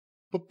promo,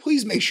 but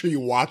please make sure you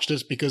watch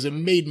this because it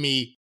made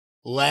me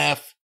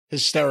laugh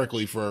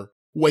hysterically for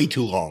way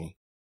too long.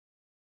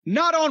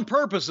 Not on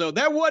purpose, though.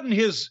 That wasn't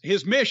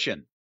his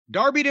mission.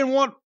 Darby didn't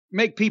want to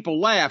make people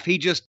laugh. He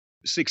just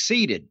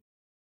succeeded.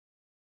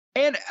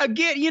 And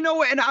again,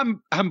 and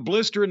I'm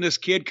blistering this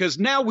kid because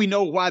now we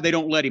know why they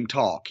don't let him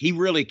talk. He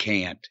really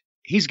can't.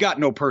 He's got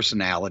no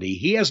personality.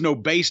 He has no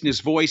bass in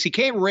his voice. He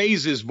can't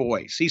raise his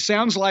voice. He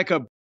sounds like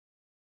a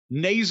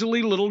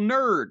nasally little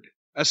nerd,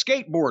 a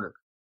skateboarder.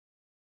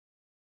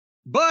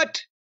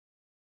 But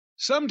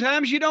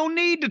sometimes you don't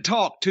need to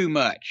talk too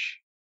much,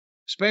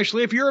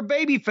 especially if you're a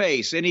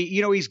babyface. And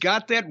he's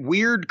got that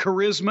weird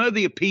charisma,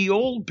 the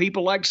appeal.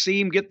 People like to see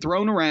him get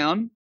thrown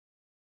around.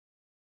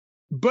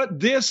 But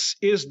this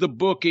is the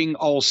booking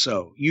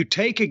also. You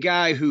take a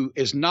guy who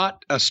is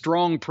not a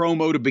strong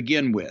promo to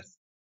begin with,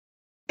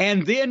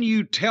 and then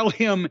you tell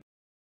him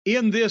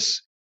in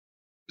this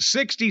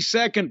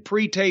 60-second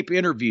pre-tape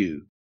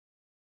interview,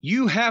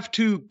 you have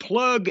to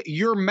plug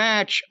your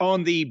match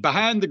on the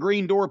Behind the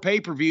Green Door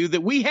pay-per-view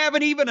that we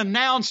haven't even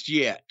announced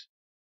yet.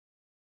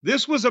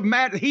 This was a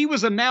match. He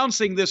was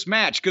announcing this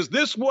match because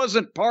this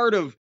wasn't part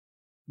of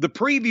the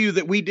preview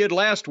that we did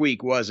last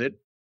week, was it?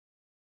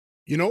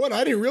 You know what?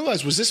 I didn't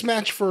realize. Was this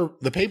match for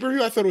the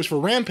pay-per-view? I thought it was for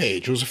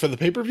Rampage. Was it for the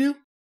pay-per-view?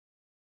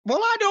 Well,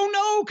 I don't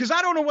know, because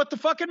I don't know what the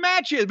fucking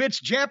match is. It's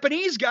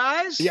Japanese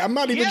guys. Yeah, I'm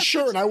not even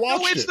sure, and I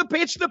watched it.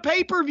 It's the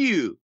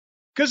pay-per-view.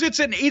 Because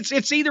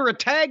it's either a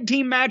tag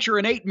team match or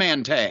an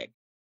 8-man tag.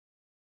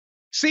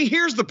 See,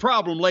 here's the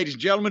problem, ladies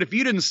and gentlemen, if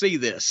you didn't see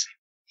this.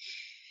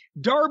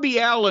 Darby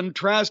Allin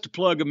tries to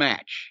plug a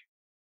match.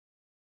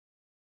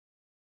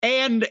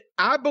 And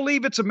I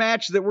believe it's a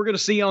match that we're going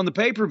to see on the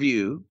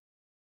pay-per-view,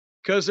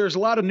 because there's a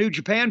lot of New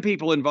Japan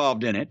people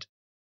involved in it.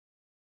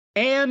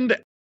 And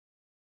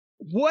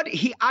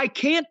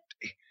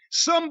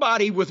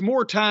somebody with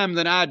more time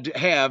than I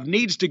have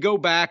needs to go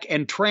back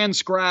and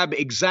transcribe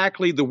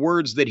exactly the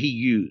words that he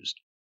used.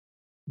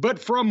 But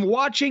from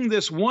watching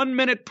this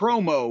 1-minute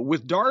promo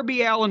with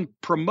Darby Allin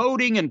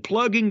promoting and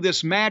plugging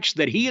this match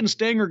that he and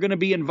Sting are going to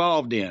be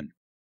involved in,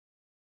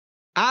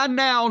 I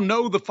now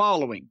know the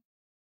following.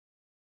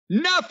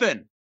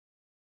 Nothing.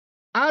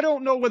 I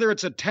don't know whether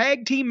it's a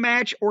tag team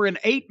match or an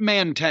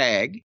 8-man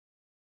tag.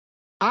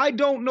 I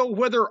don't know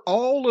whether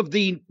all of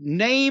the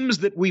names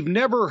that we've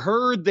never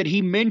heard that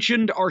he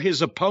mentioned are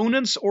his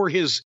opponents or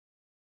his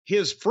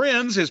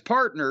friends, his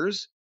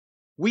partners.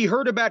 We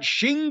heard about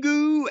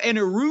Shingu and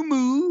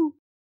Irumu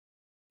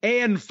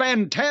and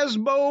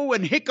Phantasmo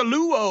and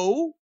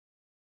Hikaluo.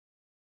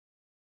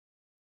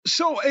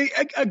 So,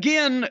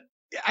 again,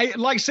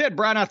 like I said,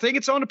 Brian, I think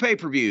it's on the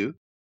pay-per-view.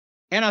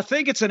 And I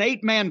think it's an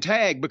 8-man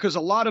tag because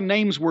a lot of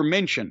names were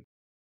mentioned.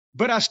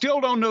 But I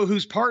still don't know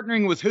who's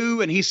partnering with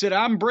who. And he said,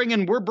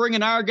 we're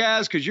bringing our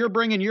guys because you're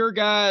bringing your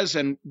guys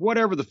and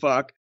whatever the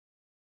fuck.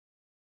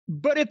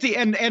 But at the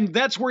end, and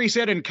that's where he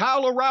said, and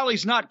Kyle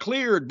O'Reilly's not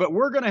cleared, but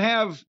we're going to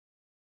have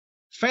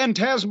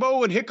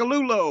Phantasmo and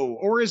Hikalulo.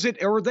 Or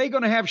are they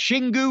going to have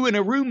Shingu and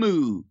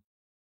Irumu?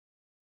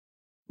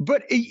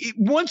 But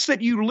once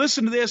that you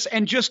listen to this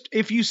and just,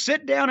 if you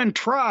sit down and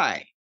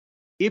try,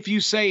 if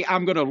you say,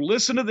 I'm going to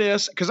listen to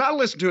this, because I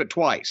listened to it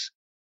twice.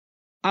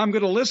 I'm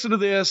going to listen to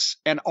this,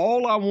 and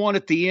all I want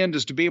at the end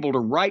is to be able to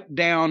write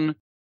down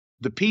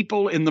the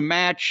people in the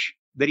match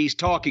that he's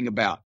talking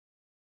about.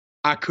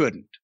 I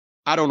couldn't.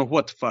 I don't know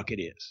what the fuck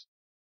it is.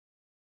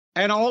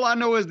 And all I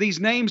know is these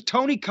names.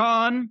 Tony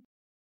Khan,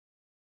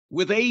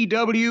 with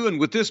AEW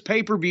and with this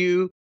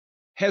pay-per-view,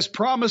 has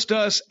promised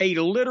us a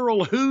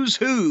literal who's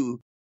who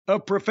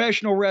of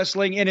professional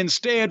wrestling, and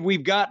instead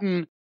we've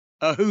gotten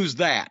a who's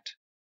that.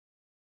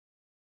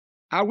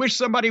 I wish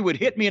somebody would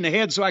hit me in the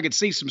head so I could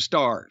see some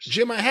stars.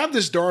 Jim, I have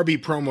this Darby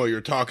promo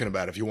you're talking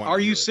about if you want. Are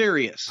you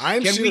serious?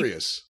 I'm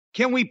serious.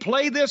 Can we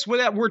play this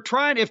without, we're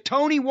trying, if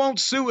Tony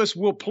won't sue us,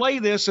 we'll play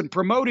this and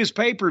promote his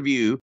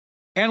pay-per-view,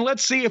 and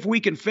let's see if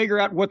we can figure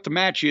out what the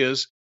match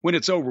is when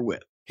it's over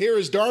with. Here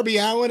is Darby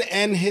Allin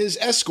and his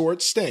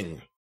escort,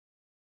 Sting.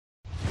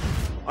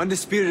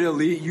 Undisputed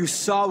Elite, you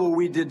saw what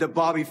we did to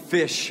Bobby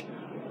Fish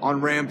on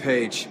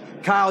Rampage.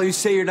 Kyle, you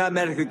say you're not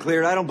medically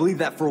cleared. I don't believe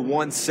that for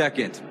 1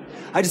 second.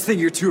 I just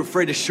think you're too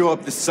afraid to show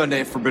up this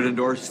Sunday at Forbidden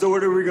Door. So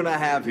what are we going to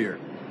have here?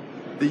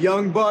 The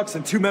Young Bucks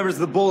and 2 members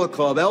of the Bullet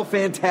Club, El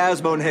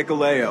Phantasmo and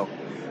Hikuleo,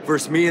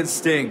 versus me and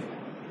Sting.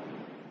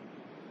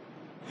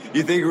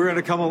 You think we're going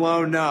to come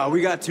alone? No,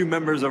 we got 2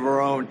 members of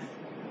our own.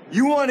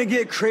 You want to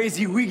get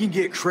crazy, we can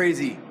get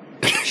crazy.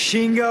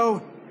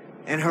 Shingo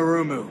and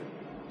Harumu.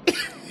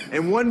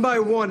 And one by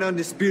one,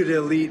 Undisputed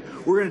Elite,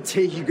 we're going to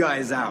take you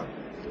guys out.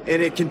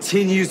 And it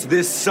continues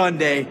this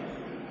Sunday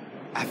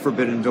at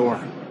Forbidden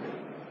Door.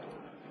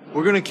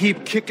 We're gonna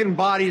keep kicking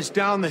bodies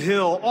down the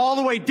hill, all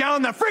the way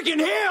down the freaking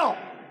hill!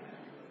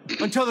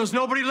 Until there's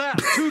nobody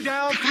left. 2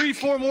 down, 3,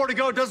 4 more to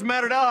go, doesn't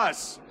matter to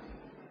us.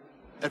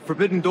 At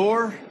Forbidden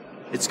Door,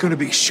 it's gonna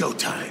be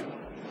showtime.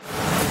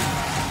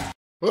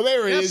 Well,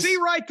 there he is. See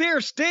right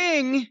there,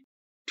 Sting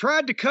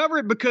tried to cover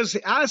it because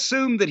I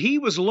assumed that he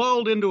was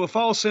lulled into a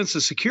false sense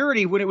of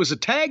security when it was a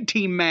tag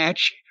team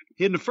match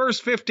in the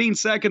first 15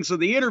 seconds of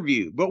the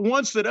interview. But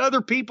once that other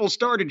people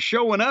started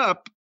showing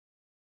up,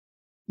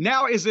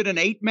 Now, is it an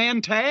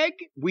 8-man tag?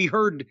 We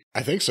heard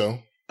I think so.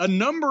 a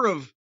number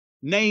of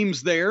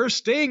names there.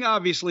 Sting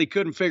obviously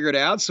couldn't figure it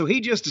out, so he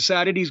just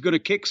decided he's going to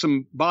kick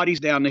some bodies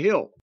down the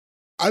hill.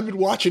 I've been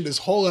watching this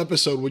whole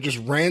episode with just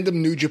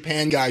random New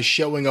Japan guys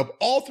showing up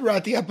all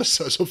throughout the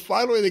episode. So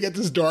finally they get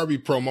this Darby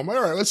promo. I'm like,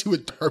 all right, let's see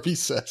what Darby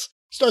says.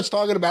 Starts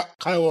talking about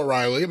Kyle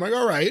O'Reilly. I'm like,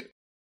 all right.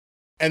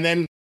 And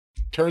then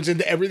turns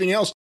into everything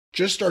else.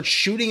 Just starts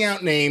shooting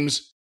out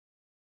names.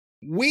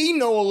 We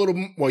know a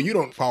little, well, you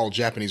don't follow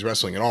Japanese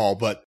wrestling at all,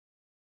 but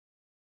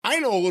I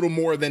know a little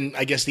more than,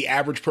 I guess, the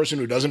average person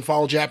who doesn't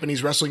follow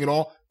Japanese wrestling at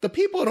all. The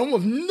people at home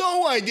have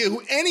no idea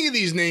who any of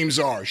these names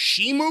are.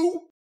 Shimu?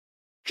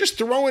 Just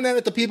throwing that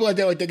at the people out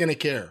there like they're going to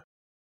care.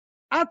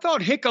 I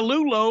thought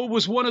Hikalulo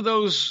was one of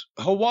those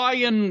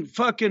Hawaiian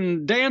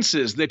fucking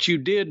dances that you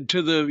did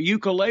to the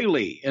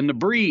ukulele and the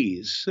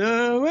breeze.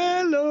 Oh,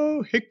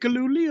 hello,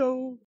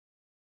 Hikalulio,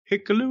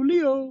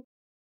 Hikalulio.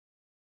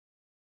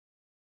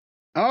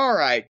 All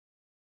right.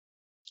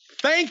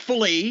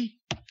 Thankfully,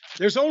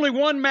 there's only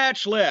one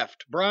match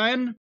left,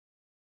 Brian.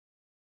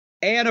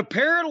 And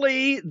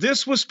apparently,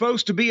 this was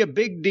supposed to be a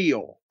big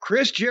deal.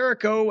 Chris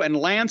Jericho and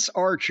Lance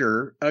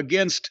Archer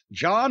against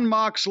Jon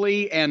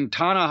Moxley and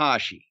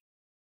Tanahashi.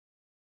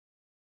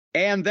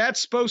 And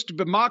that's supposed to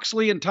be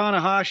Moxley and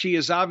Tanahashi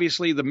is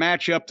obviously the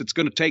matchup that's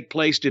going to take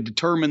place to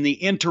determine the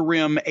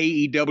interim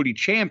AEW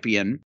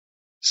champion.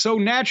 So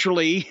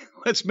naturally,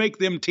 let's make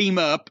them team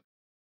up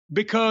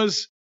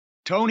because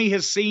Tony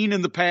has seen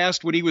in the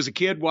past when he was a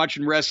kid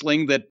watching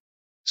wrestling that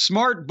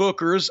smart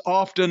bookers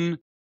often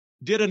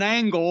did an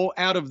angle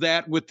out of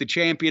that with the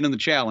champion and the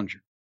challenger.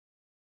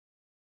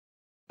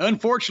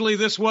 Unfortunately,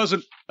 this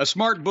wasn't a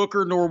smart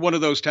booker nor one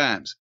of those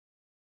times.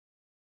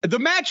 The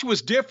match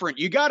was different.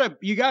 You gotta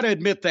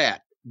admit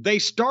that. They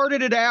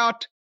started it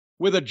out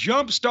with a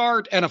jump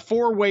start and a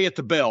 4-way at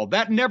the bell.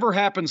 That never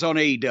happens on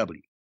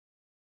AEW.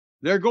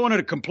 They're going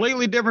in a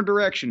completely different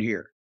direction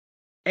here.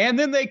 And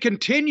then they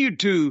continued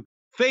to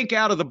think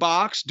out of the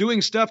box,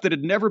 doing stuff that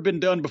had never been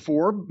done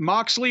before.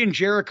 Moxley and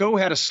Jericho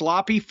had a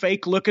sloppy,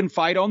 fake-looking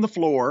fight on the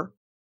floor.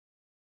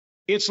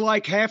 It's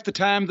like half the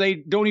time they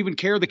don't even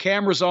care the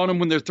cameras on them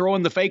when they're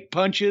throwing the fake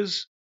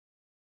punches.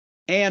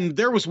 And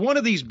there was one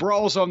of these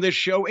brawls on this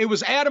show. It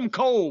was Adam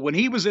Cole when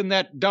he was in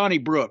that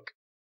Donnybrook,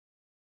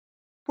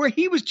 where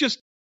he was just,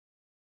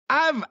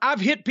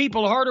 I've hit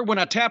people harder when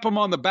I tap them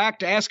on the back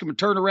to ask them to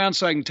turn around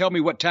so I can tell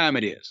me what time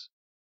it is.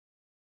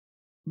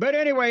 But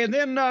anyway, and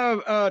then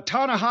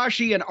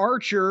Tanahashi and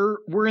Archer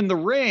were in the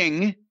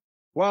ring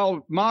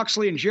while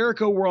Moxley and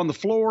Jericho were on the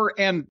floor,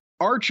 and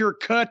Archer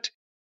cut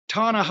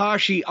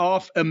Tanahashi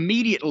off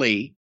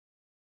immediately.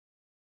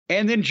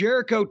 And then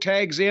Jericho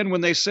tags in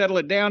when they settle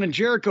it down, and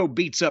Jericho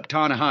beats up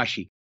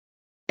Tanahashi.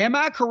 Am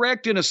I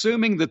correct in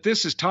assuming that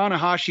this is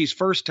Tanahashi's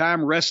first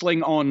time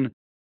wrestling on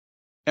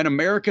an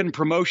American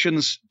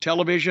promotions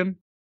television?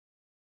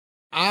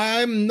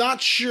 I'm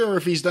not sure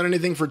if he's done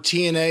anything for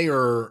TNA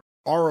or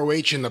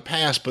ROH in the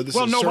past, but this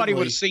is nobody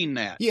would have seen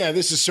that. Yeah,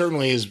 this is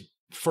certainly his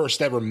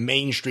first ever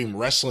mainstream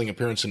wrestling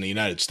appearance in the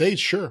United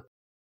States, sure.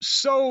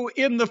 So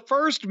in the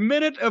first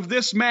minute of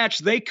this match,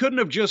 they couldn't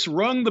have just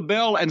rung the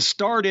bell and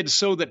started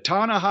so that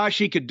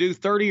Tanahashi could do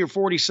 30 or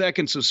 40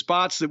 seconds of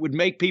spots that would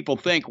make people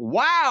think,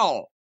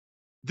 wow,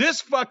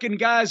 this fucking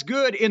guy's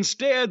good.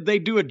 Instead, they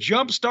do a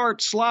jump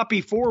start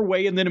sloppy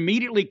 4-way and then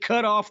immediately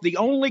cut off the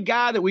only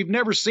guy that we've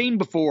never seen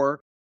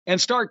before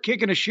and start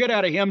kicking the shit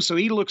out of him so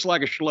he looks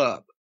like a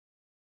schlub.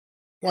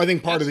 Well, I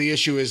think part of the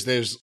issue is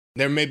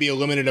there may be a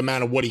limited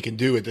amount of what he can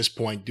do at this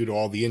point due to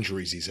all the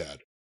injuries he's had.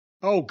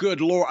 Oh,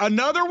 good Lord.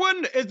 Another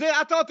one?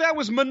 I thought that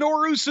was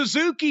Minoru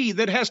Suzuki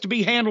that has to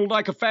be handled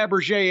like a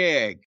Fabergé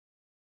egg.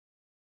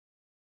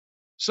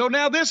 So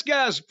now this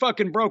guy's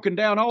fucking broken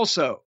down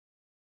also.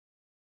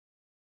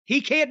 He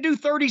can't do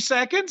 30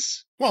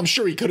 seconds? Well, I'm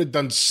sure he could have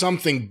done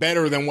something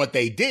better than what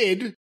they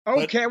did.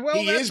 Okay,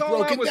 well, that's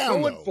all I was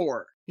going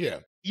for. Yeah.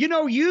 You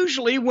know,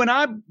 usually when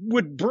I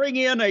would bring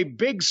in a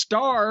big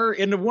star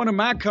into one of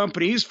my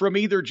companies from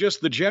either just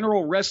the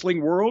general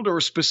wrestling world or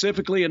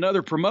specifically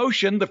another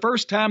promotion, the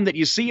first time that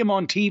you see them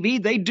on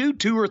TV, they do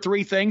 2 or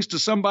 3 things to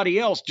somebody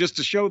else just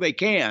to show they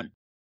can.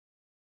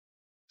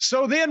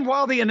 So then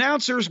while the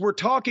announcers were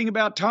talking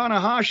about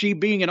Tanahashi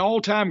being an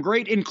all-time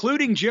great,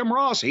 including Jim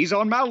Ross, he's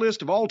on my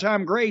list of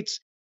all-time greats,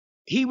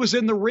 he was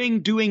in the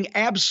ring doing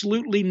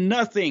absolutely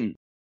nothing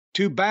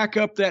to back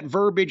up that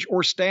verbiage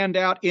or stand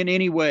out in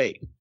any way.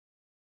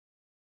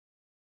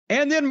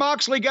 And then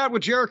Moxley got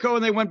with Jericho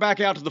and they went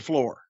back out to the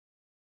floor.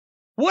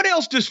 What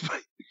else does...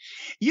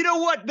 You know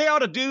what they ought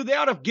to do? They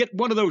ought to get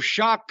one of those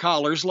shock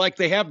collars like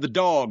they have the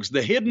dogs,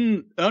 the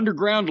hidden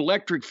underground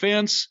electric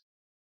fence,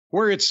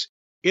 where it's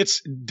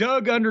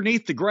dug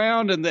underneath the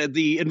ground and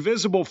the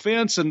invisible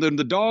fence, and then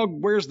the dog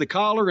wears the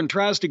collar and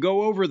tries to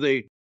go over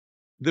the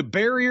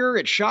barrier.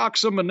 It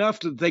shocks them enough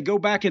that they go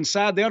back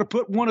inside. They ought to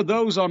put one of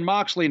those on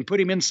Moxley and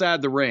put him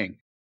inside the ring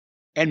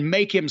and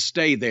make him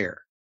stay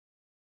there.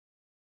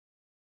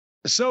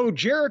 So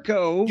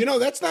Jericho, You know,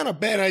 that's not a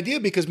bad idea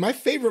because my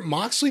favorite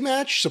Moxley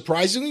match,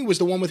 surprisingly, was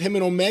the one with him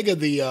and Omega,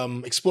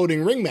 the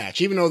exploding ring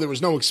match. Even though there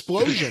was no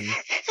explosion,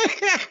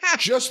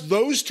 just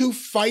those two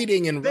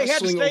fighting and they had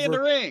to wrestling stay in the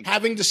over ring.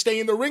 having to stay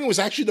in the ring was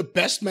actually the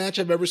best match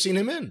I've ever seen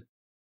him in.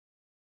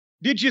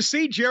 Did you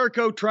see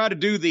Jericho try to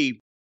do the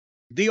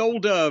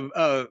old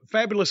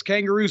Fabulous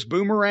Kangaroos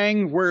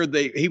boomerang where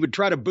he would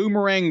try to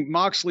boomerang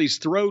Moxley's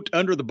throat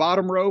under the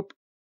bottom rope?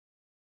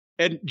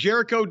 And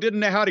Jericho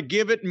didn't know how to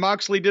give it, and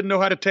Moxley didn't know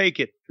how to take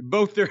it.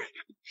 Both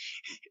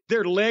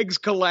their legs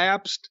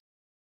collapsed.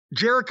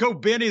 Jericho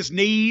bent his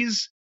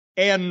knees,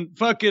 and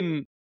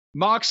fucking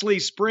Moxley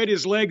spread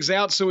his legs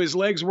out so his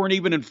legs weren't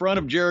even in front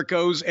of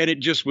Jericho's, and it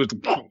just was.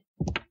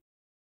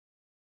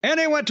 And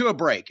they went to a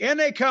break, and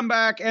they come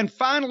back, and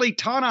finally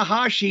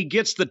Tanahashi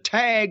gets the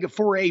tag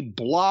for a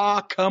blah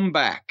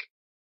comeback.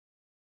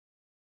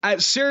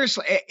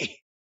 Seriously,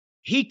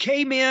 he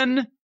came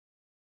in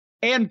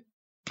and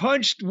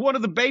punched one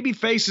of the baby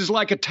faces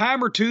like a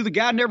time or two. The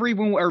guy never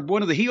even, or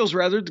one of the heels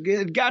rather,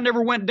 the guy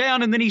never went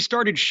down, and then he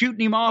started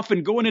shooting him off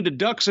and going into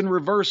ducks and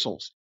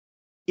reversals.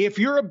 If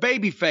you're a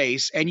baby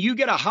face and you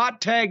get a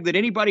hot tag that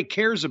anybody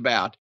cares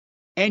about,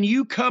 and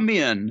you come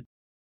in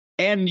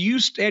and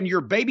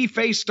your baby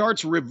face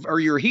starts or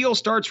your heel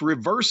starts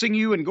reversing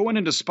you and going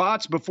into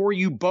spots before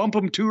you bump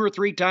them 2 or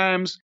 3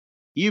 times,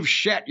 you've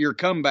shat your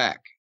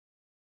comeback.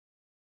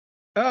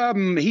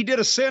 He did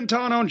a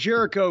senton on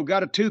Jericho,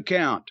 got a 2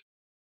 count.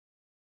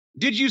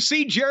 Did you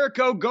see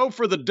Jericho go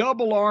for the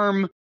double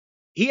arm?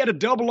 He had a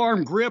double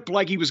arm grip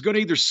like he was going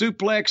to either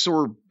suplex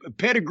or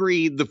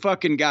pedigree the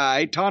fucking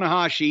guy,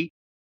 Tanahashi.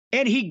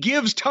 And he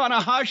gives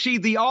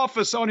Tanahashi the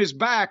office on his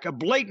back, a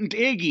blatant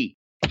Iggy.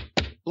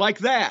 Like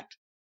that.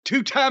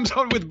 2 times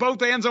with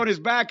both hands on his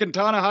back, and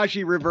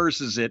Tanahashi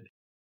reverses it.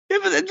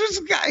 This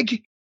guy,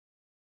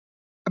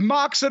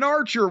 Mox and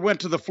Archer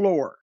went to the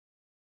floor.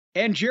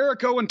 And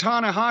Jericho and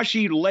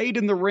Tanahashi laid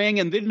in the ring,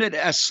 and then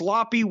a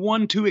sloppy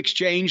 1-2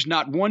 exchange.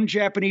 Not one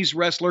Japanese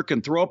wrestler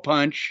can throw a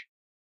punch.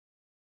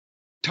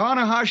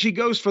 Tanahashi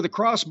goes for the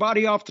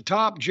crossbody off the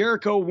top.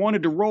 Jericho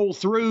wanted to roll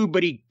through,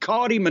 but he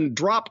caught him and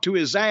dropped to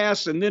his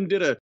ass, and then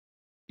did a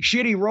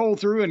shitty roll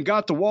through and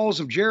got the walls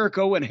of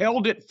Jericho and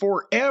held it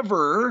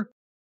forever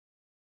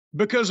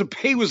because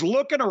he was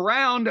looking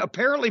around.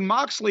 Apparently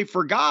Moxley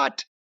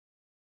forgot.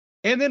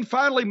 And then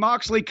finally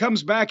Moxley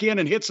comes back in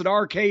and hits an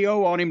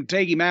RKO on him to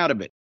take him out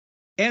of it.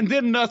 And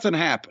then nothing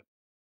happened.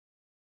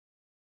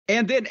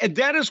 And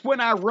that is when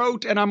I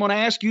wrote, and I'm going to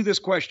ask you this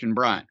question,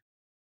 Brian.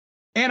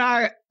 And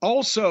I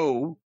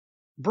also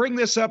bring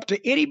this up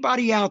to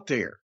anybody out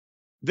there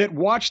that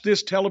watched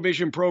this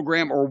television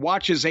program or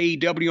watches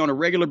AEW on a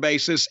regular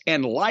basis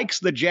and likes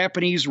the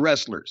Japanese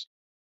wrestlers.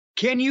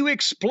 Can you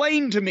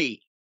explain to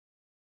me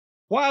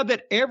why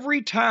that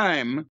every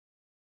time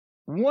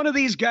one of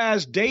these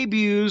guys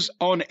debuts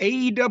on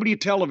AEW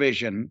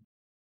television,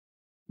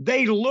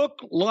 they look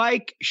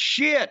like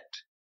shit?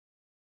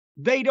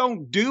 They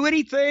don't do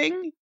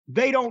anything.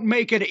 They don't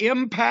make an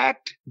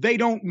impact. They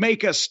don't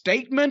make a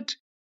statement.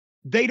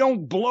 They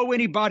don't blow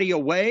anybody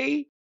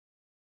away.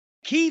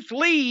 Keith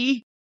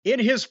Lee, in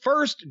his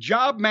first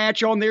job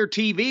match on their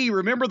TV,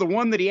 remember the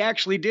one that he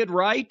actually did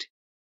right?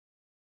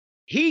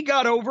 He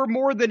got over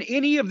more than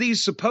any of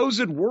these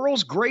supposed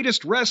world's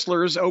greatest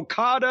wrestlers,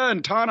 Okada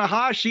and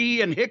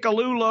Tanahashi and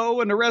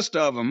Hikalulo and the rest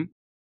of them.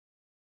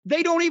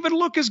 They don't even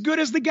look as good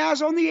as the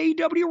guys on the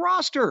AEW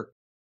roster.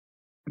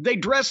 They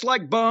dress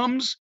like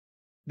bums.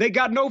 They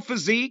got no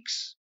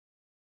physiques.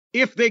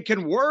 If they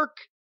can work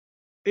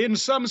in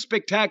some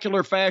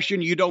spectacular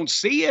fashion, you don't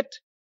see it.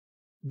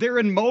 They're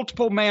in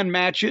multiple man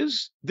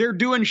matches. They're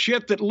doing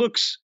shit that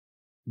looks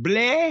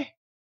bleh.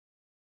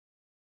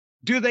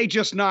 Do they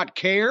just not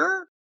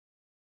care?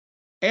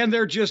 And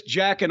they're just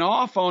jacking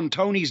off on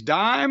Tony's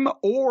dime?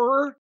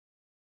 Or,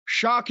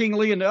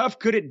 shockingly enough,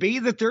 could it be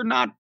that they're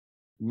not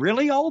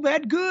really all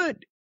that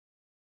good?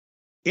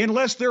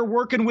 Unless they're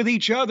working with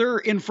each other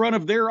in front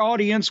of their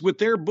audience with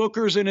their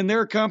bookers and in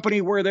their company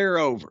where they're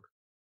over.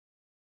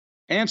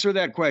 Answer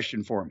that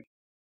question for me.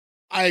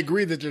 I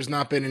agree that there's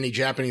not been any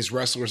Japanese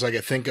wrestlers I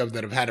could think of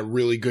that have had a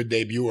really good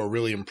debut or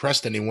really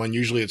impressed anyone.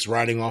 Usually it's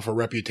riding off a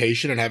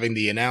reputation and having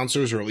the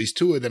announcers, or at least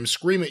 2 of them,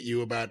 scream at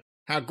you about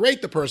how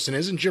great the person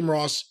is, and Jim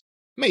Ross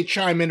may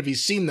chime in if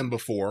he's seen them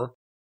before.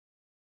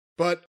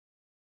 But,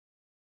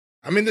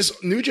 I mean,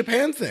 this New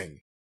Japan thing,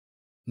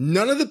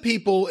 none of the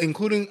people,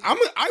 including,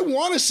 I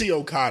want to see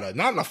Okada,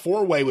 not in a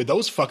 4-way with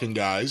those fucking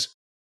guys,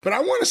 but I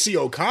want to see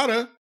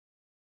Okada.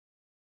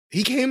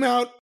 He came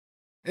out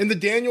in the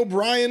Daniel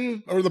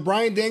Bryan, or the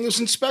Bryan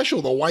Danielson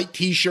special, the white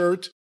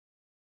t-shirt,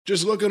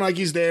 just looking like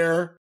he's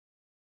there.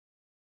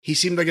 He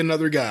seemed like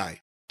another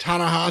guy.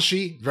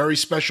 Tanahashi, very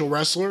special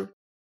wrestler,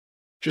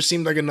 just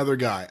seemed like another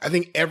guy. I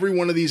think every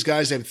one of these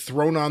guys they've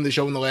thrown on the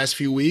show in the last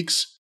few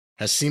weeks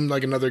has seemed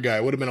like another guy.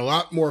 It would have been a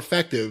lot more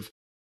effective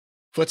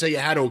if, let's say, you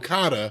had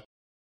Okada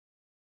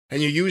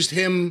and you used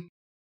him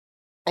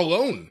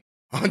alone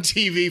on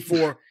TV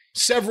for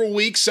several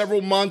weeks,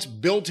 several months,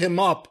 built him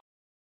up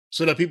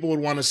so that people would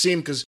want to see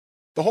him, because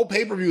the whole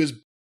pay-per-view is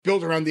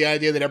built around the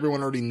idea that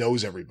everyone already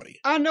knows everybody.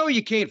 I know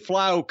you can't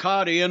fly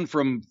Okada in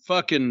from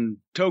fucking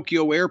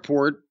Tokyo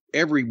Airport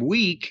every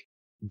week,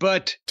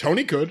 but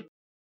Tony could.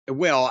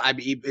 Well, I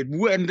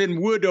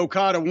mean, would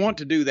Okada want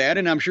to do that?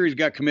 And I'm sure he's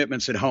got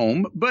commitments at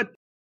home, but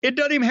it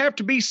doesn't even have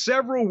to be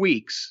several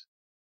weeks.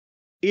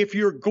 If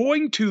you're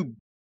going to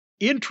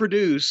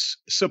introduce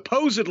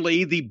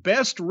supposedly the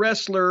best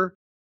wrestler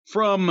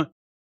from,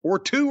 or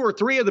two or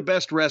three of the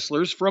best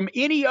wrestlers from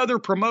any other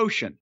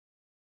promotion,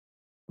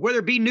 whether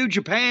it be New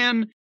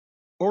Japan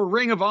or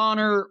Ring of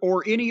Honor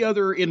or any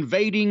other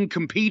invading,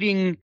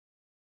 competing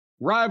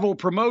rival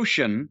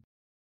promotion,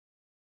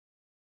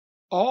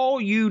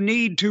 all you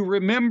need to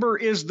remember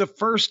is the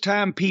first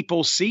time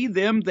people see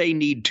them, they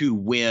need to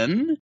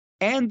win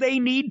and they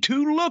need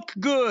to look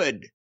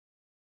good.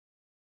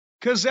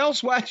 Because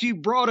elsewise you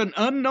brought an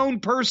unknown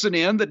person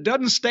in that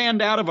doesn't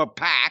stand out of a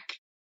pack,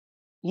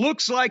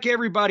 looks like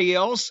everybody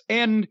else,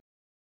 and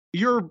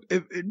you're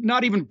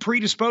not even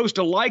predisposed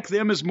to like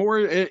them as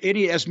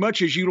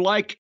much as you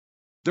like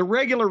the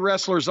regular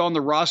wrestlers on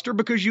the roster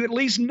because you at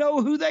least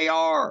know who they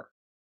are.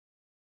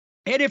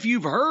 And if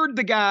you've heard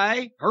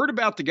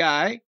about the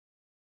guy,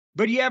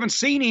 but you haven't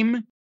seen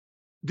him,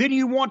 then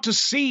you want to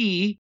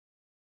see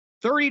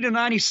 30 to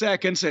 90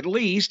 seconds at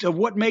least of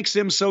what makes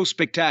him so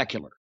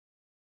spectacular.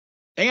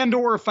 And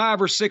or a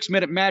 5 or 6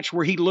 minute match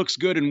where he looks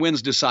good and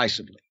wins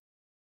decisively.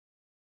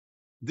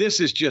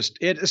 This is just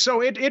it.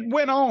 So it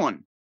went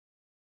on.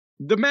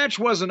 The match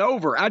wasn't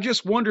over. I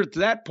just wondered at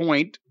that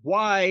point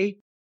why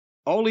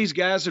all these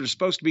guys that are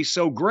supposed to be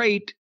so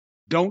great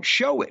don't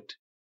show it.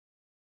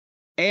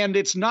 And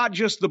it's not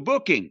just the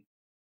booking.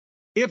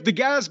 If the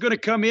guy's going to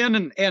come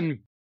in and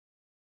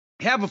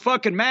have a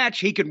fucking match,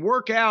 he can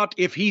work out,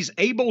 if he's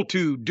able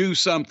to do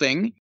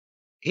something,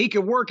 he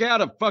can work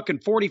out a fucking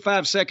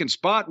 45-second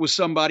spot with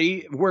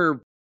somebody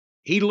where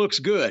he looks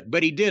good,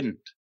 but he didn't.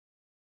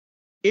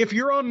 If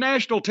you're on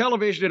national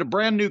television in a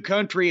brand new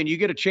country and you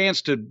get a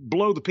chance to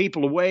blow the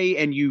people away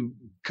and you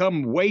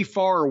come way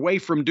far away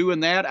from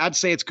doing that, I'd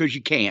say it's because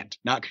you can't,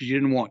 not because you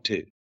didn't want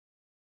to.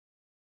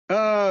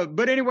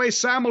 But anyway,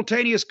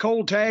 simultaneous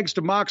cold tags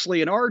to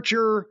Moxley and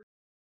Archer.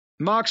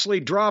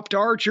 Moxley dropped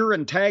Archer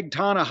and tagged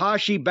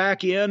Tanahashi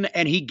back in,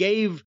 and he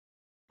gave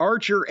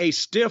Archer a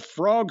stiff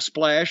frog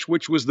splash,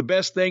 which was the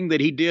best thing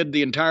that he did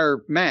the entire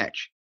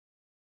match.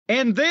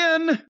 And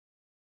then,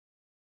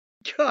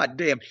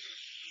 goddamn,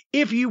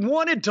 if you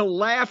wanted to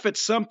laugh at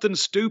something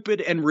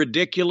stupid and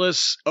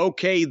ridiculous,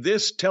 okay,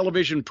 this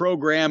television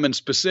program and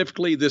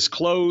specifically this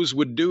close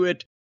would do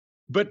it.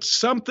 But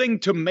something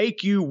to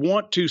make you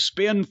want to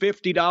spend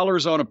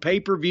 $50 on a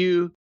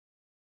pay-per-view?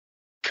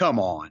 Come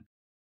on.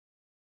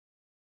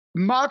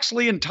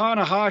 Moxley and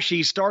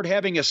Tanahashi start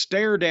having a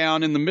stare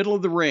down in the middle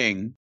of the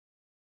ring,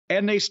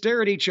 and they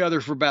stare at each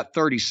other for about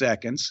 30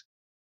 seconds.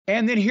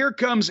 And then here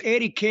comes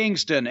Eddie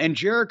Kingston, and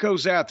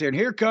Jericho's out there, and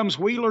here comes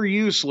Wheeler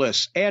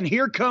Useless, and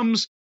here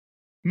comes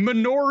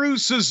Minoru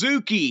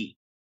Suzuki,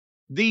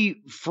 the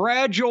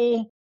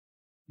fragile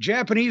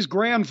Japanese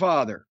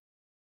grandfather.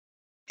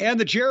 And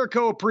the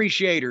Jericho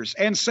appreciators,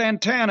 and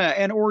Santana,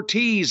 and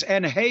Ortiz,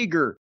 and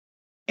Hager,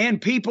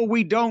 and people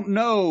we don't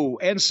know,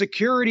 and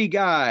security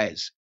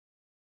guys.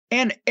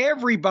 And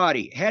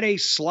everybody had a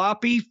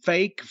sloppy,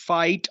 fake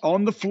fight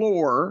on the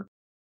floor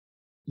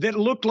that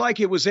looked like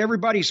it was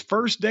everybody's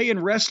first day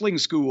in wrestling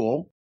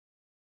school.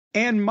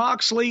 And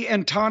Moxley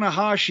and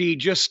Tanahashi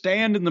just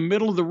stand in the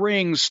middle of the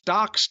ring,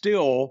 stock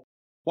still,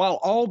 while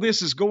all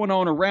this is going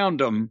on around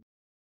them,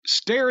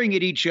 staring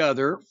at each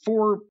other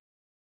for...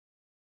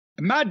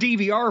 My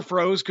DVR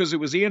froze because it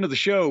was the end of the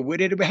show. It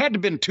had to have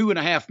been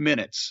 2.5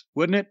 minutes,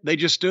 wouldn't it? They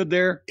just stood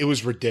there. It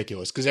was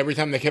ridiculous because every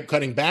time they kept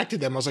cutting back to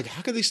them, I was like,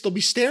 how could they still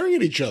be staring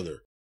at each other?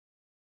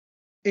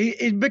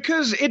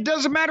 Because it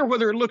doesn't matter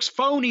whether it looks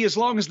phony as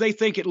long as they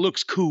think it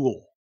looks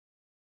cool.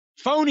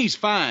 Phony's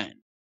fine.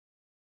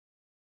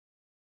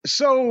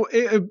 So,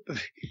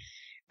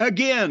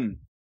 again,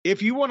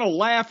 if you want to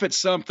laugh at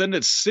something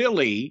that's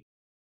silly,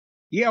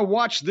 yeah,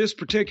 watch this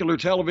particular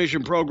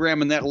television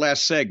program in that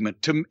last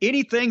segment. To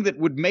anything that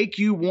would make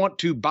you want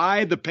to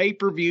buy the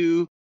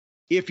pay-per-view,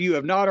 if you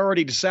have not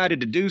already decided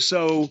to do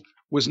so,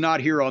 was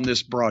not here on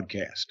this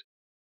broadcast.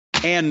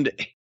 And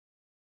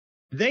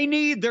they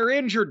need their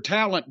injured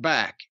talent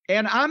back.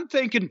 And I'm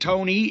thinking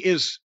Tony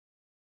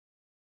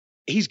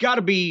he's got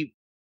to be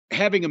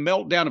having a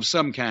meltdown of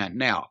some kind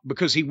now,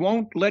 because he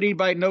won't let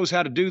anybody knows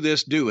how to do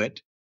this, do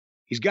it.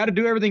 He's got to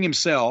do everything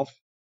himself.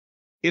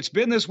 It's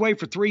been this way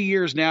for 3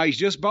 years now. He's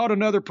just bought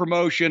another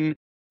promotion.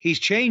 He's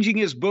changing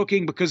his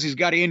booking because he's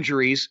got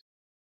injuries.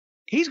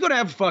 He's going to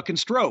have a fucking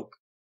stroke.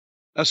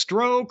 A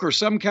stroke or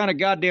some kind of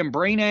goddamn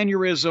brain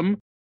aneurysm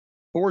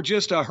or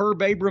just a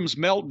Herb Abrams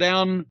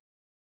meltdown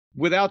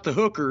without the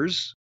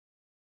hookers.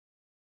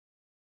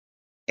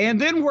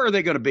 And then where are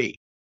they going to be?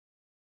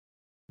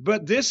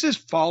 But this is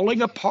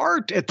falling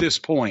apart at this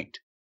point.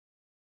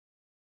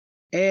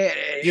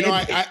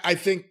 I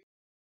think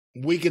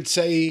we could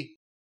say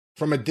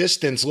from a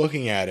distance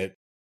looking at it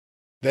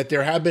that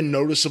there have been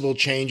noticeable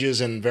changes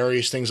and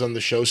various things on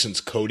the show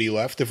since Cody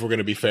left, if we're going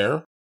to be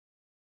fair.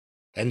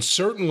 And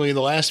certainly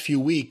the last few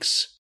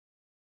weeks,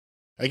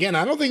 again,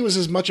 I don't think it was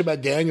as much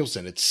about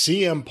Danielson. It's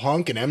CM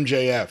Punk and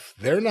MJF.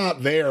 They're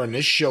not there in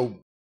this show.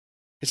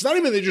 It's not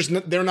even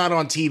they're not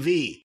on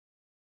TV.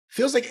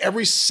 Feels like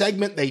every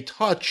segment they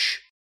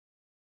touch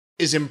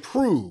is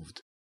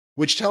improved,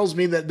 which tells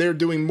me that they're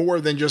doing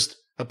more than just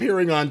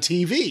appearing on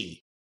TV.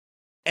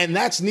 And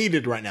that's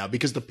needed right now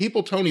because the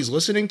people Tony's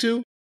listening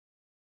to,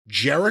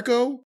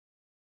 Jericho,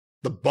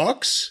 the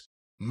Bucks,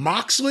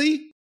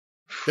 Moxley,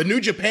 the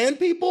New Japan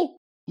people,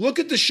 look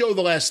at the show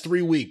the last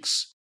 3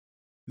 weeks.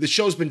 The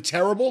show's been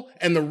terrible,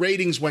 and the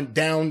ratings went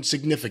down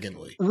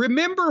significantly.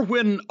 Remember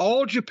when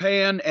All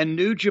Japan and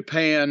New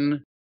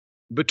Japan,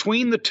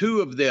 between the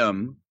two of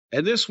them,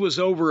 and this was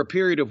over a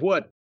period of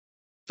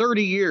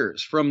 30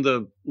 years, from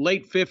the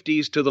late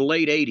 50s to the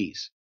late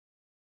 80s.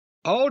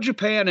 All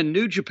Japan and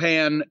New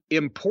Japan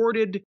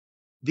imported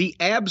the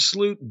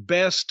absolute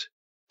best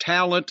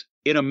talent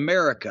in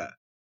America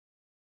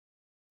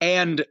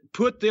and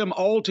put them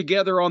all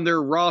together on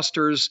their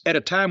rosters at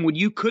a time when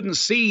you couldn't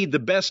see the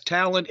best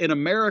talent in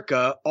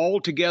America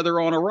all together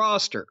on a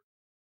roster.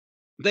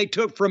 They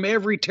took from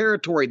every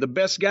territory the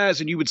best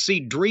guys, and you would see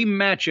dream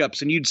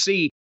matchups, and you'd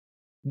see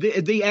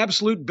the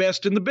absolute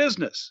best in the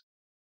business.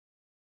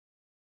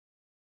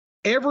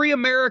 Every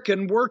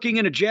American working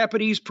in a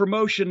Japanese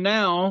promotion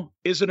now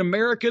is an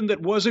American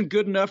that wasn't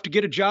good enough to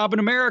get a job in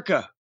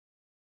America.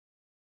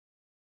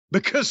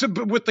 Because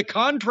with the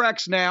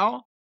contracts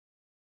now,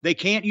 they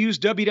can't use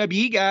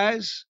WWE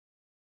guys.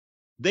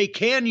 They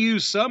can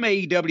use some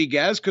AEW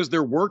guys because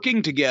they're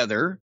working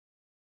together,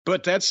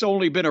 but that's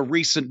only been a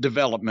recent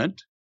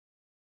development.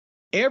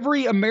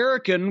 Every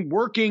American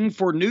working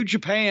for New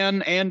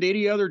Japan and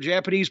any other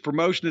Japanese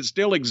promotion that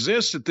still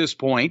exists at this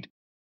point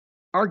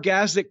are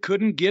guys that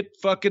couldn't get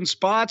fucking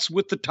spots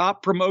with the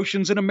top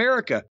promotions in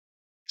America.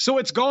 So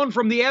it's gone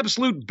from the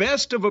absolute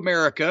best of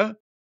America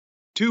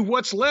to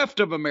what's left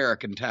of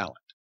American talent.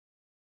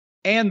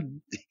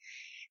 And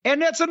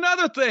that's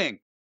another thing.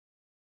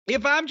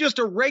 If I'm just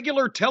a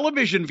regular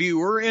television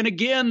viewer, and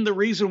again, the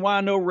reason why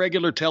I know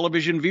regular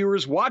television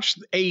viewers watch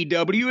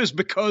AEW is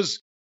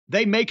because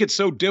they make it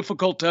so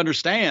difficult to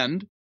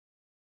understand.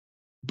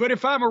 But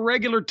if I'm a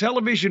regular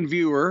television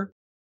viewer,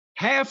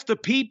 half the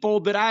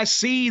people that I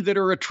see that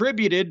are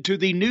attributed to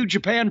the New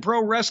Japan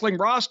Pro Wrestling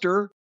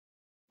roster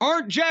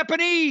aren't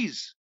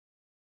Japanese.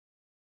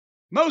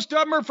 Most of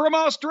them are from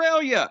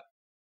Australia.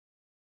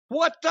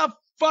 What the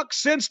fuck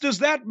sense does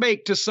that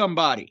make to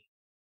somebody?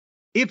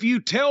 If you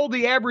tell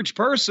the average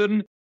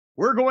person,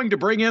 we're going to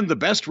bring in the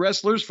best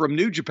wrestlers from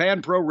New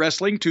Japan Pro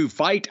Wrestling to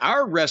fight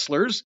our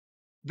wrestlers,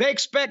 they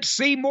expect to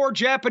see more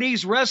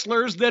Japanese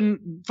wrestlers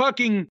than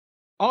fucking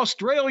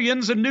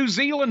Australians and New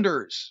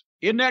Zealanders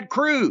in that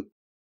crew.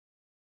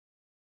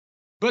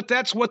 But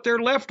that's what they're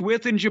left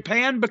with in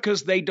Japan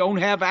because they don't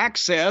have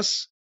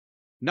access.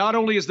 Not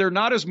only is there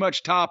not as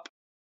much top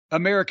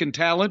American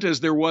talent as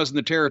there was in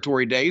the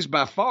territory days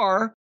by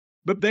far,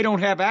 but they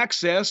don't have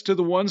access to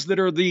the ones that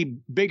are the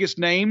biggest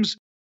names,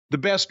 the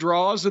best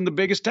draws, and the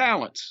biggest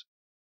talents.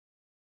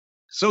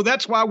 So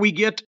that's why we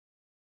get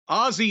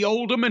Ozzy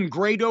Oldham and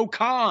Grado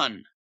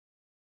Khan.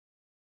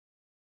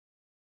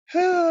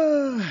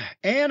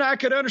 And I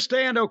could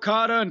understand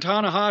Okada and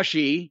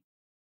Tanahashi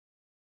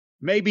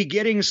maybe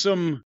getting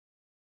some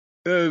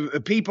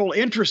people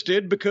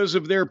interested because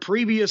of their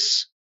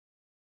previous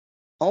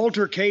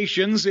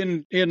altercations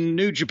in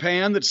New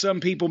Japan that some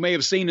people may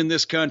have seen in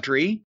this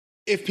country.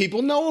 If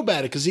people know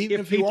about it, because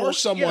even if you are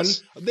someone,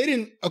 yes.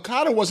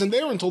 Okada wasn't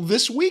there until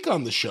this week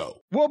on the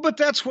show. Well, but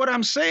that's what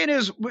I'm saying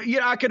is,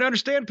 I can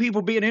understand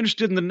people being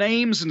interested in the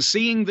names and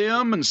seeing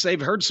them and say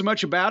they've heard so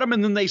much about them,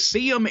 and then they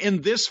see them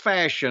in this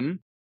fashion,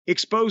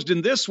 exposed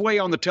in this way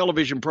on the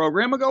television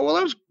program, and go,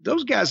 well,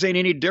 those guys ain't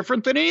any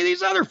different than any of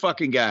these other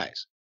fucking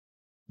guys.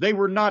 They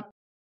were not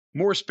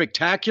more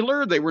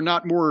spectacular. They were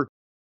not more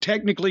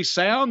technically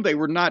sound. They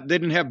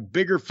didn't have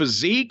bigger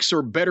physiques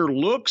or better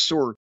looks,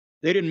 or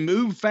they didn't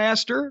move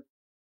faster.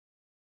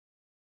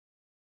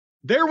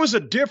 There was a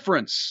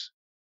difference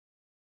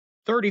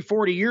 30,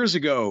 40 years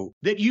ago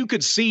that you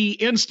could see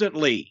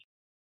instantly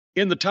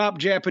in the top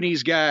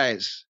Japanese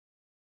guys.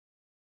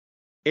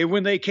 And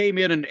when they came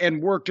in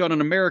and worked on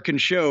an American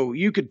show,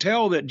 you could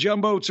tell that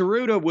Jumbo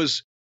Tsuruta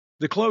was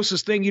the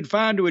closest thing you'd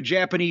find to a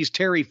Japanese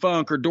Terry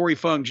Funk or Dory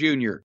Funk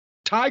Jr.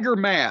 Tiger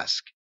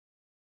Mask.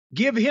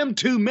 Give him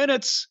 2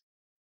 minutes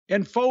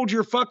and fold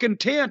your fucking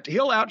tent.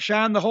 He'll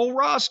outshine the whole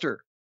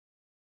roster.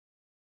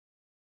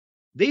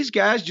 These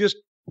guys just...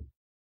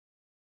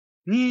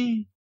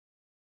 It's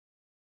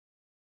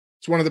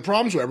one of the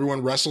problems where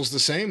everyone wrestles the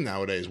same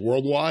nowadays,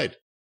 worldwide.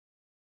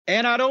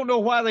 And I don't know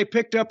why they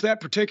picked up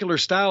that particular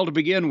style to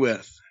begin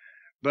with.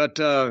 But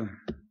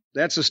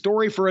that's a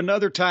story for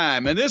another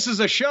time. And this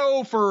is a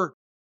show for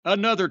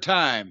another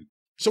time.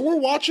 So we're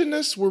watching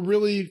this? We're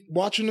really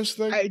watching this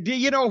thing?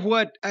 You know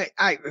what?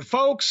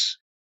 Folks,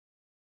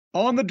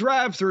 on the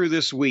drive-thru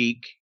this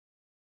week,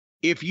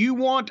 if you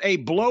want a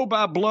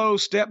blow-by-blow,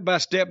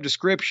 step-by-step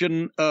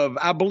description of,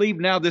 I believe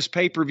now this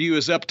pay-per-view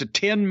is up to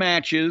 10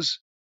 matches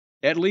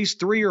at least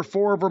 3 or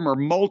 4 of them are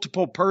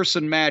multiple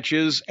person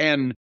matches,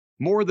 and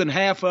more than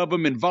half of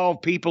them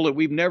involve people that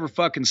we've never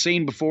fucking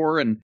seen before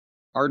and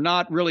are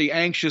not really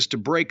anxious to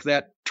break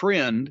that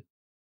trend.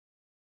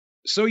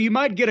 So you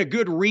might get a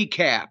good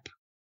recap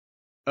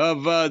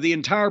of the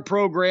entire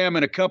program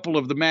and a couple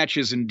of the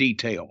matches in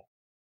detail.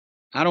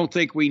 I don't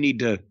think we need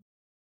to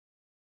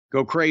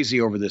go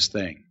crazy over this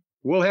thing.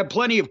 We'll have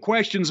plenty of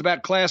questions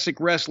about classic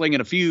wrestling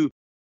and a few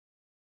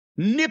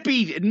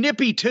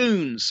nippy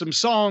tunes, some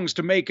songs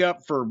to make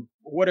up for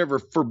whatever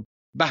for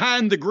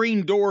Behind the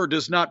Green Door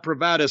does not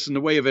provide us in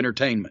the way of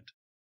entertainment.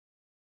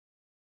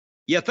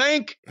 You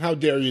think? How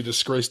dare you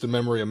disgrace the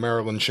memory of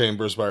Marilyn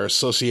Chambers by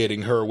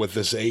associating her with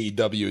this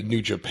AEW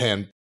New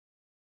Japan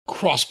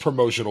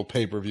cross-promotional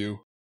pay-per-view?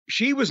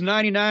 She was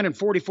 99 and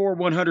 44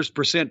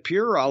 100%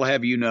 pure, I'll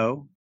have you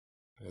know.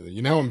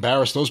 You know how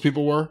embarrassed those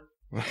people were?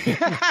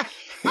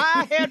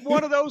 I had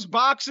one of those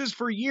boxes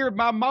for years.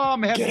 My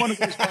mom had one of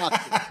those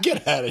boxes.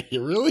 Get out of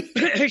here, really?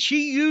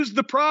 She used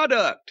the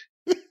product.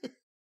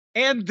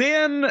 And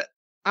then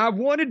I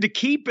wanted to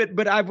keep it,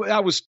 but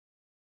I was,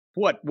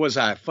 what was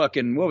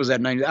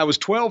that name? I was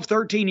 12,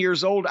 13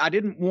 years old. I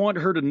didn't want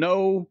her to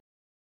know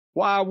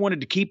why I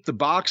wanted to keep the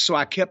box, so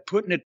I kept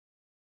putting it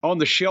on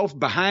the shelf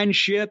behind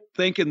shit,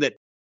 thinking that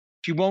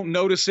she won't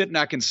notice it and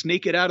I can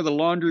sneak it out of the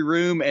laundry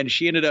room, and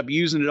she ended up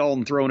using it all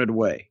and throwing it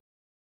away.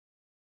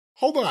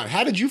 Hold on.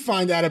 How did you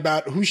find out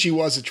about who she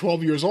was at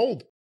 12 years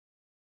old?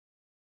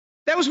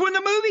 That was when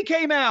the movie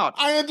came out.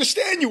 I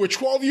understand you were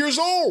 12 years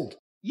old.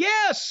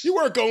 Yes. You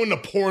weren't going to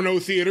porno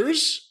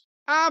theaters.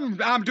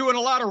 I'm doing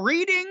a lot of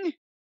reading.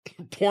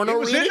 Porno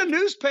reading? It was in the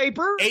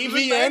newspaper. AVN? It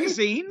was in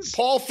magazines.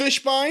 Paul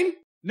Fishbein?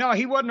 No,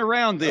 he wasn't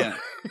around then.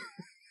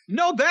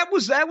 No, that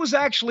was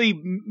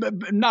actually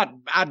not,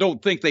 I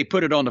don't think they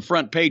put it on the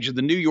front page of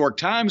the New York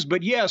Times,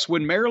 but yes,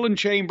 when Marilyn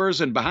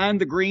Chambers and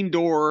Behind the Green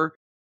Door,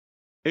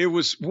 it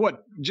was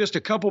just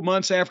a couple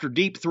months after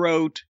Deep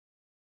Throat.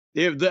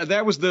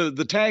 That was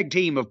the tag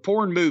team of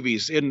porn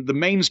movies in the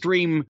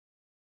mainstream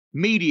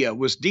media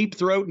was Deep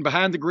Throat and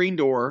Behind the Green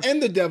Door.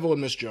 And The Devil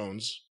and Miss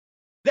Jones.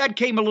 That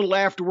came a little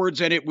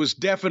afterwards, and it was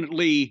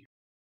definitely,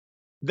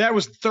 that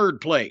was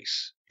third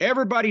place.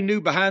 Everybody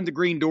knew Behind the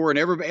Green Door, and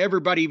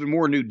everybody even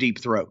more knew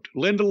Deep Throat.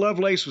 Linda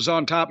Lovelace was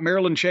on top.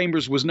 Marilyn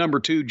Chambers was number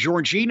 2.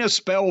 Georgina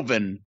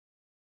Spelvin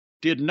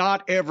did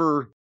not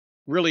ever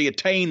really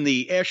attain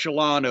the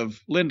echelon of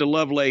Linda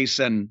Lovelace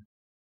and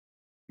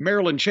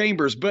Marilyn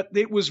Chambers, but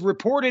it was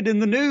reported in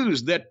the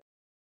news that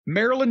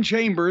Marilyn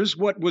Chambers,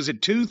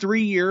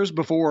 2-3 years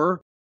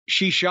before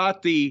she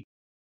shot the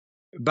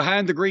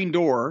Behind the Green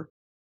Door,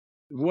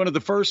 one of the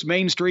first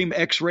mainstream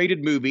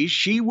X-rated movies,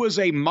 she was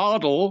a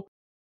model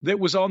that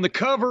was on the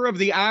cover of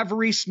the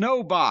Ivory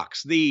Snow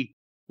box, the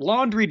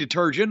laundry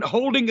detergent,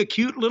 holding a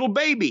cute little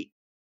baby.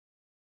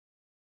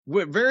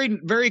 Very,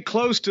 very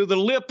close to the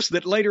lips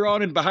that later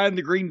on in Behind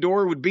the Green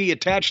Door would be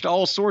attached to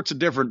all sorts of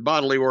different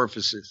bodily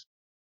orifices.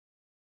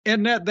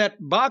 And that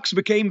box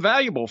became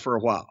valuable for a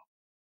while.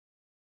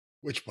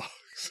 Which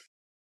box?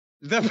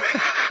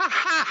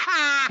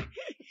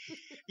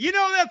 You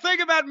know that thing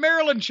about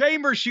Marilyn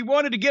Chambers, she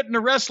wanted to get in the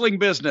wrestling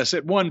business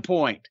at one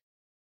point.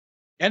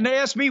 And they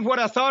asked me what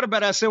I thought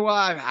about it. I said, well,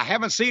 I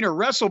haven't seen her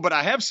wrestle, but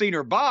I have seen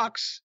her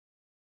box.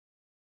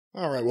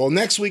 All right. Well,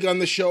 next week on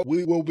the show,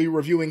 we will be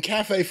reviewing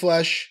Cafe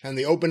Flesh and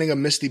the opening of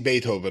Misty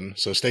Beethoven.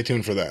 So stay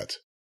tuned for that.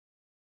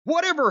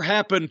 Whatever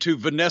happened to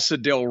Vanessa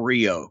Del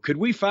Rio? Could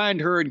we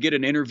find her and get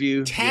an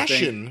interview?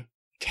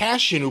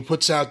 Tashin, who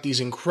puts out these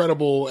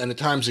incredible and at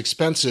times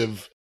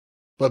expensive,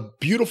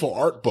 but beautiful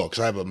art books.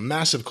 I have a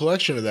massive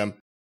collection of them.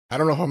 I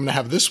don't know if I'm going to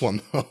have this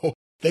one, though.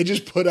 They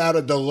just put out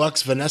a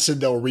deluxe Vanessa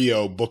Del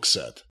Rio book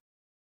set.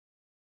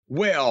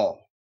 Well,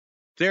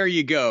 there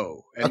you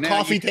go. And a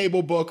coffee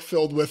table book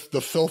filled with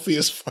the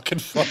filthiest fucking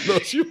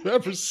photos you've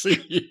ever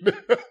seen.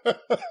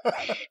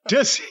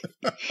 Does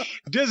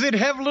it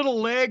have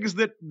little legs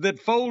that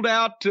fold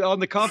out on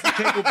the coffee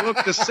table book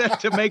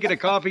to make it a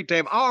coffee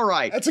table? All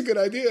right. That's a good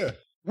idea.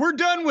 We're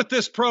done with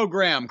this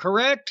program,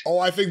 correct? Oh,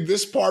 I think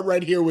this part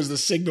right here was the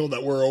signal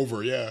that we're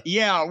over, yeah.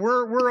 Yeah,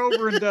 we're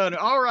over and done.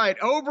 All right,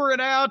 over and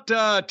out.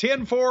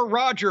 10-4,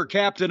 Roger,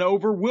 Captain,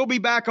 over. We'll be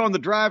back on the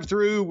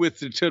drive-through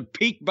to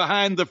peek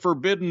behind the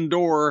forbidden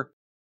door,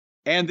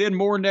 and then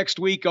more next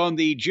week on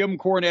the Jim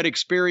Cornette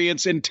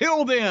Experience.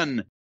 Until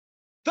then,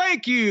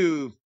 thank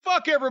you.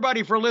 Fuck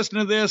everybody for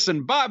listening to this,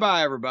 and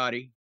bye-bye,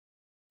 everybody.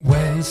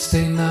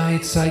 Wednesday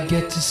nights I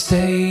get to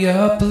stay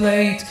up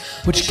late,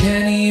 watch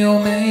Kenny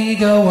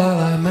Omega while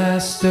I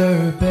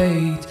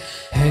masturbate.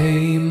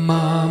 Hey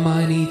mom,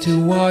 I need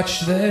to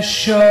watch this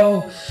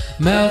show.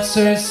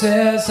 Meltzer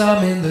says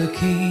I'm in the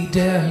key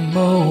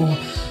demo.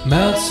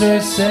 Meltzer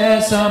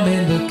says I'm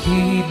in the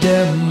key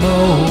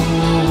demo.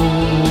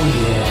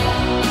 Yeah.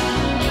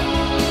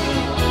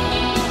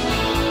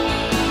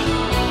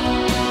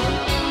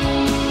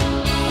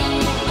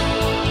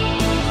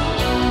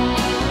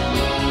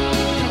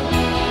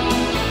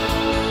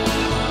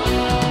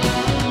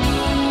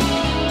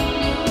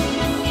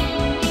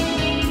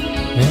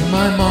 In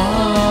my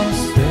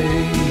mom's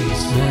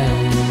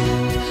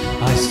basement,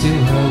 I still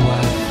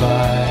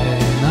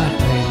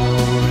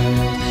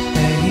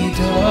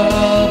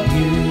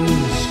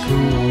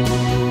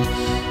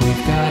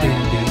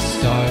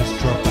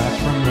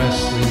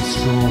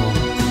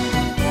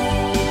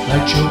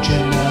like Joe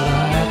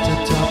Janela at the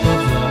top of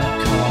the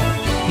car.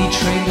 He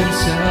trained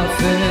himself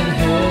in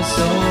his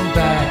own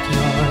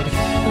backyard,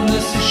 and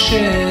this is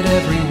shit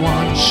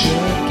everyone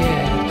should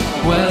get.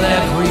 Well,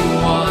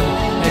 everyone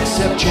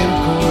except Jim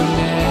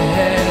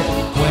Cornette.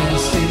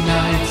 Wednesday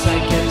nights I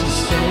get to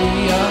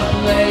stay up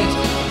late,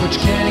 watch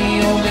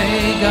Kenny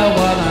Omega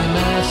while I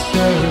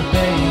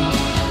masturbate.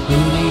 Who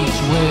needs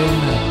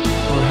women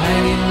or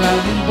hanging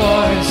round in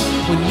bars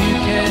when you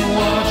can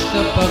watch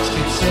the Bucks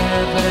get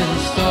 7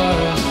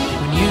 stars?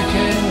 When you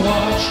can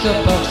watch the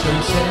Bucks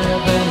turn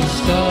 7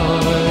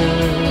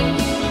 stars.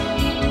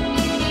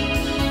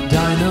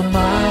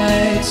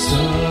 Dynamite's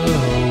the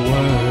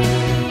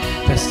word,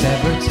 best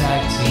ever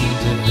tag team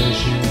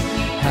division.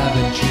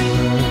 Haven't you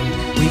heard?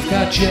 We've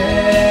got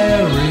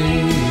Jericho,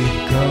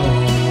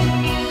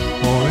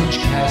 Orange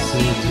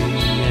Cassidy,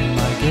 and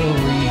Michael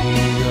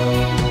Rio.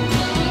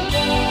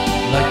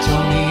 Like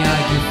Tony, I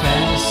do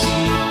fantasy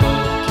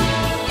booking,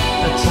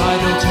 a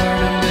title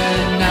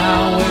tournament, now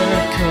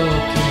we're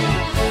cooking.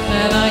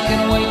 And I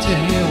can wait to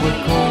hear what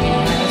Corny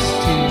has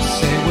to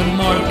say when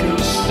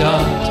Marco's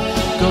stunt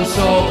goes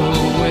all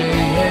the way.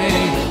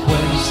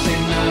 Wednesday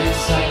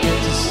nights I get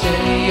to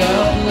stay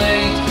up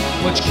late,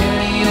 watch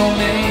Kenny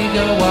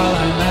Omega while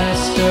I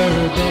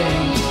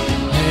masturbate.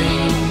 Hey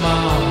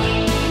mom,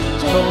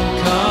 don't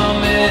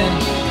come in,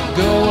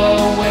 go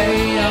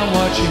away, I'm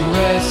watching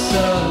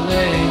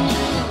wrestling.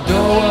 Go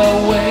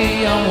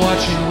away, I'm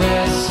watching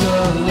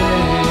wrestling.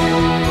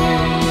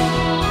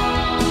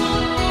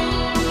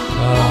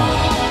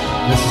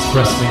 This is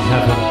wrestling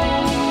heaven.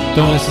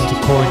 Don't listen to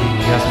Corny,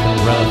 he hasn't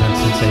been relevant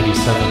since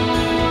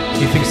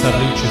 '87. He thinks that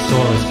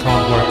Luchasaurus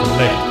can't work a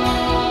lick,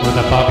 or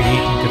that Bobby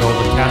Eaton could hold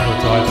a candle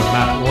to either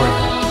Matt or him.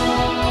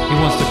 He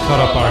wants to cut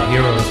up our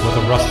heroes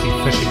with a rusty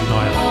fishing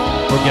knife,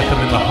 or get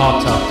them in the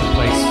hot tub to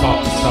play Spot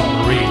the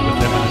Submarine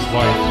with him and his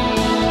wife.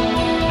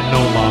 And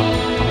no, Mom,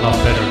 I'm not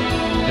bitter.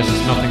 This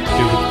has nothing to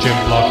do with Jim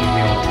blocking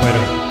me on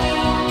Twitter.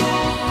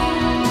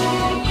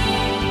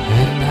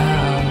 And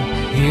now,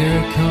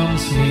 here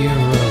comes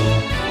Miro,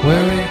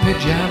 wearing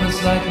pajamas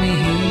like me,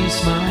 he's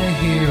my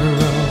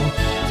hero.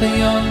 The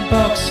Young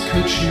Bucks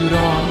could shoot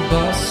on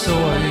Buzz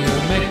Sawyer,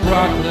 make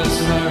Brock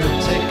Lesnar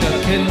take a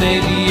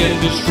Canadian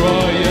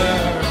destroyer.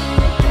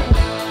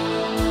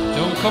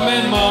 Don't come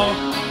in, Mom.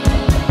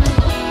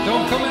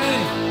 Don't come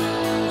in.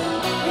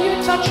 Are you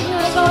touching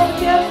yourself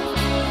again?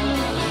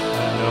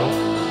 No.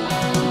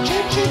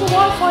 Changing the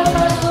Wi-Fi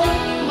password?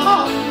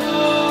 Oh no!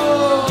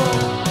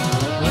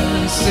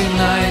 Wednesday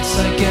nights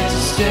I get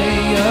to stay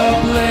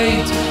up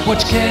late,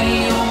 watch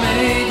Kenny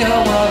Omega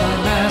while I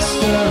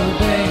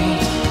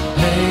masturbate.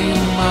 Hey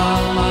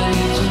mom, I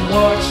need to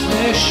watch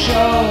this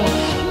show.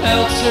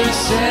 Meltzer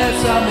says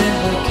I'm in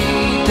the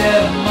key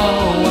demo.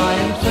 I